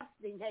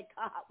trusting that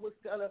God was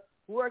going to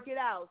work it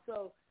out.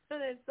 So in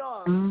that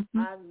song,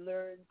 I've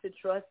learned to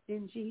trust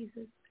in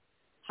Jesus.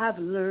 I've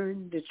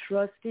learned to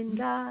trust in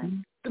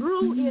God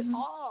through it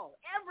all,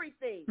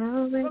 everything,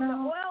 from the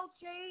oil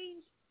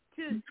change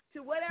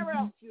to whatever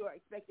else you are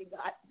expecting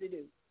God to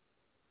do.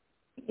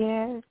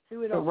 Yes,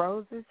 through it the all.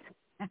 Roses.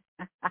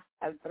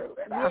 Through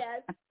it all.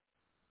 Yes,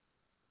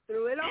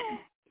 through it all.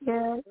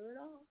 Yes. Through it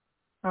all.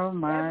 Oh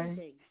my.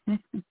 Everything.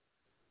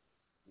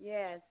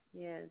 Yes.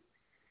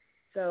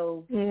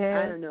 So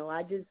yes. I don't know.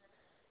 I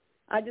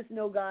just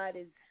know God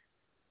is.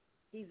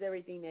 He's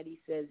everything that He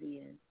says He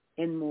is,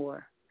 and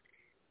more.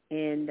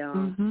 And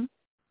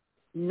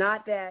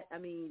not that, I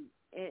mean,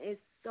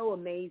 it's so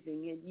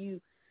amazing.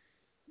 And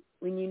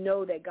when you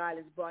know that God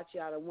has brought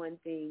you out of one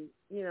thing,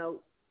 you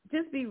know,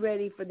 just be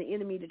ready for the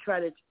enemy to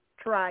try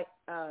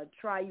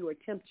you or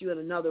tempt you in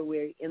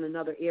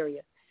another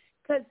area,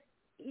 because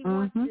he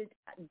wants to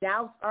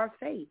douse our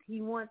faith.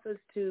 He wants us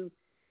to,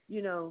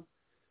 you know,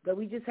 but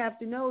we just have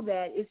to know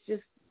that it's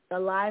just a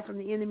lie from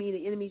the enemy.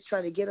 The enemy's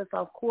trying to get us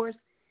off course.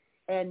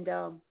 And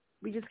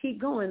we just keep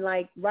going.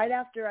 Like right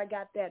after I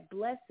got that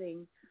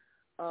blessing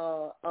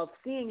of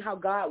seeing how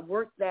God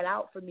worked that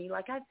out for me,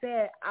 like I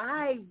said,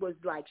 I was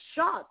like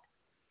shocked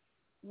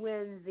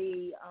when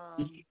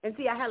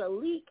I had a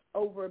leak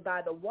over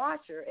by the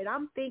washer, and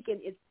I'm thinking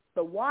it's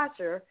the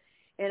washer,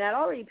 and I'd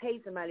already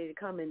paid somebody to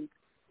come and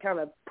kind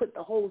of put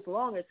the hose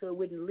longer so it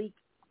wouldn't leak,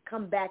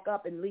 come back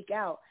up and leak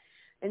out.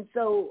 And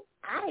so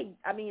I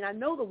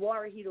know the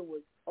water heater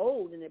was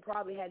old, and it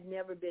probably had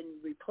never been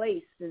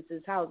replaced since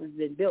this house has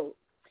been built.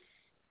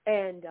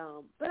 And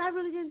but I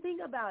really didn't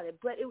think about it.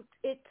 But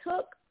it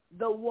took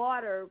the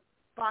water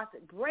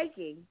faucet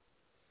breaking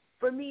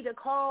for me to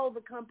call the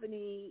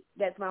company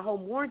that's my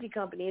home warranty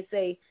company and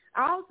say,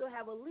 I also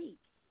have a leak.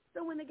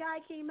 So when the guy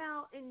came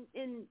out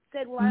and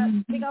said, well,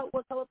 I pick out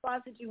what color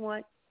faucet you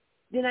want,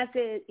 then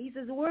he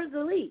says, where's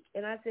the leak?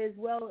 And I says,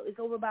 well, it's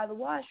over by the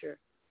washer.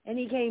 And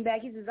he came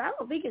back. He says, I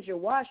don't think it's your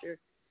washer.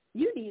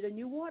 You need a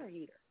new water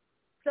heater.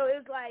 So it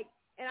was like,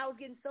 and I was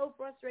getting so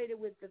frustrated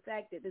with the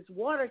fact that this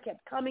water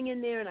kept coming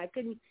in there and I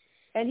couldn't.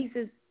 And he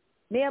says,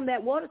 ma'am,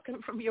 that water's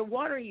coming from your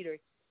water heater.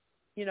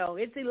 You know,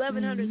 it's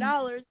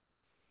 $1,100.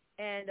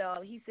 And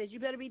he says, you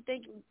better be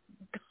thinking,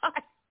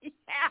 God,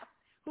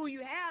 who you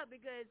have,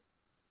 because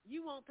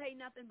you won't pay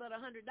nothing but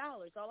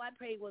 $100. All I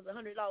paid was a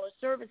 $100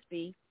 service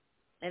fee,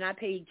 and I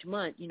pay each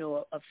month, you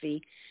know, a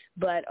fee.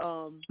 But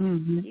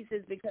he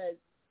says, because,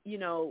 you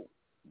know,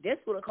 this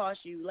would have cost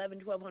you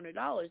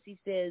 $1,100. He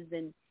says,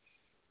 and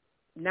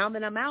now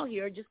that I'm out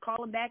here, just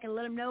call him back and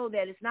let him know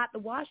that it's not the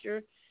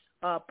washer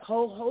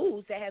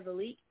hose that has a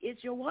leak.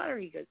 It's your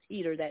water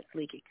heater that's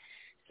leaking.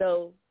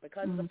 So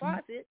because of the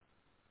faucet,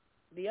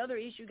 the other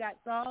issue got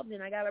solved,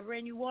 and I got a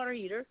brand new water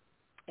heater.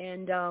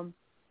 And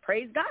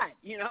praise God,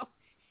 you know.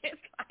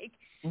 It's like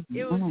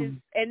it was just,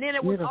 and then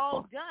it was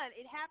all done.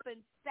 It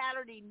happened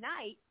Saturday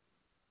night.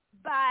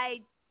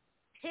 By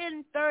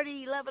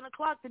 10:30, 11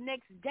 o'clock the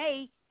next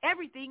day,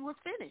 everything was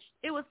finished.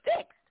 It was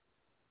fixed.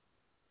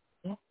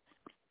 Yeah.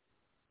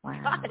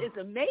 Wow. God is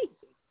amazing.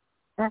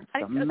 That's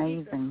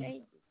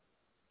amazing.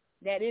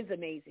 That is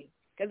amazing,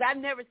 because I've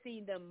never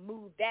seen them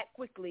move that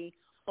quickly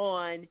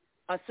on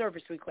a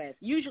service request.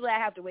 Usually I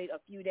have to wait a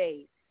few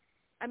days.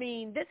 I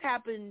mean, this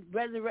happened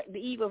the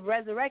eve of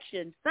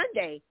Resurrection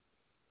Sunday,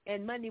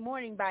 and Monday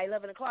morning by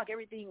 11 o'clock,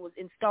 everything was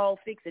installed,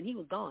 fixed, and he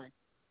was gone.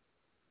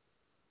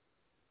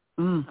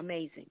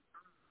 Amazing.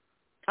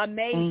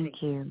 Amazing.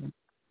 Thank you.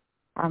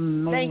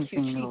 Amazing, Thank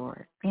you,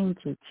 Lord.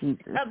 Thank you,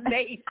 Jesus.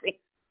 Amazing.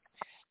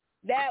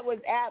 That was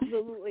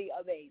absolutely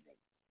amazing.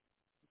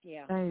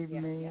 Yeah.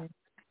 Amen.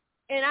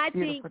 Yeah. And I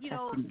Beautiful think, you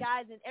know, testimony.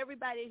 guys, and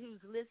everybody who's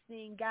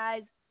listening,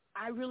 guys,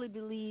 I really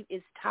believe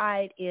it's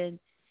tied in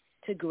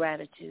to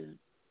gratitude.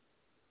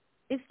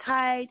 It's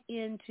tied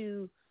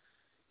into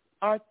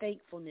our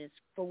thankfulness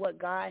for what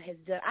God has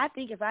done. I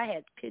think if I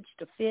had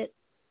pitched a fit,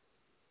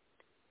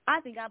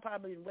 I think I'd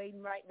probably been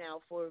waiting right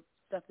now for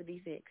stuff to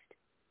be fixed.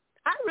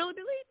 I really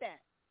believe that.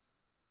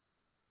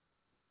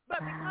 But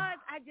because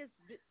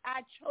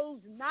I chose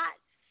not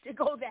to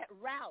go that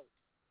route,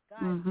 God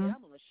said,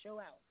 I'm going to show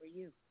out for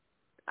you.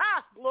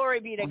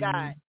 Glory be to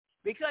God.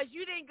 Because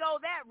you didn't go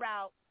that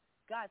route,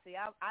 God said,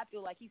 I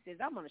feel like he says,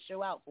 I'm going to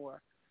show out for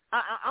her.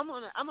 I'm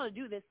gonna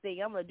do this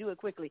thing. I'm gonna do it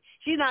quickly.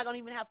 She's not gonna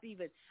even have to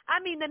even. I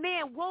mean, the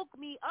man woke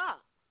me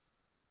up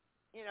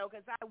You know,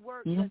 because I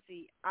work, let's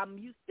see, I'm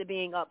used to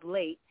being up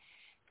late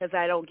because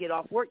I don't get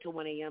off work till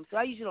 1 a.m., so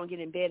I usually don't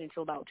get in bed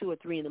until about 2 or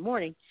 3 in the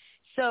morning.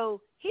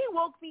 So he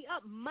woke me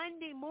up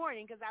Monday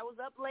morning because I was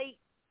up late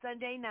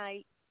Sunday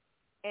night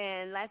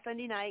and last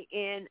Sunday night,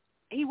 and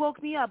he woke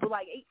me up at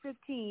like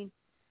 8:15.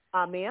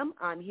 Ma'am,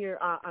 I'm here.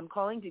 I'm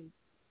calling to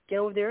get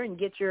over there and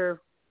get your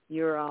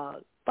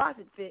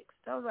faucet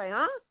fixed. I was like,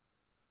 huh?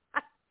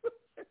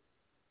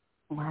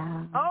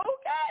 Wow.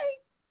 Okay.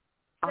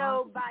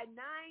 So by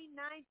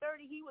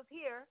 9:30 he was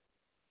here,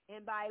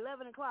 and by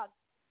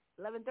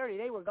 11:30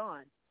 they were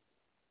gone,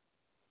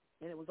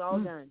 and it was all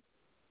done.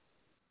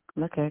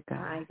 Look at God.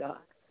 My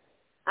God.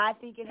 I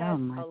think it has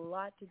a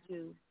lot to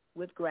do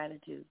with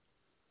gratitude.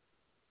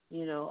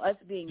 You know, us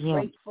being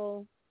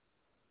grateful.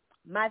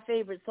 My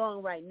favorite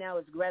song right now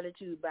is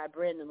 "Gratitude" by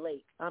Brandon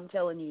Lake. I'm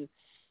telling you,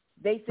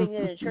 they sing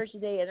it in church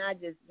today, and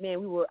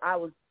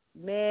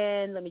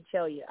let me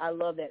tell you, I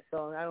love that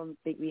song. I don't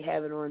think we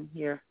have it on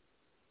here.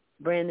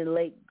 Brandon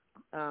Lake,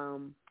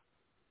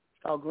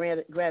 called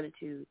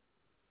Gratitude.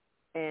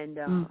 And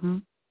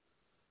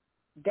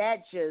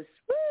that just,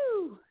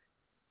 woo!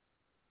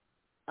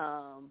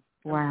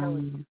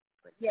 Wow.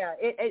 But yeah,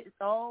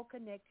 it's all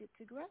connected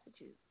to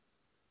gratitude.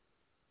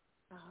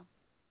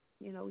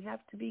 You know, we have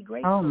to be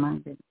grateful. Oh, my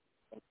goodness.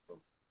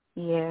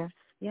 Yes.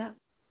 Yeah.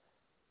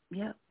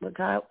 Yeah, what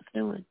God was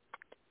doing.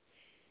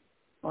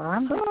 Well,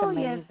 I'm just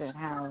amazed at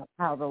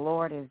how the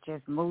Lord is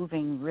just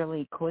moving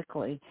really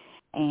quickly.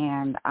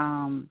 And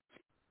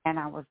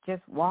I was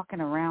just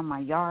walking around my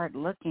yard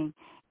looking,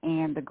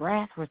 and the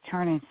grass was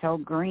turning so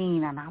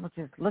green, and I was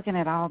just looking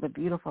at all the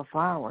beautiful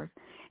flowers.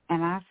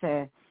 And I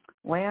said,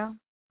 well,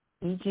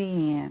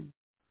 EGN,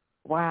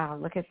 wow,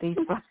 look at these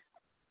flowers.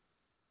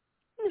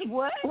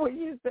 What? When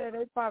you said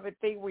they probably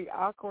think we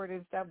awkward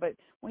and stuff, but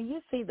when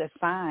you see the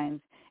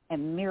signs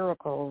and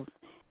miracles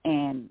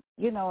and,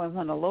 you know, and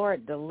when the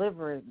Lord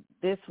delivered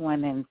this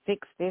one and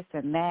fixed this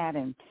and that,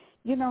 and,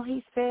 you know,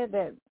 he said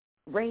that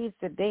raised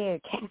the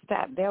dead, cast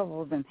out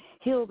devils, and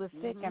healed the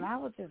sick, and I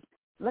was just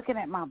looking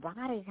at my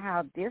body,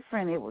 how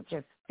different it was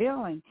just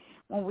feeling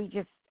when we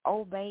just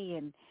obey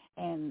and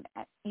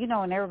you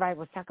know, and everybody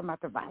was talking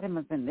about the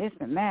vitamins and this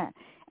and that,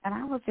 and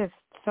I was just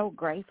so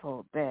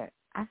grateful that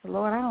I said,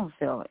 Lord, I don't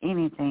feel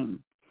anything.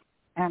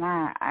 And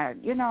I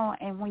you know,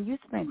 and when you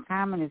spend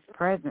time in his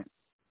presence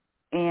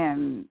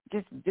and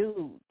just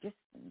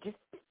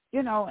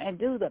you know, and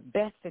do the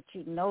best that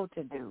you know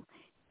to do,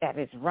 that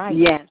is right.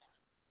 Yes.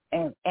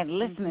 And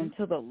listening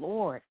to the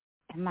Lord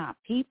and not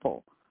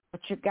people.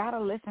 But you got to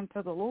listen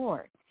to the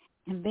Lord.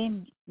 And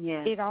then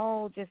it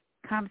all just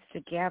comes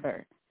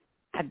together,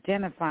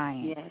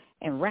 identifying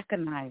and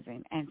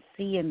recognizing and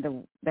seeing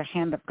the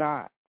hand of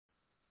God.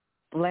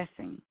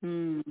 Blessing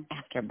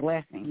after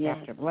blessing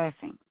after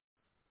blessing.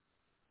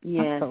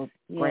 Yes. I'm so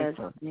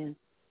grateful. Yes.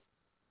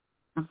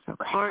 I'm so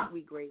grateful. Aren't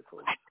we grateful?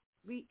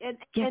 And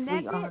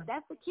that's it.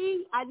 That's the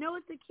key. I know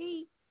it's the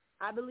key.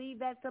 I believe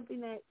that's something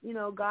that, you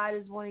know, God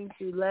is wanting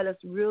to let us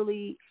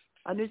really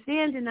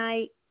understand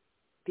tonight.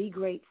 Be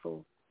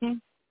grateful.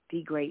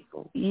 Be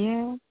grateful.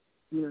 Yeah.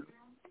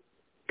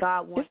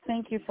 God wants. Just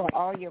thank you for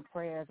all your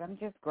prayers. I'm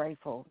just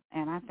grateful.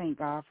 And I thank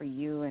God for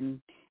you and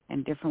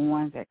different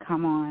ones that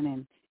come on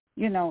and,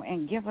 you know,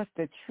 and give us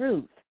the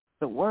truth,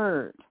 the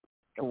word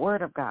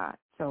of God.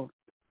 So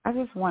I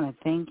just want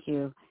to thank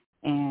you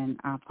and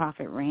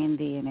Prophet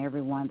Randy and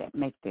everyone that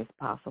make this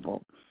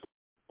possible.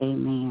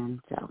 Amen.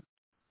 So,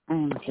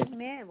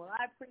 amen. Well,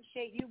 I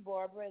appreciate you,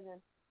 Barbara,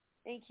 and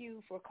thank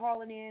you for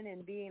calling in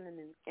and being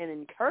an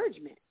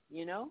encouragement,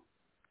 you know,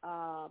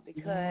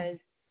 because,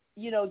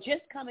 you know,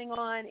 just coming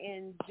on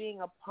and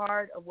being a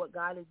part of what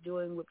God is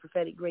doing with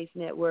Prophetic Grace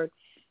Network,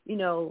 you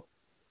know,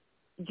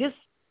 just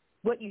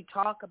what you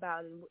talk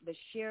about and the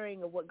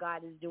sharing of what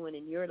God is doing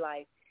in your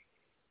life,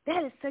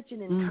 that is such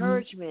an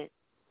encouragement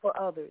for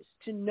others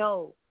to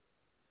know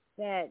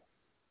that,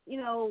 you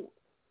know,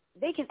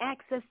 they can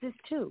access this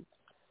too.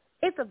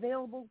 It's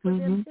available for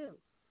them too.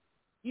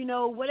 You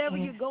know, whatever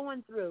you're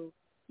going through,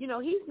 you know,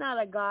 he's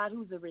not a God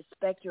who's a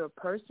respecter of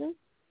person.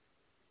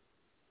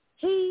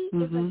 He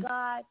is a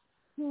God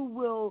who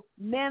will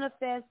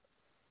manifest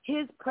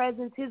his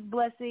presence, his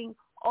blessing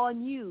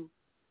on you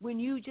when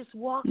you just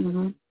walk with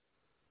him,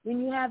 when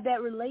you have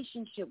that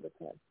relationship with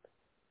him.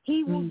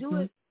 He will do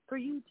it for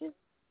you too.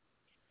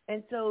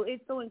 And so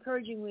it's so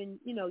encouraging when,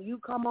 you know, you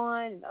come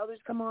on and others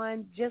come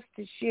on just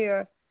to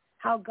share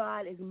how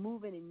God is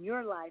moving in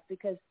your life,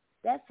 because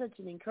that's such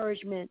an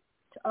encouragement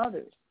to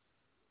others.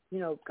 You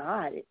know,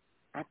 God,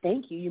 I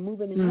thank you. You're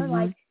moving in your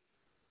life.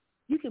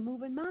 You can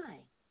move in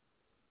mine.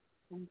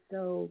 And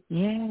so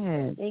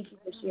thank you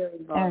for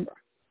sharing, Barbara.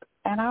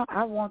 And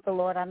I want the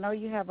Lord. I know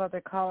you have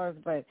other callers,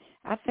 but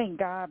I thank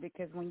God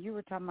because when you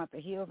were talking about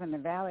the hills and the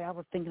valley, I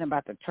was thinking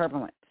about the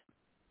turbulence.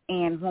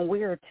 And when we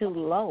were too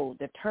low,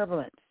 the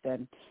turbulence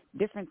and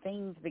different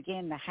things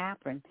began to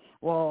happen.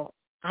 Well,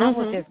 I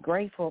was just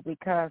grateful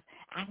because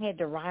I had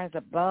to rise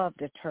above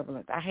the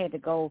turbulence. I had to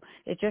go.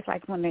 It's just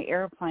like when the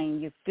airplane,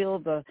 you feel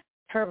the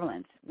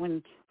turbulence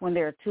when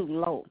they're too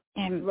low.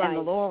 And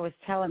the Lord was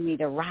telling me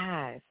to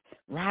rise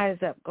rise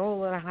up, go a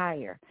little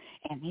higher.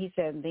 And he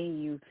said,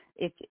 then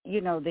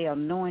the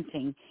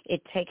anointing,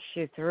 it takes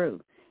you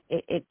through.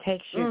 It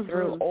takes you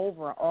through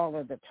over all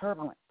of the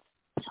turbulence,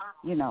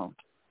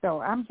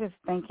 So I'm just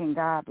thanking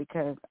God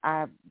because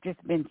I've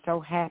just been so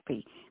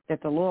happy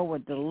that the Lord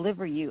would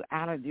deliver you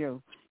out of your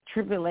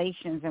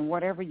tribulations and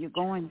whatever you're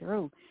going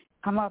through.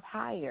 Come up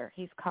higher.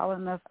 He's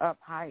calling us up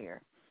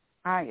higher.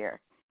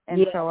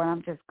 And so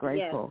I'm just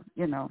grateful,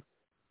 I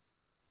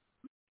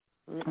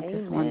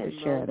just wanted to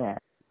share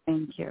that.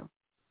 Thank you.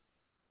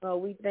 Well,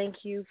 we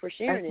thank you for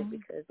sharing it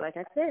because, like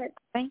I said,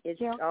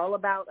 it's all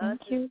about us.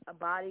 It's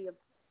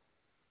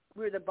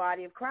we're the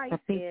body of Christ,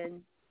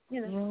 and,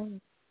 we're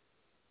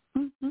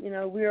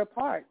a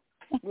part.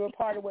 We're a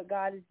part of what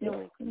God is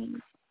doing.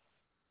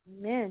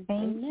 Amen.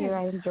 Thank you.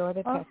 I enjoy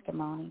the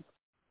testimony.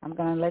 I'm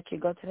going to let you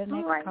go to the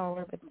next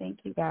caller, but thank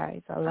you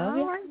guys. I love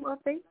you. All right. Well,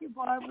 thank you,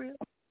 Barbara.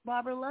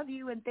 Barbara, love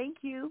you, and thank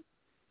you.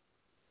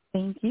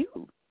 Thank you.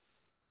 All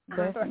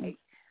right.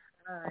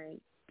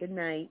 Good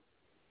night.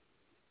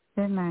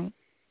 Good night.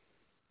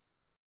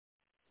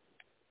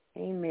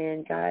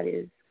 Amen. God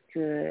is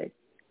good.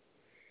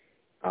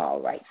 All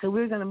right. So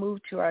we're going to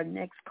move to our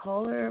next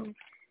caller.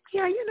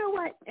 Yeah, you know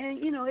what? And,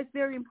 it's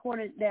very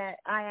important that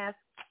I ask,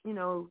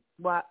 you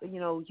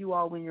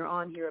all when you're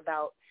on here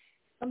about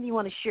something you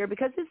want to share,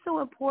 because it's so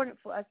important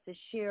for us to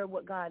share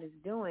what God is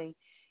doing.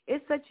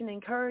 It's such an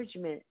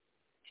encouragement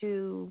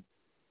to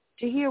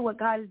hear what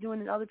God is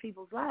doing in other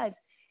people's lives.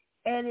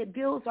 And it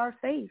builds our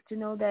faith to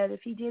know that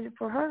if he did it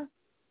for her,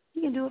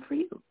 he can do it for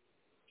you.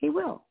 He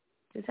will.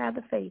 Just have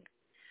the faith.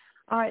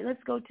 All right,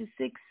 let's go to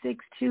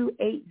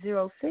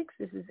 662806.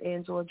 This is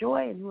Angela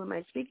Joy, and who am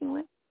I speaking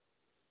with?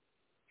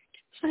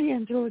 Hi,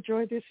 Angela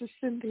Joy. This is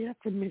Cynthia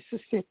from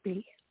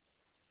Mississippi.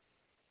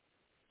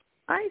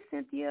 Hi,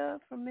 Cynthia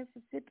from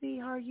Mississippi.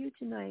 How are you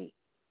tonight?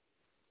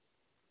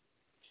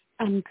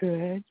 I'm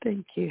good.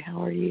 Thank you.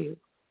 How are you?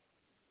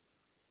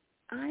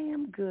 I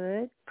am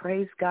good.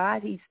 Praise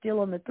God. He's still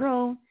on the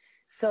throne.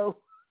 So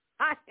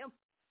I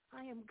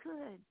am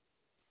good.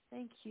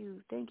 Thank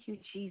you. Thank you,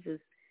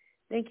 Jesus.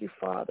 Thank you,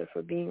 Father,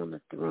 for being on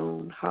the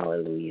throne.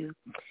 Hallelujah.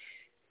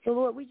 So,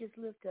 Lord, we just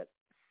lift up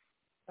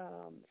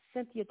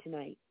Cynthia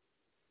tonight.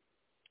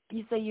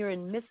 You say you're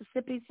in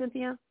Mississippi,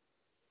 Cynthia?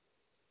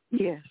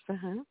 Yes.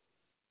 All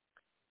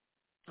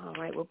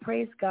right. Well,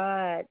 praise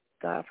God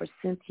for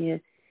Cynthia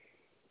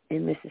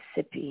in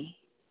Mississippi.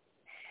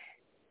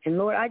 And,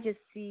 Lord, I just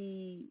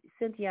see,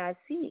 Cynthia, I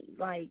see,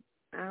 I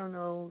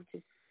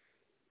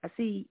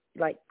see,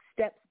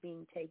 steps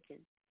being taken.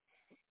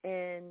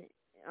 And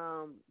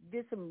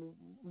there's some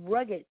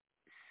rugged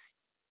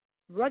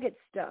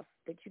stuff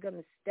that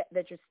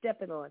you're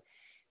stepping on.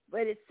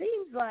 But it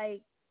seems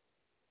like,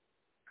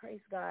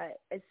 praise God,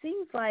 it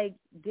seems like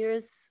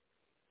there's,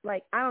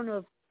 I don't know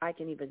if I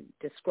can even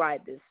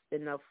describe this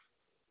enough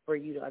for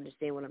you to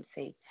understand what I'm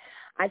saying.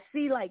 I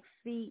see,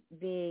 feet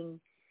being,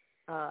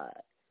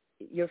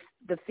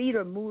 the feet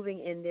are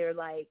moving and they're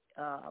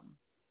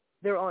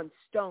they're on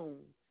stone.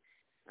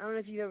 I don't know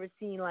if you've ever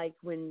seen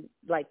when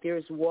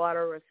there's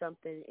water or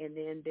something and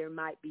then there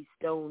might be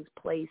stones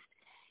placed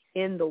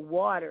in the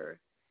water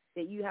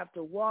that you have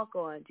to walk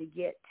on to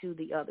get to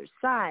the other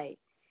side.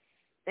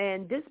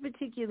 And this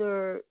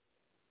particular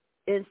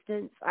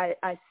instance,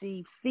 I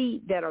see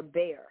feet that are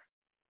bare.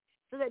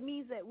 So that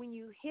means that when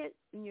your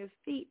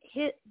feet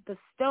hit the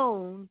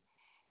stone,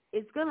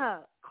 it's going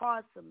to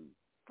cause some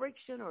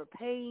friction or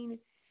pain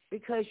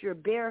because your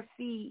bare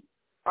feet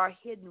are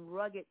hitting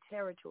rugged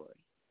territory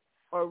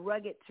or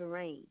rugged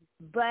terrain.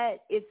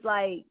 But it's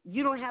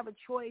you don't have a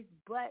choice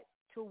but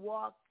to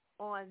walk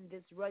on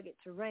this rugged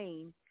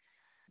terrain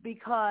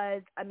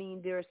because,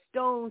 there are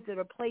stones that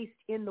are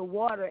placed in the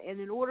water. And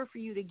in order for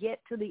you to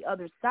get to the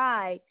other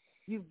side,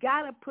 you've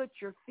got to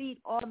put your feet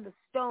on the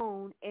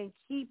stone and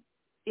keep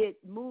it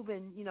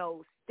moving,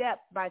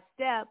 step by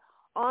step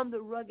on the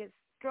rugged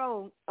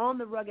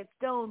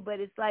stone. But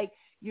it's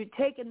you're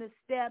taking the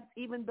steps,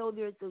 even though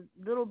there's a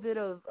little bit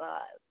of,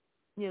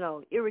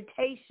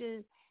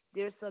 irritation,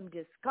 there's some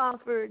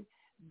discomfort,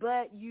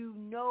 but you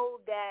know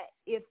that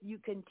if you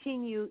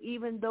continue,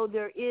 even though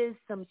there is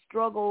some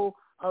struggle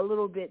a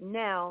little bit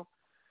now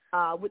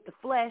with the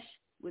flesh,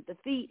 with the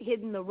feet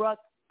hitting the rough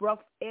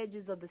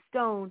edges of the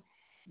stone,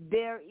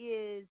 there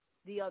is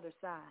the other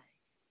side.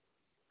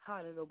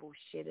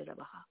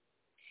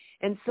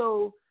 And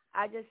so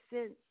I just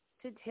sent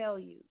to tell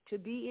you to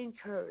be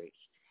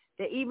encouraged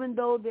that even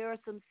though there are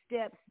some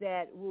steps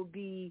that will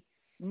be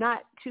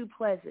not too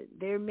pleasant,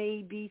 there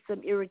may be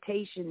some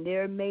irritation,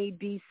 there may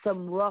be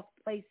some rough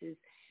places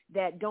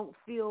that don't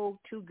feel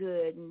too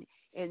good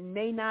and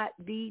may not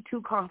be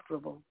too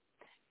comfortable,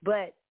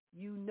 but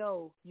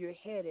you're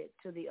headed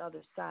to the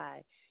other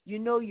side.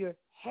 You're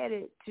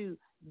headed to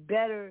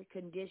better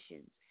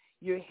conditions.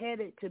 You're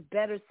headed to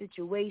better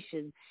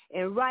situations.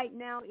 And right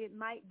now it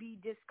might be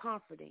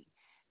discomforting.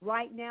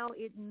 Right now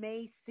it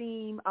may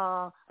seem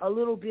a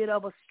little bit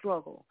of a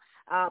struggle.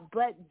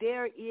 But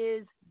there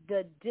is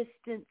the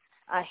distance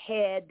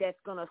ahead that's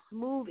going to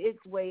smooth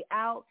its way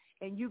out,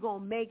 and you're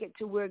going to make it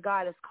to where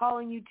God is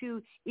calling you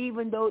to,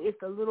 even though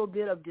it's a little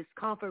bit of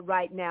discomfort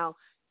right now.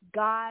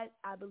 God,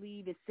 I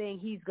believe, is saying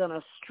he's going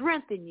to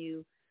strengthen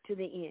you to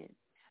the end.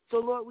 So,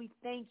 Lord, we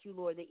thank you,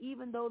 Lord, that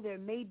even though there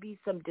may be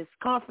some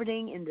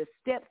discomforting in the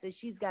steps that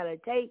she's got to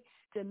take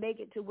to make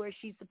it to where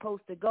she's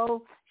supposed to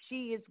go,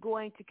 she is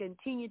going to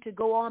continue to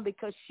go on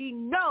because she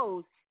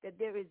knows that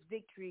there is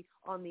victory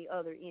on the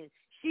other end.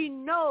 She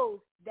knows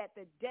that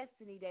the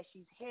destiny that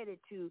she's headed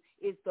to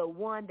is the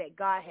one that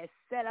God has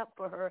set up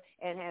for her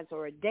and has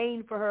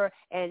ordained for her.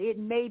 And it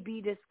may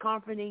be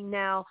discomforting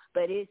now,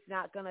 but it's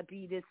not going to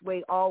be this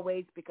way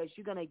always, because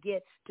you're going to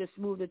get to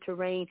smoother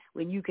terrain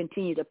when you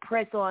continue to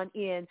press on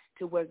in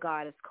to where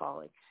God is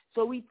calling.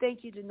 So we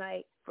thank you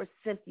tonight for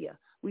Cynthia.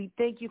 We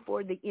thank you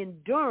for the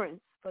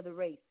endurance for the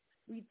race.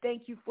 We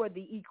thank you for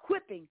the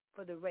equipping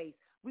for the race.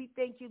 We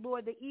thank you,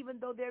 Lord, that even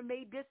though there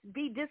may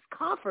be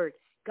discomfort,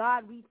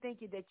 God, we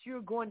thank you that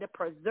you're going to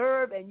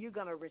preserve and you're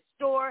going to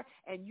restore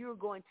and you're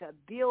going to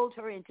build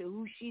her into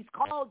who she's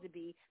called to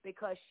be,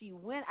 because she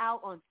went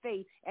out on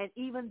faith. And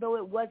even though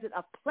it wasn't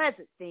a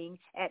pleasant thing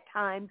at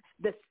times,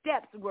 the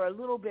steps were a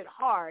little bit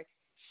hard,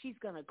 she's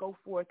going to go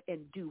forth and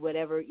do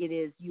whatever it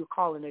is you're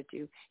calling her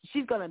to.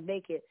 She's going to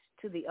make it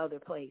to the other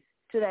place,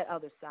 to that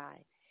other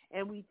side.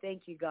 And we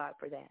thank you, God,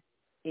 for that.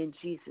 In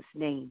Jesus'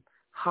 name,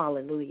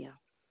 hallelujah.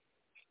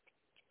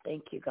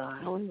 Thank you,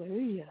 God.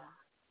 Hallelujah.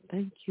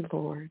 Thank you,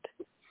 Lord.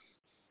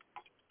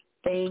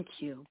 Thank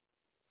you.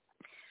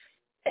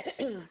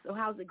 So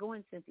how's it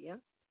going, Cynthia?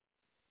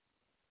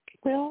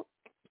 Well,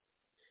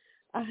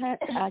 I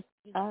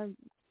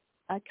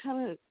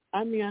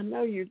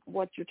know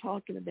what you're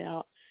talking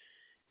about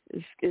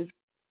is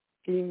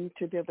getting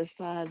to the other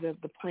side of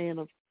the plan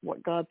of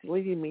what God's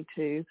leading me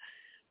to,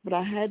 but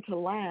I had to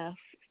laugh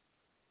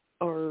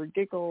or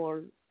giggle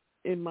or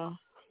in my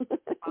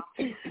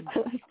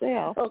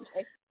myself,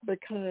 okay,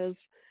 because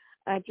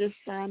I just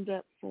signed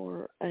up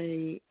for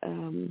a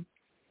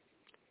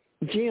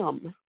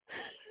gym.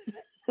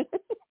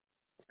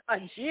 A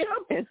gym?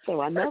 And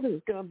so I know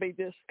there's going to be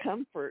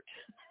discomfort.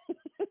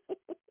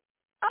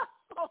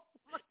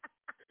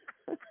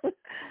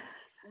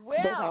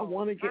 Well, but I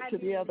want to get to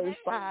the other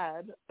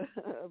side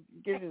of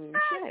getting in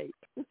shape.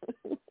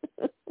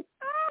 Oh,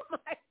 my.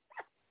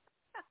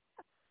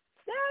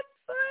 That's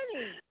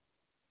funny.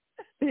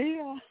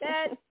 Yeah.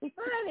 That's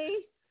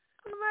funny.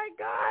 Oh, my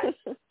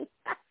gosh.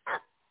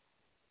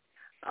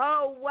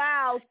 Oh,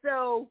 wow.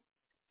 So,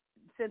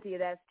 Cynthia,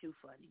 that's too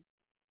funny.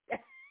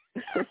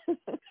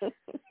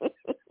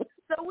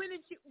 So when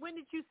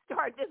did you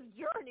start this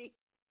journey?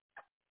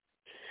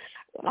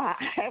 I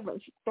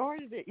haven't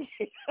started it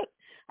yet.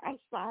 I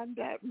signed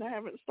up and I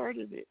haven't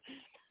started it.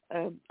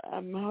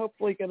 I'm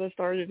hopefully going to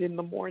start it in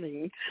the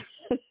morning.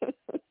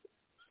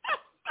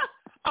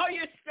 Oh,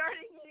 you're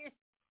starting it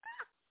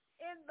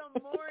in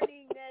the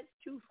morning? That's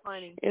too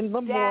funny. In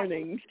the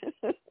morning.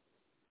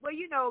 Well,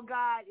 you know,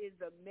 God is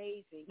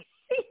amazing.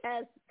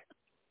 Yes.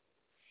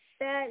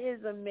 That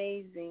is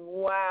amazing.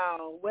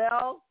 Wow.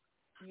 Well,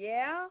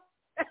 yeah.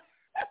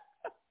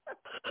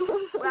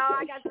 Well,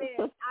 like I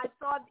said, I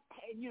thought,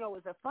 you know,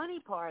 the funny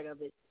part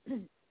of it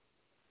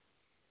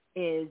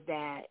is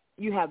that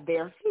you have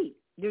bare feet.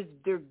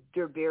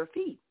 They're bare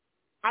feet.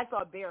 I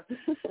saw bare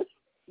feet.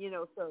 You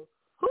know, so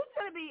who's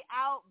going to be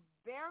out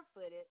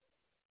barefooted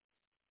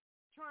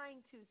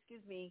trying to,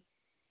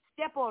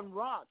 step on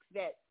rocks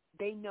that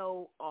they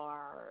know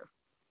are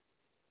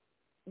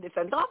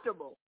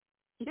uncomfortable?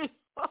 Right.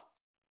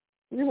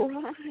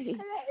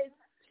 That is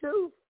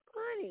too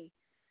funny.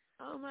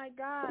 Oh, my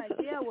God.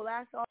 Yeah, well,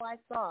 that's all I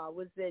saw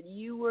was that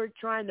you were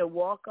trying to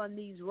walk on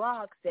these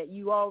rocks that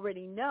you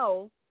already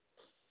know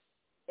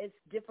it's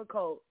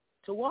difficult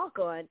to walk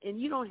on, and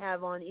you don't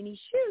have on any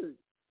shoes.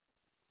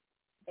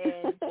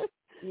 And,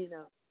 you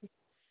know.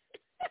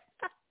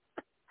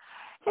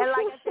 And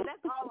like I said,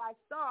 that's all I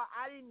saw.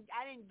 I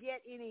didn't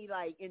get any,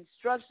 like,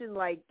 instruction,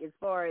 like, as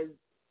far as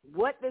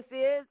what this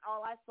is.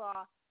 All I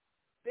saw,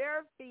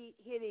 bare feet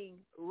hitting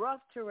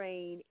rough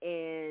terrain,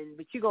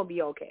 but you're going to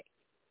be okay.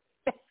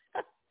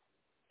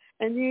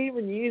 And you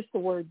even used the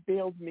word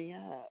build me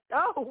up.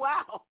 Oh,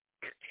 wow.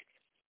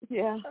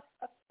 Yeah.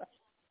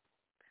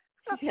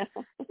 Yeah.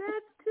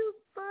 That's too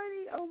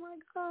funny. Oh, my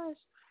gosh.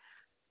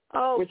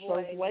 Oh, which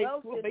boy. those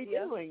weights will be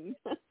doing.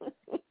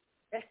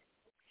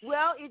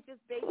 Well, it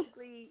just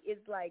basically is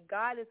like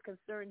God is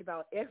concerned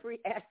about every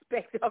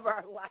aspect of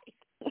our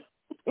life.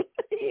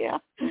 Yeah.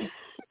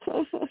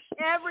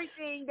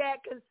 Everything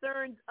that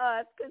concerns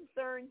us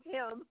concerns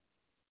him.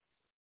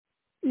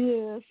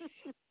 Yes.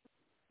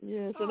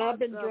 Yes, and I've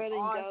been dreading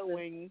awesome.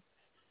 going,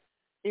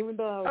 even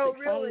though I was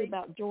excited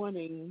about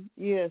joining.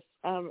 Yes,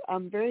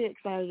 I'm very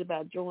excited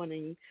about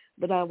joining,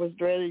 but I was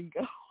dreading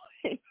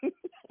going.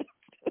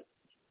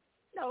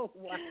 Oh,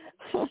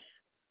 wow.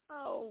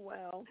 Oh,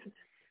 wow.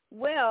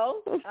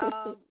 Well,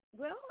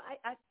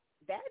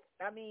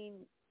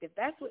 if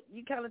that's what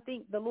you kind of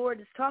think the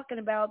Lord is talking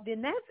about,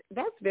 then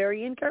that's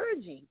very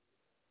encouraging.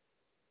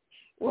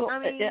 Well, I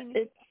mean,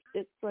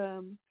 it's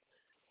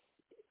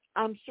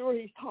I'm sure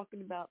he's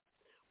talking about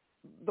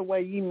the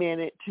way you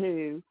meant it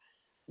too,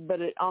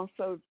 but it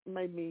also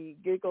made me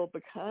giggle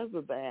because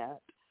of that.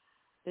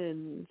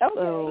 And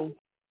so,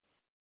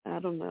 I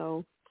don't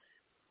know.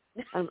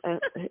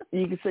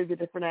 You can see the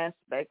different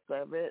aspects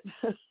of it.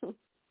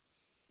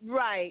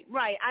 Right.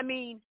 I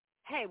mean,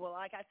 hey, well,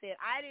 like I said,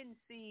 I didn't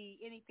see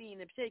anything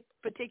in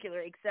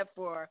particular except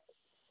for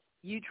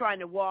you trying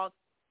to walk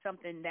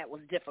something that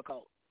was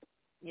difficult,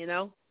 you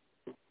know?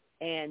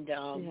 And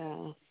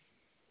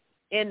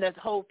and the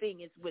whole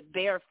thing is with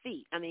bare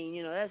feet. I mean,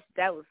 you know,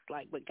 that was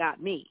like what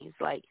got me.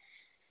 It's like,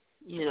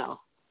 you know,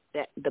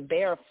 that the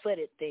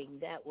barefooted thing,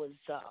 that was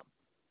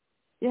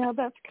yeah,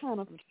 that's kind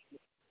of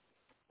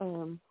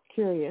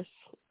curious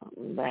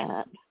on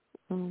that.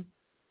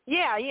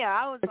 Yeah,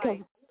 I was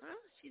like,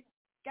 she's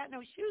got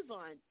no shoes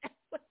on.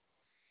 What's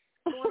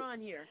going on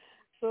here?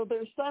 So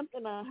there's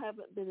something I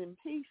haven't been in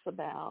peace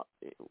about,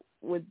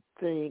 would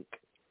think,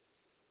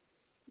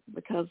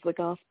 because the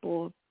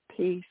gospel of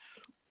peace,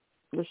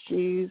 the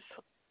shoes.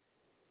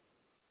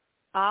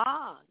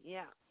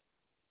 Yeah.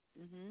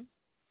 Mhm.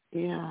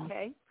 Yeah.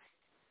 Okay.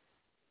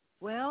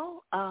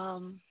 Well,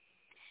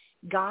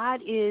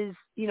 God is,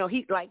 you know,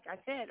 he, like I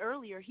said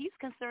earlier, he's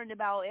concerned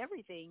about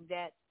everything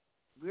that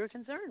we're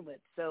concerned with.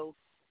 So,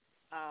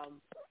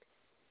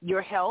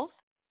 your health,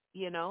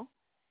 you know,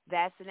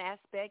 that's an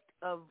aspect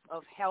of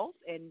health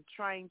and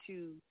trying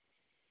to,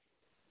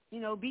 you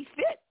know, be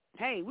fit.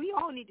 Hey, we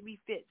all need to be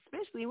fit,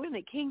 especially we're in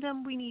the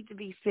kingdom. We need to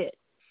be fit.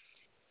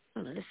 I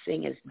don't know, this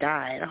thing has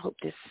died. I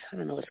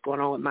don't know what's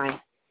going on with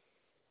my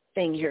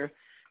thing here.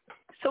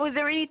 So is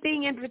there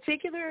anything in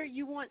particular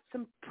you want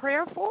some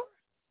prayer for?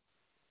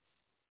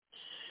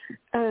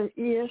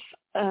 Yes,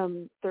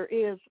 there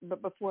is.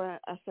 But before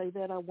I say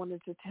that, I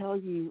wanted to tell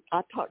you,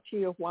 I talked to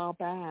you a while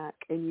back,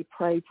 and you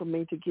prayed for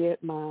me to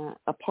get my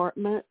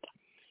apartment.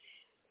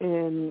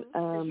 And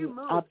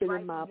I've been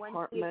in my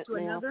apartment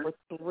now for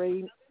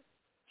 3.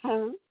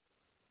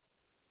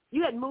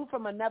 You had moved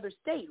from another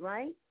state,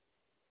 right?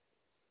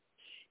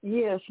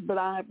 Yes, but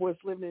I was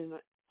living in an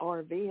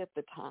RV at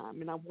the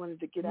time, and I wanted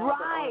to get out of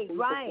the RV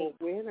before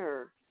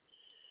winter.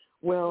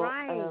 Well,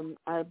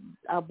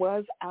 I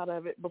was out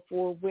of it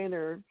before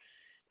winter,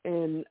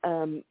 and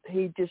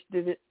he just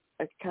did it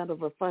a kind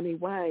of a funny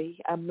way.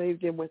 I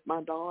moved in with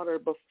my daughter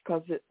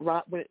because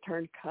right when it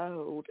turned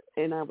cold,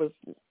 and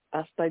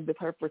I stayed with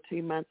her for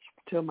 2 months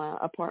till my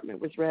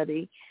apartment was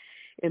ready,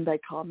 and they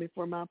called me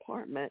for my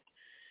apartment.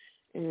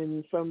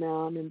 And so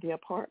now I'm in the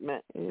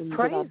apartment, and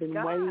that I've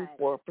been waiting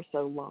for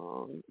so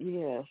long.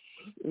 Yes.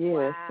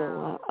 Wow.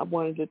 So I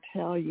wanted to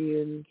tell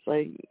you and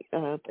say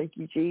thank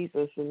you,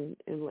 Jesus, and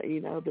let you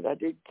know that I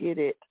did get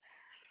it.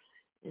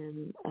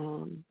 And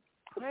so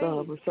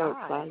I was so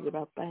excited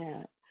about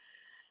that.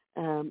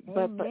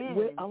 But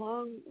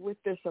along with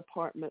this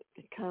apartment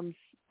comes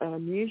an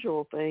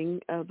unusual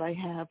thing. They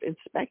have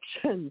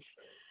inspections,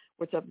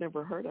 which I've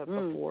never heard of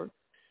before.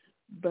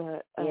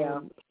 But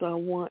so I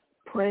want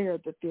prayer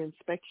that the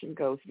inspection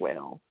goes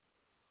well.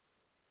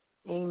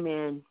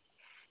 Amen.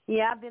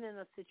 Yeah, I've been in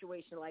a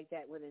situation like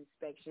that with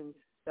inspections.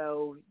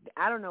 So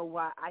I don't know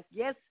why. I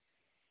guess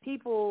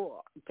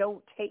people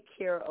don't take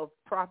care of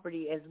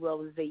property as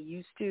well as they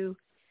used to.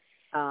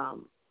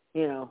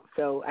 You know,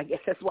 so I guess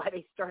that's why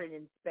they started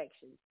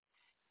inspections.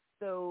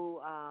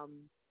 So,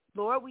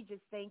 Lord, we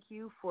just thank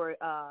you for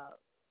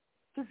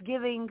just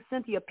giving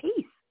Cynthia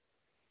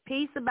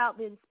peace about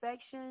the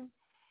inspection,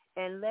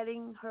 and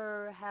letting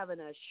her have an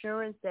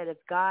assurance that if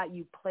God,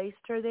 you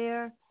placed her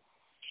there,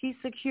 she's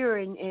secure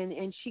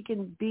and she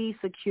can be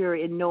secure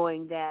in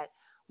knowing that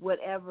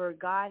whatever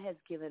God has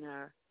given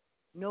her,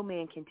 no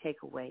man can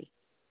take away.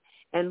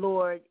 And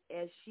Lord,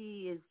 as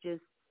she is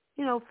just,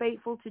 you know,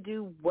 faithful to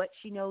do what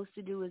she knows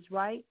to do is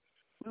right,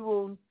 we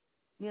will,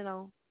 you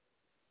know,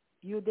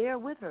 you're there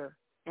with her,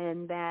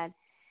 and that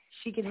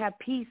she can have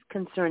peace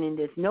concerning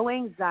this. No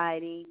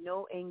anxiety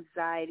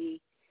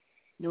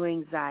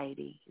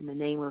in the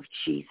name of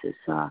Jesus.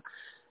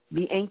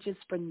 Be anxious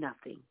for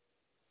nothing.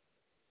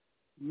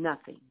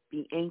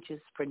 Be anxious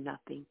for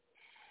nothing.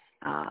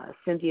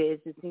 Cynthia,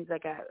 it seems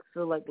like I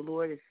feel like the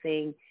Lord is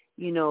saying,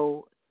 you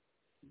know,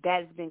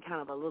 that has been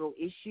kind of a little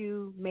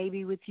issue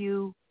maybe with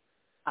you,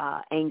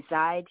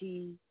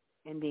 anxiety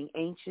and being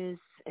anxious,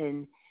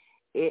 and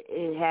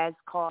it has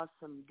caused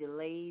some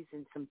delays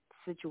and some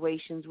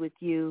situations with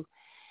you.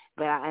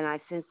 But I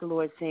sense the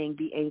Lord saying,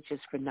 be anxious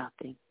for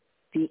nothing.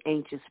 Be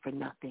anxious for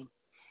nothing,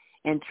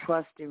 and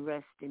trust and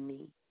rest in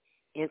me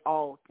in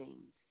all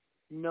things.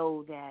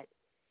 Know that,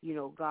 you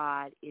know,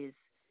 God is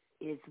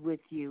with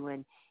you,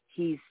 and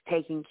he's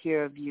taking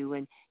care of you,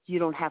 and you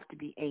don't have to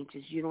be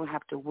anxious. You don't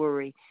have to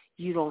worry.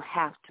 You don't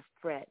have to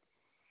fret.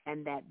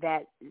 And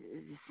that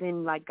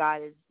seems like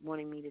God is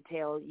wanting me to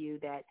tell you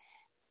that,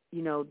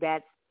 you know,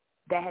 that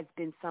has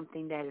been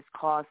something that has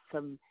caused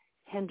some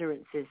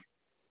hindrances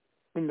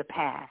in the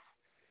past.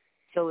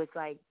 So it's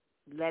like,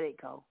 let it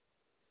go.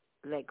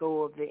 Let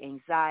go of the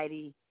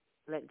anxiety,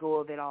 let go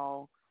of it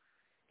all,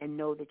 and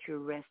know that you're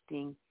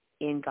resting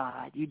in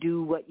God. You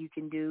do what you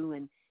can do,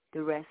 and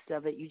the rest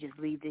of it you just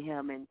leave to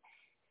him, and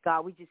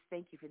God, we just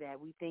thank you for that.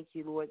 We thank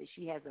you, Lord, that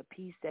she has a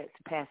peace that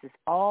surpasses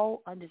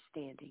all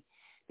understanding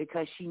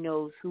because she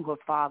knows who her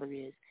Father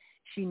is.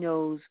 She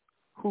knows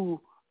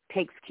who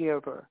takes care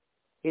of her.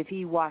 If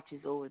he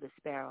watches over the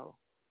sparrow,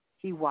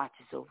 he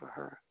watches over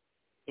her.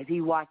 If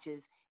he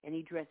watches and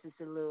he dresses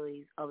the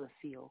lilies of the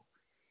field,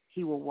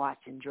 he will watch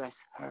and dress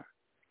her.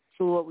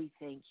 So, Lord, we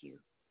thank you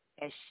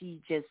as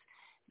she just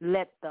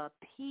let the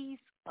peace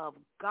of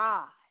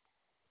God,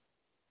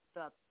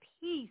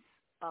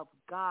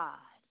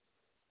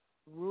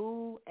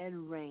 rule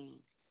and reign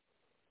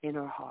in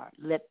her heart.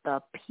 Let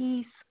the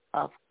peace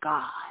of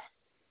God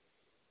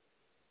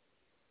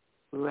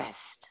rest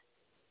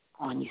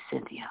on you,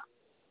 Cynthia.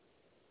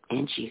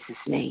 In Jesus'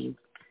 name,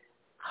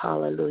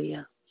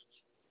 hallelujah.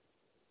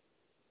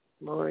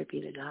 Glory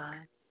be to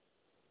God.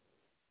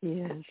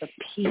 Yes. The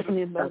peace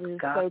that of is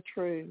God. so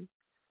true.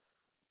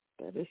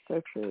 That is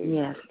so true.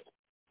 Yes.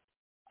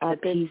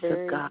 I've been peace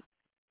very of God.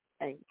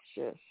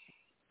 anxious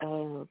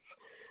of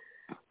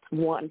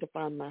wanting to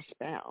find my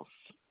spouse.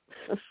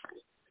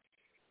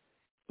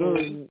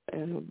 And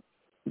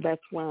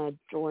that's why I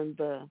joined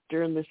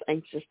during this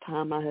anxious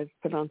time, I have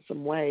put on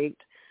some weight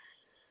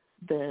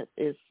that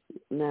is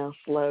now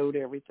slowed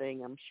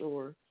everything, I'm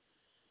sure.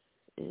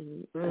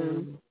 And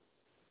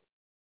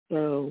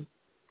so.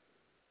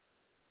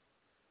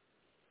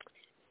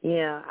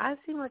 Yeah, I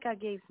seem like I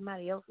gave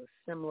somebody else a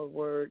similar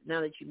word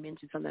now that you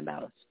mentioned something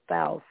about a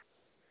spouse.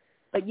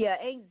 But yeah,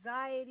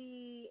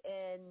 anxiety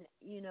and,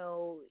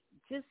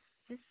 just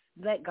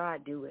let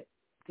God do it.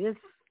 And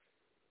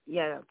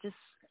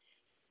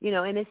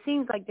it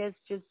seems like that's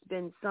just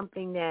been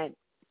something that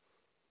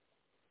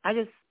I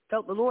just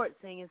felt the Lord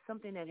saying is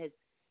something that has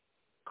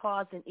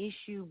caused an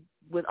issue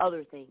with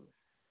other things,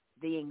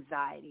 the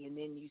anxiety. And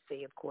then you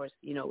say, of course,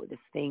 this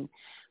thing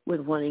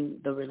with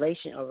wanting a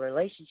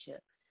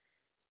relationship.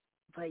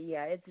 But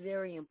yeah, it's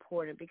very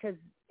important because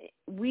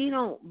we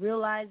don't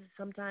realize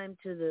sometimes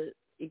to the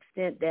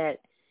extent that,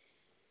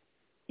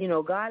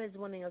 God is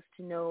wanting us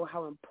to know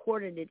how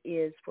important it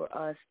is for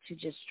us to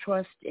just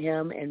trust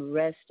him and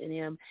rest in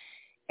him.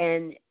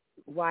 And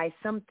why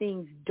some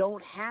things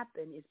don't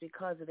happen is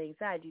because of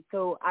anxiety.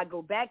 So I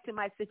go back to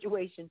my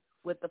situation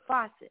with the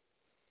faucet.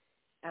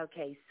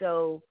 Okay,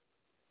 so,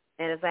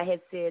 and as I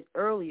had said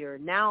earlier,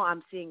 now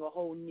I'm seeing a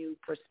whole new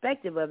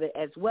perspective of it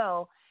as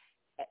well,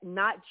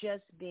 not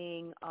just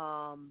being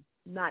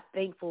not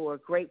thankful or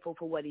grateful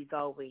for what he's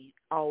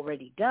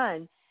already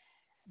done,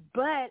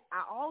 but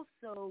I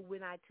also,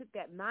 when I took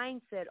that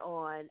mindset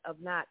on of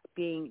not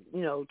being,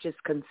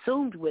 just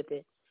consumed with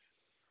it,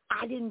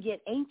 I didn't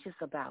get anxious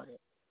about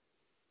it.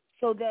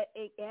 So that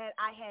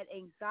I had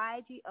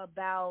anxiety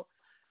about,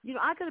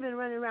 I could have been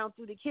running around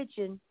through the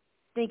kitchen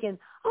thinking,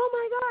 oh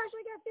my gosh,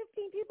 I got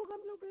 15 people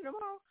coming over here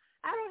tomorrow.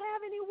 I don't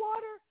have any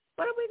water.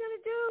 What are we going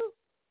to do?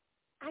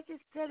 I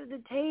just sat at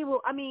the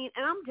table. I mean,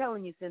 and I'm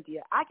telling you,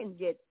 Cynthia, I can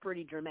get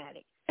pretty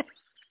dramatic.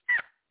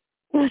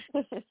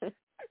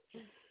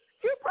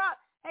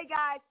 Hey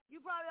guys,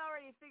 you probably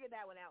already figured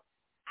that one out.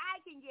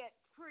 I can get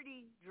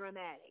pretty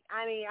dramatic.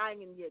 I mean, I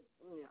can get,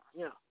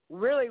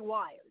 really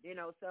wild,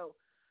 so,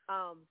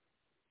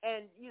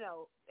 and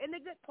the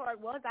good part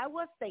was I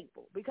was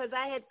thankful because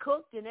I had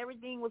cooked and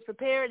everything was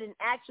prepared, and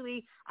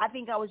actually I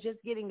think I was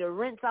just getting the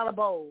rinse out of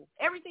bowl.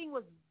 Everything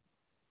was,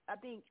 I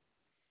think,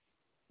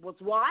 was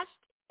washed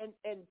and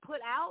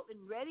put out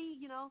and ready,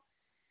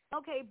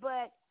 Okay,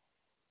 but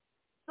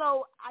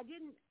so I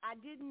didn't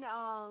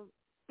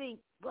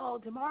think, well,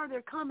 tomorrow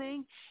they're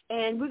coming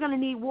and we're going to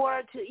need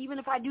water to, even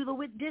if I do the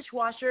with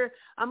dishwasher,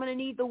 I'm going to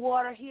need the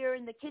water here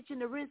in the kitchen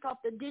to rinse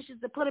off the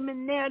dishes, to put them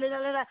in there. Da, da,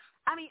 da, da.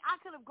 I mean, I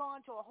could have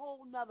gone to a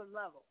whole nother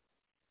level.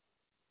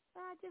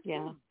 I just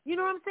didn't. You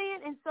know what I'm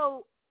saying? And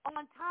so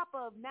on top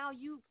of, now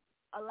you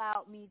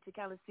allowed me to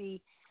kind of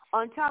see,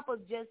 on top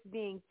of just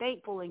being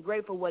thankful and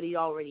grateful what he'd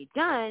already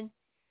done,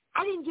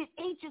 I didn't get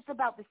anxious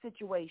about the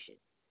situation.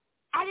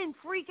 I didn't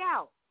freak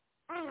out.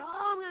 I didn't,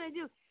 I'm going to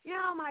do,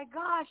 oh my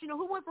gosh,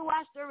 who wants to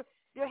wash their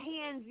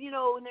hands,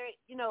 and their,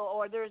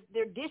 or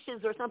their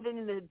dishes or something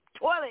in the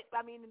toilet,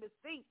 in the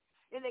sink,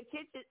 in the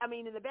kitchen,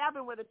 in the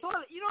bathroom with the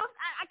toilet.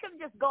 I could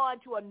have just gone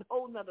to a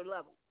whole nother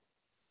level.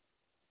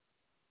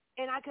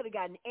 And I could have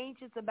gotten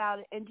anxious about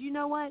it. And do you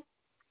know what?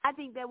 I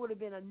think that would have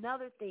been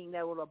another thing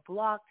that would have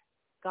blocked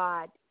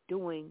God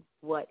doing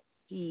what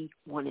he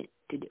wanted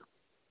to do.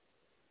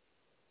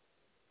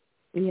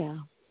 Yeah.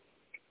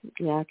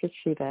 Yeah, I could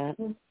see that.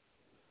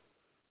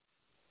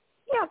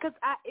 Yeah, because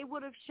it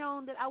would have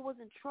shown that I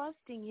wasn't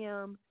trusting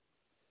him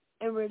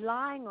and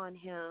relying on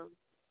him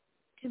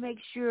to make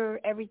sure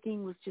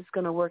everything was just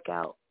going to work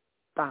out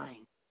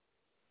fine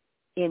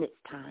in its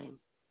time.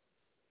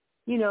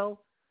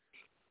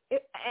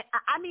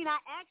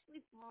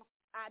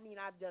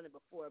 I've done it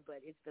before,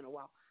 but it's been a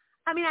while.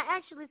 I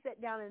actually sat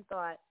down and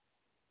thought,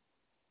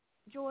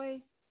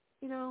 Joy,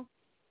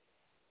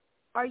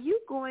 are you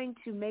going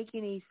to make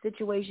any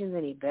situations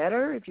any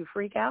better if you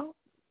freak out?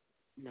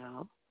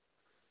 No,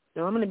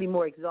 I'm going to be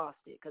more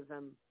exhausted because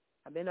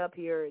I've been up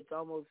here. It's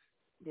almost,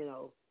 10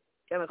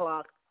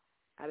 o'clock.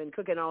 I've been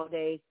cooking all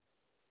day.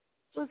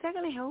 So is that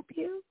going to help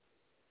you?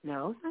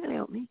 No, it's not going to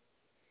help me.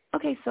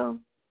 Okay, so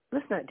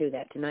let's not do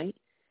that tonight.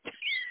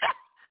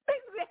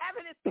 We're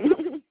having this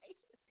conversation.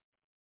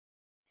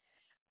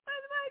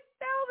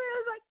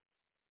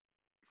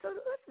 So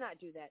let's not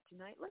do that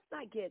tonight. Let's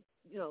not get,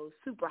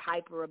 super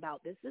hyper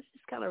about this. Let's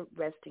just kind of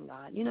rest in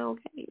God.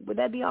 Okay, would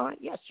that be all right?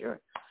 Yeah, sure.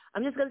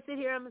 I'm just going to sit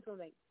here. I'm just going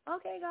to think,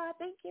 okay, God,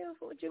 thank you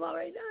for what you've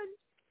already done.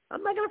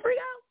 I'm not going to freak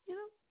out,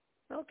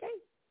 Okay.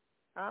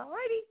 All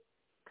righty.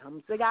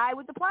 Comes the guy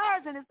with the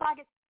pliers in his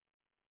pocket.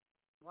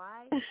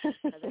 Why?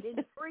 Because I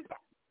didn't freak out.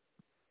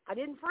 I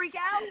didn't freak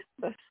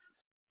out.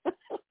 I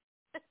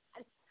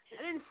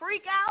didn't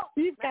freak out.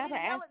 You've got to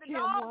ask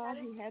him why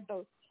he had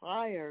those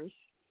pliers.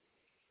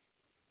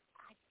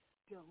 I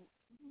don't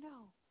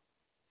know.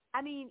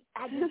 I mean,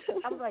 I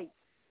was like,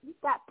 he's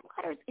got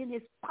pliers in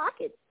his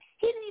pocket.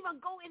 He didn't even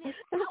go in his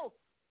house.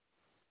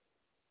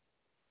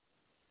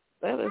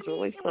 That is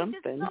really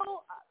something. It was just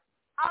so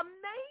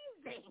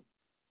amazing.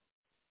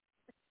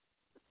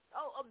 So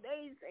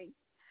amazing.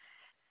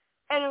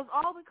 And it was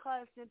all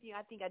because, Cynthia,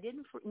 I think I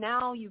didn't.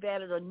 Now you've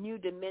added a new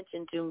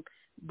dimension to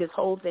this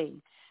whole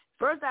thing.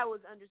 First, I was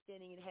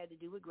understanding it had to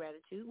do with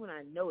gratitude, when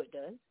I know it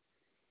does.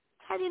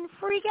 I didn't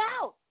freak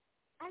out.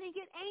 I didn't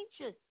get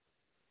anxious.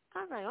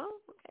 I was like,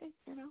 oh, okay,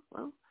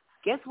 well,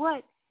 guess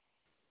what?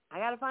 I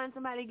got to find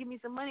somebody to give me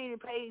some money to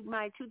pay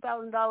my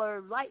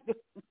 $2,000 light bill.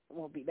 It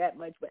won't be that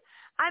much, but,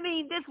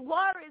 this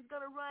water is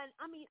going to run.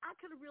 I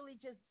could have really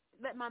just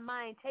let my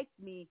mind take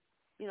me.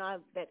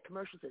 That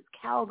commercial says,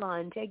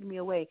 Calgon, take me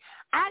away.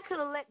 I could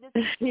have let this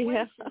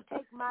situation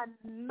take my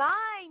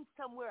mind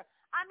somewhere.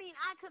 I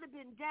could have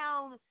been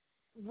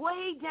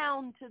way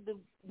down to the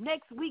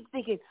next week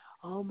thinking,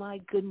 oh, my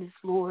goodness,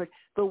 Lord,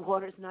 the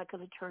water's not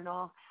going to turn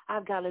off.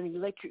 I've got an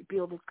electric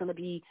bill that's going to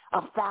be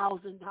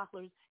 $1,000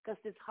 because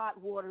this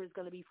hot water is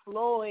going to be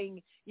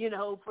flowing,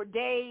 for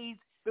days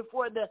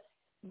before the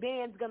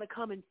man's going to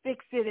come and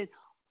fix it. And,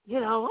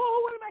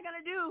 what am I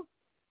going to do?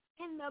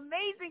 And the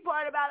amazing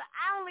part about it,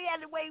 I only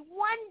had to wait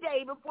one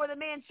day before the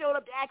man showed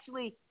up to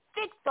actually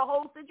fix the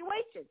whole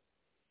situation.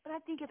 But I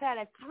think if I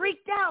had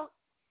freaked out,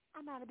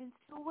 I might have been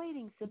still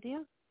waiting,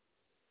 Cynthia.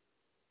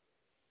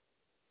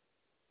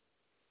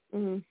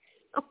 Mm-hmm.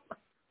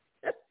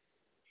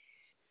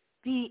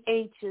 Be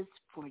anxious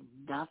for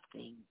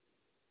nothing.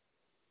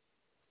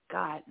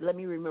 God, let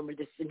me remember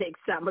this the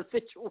next time a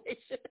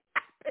situation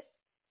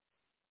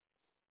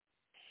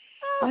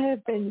happens. I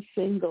have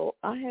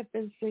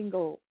been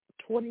single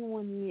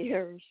 21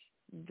 years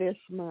this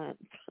month.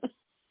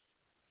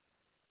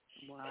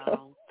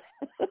 Wow.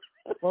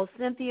 Well,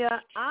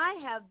 Cynthia, I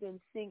have been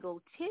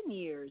single 10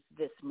 years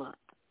this month.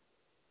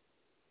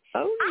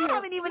 Oh, I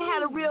haven't even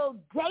had a real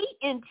date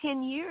in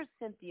 10 years,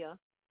 Cynthia.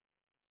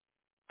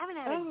 I haven't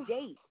had a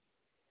date.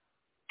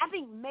 I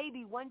think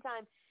maybe one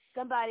time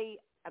somebody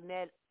I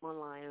met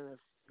online,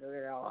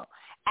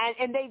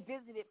 and they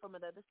visited from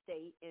another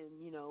state, and,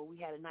 we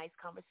had a nice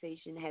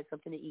conversation, had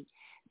something to eat.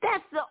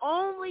 That's the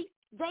only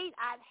date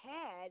I've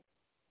had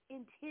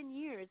in 10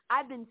 years.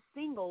 I've been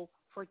single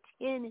for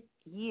 10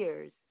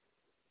 years.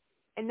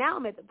 And now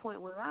I'm at the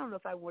point where I don't know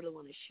if I would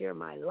want to share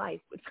my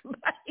life with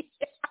somebody.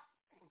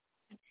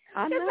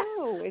 I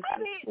know. It's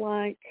just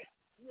like,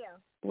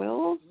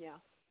 well,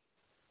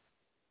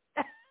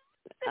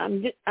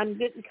 I'm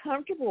getting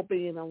comfortable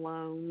being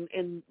alone,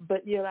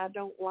 but yet I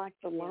don't like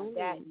the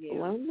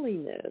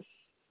loneliness.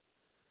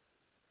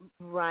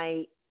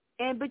 Right.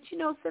 But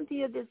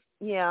Cynthia,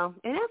 and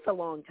that's a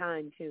long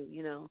time too,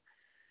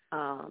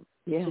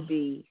 to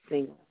be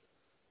single.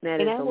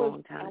 That is a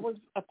long time. I was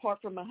apart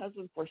from my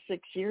husband for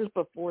 6 years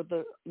before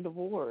the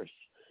divorce.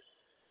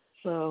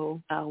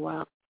 So. Oh,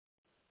 wow.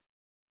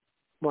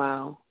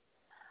 Wow.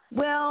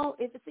 Well,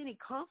 if it's any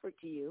comfort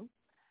to you,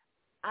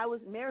 I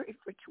was married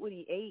for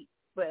 28,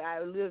 but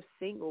I lived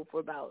single for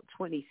about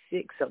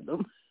 26 of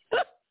them.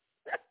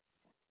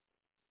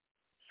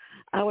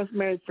 I was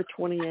married for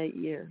 28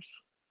 years.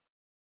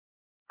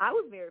 I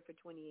was married for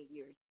 28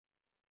 years.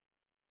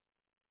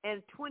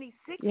 And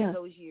 26 of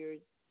those years,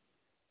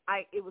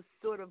 it was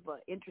sort of an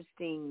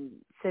interesting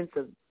sense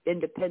of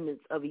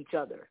independence of each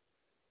other,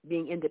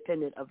 being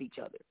independent of each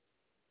other.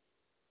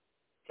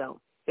 So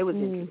it was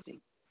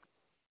interesting.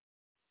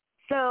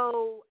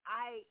 So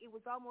it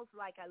was almost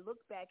like I look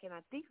back and I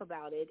think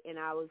about it, and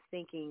I was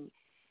thinking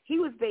he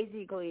was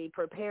basically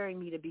preparing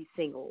me to be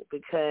single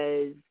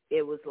because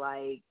it was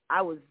like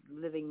I was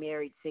living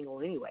married single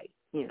anyway,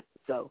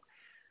 So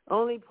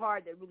only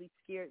part that really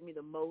scared me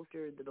the most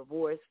or the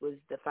divorce was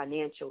the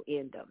financial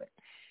end of it,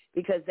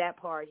 because that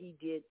part he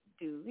did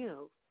do,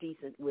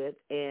 decent with.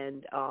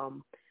 And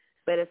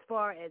but as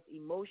far as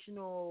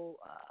emotional,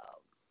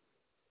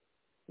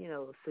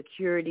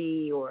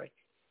 security, or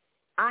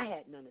I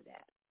had none of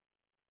that.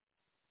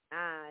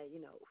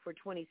 For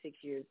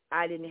 26 years,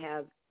 I didn't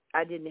have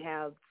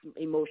some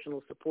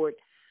emotional support.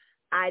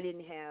 I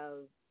didn't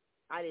have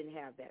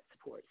that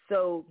support.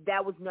 So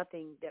that was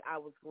nothing that I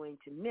was going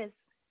to miss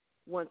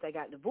once I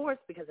got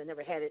divorced, because I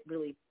never had it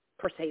really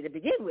per se to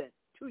begin with.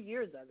 2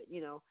 years of it,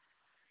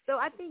 So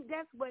I think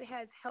that's what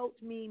has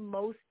helped me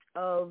most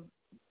of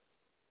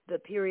the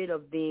period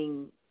of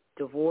being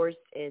divorced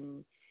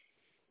and,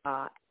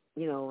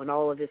 and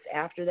all of this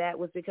after that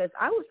was because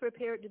I was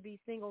prepared to be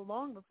single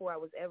long before I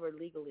was ever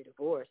legally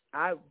divorced.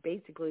 I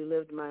basically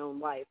lived my own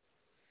life.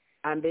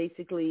 I'm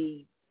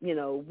basically,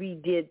 we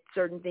did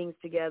certain things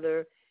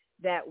together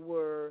that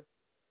were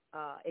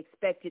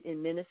expected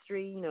in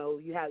ministry.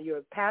 You're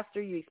a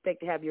pastor, you expect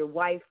to have your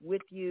wife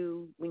with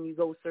you when you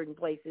go certain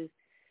places.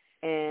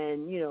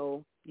 And,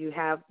 you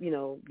have,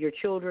 your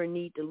children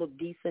need to look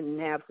decent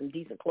and have some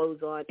decent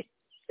clothes on.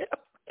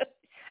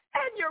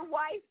 And your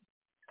wife.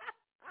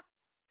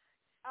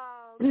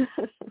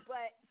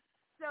 But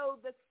so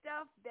the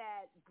stuff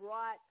that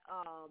brought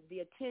the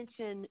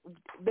attention,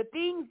 the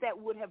things that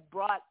would have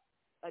brought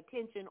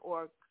attention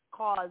or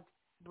caused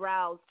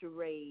brows to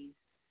raise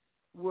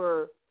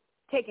were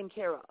taken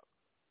care of.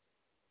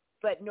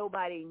 But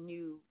nobody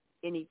knew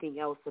anything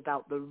else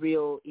about the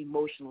real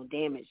emotional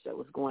damage that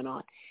was going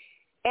on.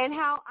 And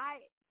how I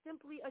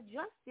simply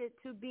adjusted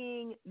to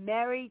being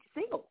married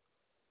single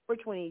for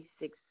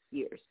 26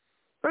 years.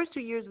 First 2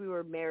 years we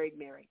were married.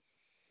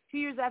 2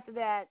 years after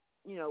that,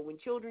 when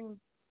children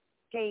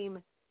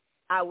came,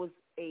 I was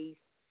a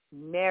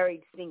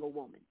married single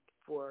woman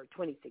for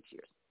 26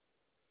 years.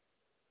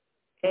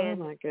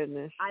 And oh, my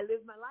goodness. I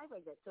lived my life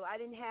like that. So I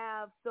didn't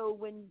have – so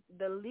when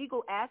the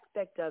legal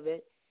aspect of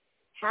it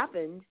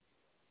happened,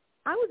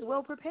 I was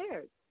well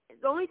prepared.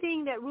 The only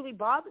thing that really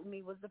bothered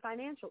me was the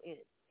financial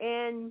end.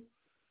 And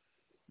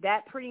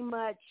that pretty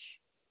much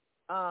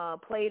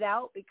played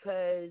out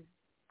because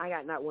I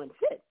got not 1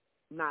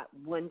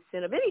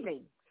 cent of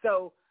anything.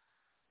 So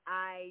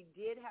I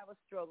did have a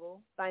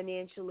struggle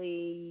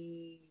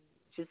financially,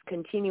 just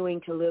continuing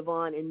to live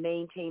on and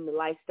maintain the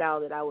lifestyle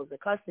that I was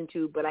accustomed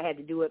to, but I had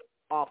to do it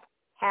off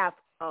half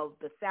of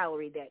the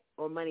salary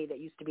or money that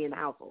used to be in the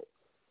household.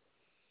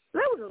 So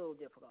that was a little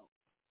difficult.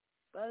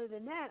 But other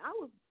than that, I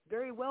was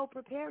very well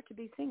prepared to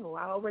be single.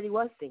 I already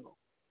was single.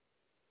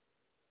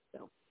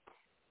 So,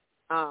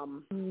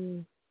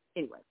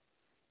 anyway,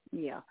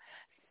 yeah.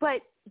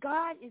 But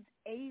God is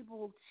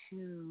able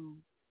to,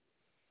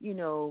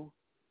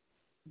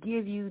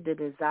 give you the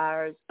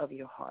desires of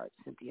your heart,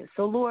 Cynthia.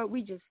 So, Lord,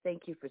 we just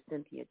thank you for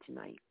Cynthia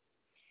tonight.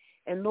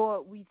 And,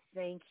 Lord, we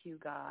thank you,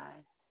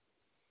 God,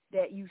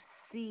 that you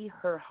see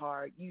her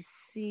heart. You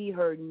see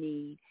her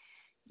need.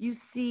 You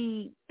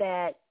see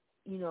that,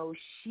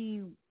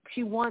 she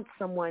wants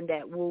someone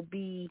that will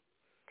be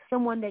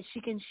someone that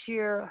she can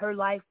share her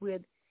life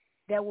with,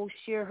 that will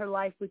share her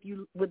life with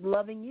you, with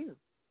loving you.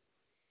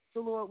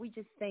 So, Lord, we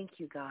just thank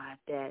you, God,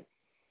 that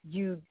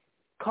you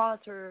cause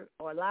her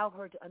or allow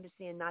her to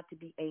understand not to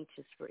be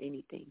anxious for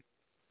anything,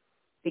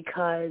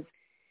 because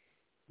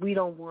we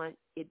don't want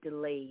it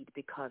delayed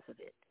because of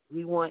it.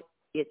 We want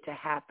it to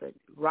happen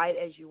right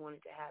as you want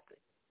it to happen.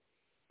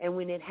 And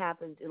when it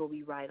happens, it'll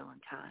be right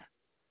on time.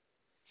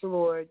 So,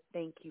 Lord,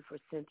 thank you for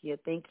Cynthia.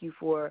 Thank you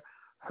for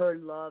her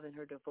love and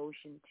her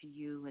devotion to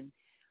you. And,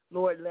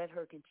 Lord, let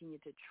her continue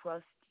to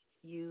trust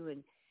you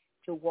and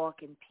to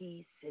walk in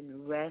peace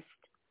and rest,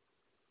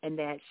 and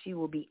that she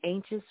will be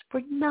anxious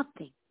for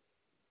nothing,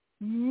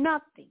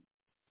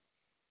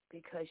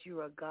 because you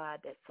are a God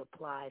that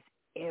supplies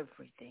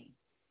everything.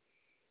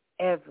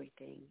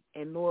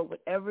 And, Lord,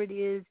 whatever it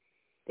is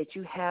that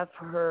you have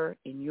for her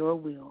in your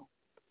will,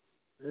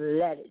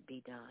 let it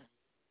be done.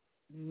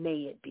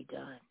 May it be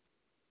done.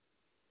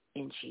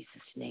 In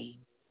Jesus'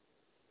 name.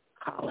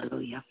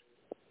 Hallelujah.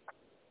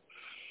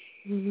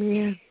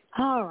 Amen.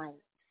 All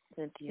right,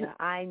 Cynthia,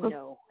 I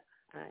know.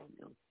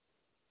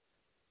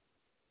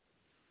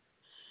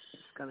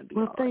 It's going to be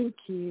all right.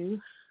 Thank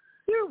you.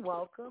 You're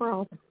welcome. For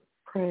all the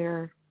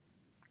prayer.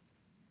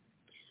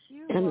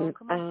 You're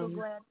welcome. I'm so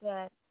glad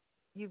that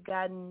you've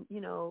gotten,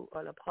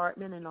 an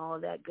apartment and all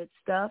of that good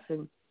stuff.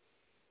 And,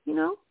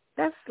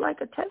 that's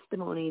like a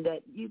testimony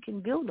that you can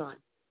build on.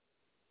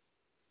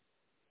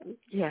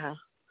 Yeah.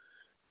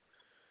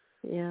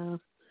 Yeah.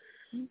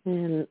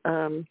 And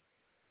I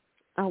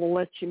will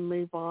let you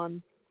move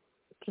on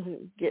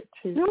to get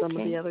to some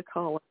of the other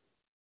callers.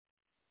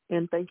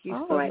 And thank you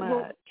so much.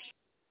 Well,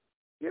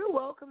 you're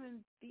welcome, and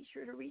be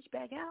sure to reach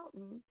back out,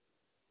 and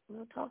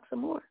we'll talk some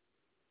more.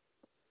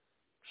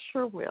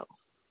 Sure will.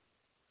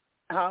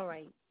 All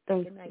right.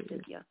 Thank Good night, you.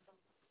 Cynthia.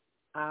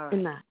 All right.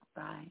 Good night.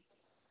 Bye.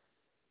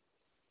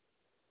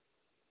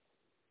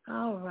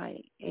 All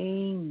right.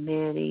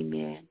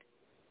 Amen.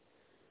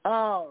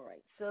 All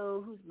right.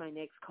 So who's my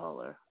next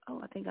caller?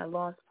 Oh, I think I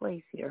lost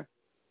place here.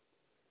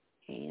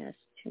 Yes.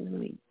 Let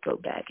me go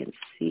back and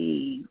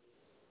see.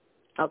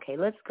 Okay,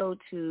 let's go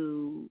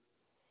to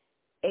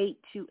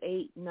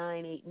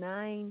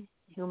 828-989.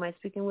 Who am I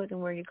speaking with,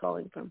 and where are you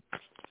calling from?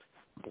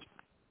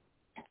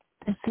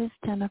 This is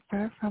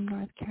Jennifer from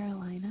North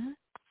Carolina.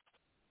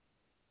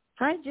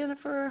 Hi,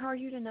 Jennifer. How are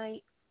you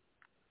tonight?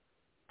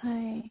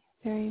 Hi.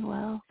 Very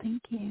well.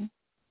 Thank you.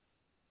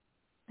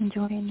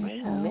 Enjoying your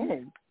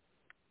show.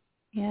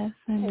 Yes,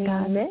 and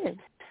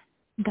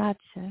God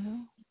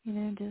show.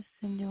 Just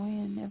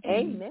enjoying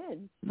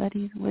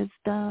everybody's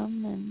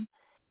wisdom,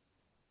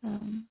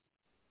 and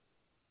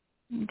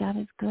God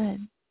is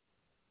good.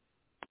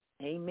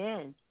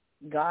 Amen.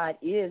 God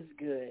is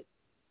good.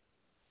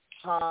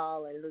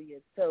 Hallelujah.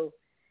 So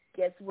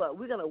guess what?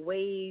 We're going to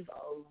wave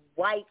a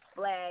white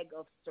flag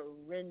of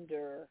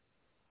surrender.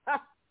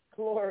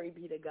 Glory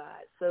be to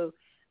God. So,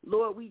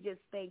 Lord, we just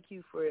thank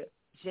you for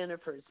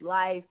Jennifer's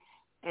life.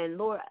 And,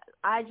 Lord,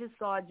 I just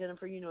saw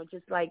Jennifer,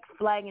 just like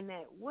flagging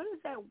that. What does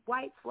that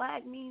white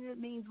flag mean? It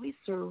means we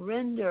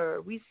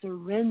surrender. We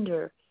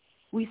surrender.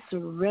 We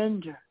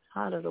surrender.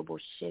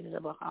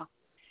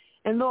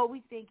 And, Lord,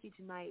 we thank you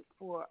tonight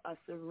for a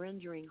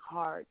surrendering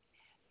heart.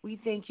 We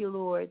thank you,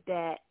 Lord,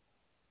 that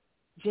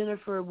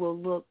Jennifer will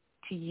look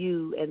to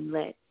you and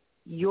let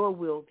your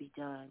will be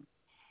done.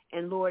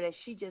 And, Lord, as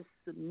she just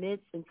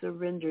submits and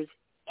surrenders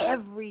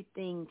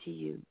everything to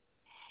you,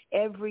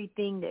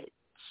 everything that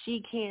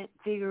she can't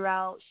figure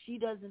out, she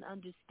doesn't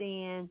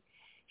understand,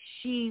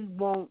 she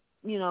won't,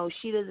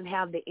 she doesn't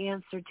have the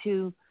answer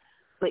to,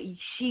 but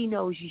she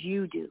knows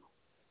you do.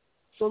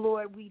 So,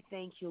 Lord, we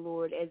thank you,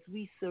 Lord, as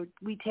we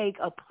take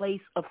a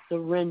place of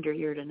surrender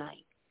here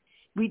tonight.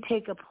 We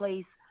take a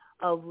place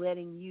of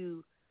letting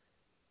you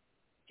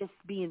just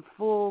be in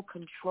full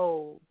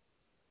control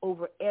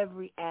over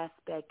every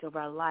aspect of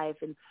our life.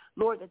 And,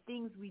 Lord, the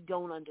things we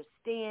don't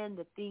understand,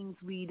 the things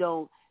we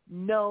don't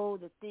know,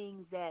 the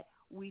things that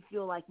we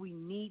feel like we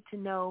need to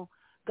know,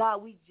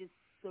 God, we just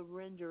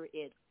surrender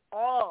it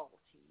all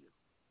to you.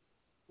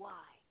 Why?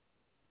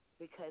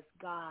 Because,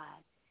 God,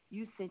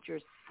 you sent your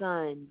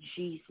son,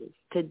 Jesus,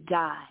 to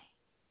die,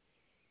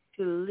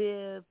 to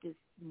live, to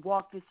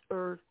walk this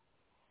earth,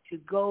 to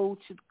go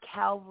to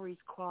Calvary's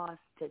cross,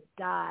 to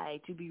die,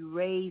 to be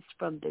raised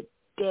from the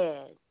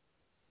dead,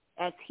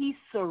 as he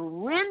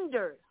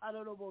surrendered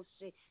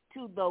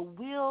to the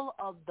will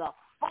of the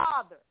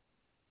Father.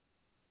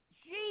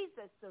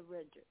 Jesus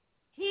surrendered.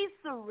 He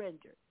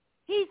surrendered.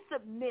 He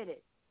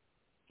submitted.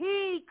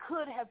 He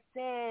could have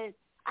said,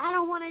 I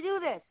don't want to do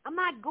this. I'm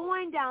not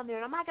going down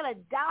there. I'm not going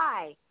to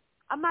die.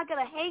 I'm not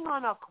going to hang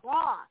on a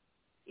cross.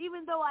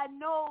 Even though I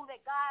know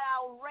that God,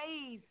 I'll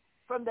raise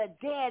from the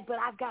dead, but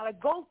I've got to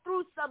go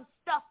through some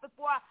stuff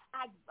before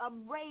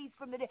I'm raised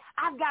from the dead.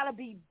 I've got to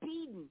be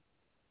beaten.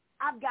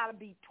 I've got to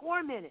be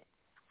tormented.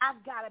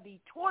 I've got to be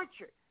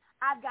tortured.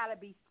 I've got to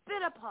be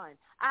spit upon.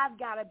 I've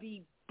got to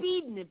be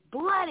beaten and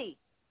bloody.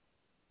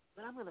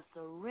 But I'm going to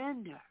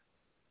surrender.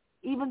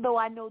 Even though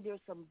I know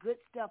there's some good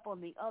stuff on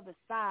the other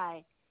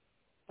side,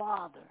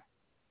 Father,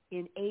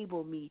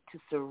 enable me to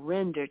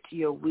surrender to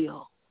your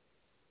will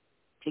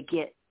to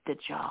get the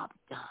job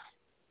done.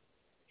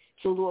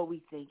 So, Lord,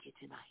 we thank you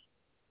tonight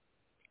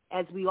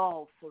as we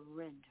all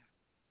surrender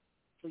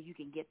so you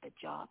can get the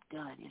job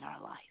done in our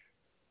life.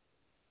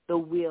 The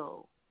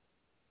will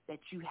that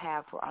you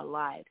have for our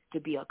lives to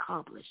be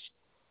accomplished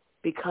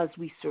because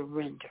we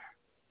surrender.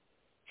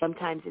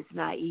 Sometimes it's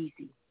not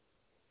easy.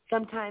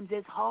 Sometimes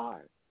it's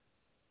hard.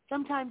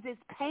 Sometimes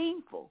it's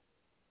painful.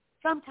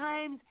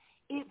 Sometimes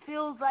it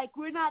feels like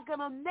we're not going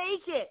to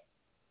make it.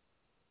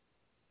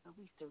 But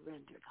we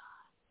surrender,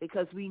 God,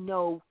 because we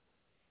know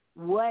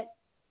what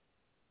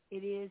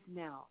it is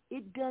now.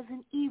 It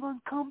doesn't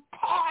even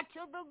compare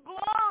to the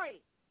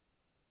glory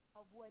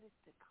of what is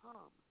to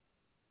come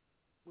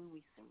when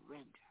we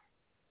surrender.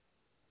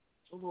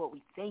 So, Lord,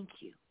 we thank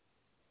you.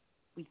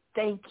 We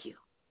thank you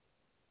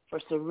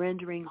for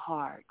surrendering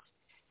hearts,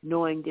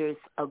 knowing there's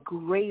a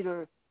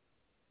greater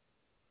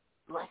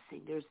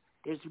blessing.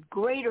 There's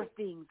greater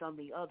things on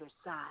the other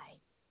side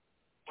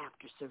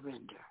after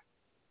surrender.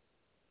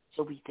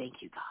 So we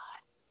thank you,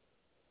 God.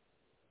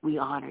 We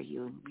honor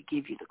you and we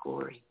give you the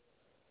glory.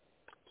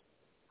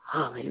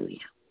 Hallelujah.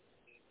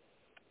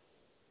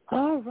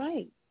 All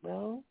right.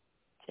 Well,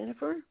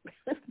 Jennifer,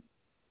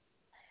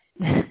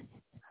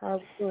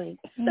 how's it going?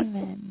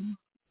 Amen.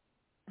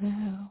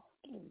 Oh,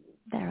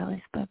 that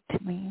really spoke to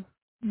me.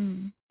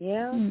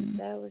 Yeah,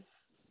 that was,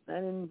 I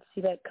didn't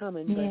see that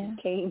coming, but it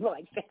came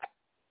like that.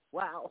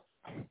 Wow.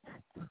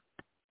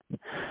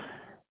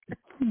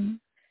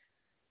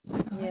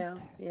 Yeah.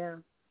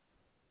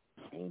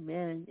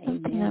 Amen.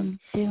 Something I'm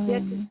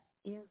doing.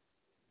 Yeah.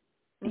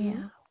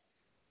 Yeah.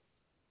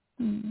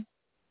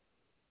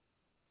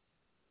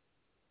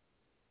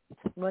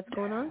 What's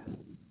going on?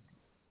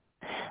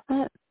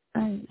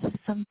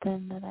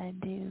 Something that I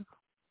do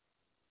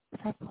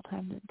several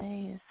times a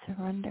day is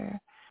surrender.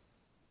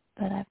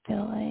 But I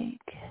feel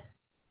like,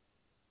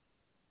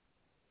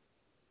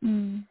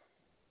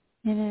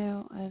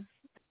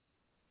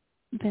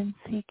 I've been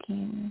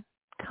seeking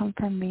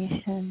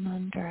confirmation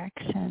on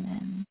direction,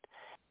 and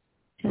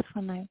just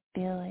when I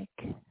feel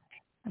like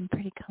I'm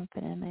pretty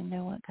confident I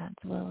know what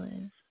God's will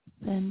is,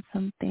 then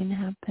something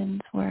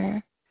happens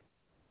where,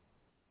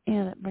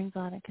 that brings a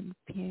lot of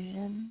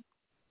confusion.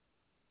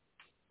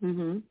 I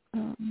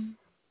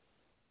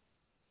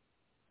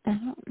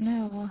don't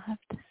know. I'll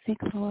have to seek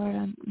the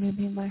Lord.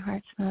 Maybe my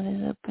heart's not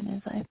as open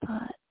as I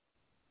thought.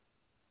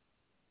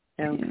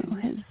 Okay. To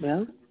His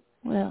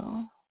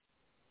will.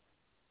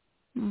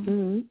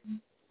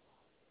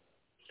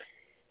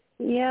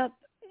 Yep.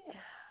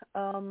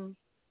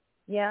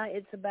 Yeah,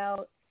 it's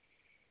about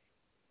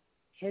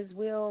his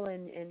will,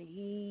 and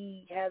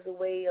he has a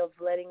way of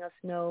letting us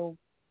know,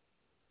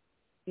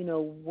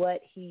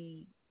 what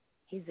he's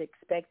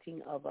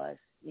expecting of us,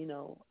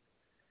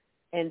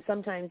 And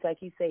sometimes,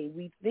 like you say,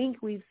 we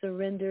think we've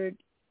surrendered,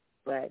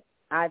 but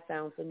I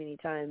found so many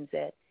times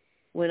that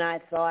when I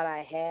thought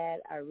I had,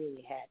 I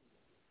really hadn't,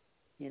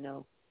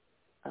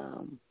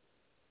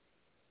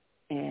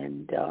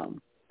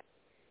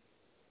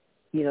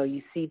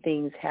 you see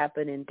things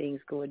happen and things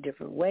go a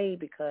different way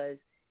because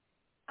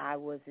I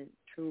wasn't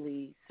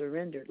truly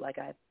surrendered like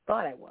I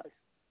thought I was.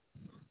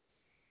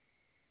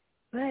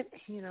 But,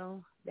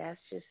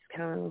 that's just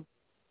kind of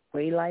the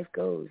way life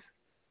goes.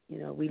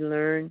 We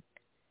learn,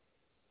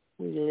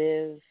 we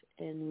live,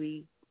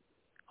 and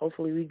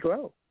hopefully we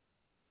grow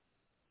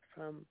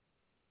from,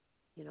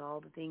 all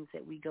the things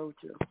that we go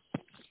through.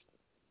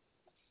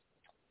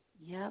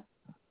 Yep.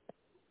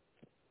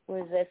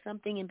 Was there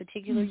something in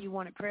particular you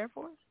wanted prayer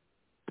for?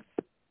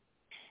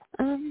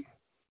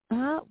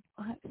 Well,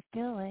 I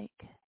feel like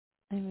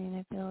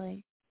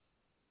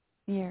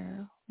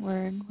your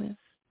word was,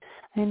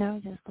 I know,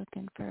 just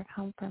looking for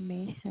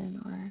confirmation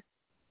or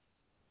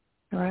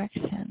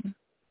direction.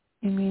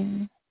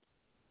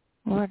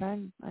 Lord, I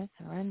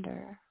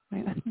surrender.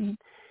 Trying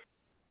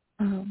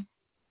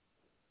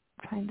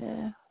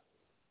to,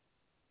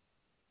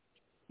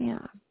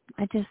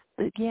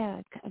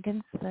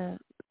 against the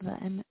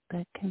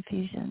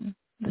confusion,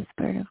 the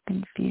spirit of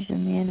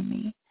confusion, the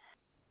enemy,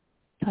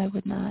 so I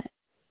would not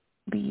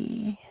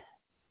be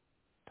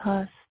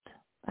tossed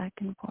back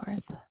and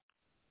forth.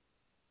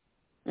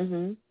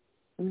 Mhm.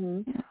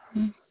 Mhm. Yeah.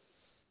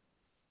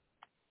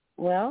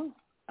 Well,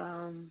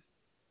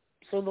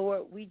 so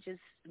Lord, we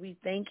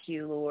thank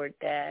you, Lord,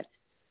 that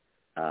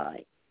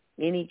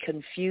any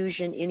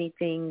confusion,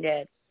 anything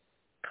that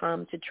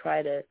come to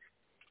try to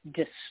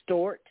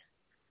distort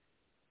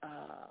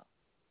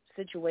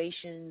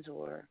situations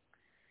or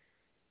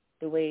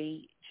the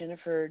way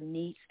Jennifer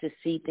needs to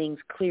see things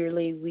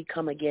clearly, we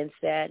come against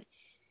that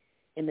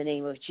in the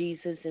name of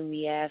Jesus, and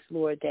we ask,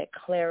 Lord, that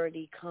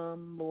clarity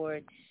come,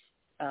 Lord.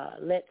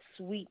 Let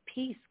sweet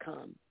peace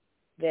come.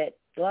 That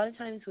a lot of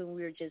times when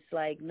we're just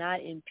like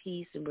not in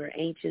peace and we're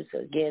anxious,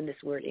 again,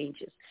 this word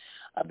anxious,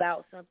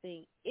 about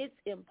something, it's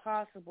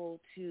impossible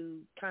to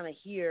kind of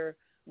hear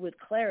with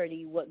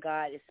clarity what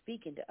God is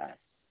speaking to us.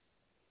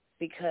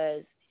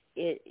 Because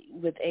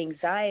with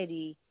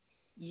anxiety,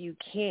 you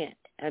can't.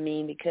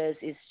 Because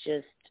it's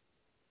just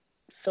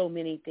so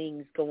many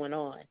things going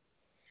on.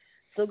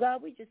 So,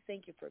 God, we just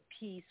thank you for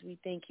peace. We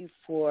thank you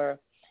for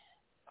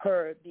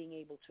her being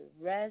able to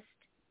rest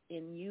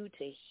in you,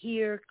 to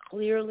hear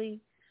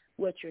clearly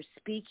what you're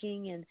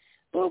speaking. And,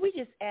 Lord, we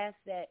just ask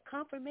that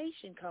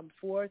confirmation come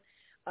forth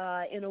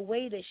in a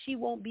way that she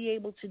won't be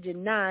able to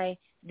deny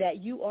that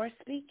you are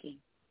speaking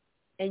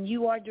and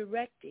you are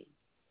directing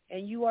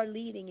and you are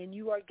leading and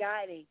you are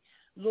guiding.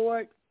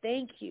 Lord,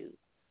 thank you.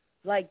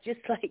 I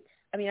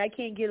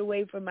can't get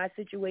away from my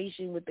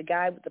situation with the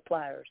guy with the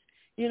pliers.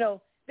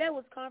 That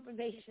was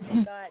confirmation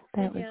that God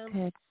sent him.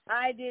 Good.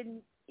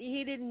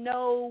 He didn't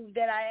know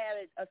that I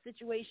had a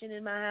situation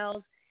in my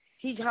house.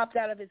 He hopped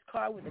out of his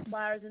car with the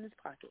pliers in his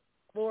pocket.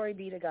 Glory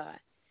be to God.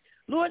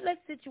 Lord,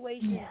 let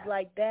situations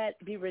like that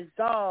be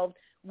resolved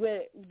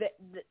where the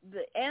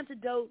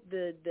antidote,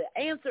 the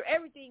answer,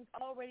 everything's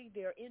already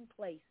there in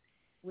place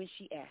when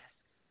she asks.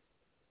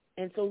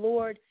 And so,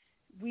 Lord,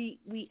 we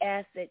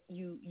ask that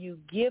you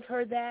give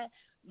her that.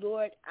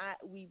 Lord,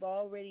 we've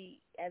already,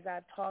 as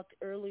I've talked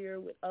earlier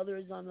with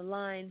others on the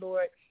line,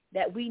 Lord,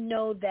 that we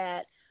know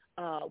that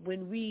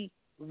when we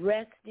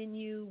rest in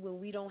you, when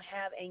we don't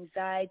have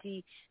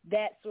anxiety,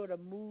 that sort of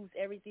moves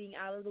everything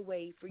out of the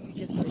way for you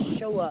just to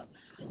show up,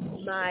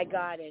 my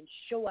God, and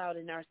show out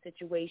in our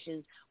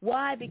situations.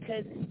 Why?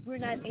 Because we're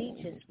not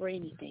anxious for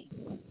anything,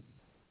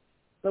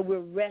 but we're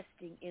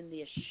resting in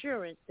the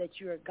assurance that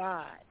you're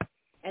God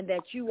and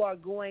that you are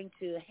going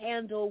to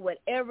handle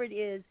whatever it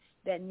is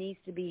that needs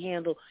to be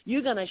handled.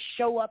 You're going to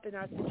show up in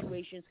our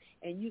situations,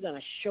 and you're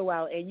going to show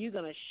out, and you're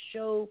going to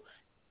show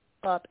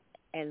up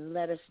and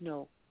let us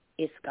know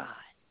it's God.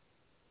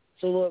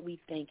 So, Lord, we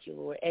thank you,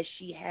 Lord, as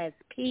she has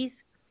peace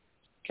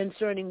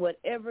concerning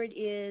whatever it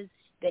is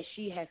that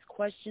she has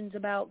questions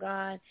about,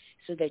 God,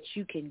 so that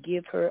you can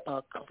give her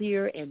a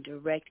clear and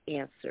direct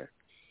answer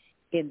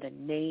in the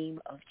name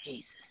of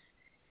Jesus.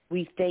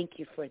 We thank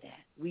you for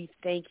that. We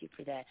thank you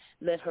for that.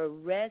 Let her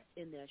rest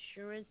in the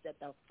assurance that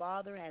the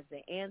Father has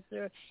the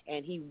answer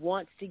and he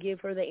wants to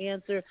give her the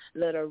answer.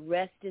 Let her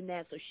rest in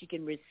that so she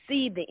can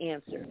receive the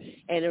answer.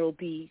 And it'll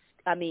be,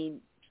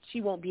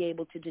 she won't be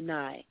able to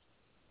deny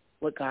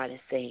what God is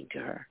saying to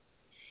her.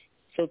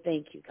 So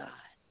thank you, God.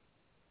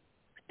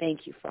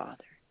 Thank you,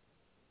 Father.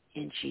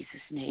 In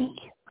Jesus' name.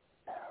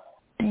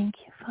 Thank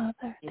you,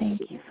 Father.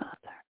 Thank you,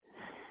 Father.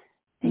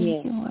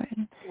 Thank you, Lord.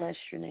 Bless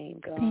your name,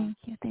 God. Thank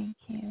you, thank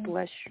you.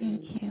 Bless your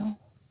name. Thank you.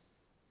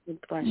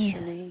 Bless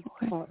your name,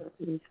 Father.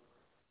 You're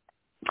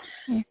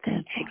good,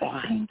 thank you,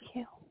 God. Thank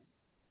you.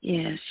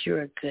 Yes,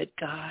 you're a good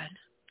God.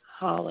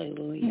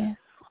 Hallelujah. Yes,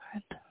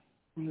 Lord.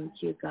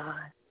 Thank you,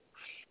 God.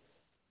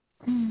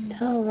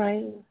 Mm. All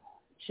right.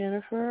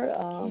 Jennifer.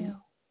 Thank you.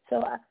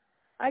 So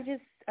I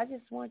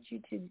just want you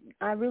to.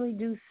 I really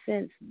do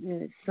sense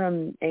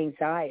some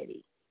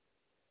anxiety.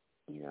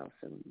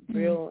 Some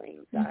real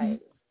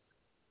anxiety.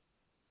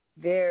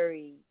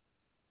 Very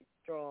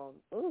strong.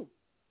 Ooh,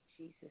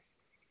 Jesus.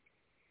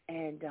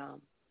 And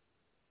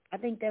I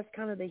think that's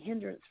kind of the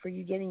hindrance for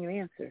you getting your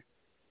answer.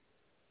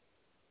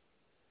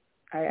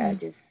 I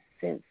just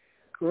sense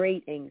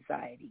great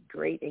anxiety.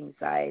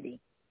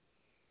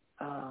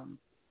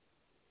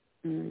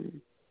 Do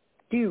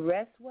you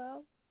rest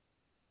well?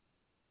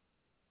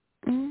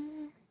 Are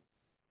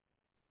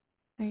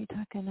you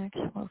talking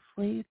actual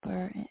sleep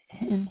or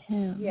in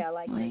him? Yeah,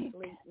 like sleep.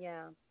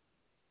 Yeah.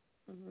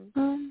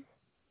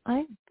 I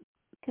think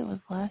it was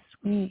last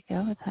week.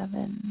 I was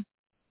having.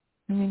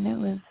 It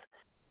was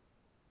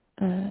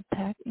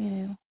attacks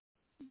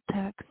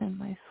in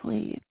my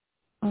sleep.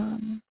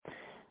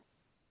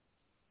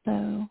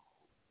 So,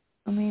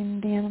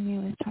 the enemy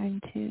was trying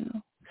to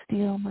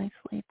steal my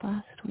sleep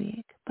last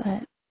week,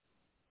 but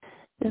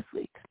this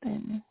week's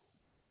been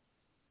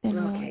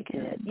really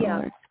good. Yeah.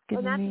 Lord's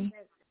given me.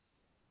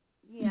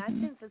 I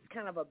sense it's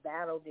kind of a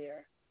battle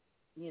there,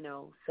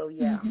 So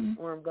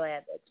well, I'm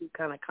glad that you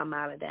kind of come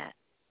out of that,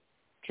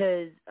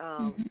 because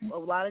a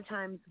lot of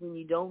times when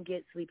you don't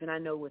get sleep, and I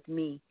know with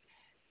me,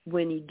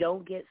 when you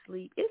don't get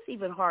sleep, it's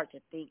even hard to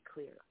think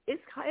clear.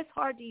 It's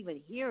hard to even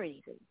hear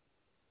anything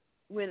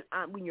when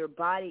your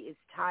body is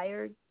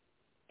tired,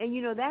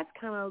 and that's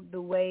kind of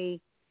the way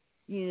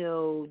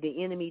the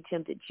enemy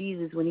tempted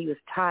Jesus when he was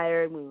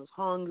tired, when he was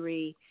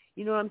hungry.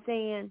 You know what I'm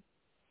saying?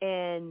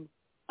 And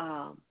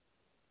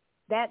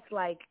that's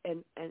like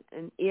an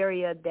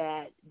area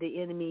that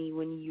the enemy,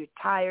 when you're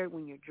tired,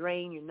 when you're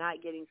drained, you're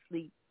not getting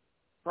sleep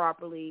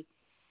properly,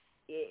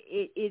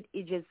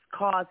 it just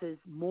causes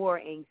more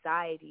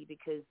anxiety,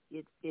 because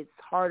it's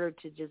harder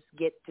to just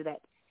get to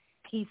that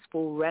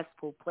peaceful,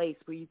 restful place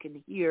where you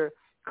can hear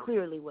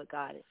clearly what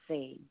God is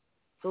saying.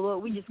 So,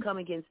 Lord, we just come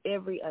against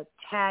every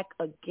attack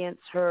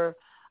against her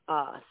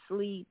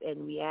sleep,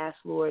 and we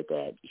ask, Lord,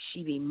 that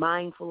she be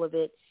mindful of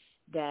it,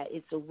 that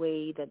it's a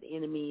way that the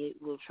enemy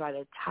will try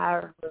to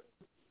tire her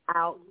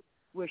out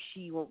where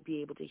she won't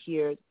be able to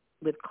hear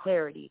with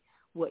clarity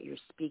what you're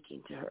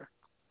speaking to her.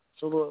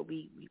 So, Lord,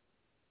 we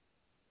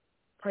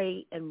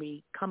pray and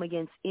we come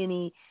against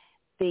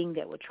anything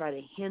that would try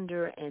to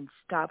hinder and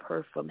stop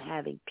her from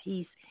having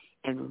peace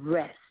and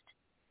rest.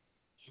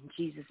 In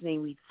Jesus'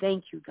 name, we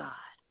thank you, God.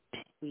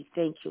 We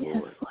thank you, Yes,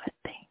 Lord. Lord,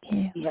 thank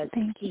you.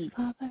 Thank you,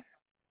 Father.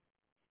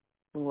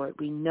 Lord,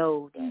 we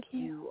know that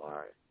you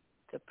are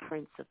the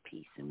Prince of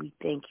Peace, and we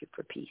thank you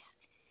for peace.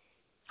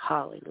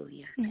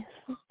 Hallelujah. Yes,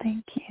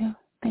 thank you.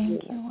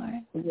 Thank you,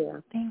 Lord. Yeah.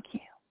 Thank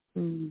you.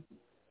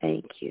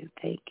 Thank you.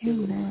 Thank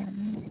you.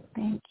 Amen. Lord.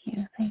 Thank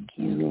you. Thank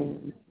you.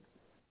 Amen.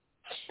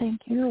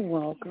 Thank you. You're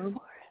welcome.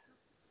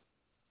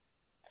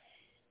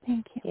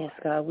 Thank you. Yes,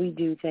 God, we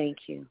do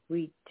thank you.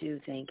 We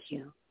do thank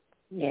you.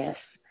 Yes.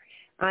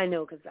 I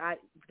know, because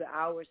the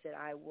hours that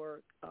I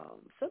work,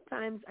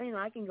 sometimes,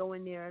 I can go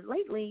in there.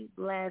 Lately,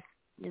 last,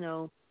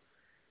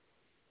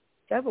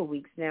 several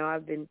weeks now,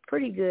 I've been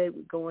pretty good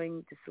with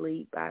going to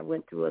sleep. I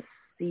went through a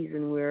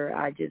season where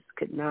I just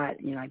could not,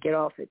 I get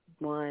off at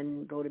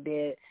 1, go to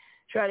bed,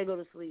 try to go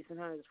to sleep.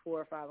 Sometimes it's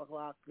 4 or 5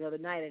 o'clock. The other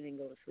night I didn't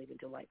go to sleep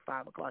until like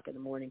 5 o'clock in the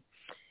morning.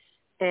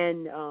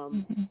 And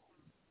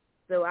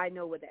so I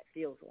know what that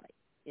feels like.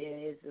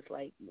 It's just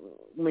like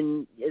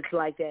when it's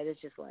like that,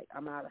 it's just like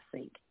I'm out of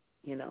sync,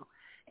 and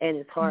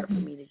it's hard for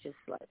me to just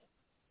like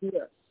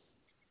hear.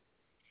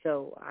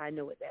 So I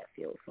know what that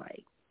feels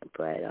like.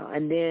 But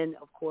and then,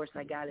 of course,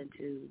 I got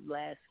into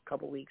last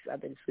couple of weeks,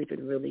 I've been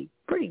sleeping really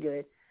pretty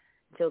good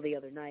until the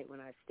other night when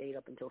I stayed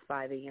up until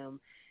 5 a.m.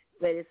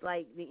 But it's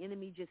like the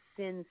enemy just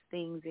sends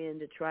things in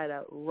to try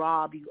to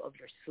rob you of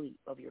your sleep,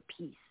 of your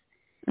peace,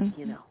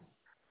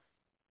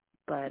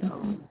 But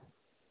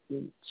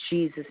in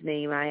Jesus'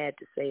 name, I had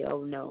to say,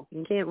 oh, no,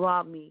 you can't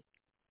rob me.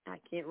 I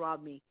can't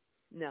rob me.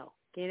 No,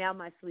 can't have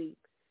my sleep.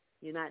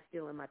 You're not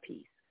stealing my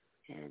peace.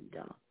 And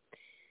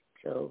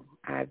so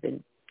I've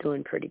been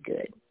doing pretty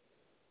good.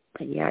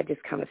 But, yeah, I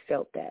just kind of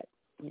felt that,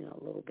 a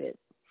little bit.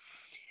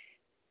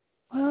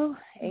 Well,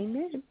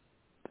 amen.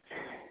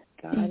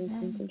 God is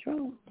in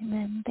control.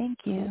 Amen. Thank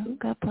you.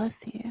 God bless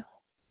you.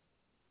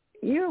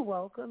 You're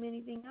welcome.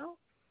 Anything else?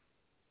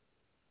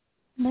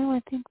 No, I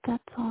think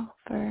that's all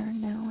for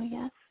now, I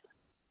guess.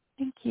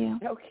 Thank you.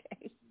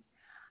 Okay.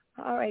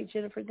 All right,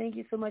 Jennifer, thank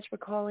you so much for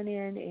calling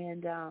in,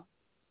 and I'll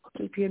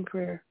keep you in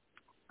prayer.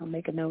 I'll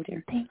make a note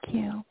here. Thank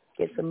you.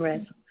 Get some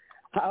rest.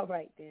 All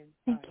right, then.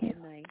 Thank you.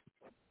 Good night.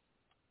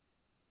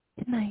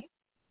 Good night.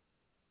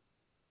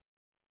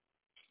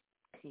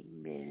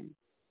 Amen.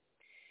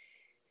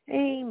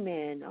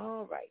 Amen.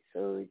 All right,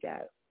 so we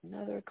got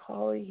another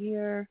caller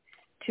here,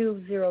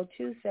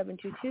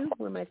 202-722.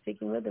 Who am I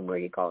speaking with, and where are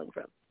you calling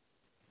from?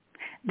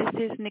 This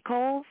is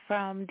Nicole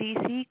from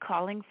D.C.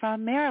 calling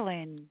from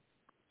Maryland.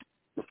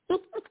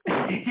 That's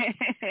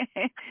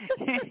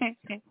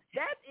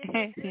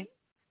interesting.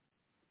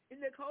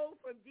 Nicole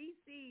from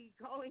D.C.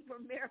 calling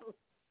from Maryland.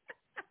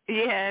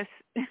 Yes,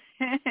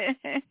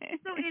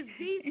 So is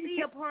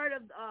D.C. a part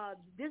of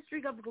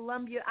District of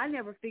Columbia? I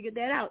never figured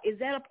that out. Is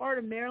that a part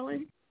of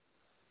Maryland?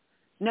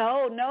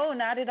 No,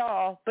 not at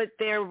all. But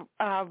they're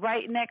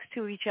right next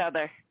to each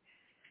other.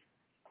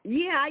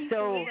 Yeah, I used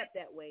to live up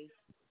that way.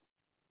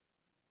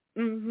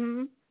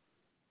 Mhm.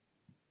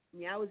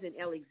 Yeah, I was in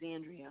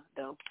Alexandria,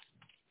 though.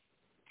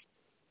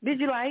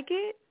 Did you like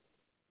it?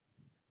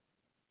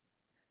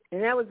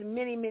 And that was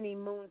many, many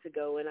moons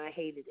ago, and I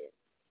hated it.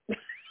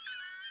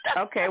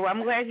 Okay, well,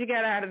 I'm glad you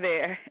got out of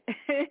there.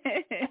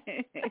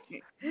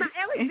 My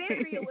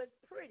Alexandria was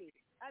pretty.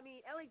 I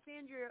mean,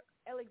 Alexandria,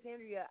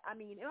 I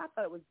mean, and I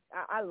thought it was,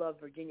 I love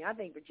Virginia. I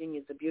think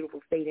Virginia is a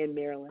beautiful state in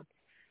Maryland.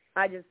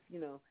 I just,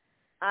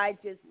 I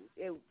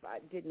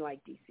didn't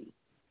like D.C.,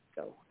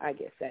 so I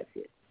guess that's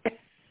it.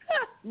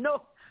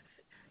 No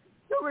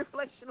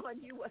reflection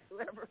on you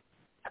whatsoever.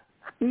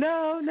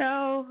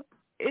 No,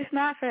 it's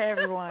not for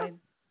everyone.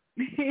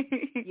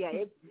 Yeah,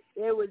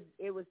 it was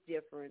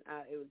different.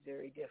 It was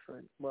very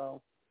different.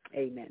 Well,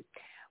 amen.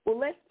 Well,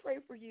 let's pray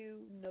for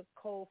you,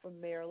 Nicole from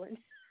Maryland.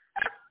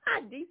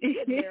 D.C.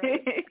 and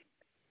Maryland.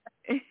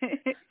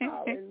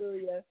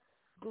 Hallelujah.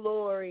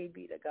 Glory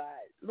be to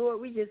God. Lord,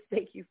 we just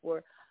thank you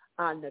for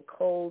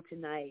Nicole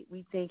tonight.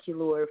 We thank you,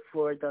 Lord,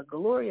 for the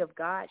glory of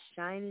God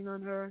shining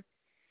on her.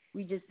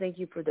 We just thank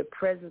you for the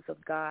presence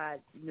of God.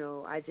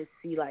 I just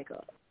see like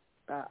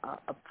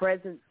a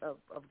presence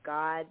of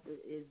God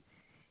is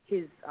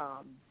his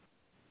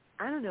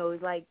I don't know,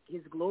 it's like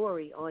his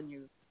glory on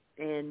you,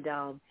 and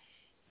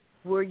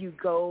where you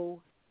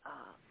go,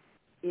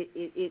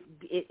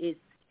 it's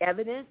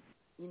evident.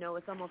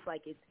 It's almost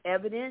like it's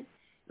evident,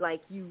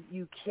 like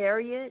you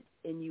carry it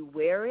and you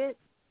wear it,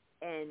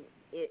 and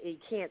it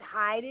can't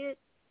hide it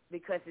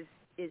because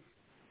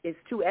it's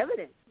too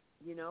evident,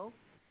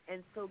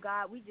 And so,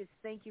 God, we just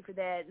thank you for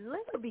that.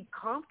 Let her be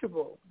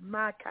comfortable.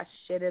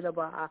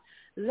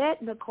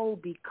 Let Nicole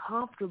be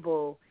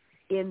comfortable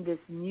in this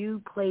new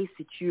place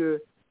that you're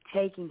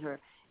taking her,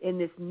 in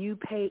this new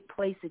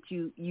place that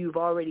you've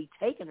already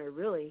taken her,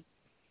 really.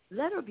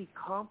 Let her be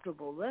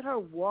comfortable. Let her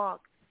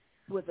walk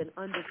with an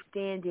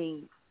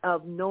understanding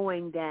of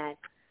knowing that,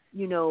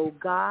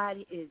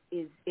 God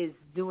is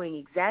doing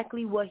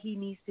exactly what he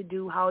needs to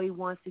do, how he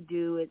wants to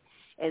do it,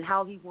 and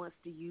how he wants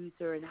to use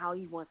her, and how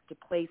he wants to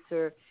place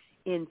her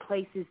in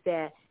places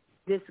that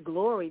this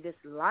glory, this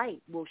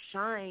light will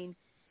shine.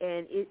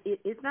 And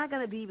it's not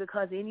going to be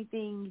because of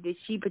anything that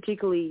she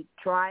particularly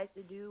tries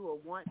to do or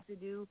wants to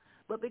do,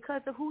 but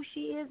because of who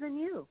she is in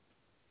you.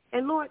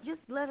 And, Lord,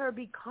 just let her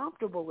be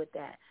comfortable with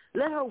that.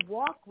 Let her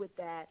walk with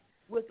that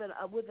with an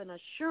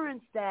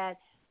assurance that,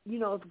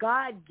 if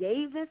God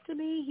gave this to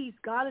me, he's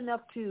God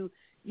enough to,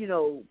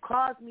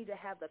 cause me to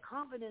have the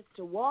confidence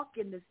to walk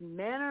in this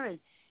manner and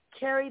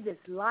carry this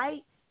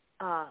light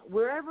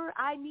wherever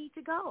I need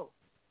to go,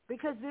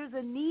 because there's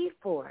a need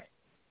for it.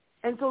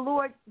 And so,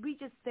 Lord, we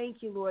just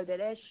thank you, Lord, that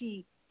as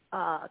she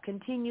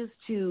continues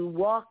to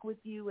walk with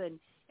you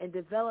and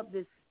develop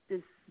this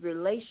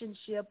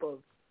relationship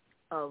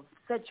of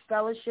such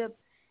fellowship,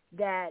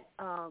 that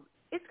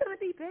it's going to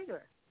be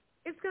bigger.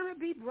 It's going to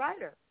be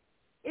brighter.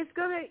 It's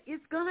going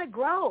to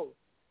grow.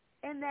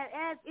 And that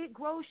as it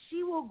grows,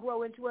 she will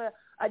grow into a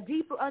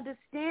deeper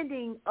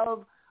understanding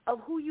of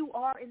who you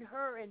are in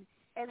her,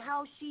 and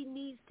how she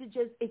needs to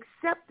just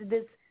accept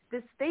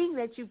this thing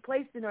that you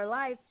placed in her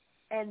life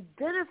and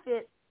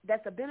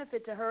that's a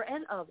benefit to her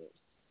and others,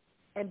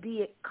 and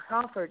be at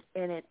comfort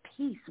and at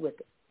peace with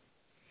it.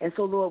 And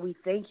so, Lord, we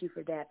thank you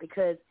for that,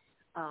 because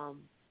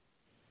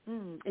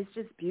it's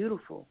just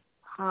beautiful.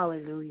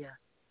 Hallelujah.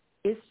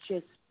 It's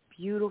just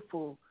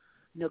beautiful,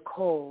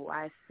 Nicole.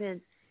 I sense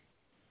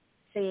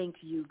saying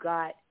to you,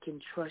 God can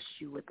trust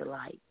you with the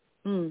light.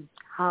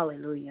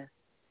 Hallelujah.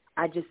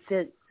 I just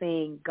sense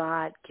saying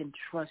God can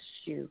trust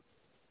you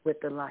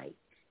with the light.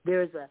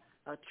 There's a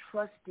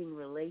trusting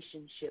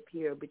relationship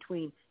here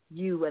between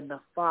you and the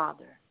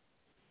Father,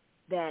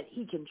 that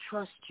he can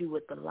trust you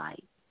with the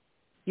light.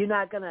 You're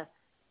not going to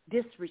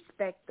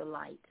disrespect the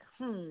light.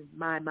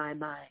 My.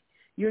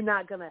 You're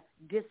not going to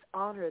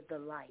dishonor the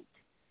light.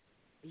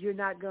 You're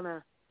not going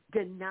to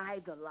deny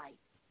the light.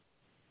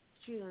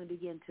 You're going to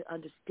begin to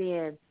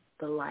understand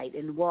the light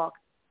and walk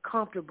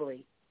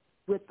comfortably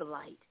with the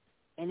light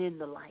and in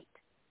the light,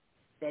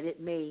 that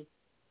it may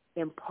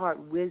impart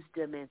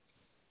wisdom and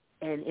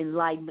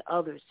enlighten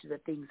others to the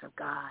things of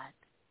God.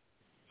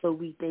 So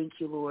we thank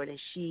you, Lord, as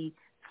she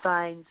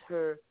finds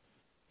her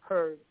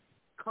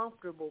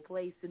comfortable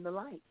place in the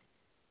light.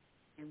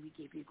 And we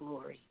give you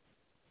glory.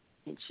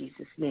 In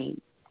Jesus' name,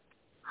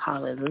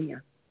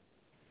 hallelujah.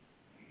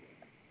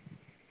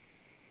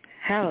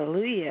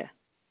 Hallelujah.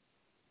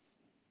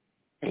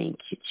 Thank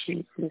you,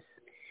 Jesus.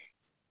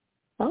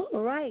 All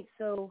right,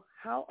 so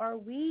how are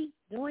we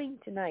doing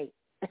tonight?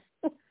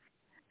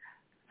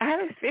 I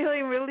was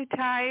feeling really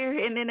tired,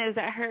 and then as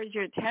I heard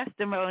your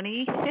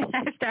testimony,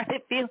 I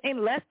started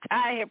feeling less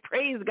tired.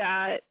 Praise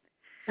God.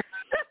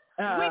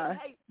 That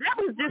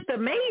was just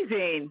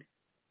amazing.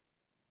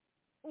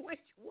 Which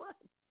one?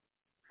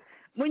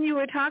 When you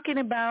were talking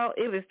about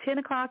it was 10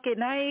 o'clock at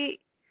night,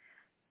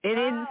 And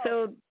then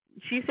so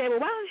she said, well,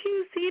 why don't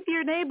you see if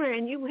your neighbor?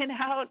 And you went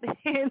out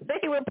and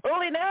they were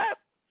pulling up.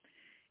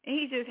 And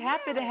he just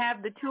happened to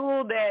have the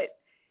tool that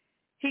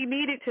he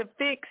needed to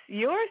fix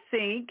your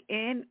sink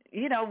and,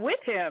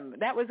 with him.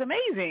 That was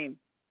amazing.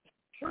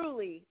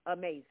 Truly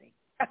amazing.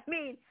 I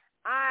mean,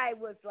 I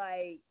was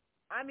like,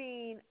 I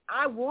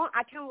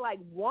kind of like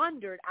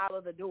wandered out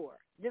of the door.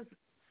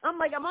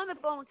 I'm on the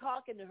phone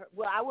talking to her.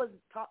 Well, was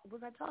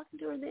I talking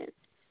to her then?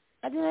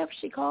 I didn't know if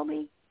she called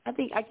me. I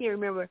can't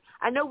remember.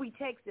 I know we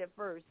texted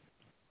first,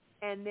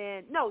 and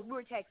then we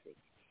were texting,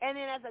 and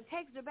then as I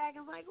texted her back,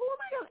 I was like, "Oh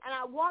my God!" And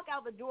I walk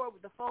out the door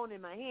with the phone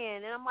in my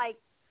hand, and I'm like,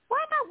 "Why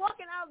am I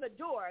walking out of the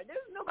door?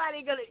 There's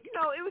nobody gonna."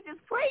 It was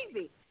just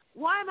crazy.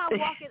 Why am I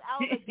walking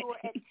out of the door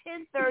at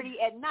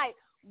 10:30 at night?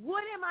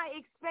 What am I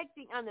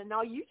expecting?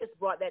 No, you just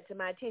brought that to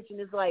my attention.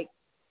 It's like,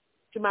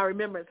 to my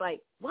remembrance,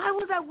 like, why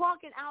was I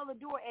walking out of the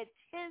door at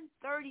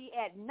 10:30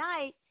 at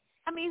night?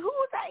 I mean, who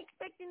was I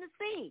expecting to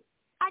see?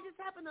 I just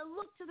happened to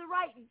look to the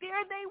right.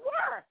 There they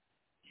were.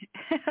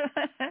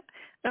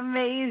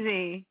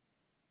 Amazing.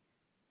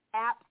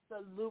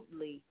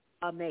 Absolutely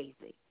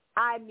amazing.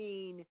 I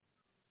mean,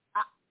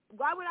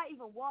 why would I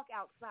even walk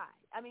outside?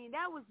 I mean,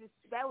 that was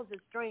the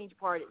strange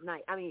part at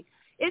night. I mean,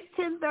 it's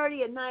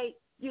 10:30 at night.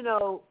 In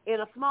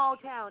a small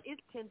town,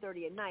 it's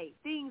 10:30 at night.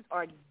 Things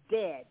are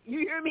dead. You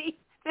hear me?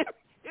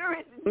 There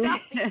is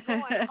nothing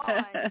going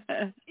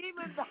on.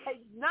 Even by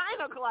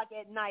 9 o'clock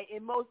at night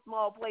in most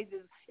small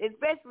places,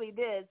 especially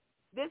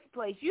this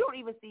place, you don't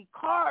even see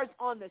cars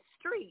on the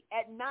street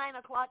at 9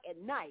 o'clock at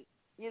night.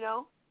 I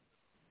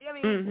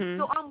mean,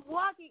 so I'm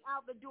walking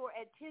out the door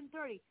at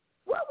 10:30.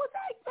 What was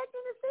I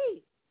expecting to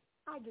see?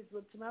 I just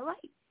looked to my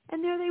right,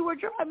 and there they were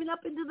driving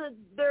up into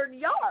their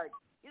yard.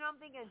 I'm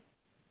thinking,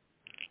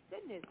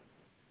 goodness.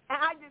 And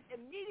I just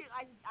immediately,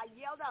 I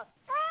yelled out,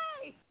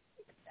 "Hey!"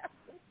 That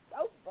was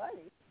so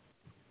funny.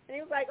 And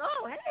he was like,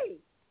 "Oh,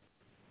 hey.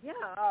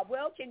 Yeah,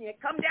 well, can you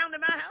come down to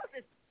my house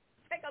and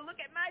take a look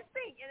at my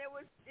sink?" And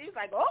he was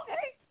like,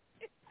 "Okay."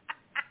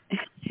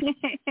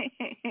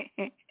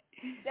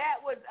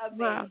 That was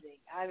amazing.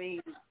 Wow. I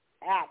mean,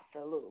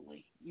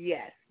 absolutely.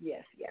 Yes,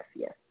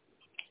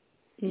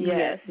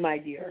 my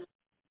dear.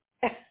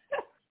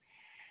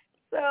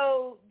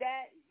 So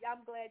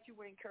I'm glad you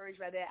were encouraged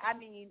by that. I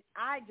mean,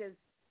 I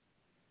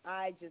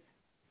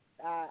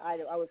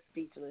was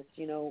speechless,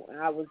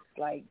 I was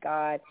like,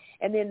 God.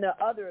 And then the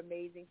other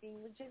amazing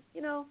thing was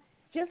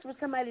just for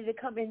somebody to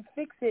come and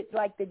fix it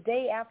like the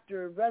day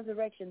after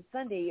Resurrection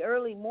Sunday,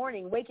 early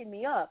morning, waking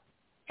me up.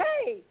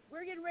 Hey,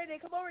 we're getting ready to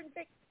come over and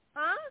fix,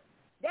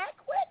 that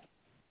quick?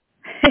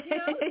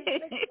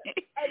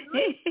 At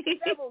least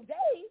several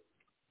days.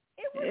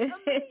 It was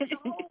amazing. The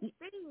whole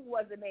thing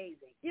was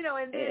amazing.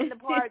 And then the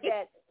part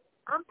that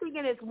I'm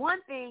thinking is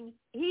one thing,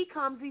 he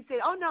comes, he said,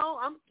 "Oh, no,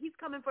 he's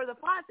coming for the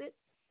faucet.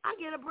 I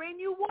get a brand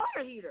new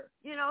water heater."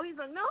 He's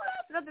like, "No,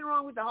 that's nothing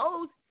wrong with the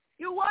hose.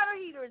 Your water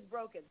heater is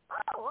broken."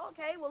 "Oh,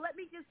 okay. Well, let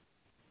me just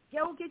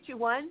go get you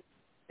one.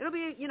 It'll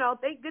be,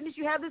 thank goodness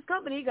you have this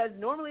company, because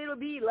normally it'll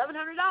be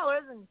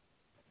 $1,100, and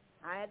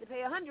I had to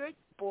pay $100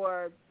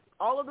 for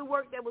all of the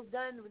work that was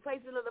done, the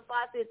replacement of the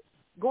faucet,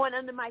 going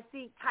under my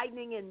sink,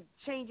 tightening and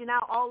changing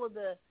out all of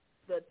the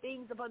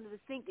things up under the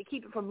sink to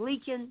keep it from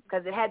leaking,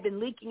 because it had been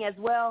leaking as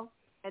well.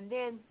 And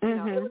then,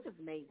 it was just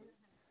amazing.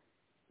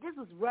 This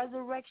was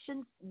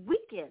Resurrection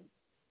Weekend.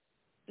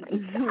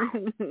 Praise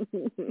God.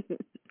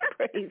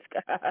 Praise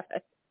God.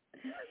 I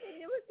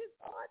mean, it was just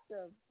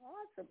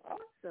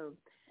awesome.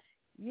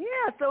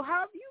 Yeah. So how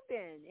have you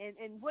been?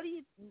 And what do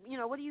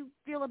you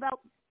feel about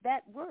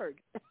that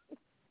word?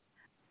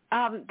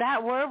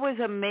 That word was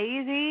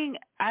amazing.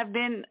 I've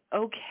been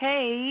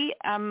okay.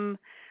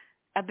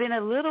 I've been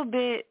a little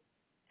bit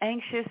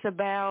anxious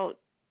about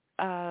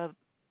a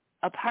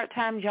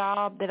part-time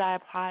job that I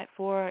applied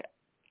for.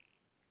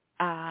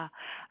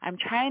 I'm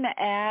trying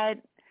to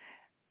add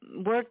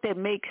work that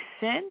makes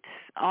sense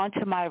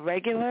onto my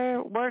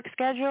regular work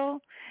schedule.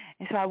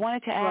 And so I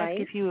wanted to ask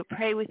if you would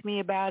pray with me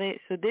about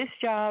it. So this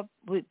job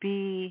would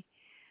be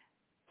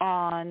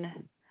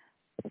on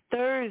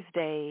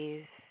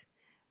Thursdays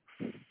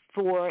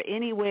for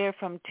anywhere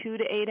from 2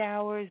 to 8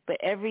 hours, but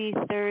every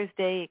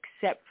Thursday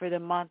except for the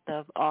month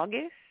of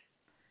August.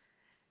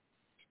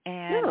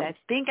 And I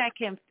think I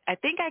can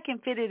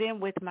fit it in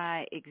with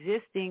my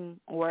existing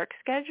work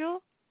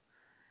schedule.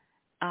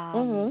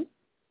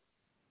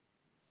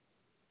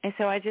 And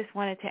so I just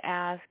wanted to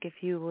ask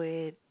if you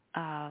would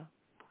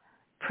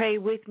pray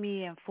with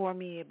me and for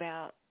me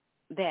about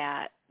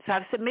that. So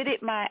I've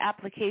submitted my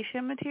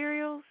application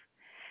materials,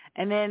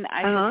 and then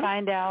I should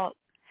find out.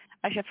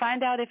 I should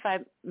find out if I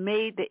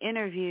made the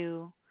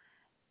interview,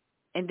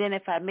 and then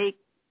if I make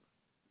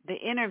the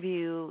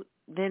interview,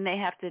 then they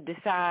have to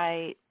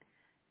decide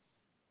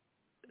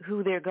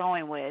who they're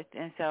going with.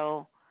 And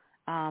so,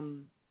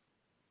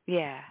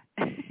 yeah.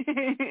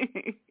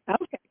 Okay.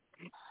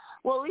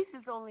 Well, at least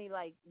it's only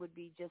would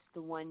be just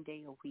the 1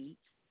 day a week,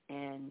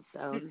 and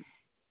so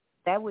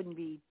that wouldn't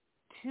be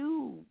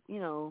too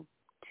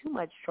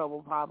much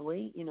trouble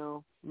probably,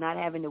 not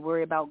having to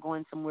worry about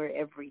going somewhere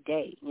every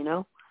day,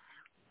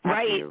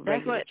 Right.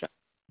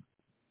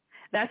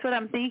 That's what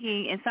I'm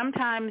thinking. And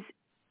sometimes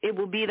it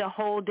will be the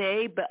whole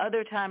day, but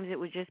other times it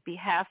would just be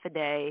half a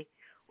day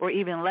or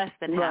even less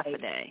than half a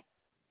day.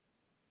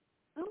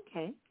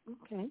 Okay.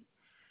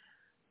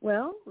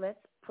 Well, let's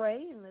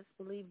pray and let's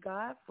believe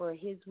God for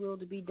his will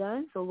to be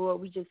done. So, Lord,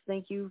 we just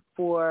thank you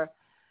for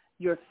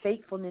your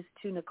faithfulness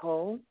to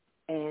Nicole.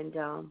 And,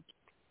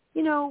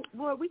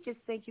 Lord, we just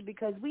thank you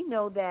because we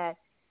know that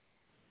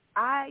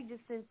I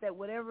just sense that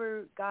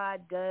whatever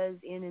God does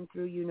in and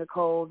through you,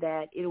 Nicole,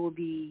 that it will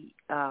be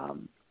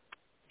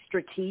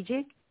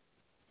strategic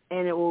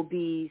and it will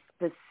be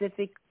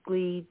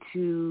specifically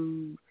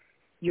to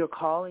your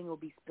calling. It will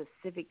be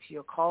specific to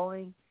your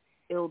calling.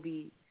 It will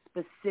be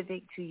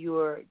specific to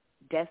your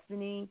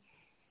destiny.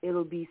 It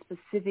will be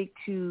specific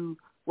to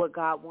what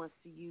God wants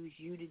to use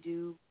you to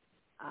do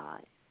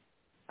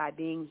by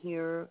being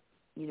here,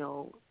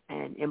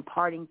 and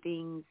imparting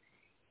things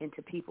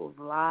into people's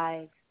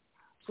lives.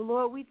 So,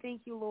 Lord, we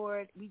thank you,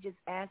 Lord. We just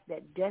ask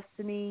that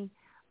destiny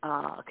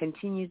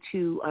continue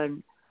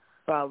to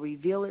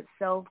reveal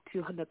itself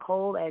to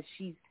Nicole as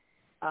she's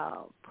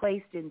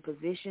placed in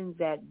positions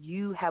that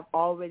you have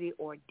already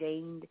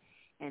ordained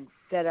and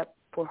set up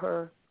for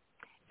her.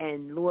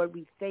 And, Lord,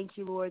 we thank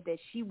you, Lord, that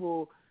she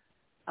will,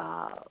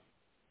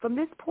 from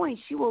this point,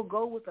 she will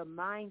go with a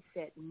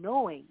mindset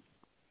knowing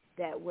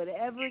that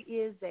whatever it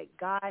is that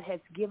God has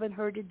given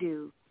her to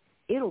do,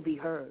 it'll be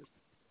hers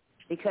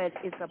because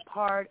it's a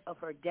part of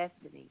her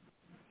destiny.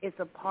 It's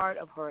a part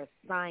of her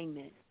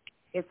assignment.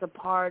 It's a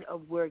part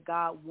of where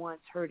God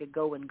wants her to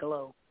go and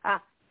glow.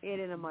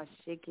 It's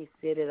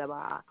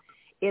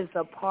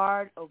a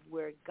part of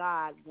where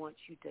God wants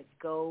you to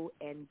go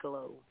and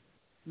glow.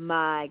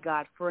 My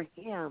God, for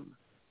him.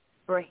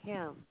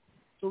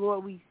 So,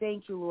 Lord, we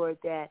thank you, Lord,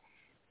 that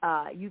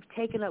you've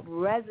taken up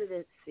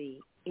residency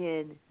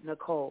in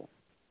Nicole.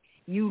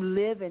 You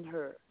live in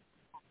her.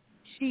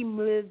 She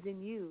lives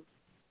in you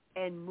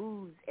and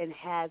moves and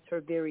has her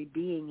very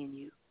being in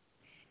you.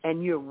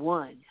 And you're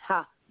one.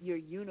 You're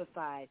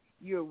unified.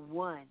 You're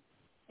one.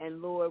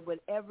 And, Lord,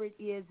 whatever it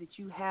is that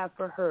you have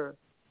for her,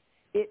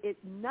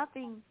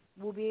 nothing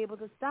will be able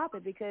to stop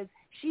it because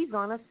she's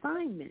on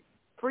assignment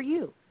for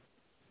you.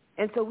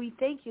 And so we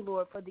thank you,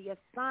 Lord, for the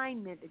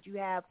assignment that you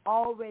have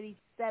already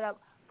set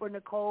up for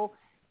Nicole.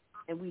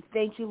 And we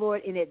thank you,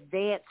 Lord, in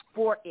advance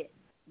for it.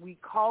 We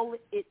call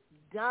it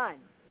done.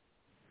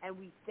 And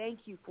we thank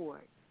you for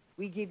it.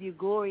 We give you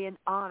glory and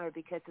honor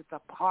because it's a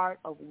part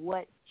of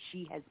what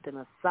she has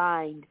been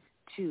assigned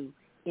to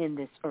in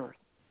this earth.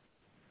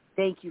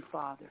 Thank you,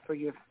 Father, for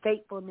your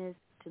faithfulness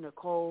to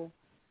Nicole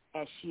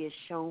as she has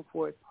shown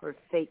forth her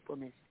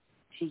faithfulness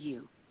to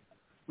you.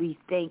 We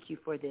thank you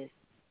for this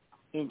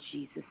in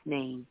Jesus'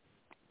 name.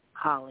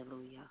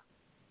 Hallelujah.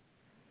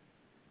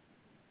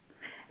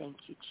 Thank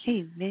you,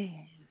 Jesus.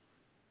 Amen.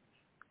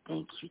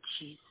 Thank you,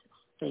 Jesus.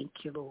 Thank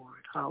you,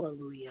 Lord.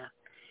 Hallelujah.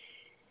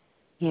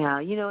 Yeah,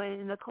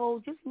 and Nicole,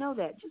 just know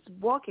that. Just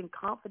walk in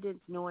confidence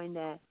knowing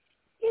that,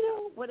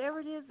 whatever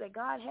it is that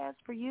God has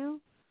for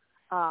you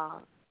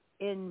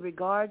in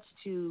regards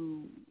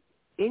to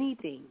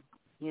anything,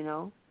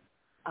 that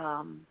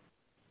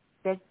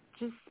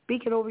just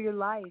speak it over your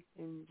life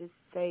and just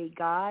say,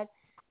 God,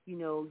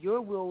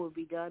 your will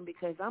be done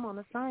because I'm on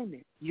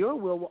assignment. Your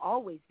will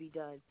always be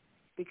done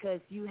because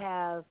you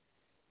have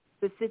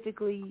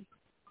specifically,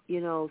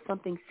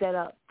 something set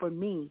up for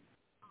me,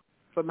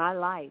 for my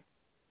life,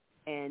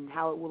 and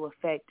how it will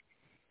affect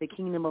the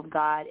kingdom of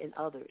God and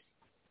others.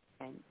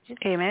 And just,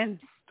 amen.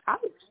 I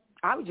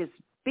would just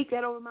speak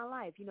that over my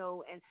life, and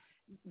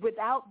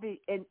without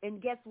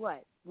and guess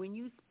what? When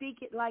you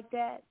speak it like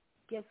that,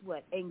 guess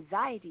what?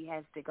 Anxiety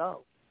has to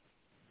go.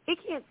 It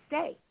can't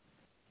stay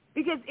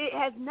because it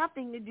has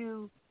nothing to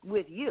do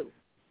with you.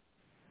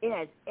 It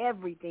has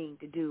everything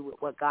to do with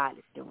what God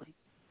is doing.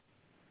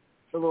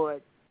 So,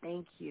 Lord,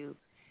 thank you.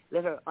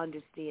 Let her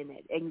understand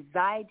that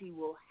anxiety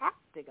will have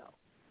to go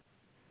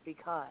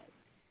because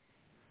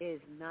it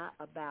is not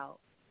about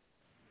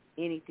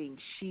anything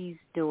she's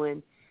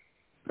doing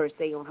per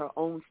se on her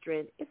own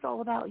strength. It's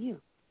all about you.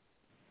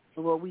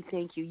 So, Lord, we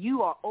thank you.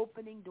 You are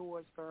opening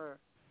doors for her,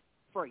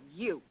 for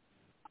you.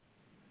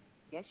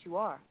 Yes, you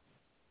are.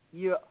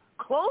 You're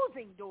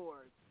closing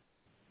doors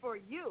for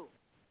you.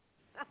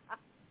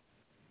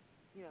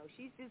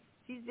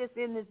 She's just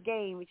in this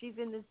game. She's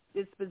in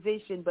this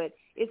position, but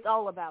it's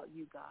all about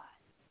you, God.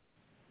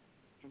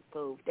 And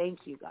so thank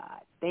you,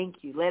 God. Thank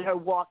you. Let her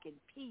walk in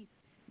peace,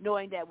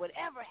 knowing that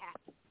whatever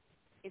happens,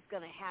 it's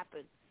going to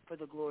happen for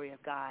the glory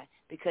of God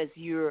because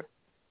you're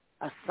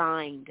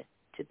assigned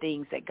to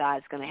things that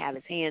God's going to have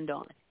his hand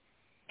on.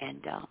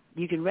 And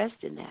you can rest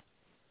in that.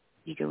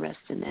 You can rest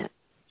in that.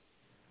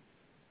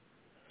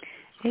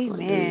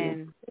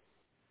 Amen.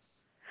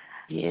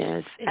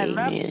 Yes,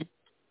 amen.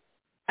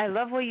 I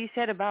love what you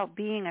said about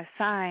being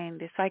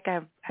assigned. It's like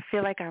I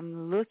feel like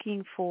I'm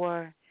looking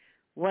for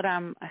what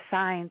I'm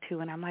assigned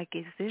to, and I'm like,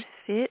 is this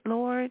it,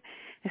 Lord?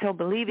 And so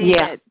believing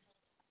that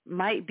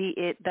might be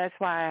it, that's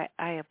why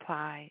I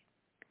applied.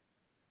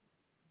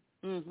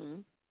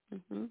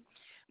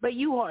 But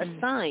you are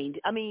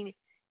assigned. I mean,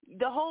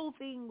 the whole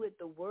thing with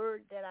the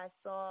word that I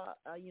saw,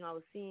 I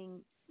was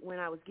seeing when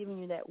I was giving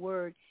you that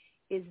word,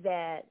 is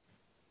that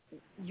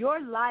your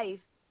life,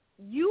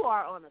 you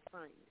are on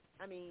assignment.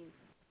 I mean,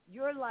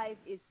 your life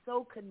is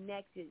so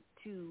connected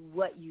to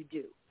what you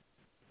do.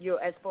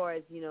 As far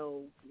as,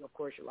 of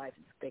course, your life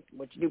is connected to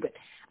what you do. But,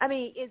 I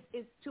mean,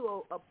 it's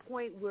to a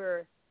point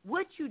where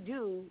what you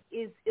do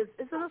is an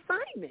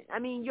assignment. I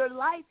mean, your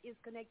life is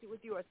connected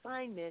with your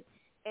assignment.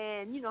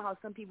 And you know how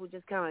some people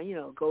just kind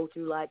of, go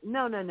through life.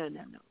 No.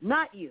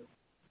 Not you.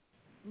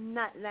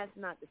 That's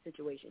not the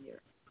situation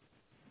here.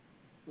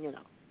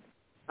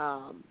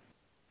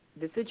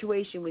 The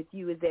situation with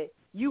you is that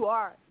you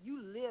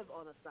live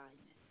on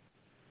assignment.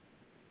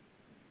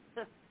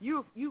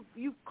 You're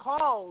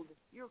called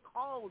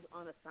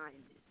on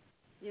assignment.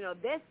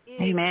 This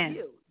is Amen.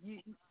 you.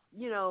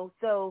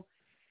 So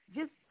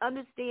just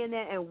understand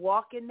that and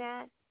walk in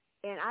that.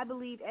 And I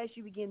believe as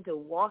you begin to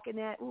walk in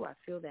that, I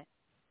feel that.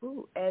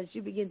 As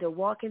you begin to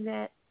walk in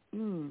that,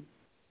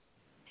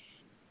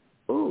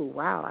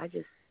 wow, I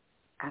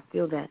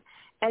feel that.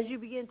 As you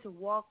begin to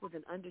walk with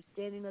an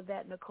understanding of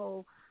that,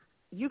 Nicole,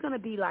 you're going to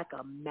be like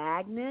a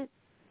magnet,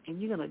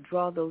 and you're going to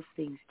draw those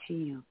things to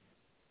you.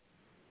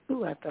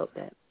 I felt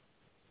that.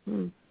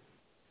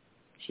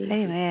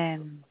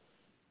 Amen.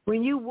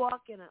 When you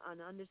walk in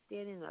an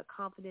understanding and a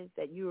confidence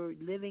that you're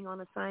living on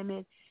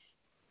assignment,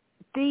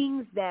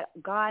 things that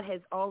God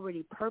has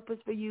already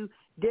purposed for you,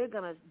 they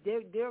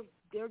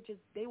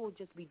will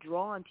just be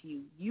drawn to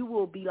you. You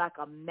will be like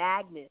a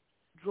magnet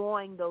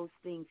drawing those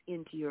things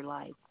into your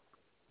life.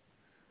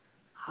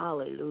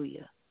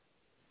 Hallelujah.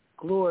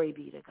 Glory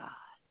be to God.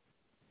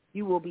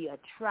 You will be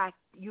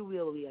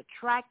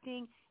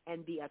attracting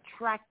and be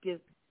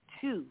attractive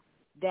to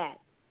that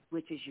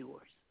which is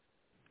yours.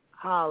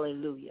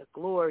 Hallelujah.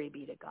 Glory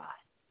be to God.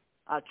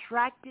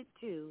 Attracted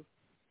to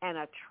and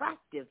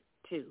attractive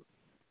to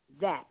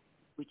that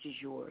which is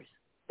yours,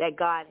 that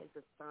God has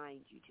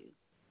assigned you to.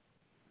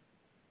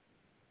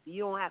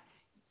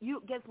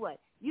 Guess what?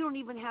 You don't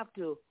even have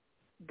to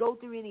go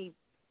through any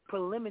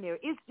preliminary.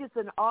 It's just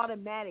an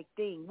automatic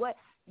thing. What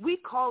we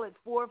call it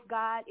forth,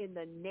 God, in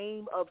the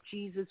name of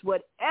Jesus,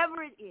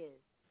 whatever it is.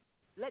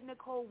 Let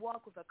Nicole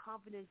walk with a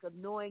confidence of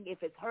knowing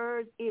if it's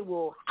hers, it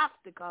will have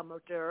to come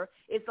to her.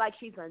 It's like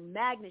she's a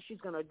magnet. She's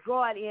going to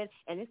draw it in,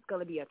 and it's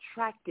going to be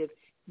attractive.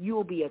 You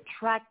will be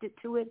attracted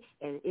to it,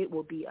 and it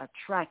will be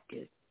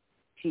attractive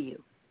to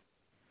you.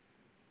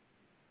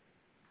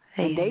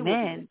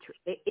 Amen.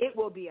 It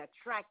will be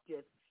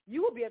attractive.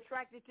 You will be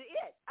attracted to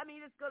it. I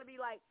mean, it's going to be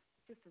like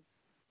just a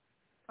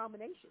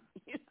combination,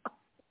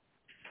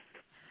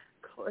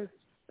 Of course.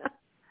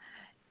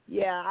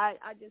 Yeah, I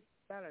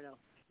don't know.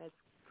 That's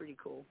pretty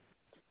cool.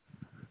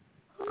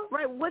 All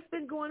right, what's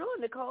been going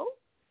on, Nicole?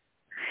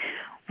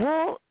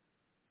 Well,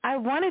 I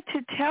wanted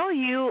to tell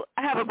you,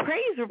 I have a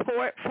praise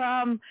report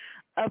from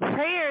a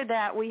prayer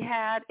that we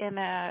had in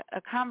a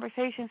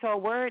conversation, so a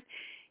word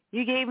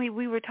you gave me.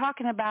 We were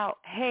talking about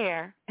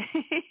hair,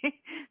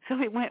 so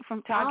we went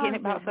from talking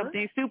about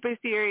something super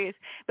serious.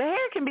 But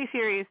hair can be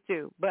serious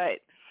too, but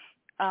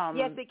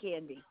yes, it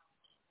can be.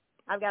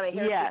 I've got a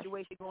hair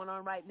situation going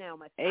on right now.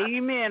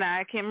 Amen.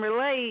 I can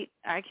relate.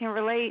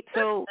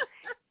 So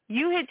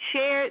you had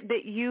shared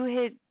that you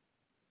had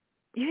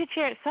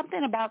shared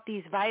something about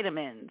these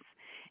vitamins,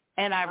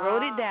 and I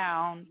wrote it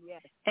down,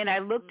 and I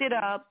looked it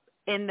up,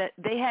 and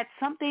they had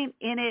something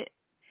in it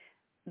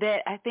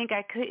that I think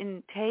I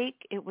couldn't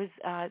take. It was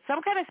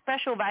some kind of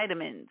special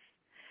vitamins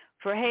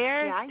for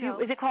hair. Yeah, I know.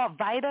 Is it called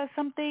Vita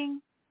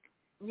something?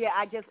 Yeah,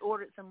 I just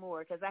ordered some more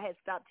because I had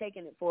stopped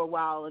taking it for a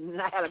while,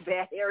 and I had a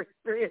bad hair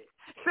experience,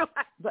 so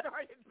I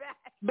started back.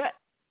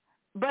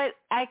 But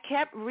I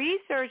kept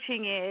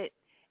researching it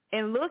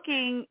and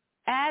looking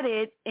at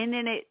it, and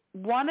then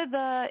one of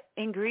the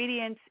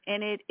ingredients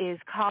in it is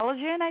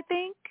collagen, I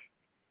think.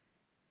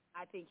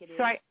 I think it is.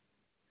 So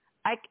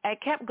I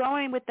kept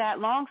going with that.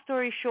 Long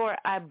story short,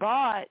 I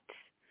bought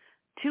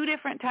 2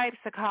 different types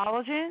of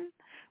collagen,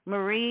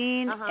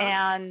 marine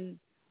and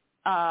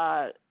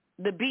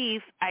the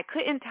beef. I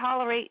couldn't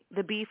tolerate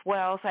the beef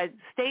well, so I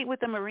stayed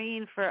with the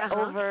marine for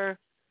over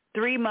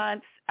 3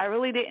 months. I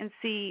really didn't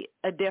see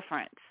a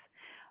difference.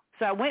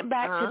 So I went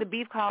back to the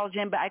beef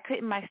collagen, but I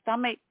couldn't. My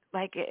stomach,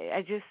 I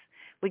just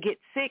would get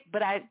sick.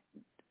 But I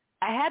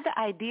had the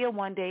idea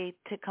one day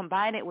to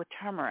combine it with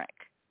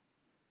turmeric.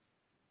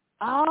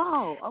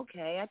 Oh,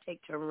 okay. I take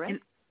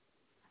turmeric.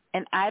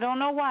 And I don't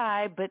know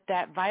why, but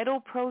that Vital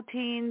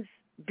Proteins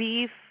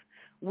beef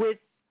with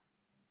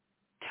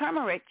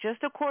turmeric,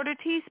 just a 1/4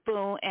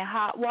 teaspoon, and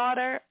hot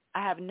water,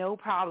 I have no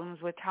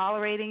problems with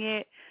tolerating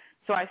it.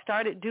 So I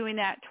started doing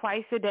that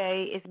twice a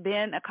day. It's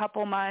been a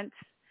couple months.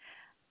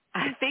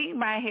 I think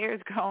my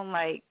hair's grown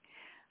I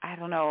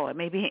don't know,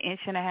 maybe 1.5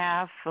 inches,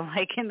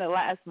 in the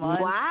last month.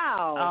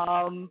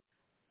 Wow.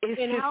 It's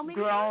in just how many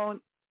grown.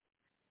 Months?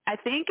 I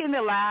think in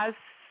the last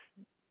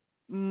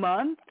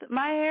month,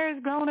 my hair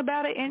has grown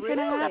about 1.5 inches.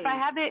 I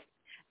have it.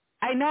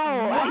 I know.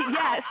 Wow.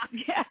 Yes.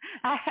 Yeah.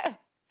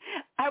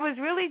 I was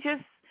really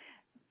just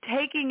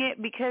taking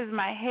it because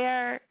my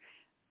hair,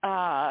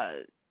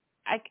 I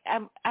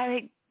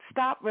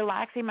stopped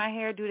relaxing my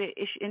hair due to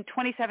in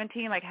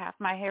 2017, like half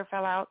my hair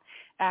fell out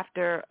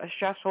after a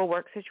stressful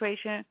work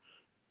situation.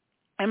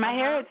 And my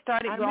hair had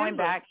started growing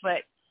back,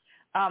 but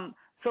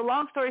so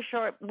long story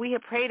short, we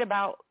had prayed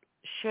about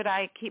should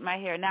I keep my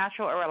hair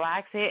natural or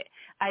relax it.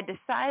 I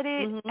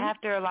decided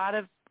after a lot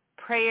of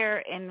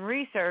prayer and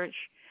research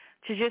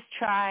to just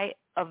try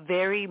a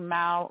very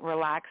mild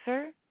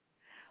relaxer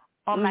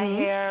on my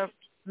hair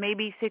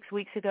maybe 6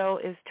 weeks ago.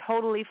 Is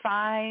totally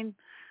fine.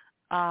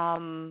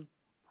 You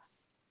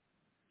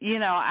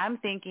know, I'm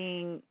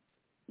thinking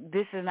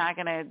this is not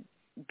going to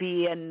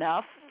be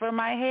enough for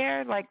my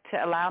hair, like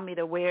to allow me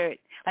to wear it,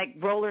 like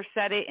roller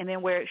set it and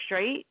then wear it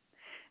straight,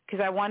 because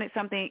I wanted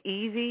something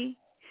easy,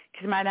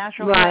 because my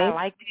natural hair, I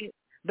liked it,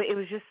 but it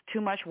was just too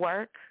much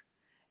work.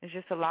 It's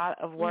just a lot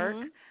of work.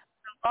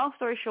 Long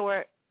story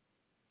short,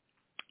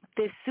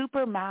 this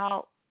super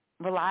mild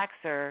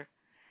relaxer,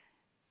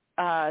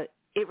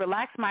 it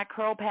relaxed my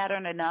curl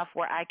pattern enough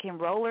where I can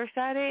roller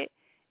set it,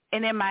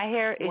 and then my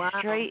hair is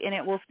straight, and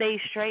it will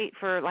stay straight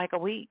for like a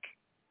week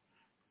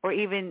or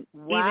even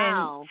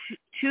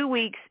 2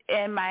 weeks,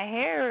 and my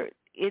hair,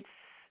 it's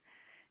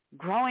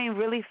growing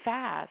really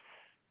fast.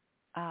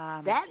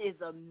 That is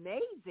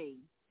amazing.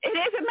 It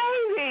is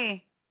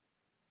amazing.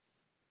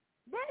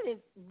 That is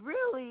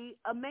really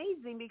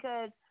amazing,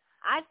 because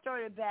I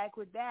started back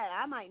with that.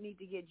 I might need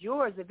to get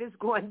yours if it's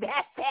going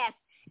that fast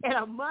in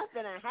a month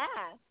and a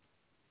half.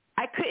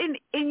 I couldn't,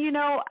 and you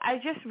know, I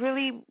just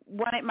really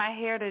wanted my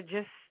hair to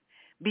just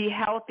be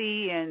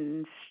healthy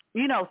and,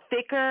 you know,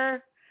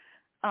 thicker.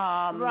 So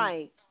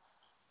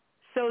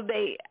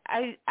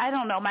I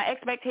don't know, my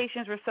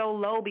expectations were so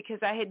low because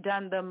I had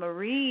done the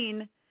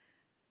marine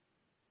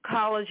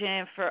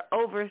collagen for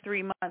over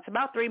 3 months,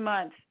 about 3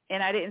 months,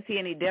 and I didn't see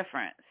any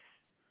difference.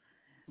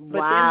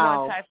 But then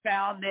once I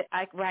found that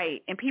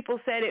and people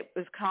said it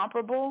was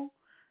comparable,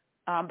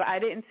 but I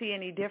didn't see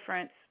any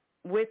difference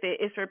with it.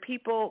 It's for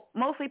people,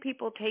 mostly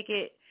people take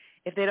it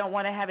if they don't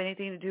want to have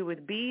anything to do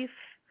with beef,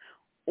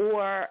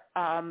 or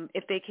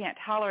if they can't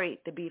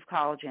tolerate the beef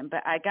collagen.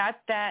 But I got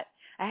that.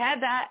 I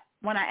had that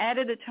when I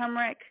added the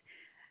turmeric,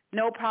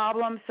 no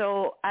problem.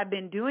 So I've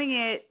been doing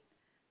it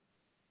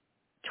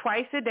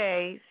twice a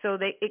day. So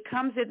it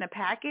comes in the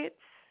packets.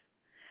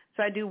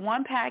 So I do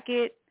one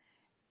packet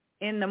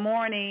in the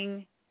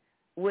morning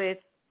with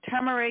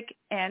turmeric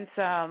and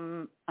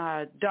some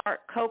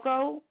dark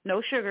cocoa,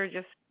 no sugar,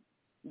 just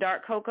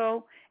dark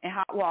cocoa and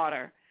hot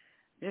water.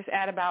 Just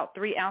add about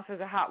 3 ounces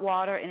of hot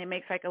water, and it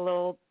makes like a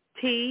little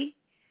tea.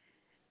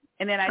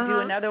 And then I do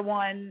another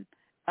one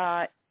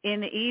in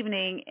the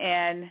evening,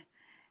 and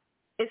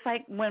it's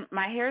like when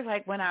my hair is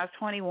like when I was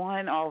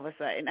 21 all of a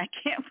sudden. I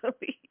can't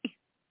believe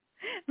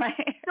my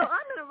hair. So I'm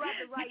going to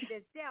rather write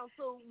this down.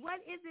 So what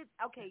is it?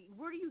 Okay,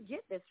 where do you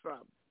get this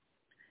from?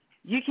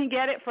 You can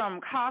get it from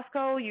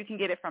Costco. You can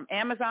get it from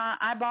Amazon.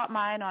 I bought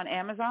mine on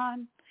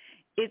Amazon.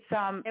 It's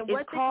and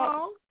what's it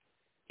called?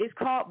 It's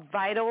called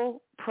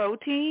Vital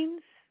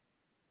Proteins.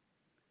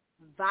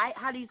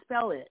 How do you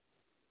spell it?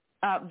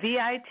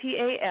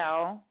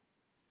 VITAL.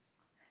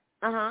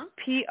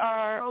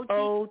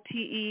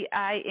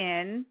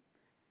 PROTEIN.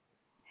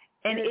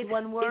 And it's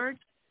one word?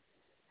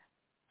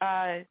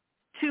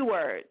 2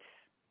 words.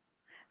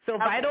 So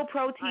Vital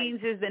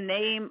Proteins is the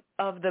name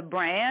of the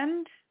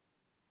brand,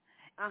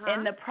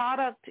 and the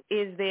product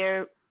is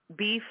their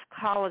beef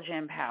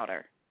collagen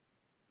powder.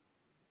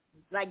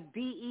 Like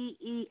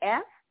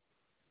BEEF?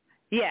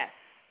 Yes.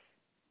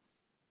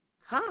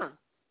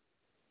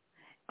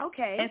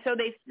 Okay. And so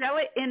they sell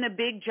it in a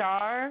big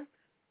jar,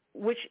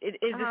 which is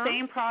the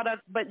same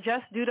product, but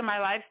just due to my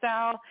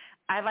lifestyle,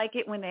 I like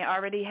it when they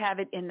already have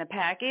it in the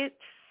packets.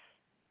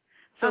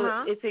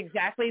 So it's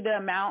exactly the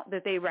amount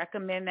that they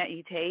recommend that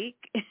you take.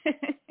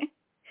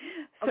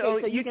 So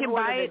you can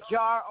buy the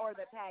jar or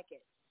the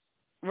packet.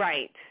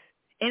 Right.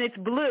 And it's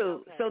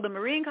blue. So the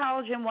marine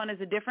collagen one is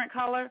a different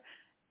color.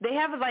 They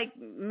have like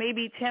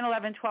maybe 10,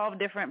 11, 12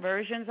 different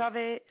versions of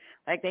it.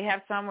 Like they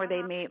have some where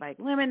they made like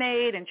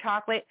lemonade and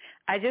chocolate.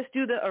 I just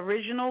do the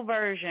original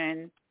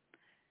version.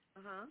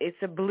 It's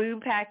a blue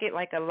packet,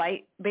 like a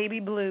light baby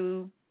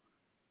blue,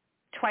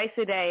 twice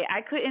a day.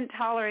 I couldn't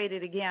tolerate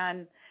it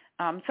again.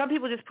 Some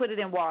people just put it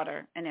in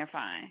water and they're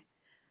fine.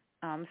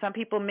 Some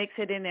people mix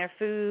it in their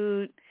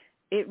food.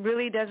 It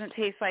really doesn't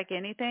taste like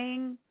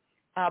anything.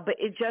 But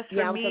it just,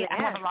 for me, I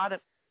have a lot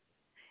of,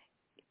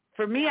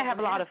 I have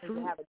a lot of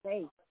food. Have a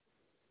taste.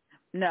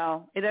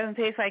 No, it doesn't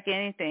taste like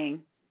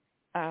anything.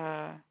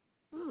 It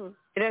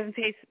doesn't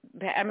taste,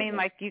 I mean,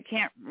 like you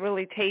can't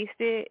really taste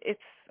it. It's,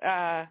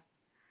 I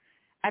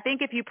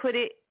think if you put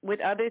it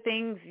with other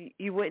things,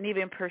 you wouldn't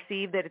even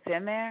perceive that it's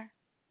in there.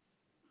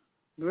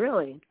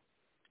 Really?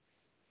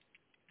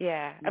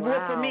 Yeah. Wow.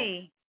 Well,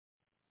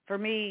 for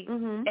me,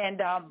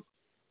 and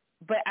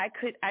but I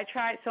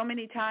tried so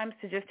many times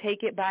to just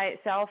take it by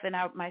itself, and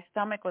my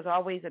stomach was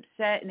always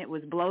upset, and it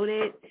was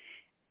bloated.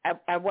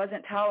 I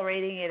wasn't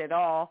tolerating it at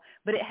all.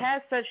 But it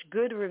has such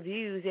good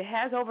reviews. It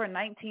has over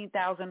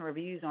 19,000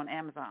 reviews on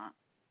Amazon.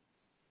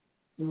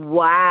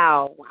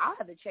 Wow. I'll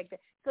have to check that.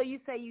 So you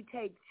say you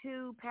take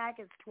 2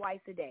 packets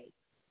twice a day?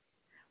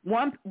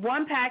 One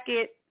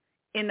packet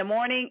in the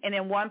morning and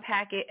then 1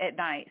 packet at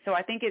night. So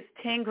I think it's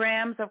 10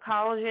 grams of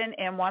collagen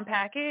in 1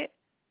 packet.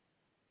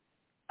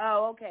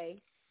 Oh,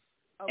 okay.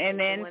 And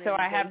then so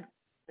I have,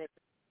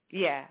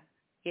 yeah.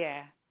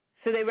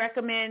 So they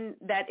recommend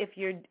that if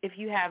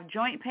you have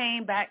joint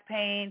pain, back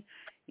pain,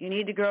 you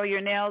need to grow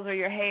your nails or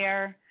your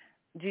hair,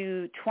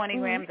 do 20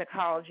 grams of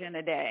collagen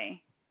a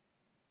day.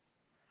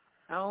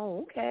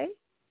 Oh, okay.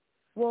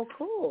 Well,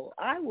 cool.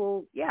 I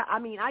will. Yeah, I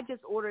mean, I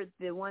just ordered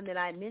the one that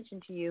I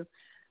mentioned to you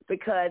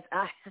because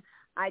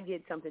I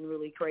did something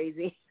really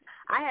crazy.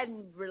 I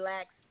hadn't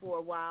relaxed for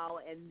a while,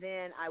 and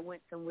then I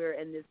went somewhere,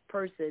 and this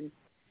person,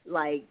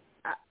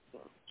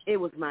 it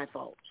was my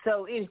fault.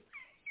 So it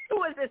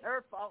wasn't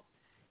her fault.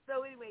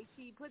 So anyway,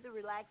 she put the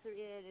relaxer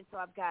in, and so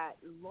I've got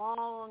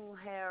long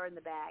hair in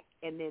the back,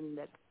 and then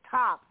the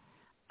top,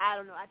 I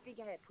don't know. I think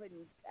I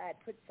had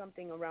put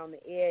something around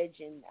the edge,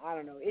 and I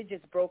don't know. It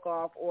just broke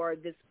off, or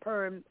this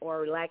perm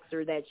or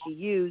relaxer that she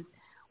used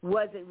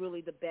wasn't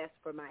really the best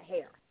for my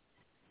hair.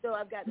 So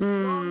I've got this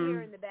long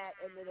hair in the back,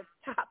 and then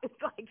the top is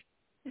like.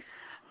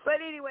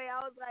 But anyway, I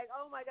was like,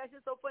 oh my gosh,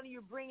 it's so funny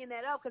you're bringing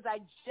that up because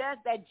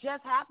that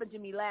just happened to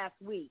me last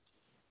week.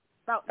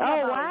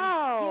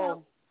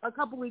 Wow. A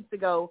couple weeks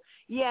ago.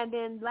 Yeah, and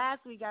then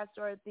last week I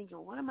started thinking,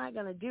 what am I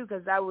going to do?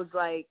 Because I was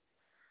like,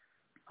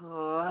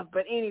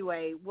 but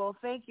anyway, well,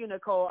 thank you,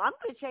 Nicole. I'm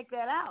going to check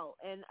that out.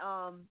 And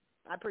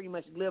I pretty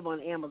much live on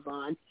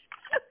Amazon.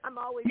 I'm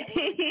always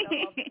ordering stuff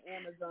off of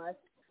Amazon.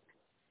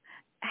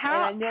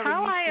 I never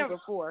used to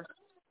before.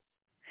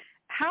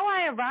 How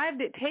I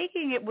arrived at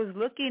taking it was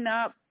looking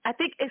up, I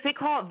think, is it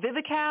called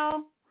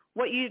Vivical?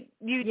 What you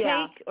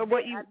take or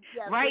what you,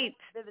 right?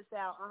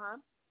 Vivical,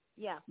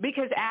 yeah.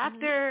 Because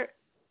after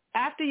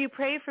you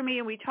prayed for me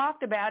and we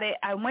talked about it,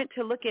 I went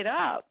to look it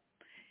up.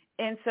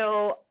 And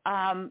so, so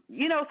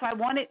I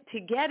wanted to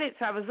get it.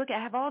 So I was looking, I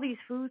have all these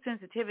food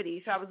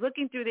sensitivities. So I was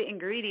looking through the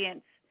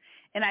ingredients,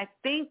 and I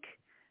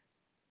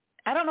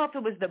don't know if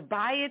it was the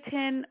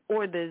biotin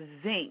or the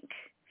zinc.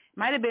 It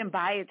might have been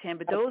biotin,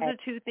 but those are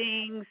 2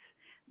 things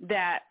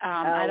that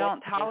I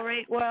don't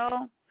tolerate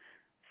well.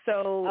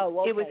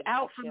 So it was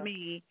out for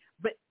me.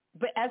 But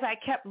as I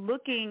kept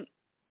looking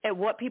at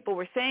what people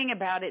were saying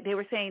about it, they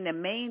were saying the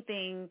main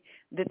thing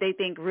that they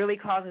think really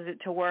causes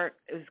it to work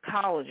is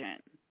collagen.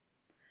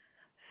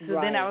 So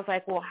then I was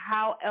like, well,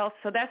 how else?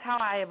 So that's how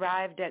I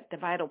arrived at the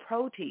Vital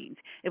Proteins.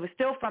 It was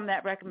still from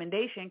that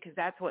recommendation because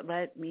that's what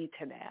led me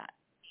to that.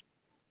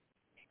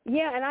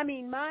 Yeah, and I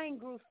mean, mine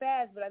grew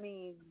fast, but I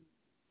mean,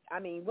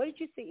 what did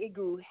you say? It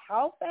grew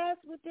how fast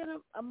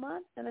within a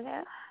month and a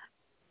half?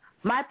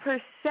 My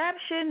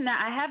perception, now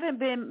I haven't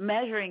been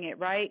measuring it,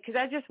 right? Because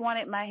I just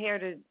wanted my hair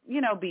to,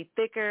 be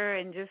thicker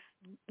and just,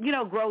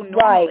 grow normally.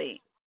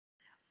 Right.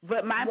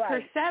 But my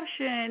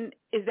perception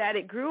is that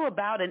it grew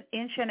about 1.5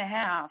 inches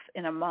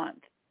in a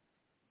month.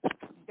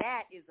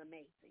 That is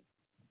amazing.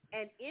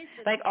 An inch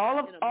and like a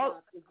half in a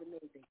month is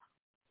amazing.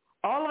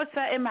 All of a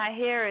sudden, my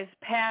hair is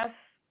past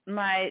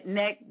my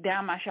neck,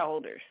 down my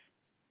shoulders.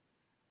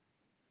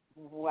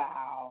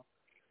 Wow.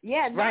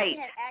 Yeah, mine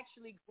had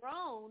actually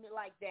grown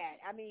like that.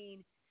 I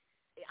mean,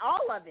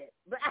 all of it.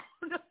 But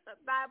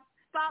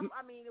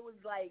it was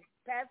like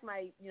past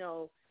my,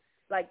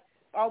 like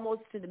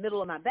almost to the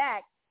middle of my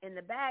back. In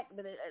the back,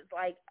 but it's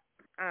like,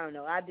 I don't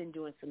know. I've been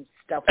doing some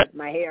stuff with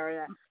my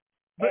hair,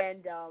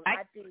 and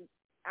I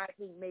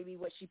think maybe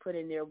what she put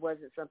in there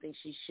wasn't something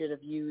she should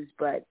have used,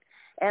 and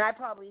I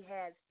probably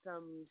had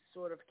some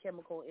sort of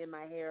chemical in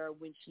my hair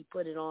when she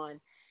put it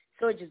on,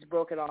 so it just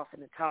broke it off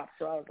in the top.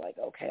 So I was like,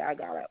 okay, I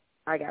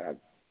gotta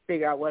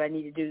figure out what I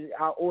need to do.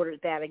 I'll order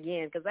that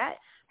again because I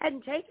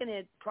hadn't taken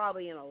it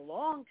probably in a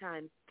long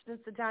time,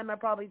 since the time I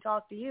probably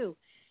talked to you.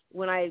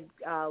 When I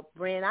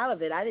ran out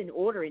of it, I didn't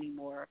order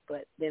anymore,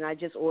 but then I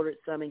just ordered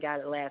some and got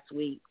it last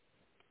week.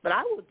 But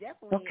I will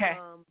definitely,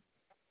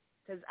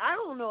 because I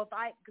don't know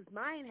because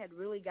mine had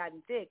really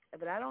gotten thick,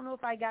 but I don't know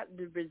if I got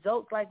the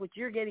results like what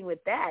you're getting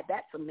with that.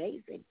 That's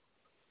amazing.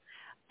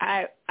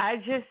 I'm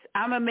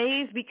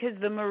amazed because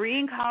the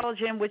marine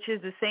collagen, which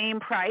is the same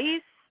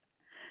price,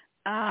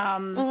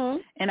 and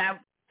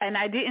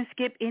I didn't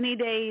skip any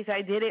days.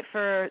 I did it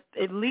for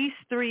at least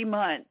 3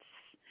 months.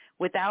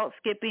 Without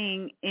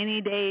skipping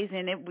any days,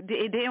 and it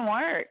didn't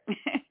work.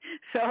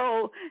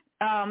 So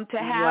to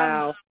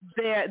have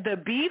the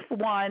beef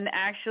one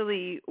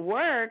actually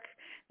work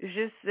is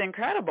just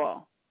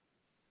incredible.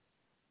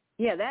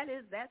 Yeah,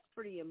 that's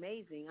pretty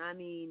amazing. I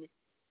mean,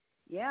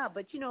 yeah,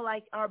 but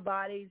like our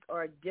bodies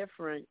are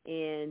different,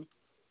 and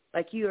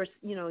like you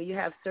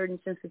have certain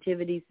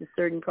sensitivities to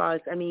certain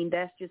products. I mean,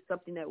 that's just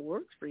something that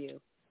works for you.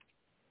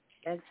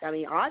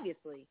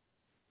 Obviously.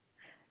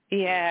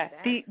 Yeah.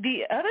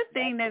 The other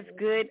thing that's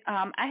good,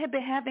 I have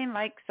been having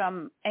like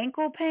some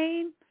ankle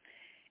pain,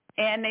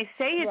 and they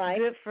say it's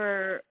good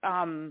for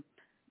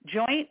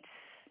joints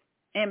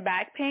and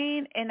back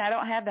pain, and I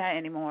don't have that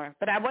anymore.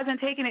 But I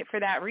wasn't taking it for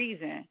that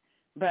reason,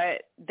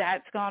 but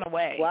that's gone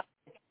away.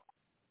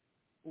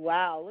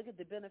 Wow, look at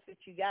the benefits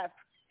you got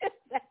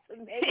That's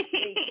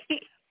amazing.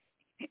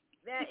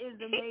 That is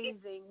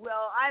amazing.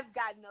 Well, I've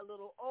gotten a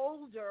little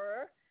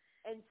older,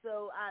 and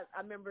so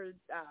I remember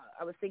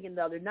I was thinking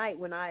the other night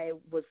when I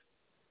was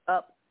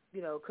up,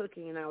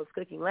 cooking, and I was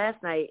cooking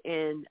last night,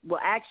 and, well,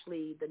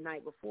 actually the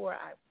night before,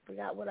 I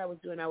forgot what I was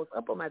doing. I was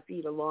up on my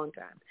feet a long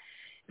time.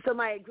 So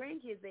my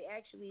grandkids, they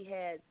actually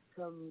had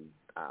some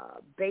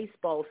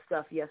baseball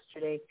stuff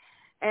yesterday,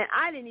 and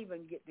I didn't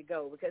even get to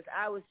go because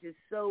I was just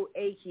so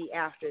achy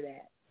after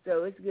that.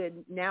 So it's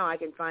good. Now I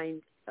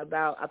found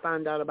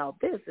out about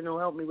this, and it'll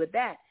help me with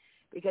that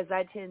because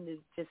I tend to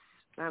just,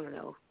 I don't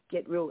know,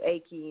 get real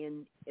achy,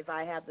 and if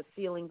I have the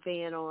ceiling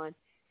fan on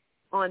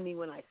me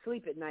when I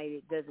sleep at night,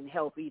 it doesn't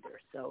help either.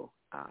 So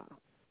I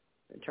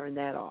turn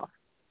that off.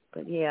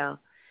 But yeah,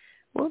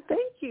 well,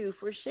 thank you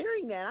for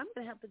sharing that. I'm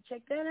going to have to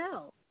check that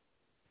out.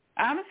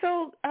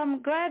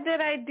 I'm glad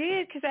that I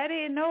did because I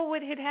didn't know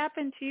what had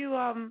happened to you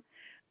a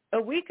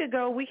week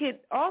ago. We had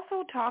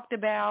also talked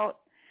about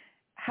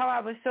how I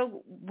was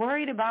so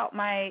worried about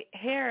my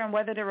hair and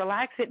whether to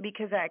relax it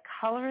because I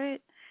color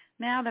it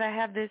now that I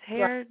have this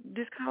hair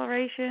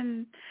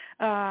discoloration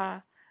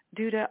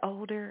due to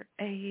older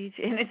age.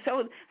 And it's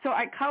so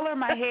I color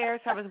my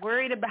hair, so I was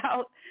worried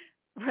about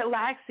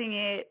relaxing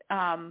it.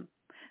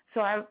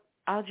 So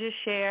I'll just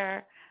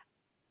share.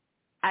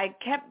 I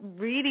kept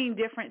reading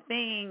different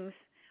things.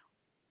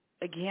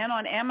 Again,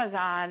 on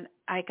Amazon,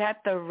 I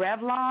got the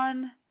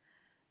Revlon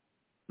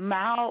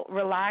mild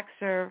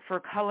relaxer for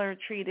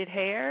color-treated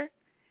hair.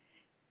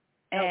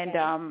 And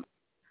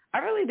I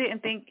really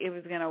didn't think it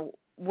was going to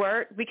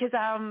work because,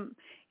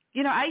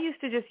 I used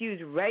to just use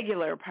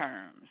regular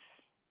perms.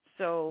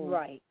 So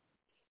right.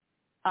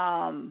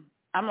 I'm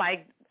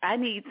like, I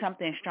need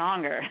something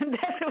stronger.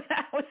 That's what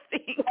I was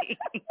thinking.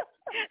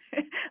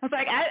 I was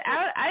like,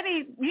 I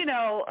need,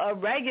 a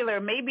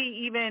regular, maybe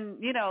even,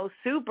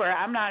 super.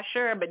 I'm not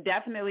sure, but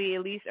definitely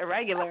at least a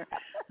regular.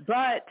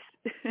 But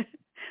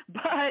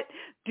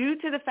due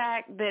to the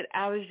fact that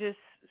I was just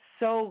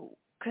so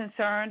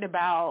concerned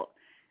about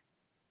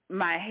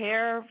my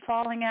hair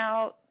falling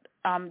out,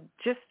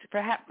 just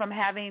perhaps from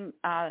having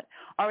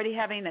already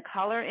having the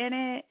color in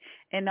it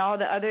and all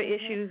the other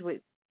issues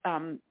with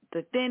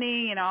the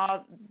thinning and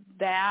all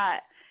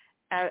that,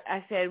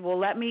 I said, well,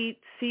 let me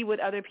see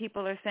what other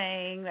people are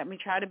saying. Let me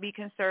try to be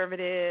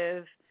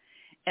conservative.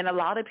 And a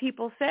lot of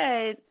people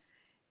said,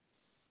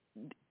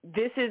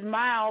 this is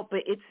mild,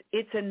 but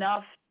it's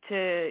enough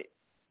to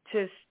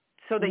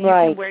so that you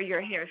can wear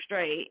your hair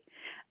straight.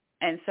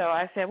 And so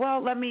I said,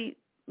 well, let me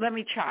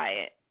try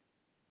it.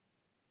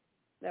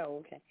 Oh,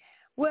 okay.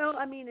 Well,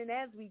 I mean, and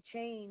as we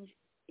change,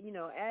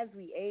 as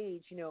we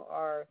age,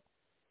 our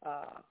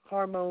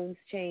hormones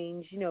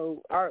change,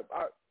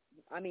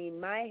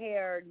 my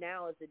hair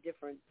now is a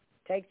different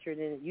texture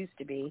than it used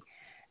to be.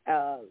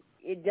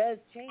 It does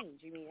change.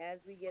 I mean, as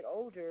we get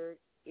older,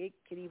 it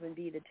could even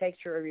be the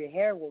texture of your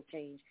hair will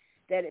change,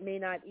 that it may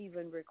not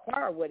even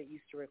require what it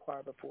used to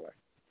require before.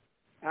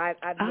 I've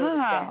noticed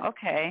that.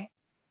 Okay.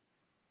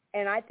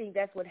 And I think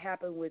that's what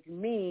happened with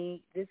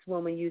me. This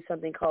woman used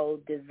something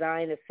called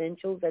Design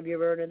Essentials. Have you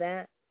ever heard of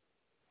that?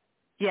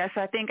 Yes,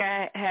 I think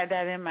I had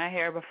that in my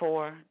hair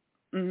before.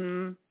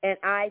 Mm-hmm. And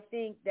I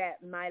think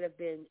that might have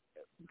been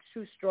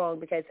too strong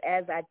because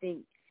as I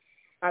think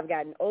I've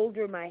gotten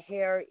older, my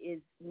hair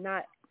it's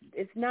not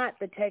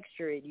the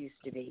texture it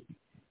used to be.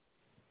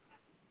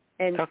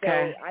 And so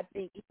I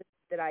think even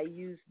that I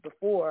used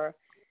before,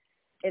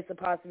 it's a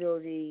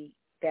possibility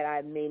that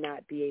I may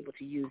not be able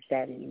to use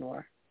that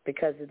anymore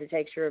because of the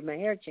texture of my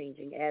hair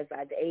changing as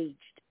I've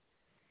aged.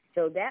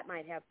 So that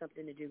might have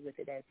something to do with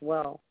it as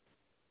well.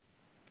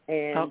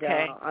 And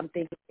I'm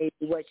thinking maybe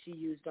what she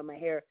used on my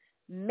hair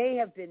may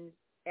have been,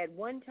 at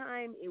one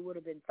time it would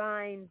have been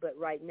fine, but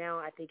right now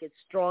I think it's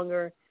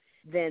stronger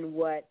than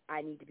what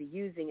I need to be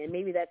using. And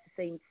maybe that's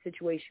the same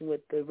situation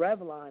with the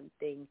Revlon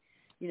thing,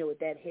 with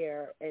that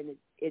hair and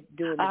it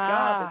doing the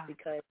job is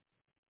because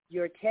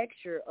your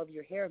texture of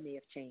your hair may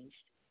have changed.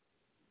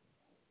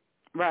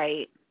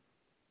 Right.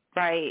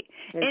 And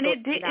so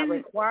it didn't not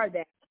require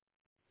that.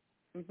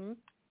 Mhm.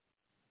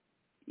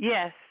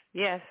 Yes,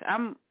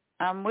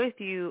 I'm with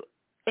you.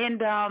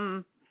 And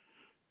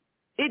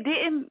it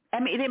didn't. I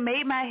mean, it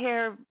made my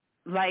hair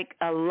like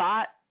a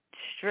lot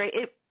straight.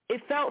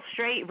 It felt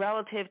straight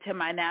relative to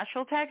my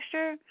natural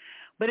texture,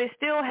 but it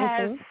still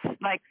has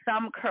like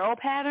some curl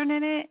pattern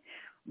in it.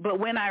 But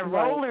when I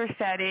roller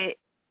set it,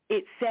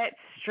 it sets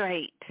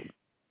straight.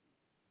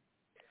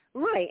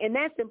 Right, and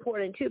that's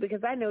important too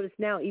because I notice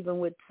now even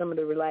with some of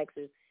the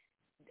relaxers,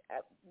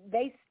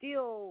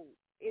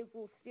 it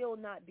will still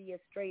not be as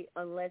straight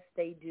unless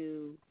they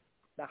do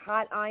the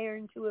hot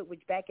iron to it,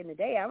 which back in the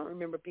day I don't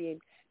remember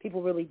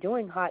people really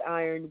doing hot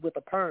iron with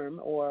a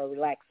perm or a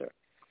relaxer.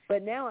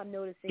 But now I'm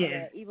noticing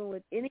that even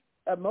with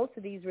most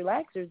of these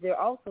relaxers, they're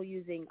also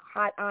using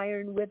hot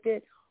iron with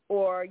it,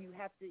 or you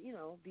have to,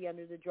 be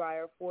under the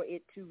dryer for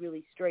it to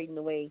really straighten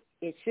the way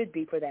it should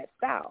be for that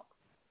style.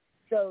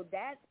 So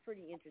that's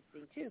pretty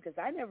interesting, too, because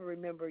I never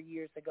remember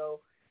years ago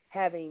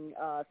having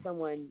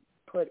someone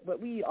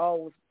we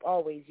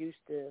always used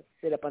to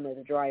sit up under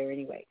the dryer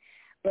anyway.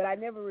 But I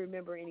never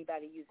remember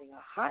anybody using a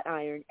hot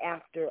iron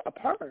after a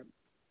perm.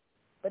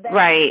 But that's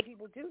what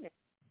people do now.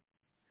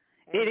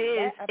 It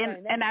is, I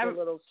find that a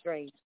little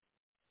strange.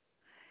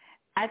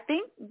 I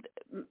think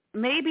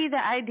maybe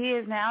the idea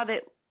is now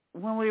that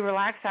when we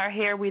relax our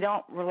hair, we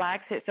don't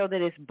relax it so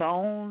that it's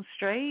bone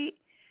straight.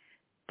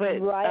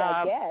 But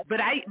I guess.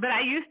 But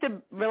I used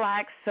to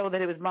relax so that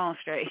it was bone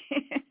straight.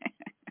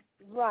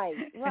 Right.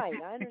 I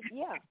understand.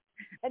 Yeah.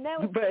 And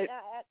that was, but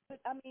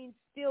I mean,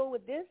 still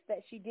with this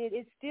that she did,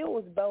 it still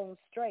was bone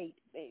straight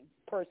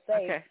per se.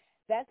 Okay.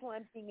 That's why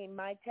I'm thinking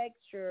my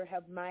texture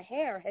of my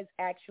hair has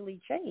actually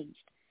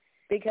changed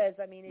because,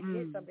 I mean, it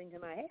did something to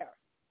my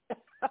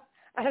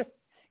hair.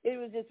 It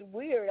was just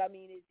weird. I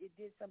mean, it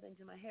did something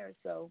to my hair.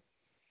 So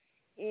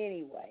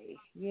anyway,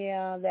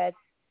 yeah, that's,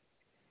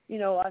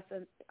 us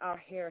and our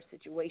hair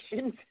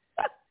situations.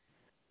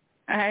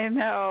 I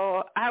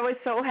know. I was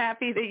so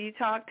happy that you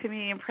talked to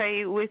me and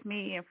prayed with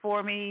me and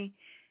for me.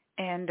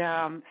 And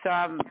so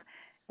I'm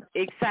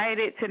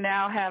excited to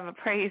now have a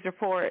praise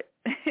report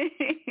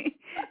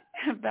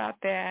about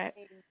that.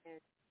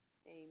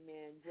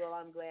 Amen. Well,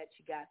 I'm glad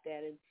you got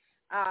that. And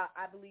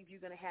I believe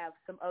you're going to have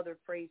some other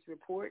praise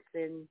reports.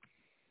 And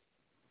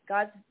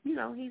God's,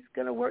 He's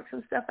going to work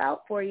some stuff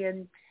out for you.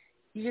 And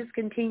you just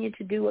continue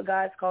to do what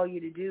God's called you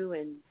to do.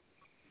 And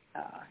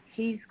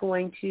He's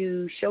going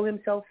to show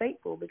Himself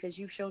faithful because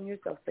you've shown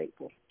yourself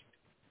faithful.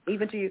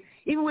 Even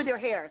with your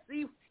hair.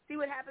 See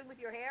what happened with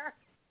your hair?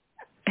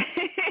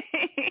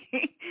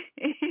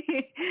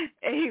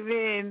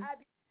 Amen.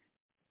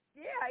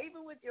 Yeah,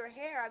 even with your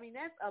hair. I mean,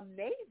 that's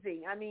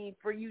amazing. I mean,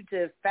 for you to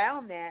have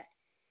found that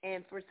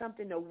and for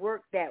something to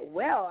work that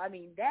well, I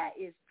mean, that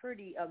is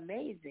pretty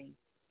amazing.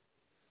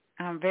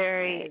 I'm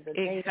very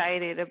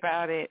excited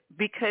about it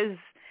because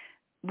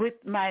with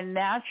my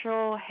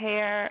natural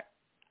hair,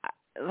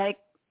 like,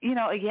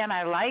 again,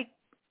 I like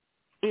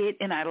it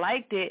and I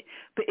liked it,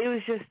 but it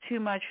was just too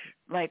much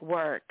like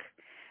work.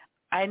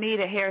 I need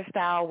a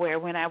hairstyle where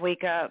when I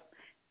wake up,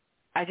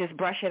 I just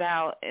brush it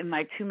out and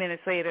like 2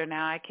 minutes later,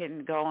 now I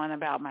can go on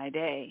about my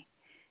day.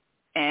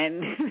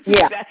 And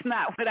that's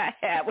not what I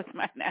had with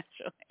my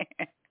natural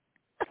hair.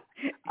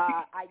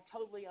 I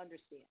totally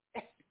understand.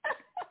 I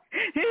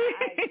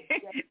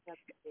definitely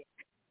understand.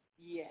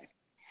 Yes.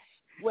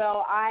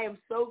 Well, I am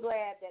so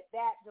glad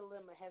that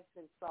dilemma has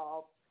been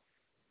solved.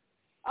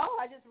 Oh,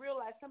 I just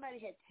realized somebody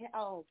had.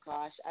 Oh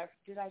gosh,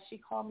 she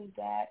call me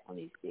back? Let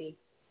me see.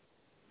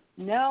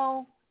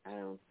 No, I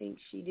don't think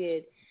she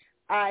did.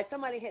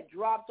 Somebody had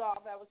dropped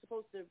off. I was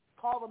supposed to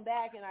call them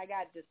back, and I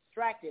got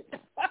distracted.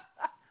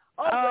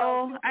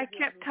 I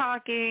kept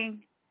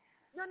talking.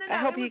 No. I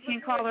hope you can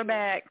call her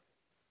back.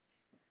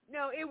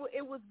 No,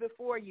 it was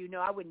before you.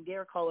 No, I wouldn't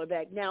dare call her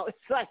back. Now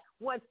it's like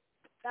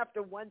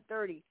after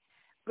 1:30,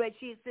 but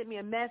she had sent me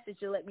a message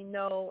to let me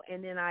know,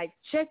 and then I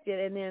checked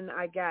it, and then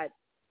I got.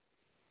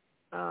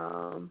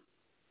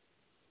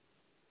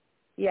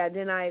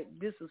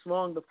 This was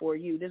long before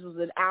you. This was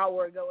an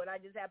hour ago, and I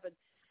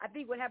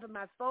think what happened,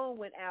 my phone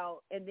went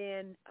out, and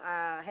then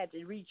I had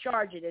to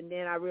recharge it, and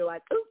then I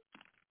realized,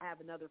 I have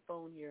another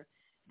phone here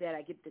that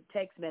I get the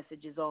text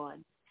messages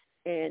on,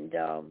 and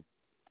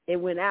it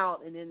went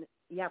out, and then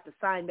you have to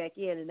sign back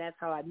in, and that's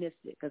how I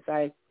missed it, because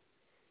I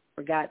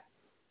forgot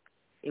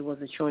it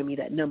wasn't showing me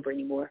that number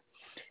anymore.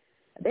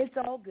 It's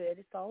all good.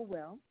 It's all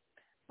well.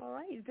 All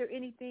right. Is there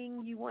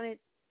anything you wanted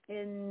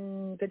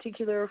in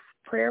particular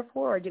prayer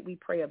for, or did we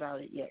pray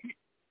about it yet?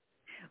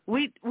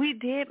 We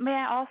did. May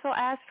I also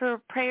ask for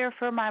prayer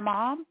for my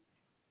mom?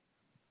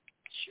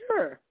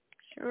 Sure.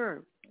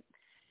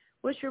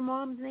 What's your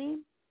mom's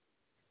name?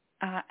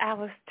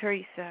 Alice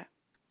Teresa.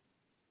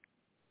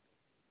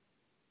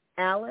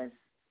 Alice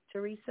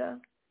Teresa?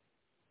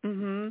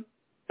 Mm-hmm.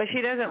 But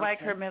she doesn't like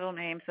her middle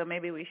name, so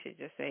maybe we should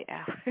just say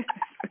Alice.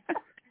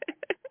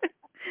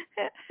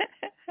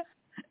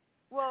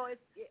 Well,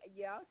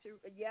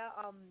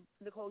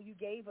 Nicole, you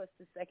gave us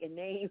the second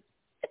name.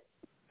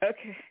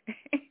 Okay.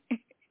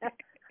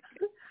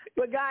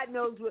 But God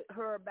knows what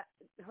her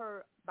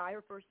by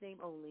her first name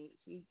only.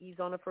 He's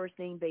on a first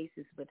name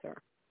basis with her.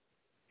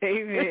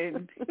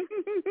 Amen.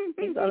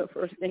 He's on a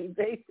first name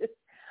basis.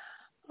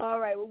 All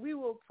right. Well, we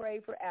will pray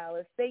for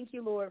Alice. Thank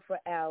you, Lord, for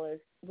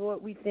Alice.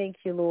 Lord, we thank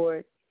you,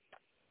 Lord,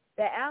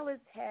 that Alice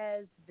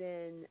has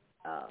been.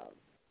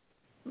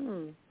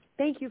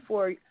 Thank you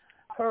for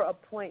her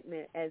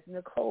appointment as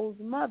Nicole's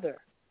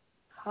mother.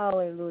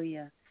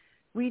 Hallelujah.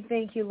 We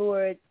thank you,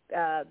 Lord,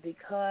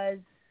 because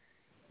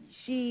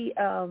she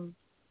has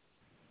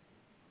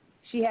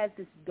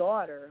this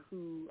daughter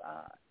who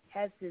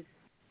has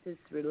this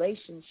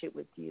relationship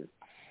with you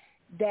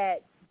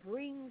that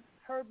brings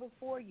her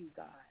before you,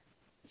 God.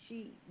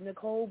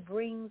 Nicole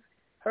brings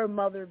her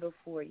mother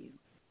before you.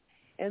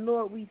 And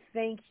Lord, we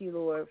thank you,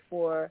 Lord,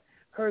 for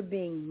her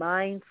being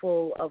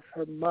mindful of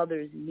her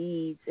mother's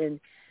needs and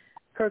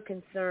her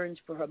concerns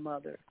for her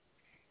mother.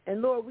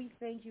 And Lord, we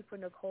thank you for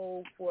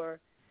Nicole for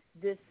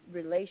this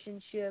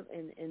relationship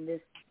and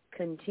this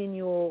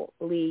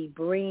continually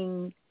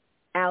bring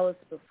Alice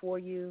before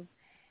you.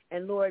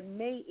 And, Lord,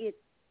 may it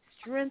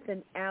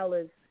strengthen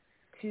Alice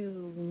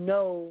to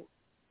know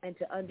and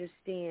to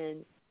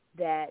understand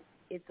that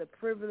it's a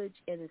privilege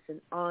and it's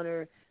an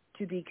honor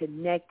to be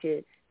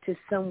connected to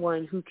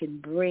someone who can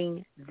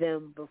bring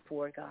them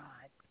before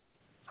God.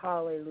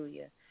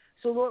 Hallelujah.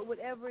 So, Lord,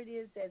 whatever it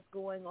is that's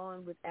going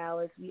on with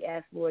Alice, we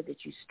ask, Lord,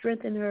 that you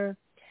strengthen her,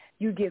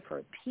 you give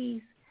her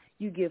peace,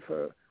 you give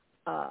her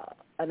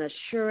an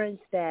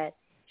assurance that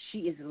she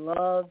is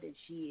loved and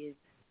she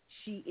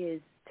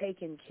is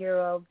taken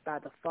care of by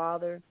the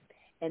Father,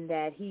 and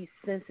that he's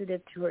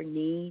sensitive to her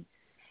needs,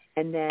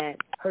 and that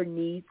her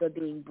needs are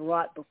being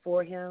brought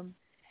before him.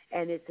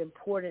 And it's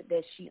important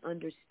that she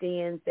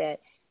understands that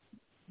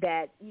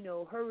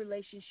her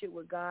relationship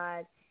with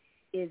God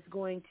is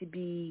going to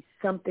be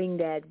something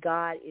that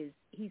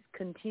he's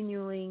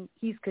continuing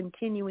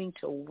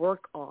to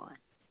work on.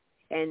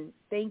 And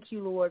thank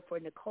you, Lord, for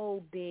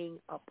Nicole being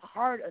a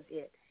part of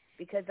it,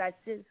 because I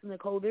sense,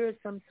 Nicole, there is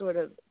some sort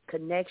of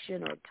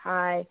connection or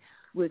tie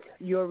with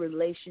your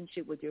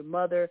relationship with your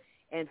mother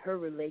and her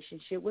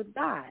relationship with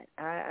God.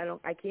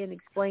 I can't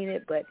explain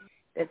it, but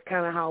that's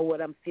kind of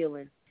what I'm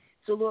feeling.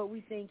 So, Lord,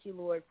 we thank you,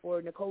 Lord,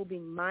 for Nicole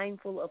being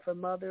mindful of her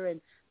mother,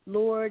 and,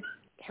 Lord,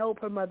 help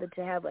her mother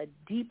to have a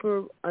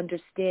deeper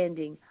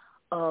understanding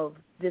of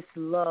this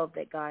love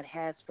that God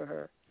has for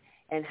her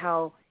and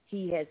how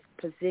he has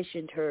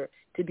positioned her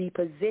to be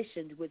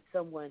positioned with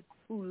someone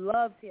who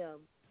loves him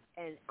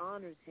and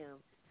honors him,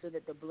 so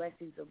that the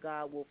blessings of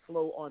God will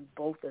flow on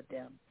both of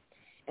them.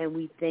 And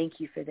we thank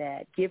you for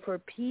that. Give her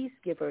peace,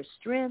 give her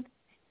strength,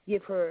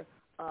 give her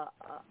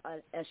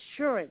an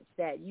assurance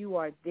that you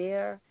are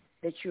there,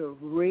 that you're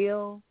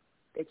real,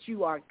 that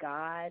you are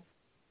God.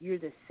 You're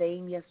the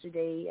same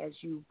yesterday as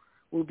you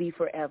will be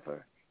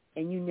forever,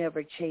 and you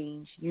never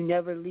change. You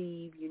never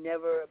leave. You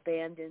never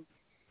abandon,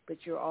 but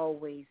you're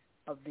always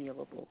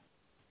available.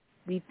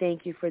 We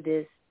thank you for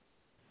this,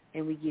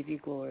 and we give you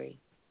glory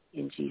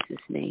in Jesus'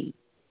 name.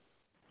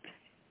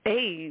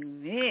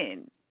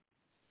 Amen.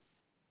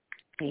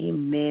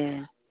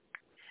 Amen.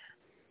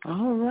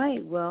 All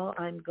right. Well,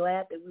 I'm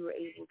glad that we were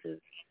able to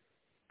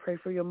pray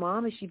for your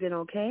mom. Has she been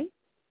okay?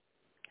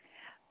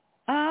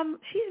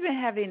 She's been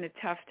having a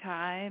tough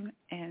time,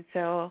 and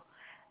so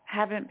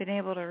haven't been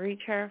able to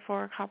reach her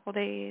for a couple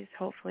days.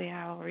 Hopefully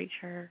I'll reach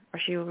her, or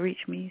she will reach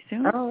me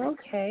soon. Oh,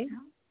 okay.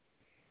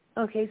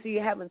 Okay, so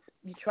you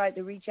tried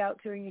to reach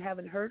out to her and you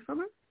haven't heard from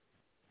her?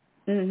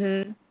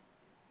 Mhm.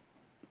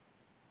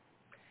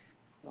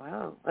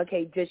 Wow.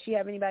 Okay, does she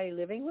have anybody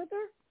living with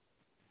her?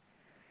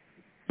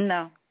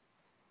 No.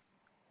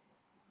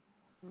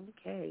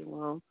 Okay,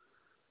 well,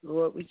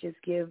 Lord, we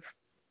just give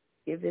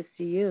this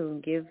to you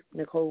and give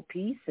Nicole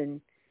peace.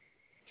 And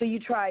so you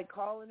tried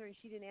calling her and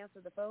she didn't answer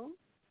the phone?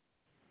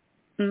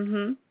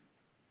 Mhm.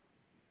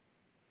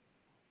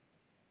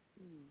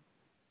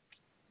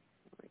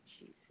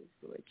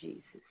 Lord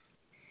Jesus.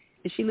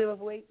 Does she live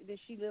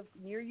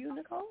near you,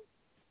 Nicole?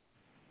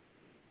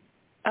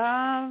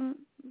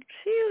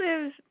 She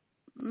lives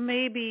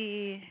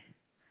maybe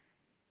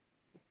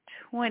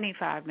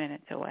 25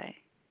 minutes away.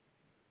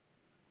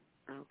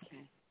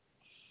 Okay.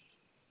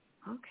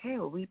 Okay,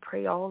 well, we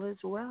pray all is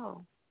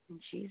well. In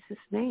Jesus'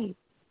 name,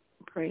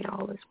 pray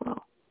all is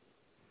well.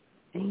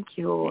 Thank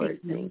you, Lord.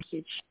 Thank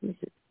you,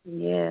 Jesus.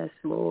 Yes,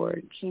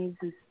 Lord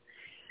Jesus.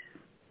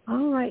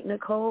 All right,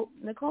 Nicole.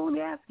 Nicole, let me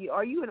ask you,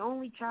 are you an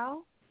only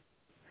child?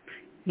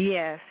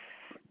 Yes.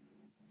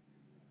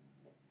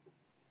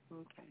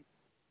 Okay.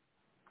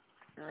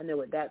 I know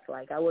what that's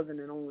like. I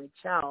wasn't an only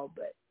child,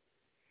 but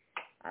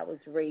I was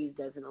raised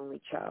as an only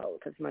child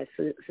because my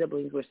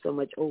siblings were so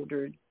much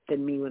older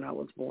than me when I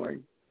was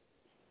born.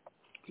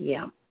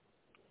 Yeah.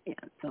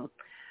 So,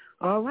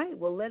 all right.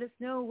 Well, let us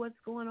know what's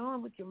going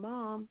on with your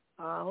mom.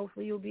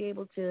 Hopefully you'll be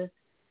able to,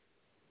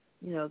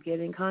 get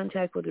in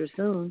contact with her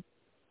soon.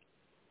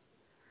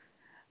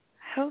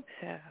 Hope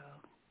so.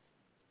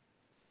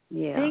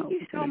 Yeah. Thank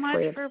you so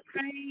much for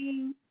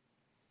praying.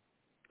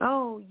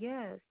 Oh,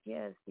 yes.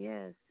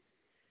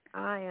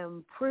 I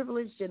am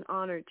privileged and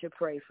honored to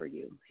pray for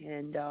you,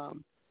 and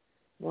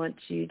want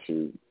you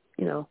to,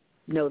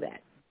 know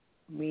that.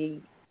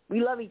 We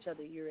love each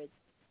other. You're at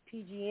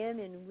PGN,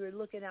 and we're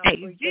looking out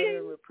for each other,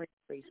 and we're praying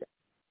for each other.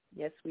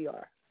 Yes, we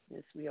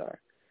are.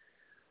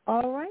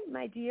 All right,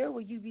 my dear,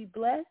 will you be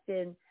blessed?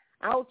 And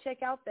I'll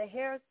check out the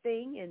hair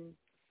thing and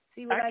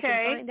see what I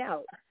can find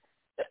out.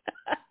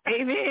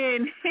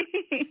 Amen.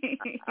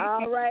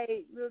 All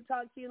right. We'll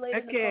talk to you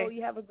later, Nicole.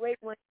 You have a great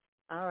one.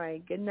 All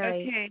right. Good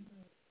night. Okay.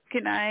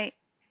 Good night.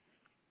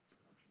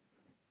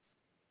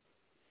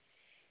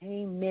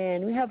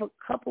 Amen. We have a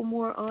couple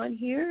more on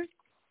here.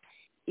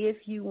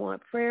 If you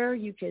want prayer,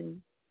 you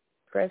can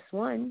press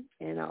 1,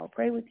 and I'll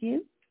pray with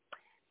you.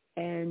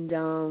 And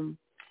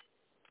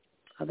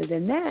other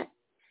than that,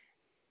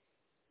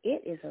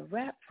 it is a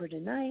wrap for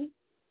tonight.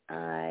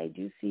 I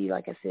do see,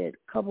 like I said,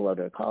 a couple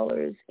other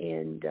callers,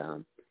 and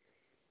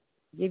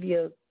give you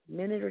a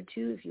minute or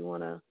two if you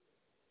want to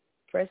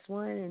press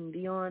 1 and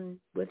be on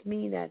with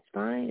me. That's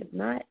fine. If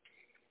not,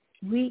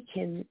 we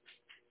can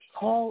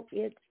call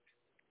it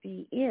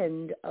the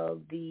end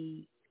of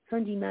the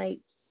Sunday night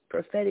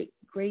Prophetic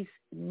Grace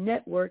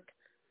Network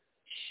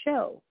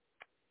show.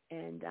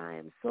 And I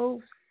am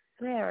so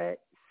sad.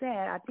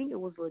 I think it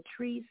was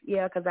Latrice.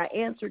 Yeah, because I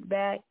answered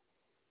back,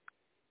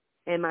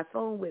 and my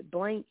phone went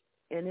blank,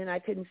 and then I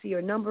couldn't see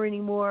her number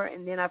anymore,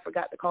 and then I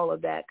forgot to call her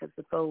back because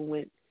the phone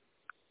went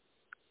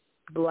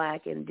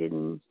black and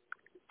didn't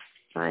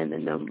find the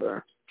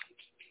number.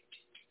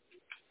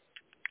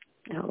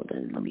 Hold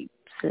on, let me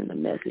send a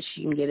message.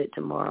 She can get it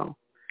tomorrow.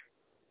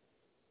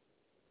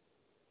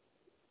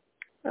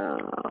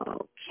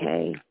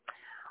 Okay.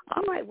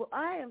 All right. Well,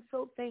 I am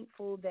so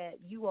thankful that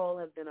you all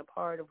have been a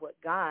part of what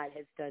God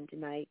has done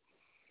tonight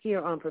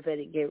here on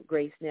Prophetic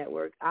Grace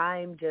Network.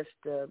 I'm just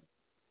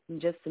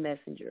a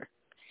messenger.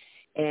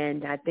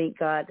 And I thank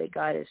God that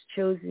God has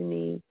chosen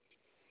me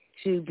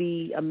to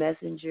be a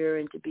messenger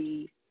and to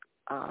be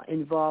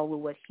involved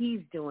with what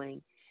he's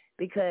doing,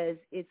 because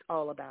it's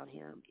all about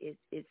him.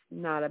 It's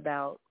not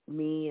about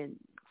me, and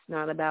it's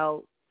not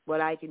about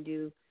what I can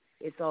do.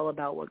 It's all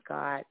about what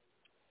God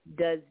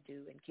does do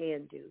and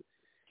can do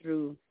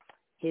through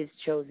his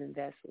chosen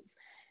vessels.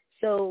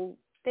 So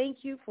thank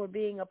you for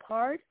being a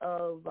part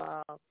of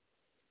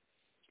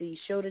the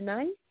show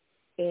tonight,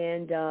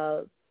 and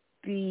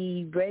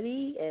be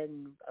ready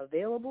and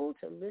available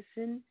to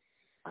listen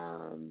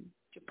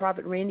to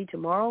Prophet Randy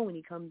tomorrow when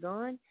he comes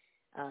on.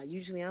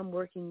 Usually I'm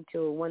working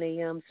till 1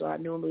 a.m., so I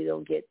normally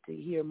don't get to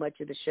hear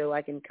much of the show.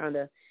 I can kind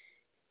of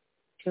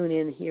tune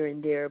in here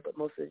and there, but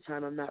most of the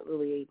time I'm not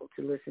really able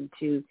to listen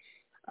to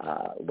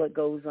what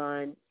goes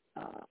on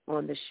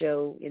the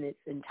show in its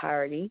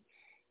entirety.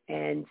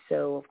 And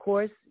so, of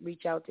course,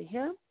 reach out to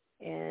him.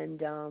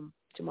 And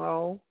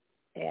tomorrow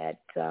at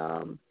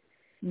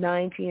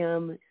 9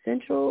 p.m.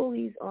 Central,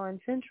 he's on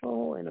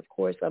Central. And, of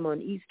course, I'm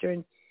on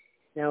Eastern.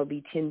 That will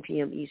be 10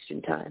 p.m.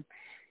 Eastern time.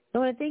 I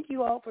want to thank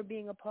you all for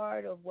being a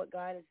part of what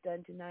God has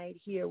done tonight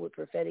here with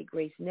Prophetic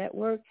Grace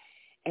Network.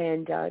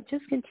 And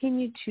just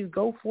continue to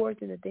go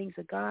forth in the things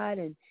of God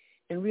and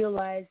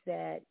realize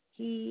that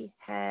he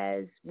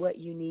has what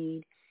you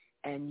need,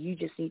 and you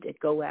just need to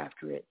go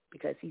after it,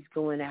 because he's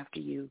going after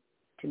you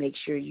to make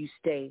sure you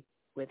stay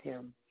with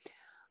him.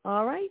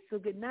 All right, so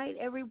good night,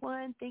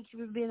 everyone. Thank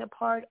you for being a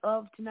part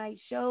of tonight's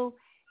show.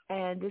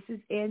 And this is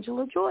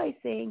Angela Joy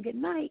saying good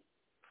night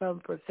from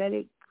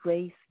Prophetic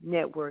Grace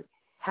Network.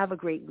 Have a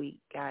great week,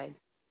 guys.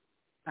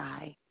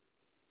 Bye.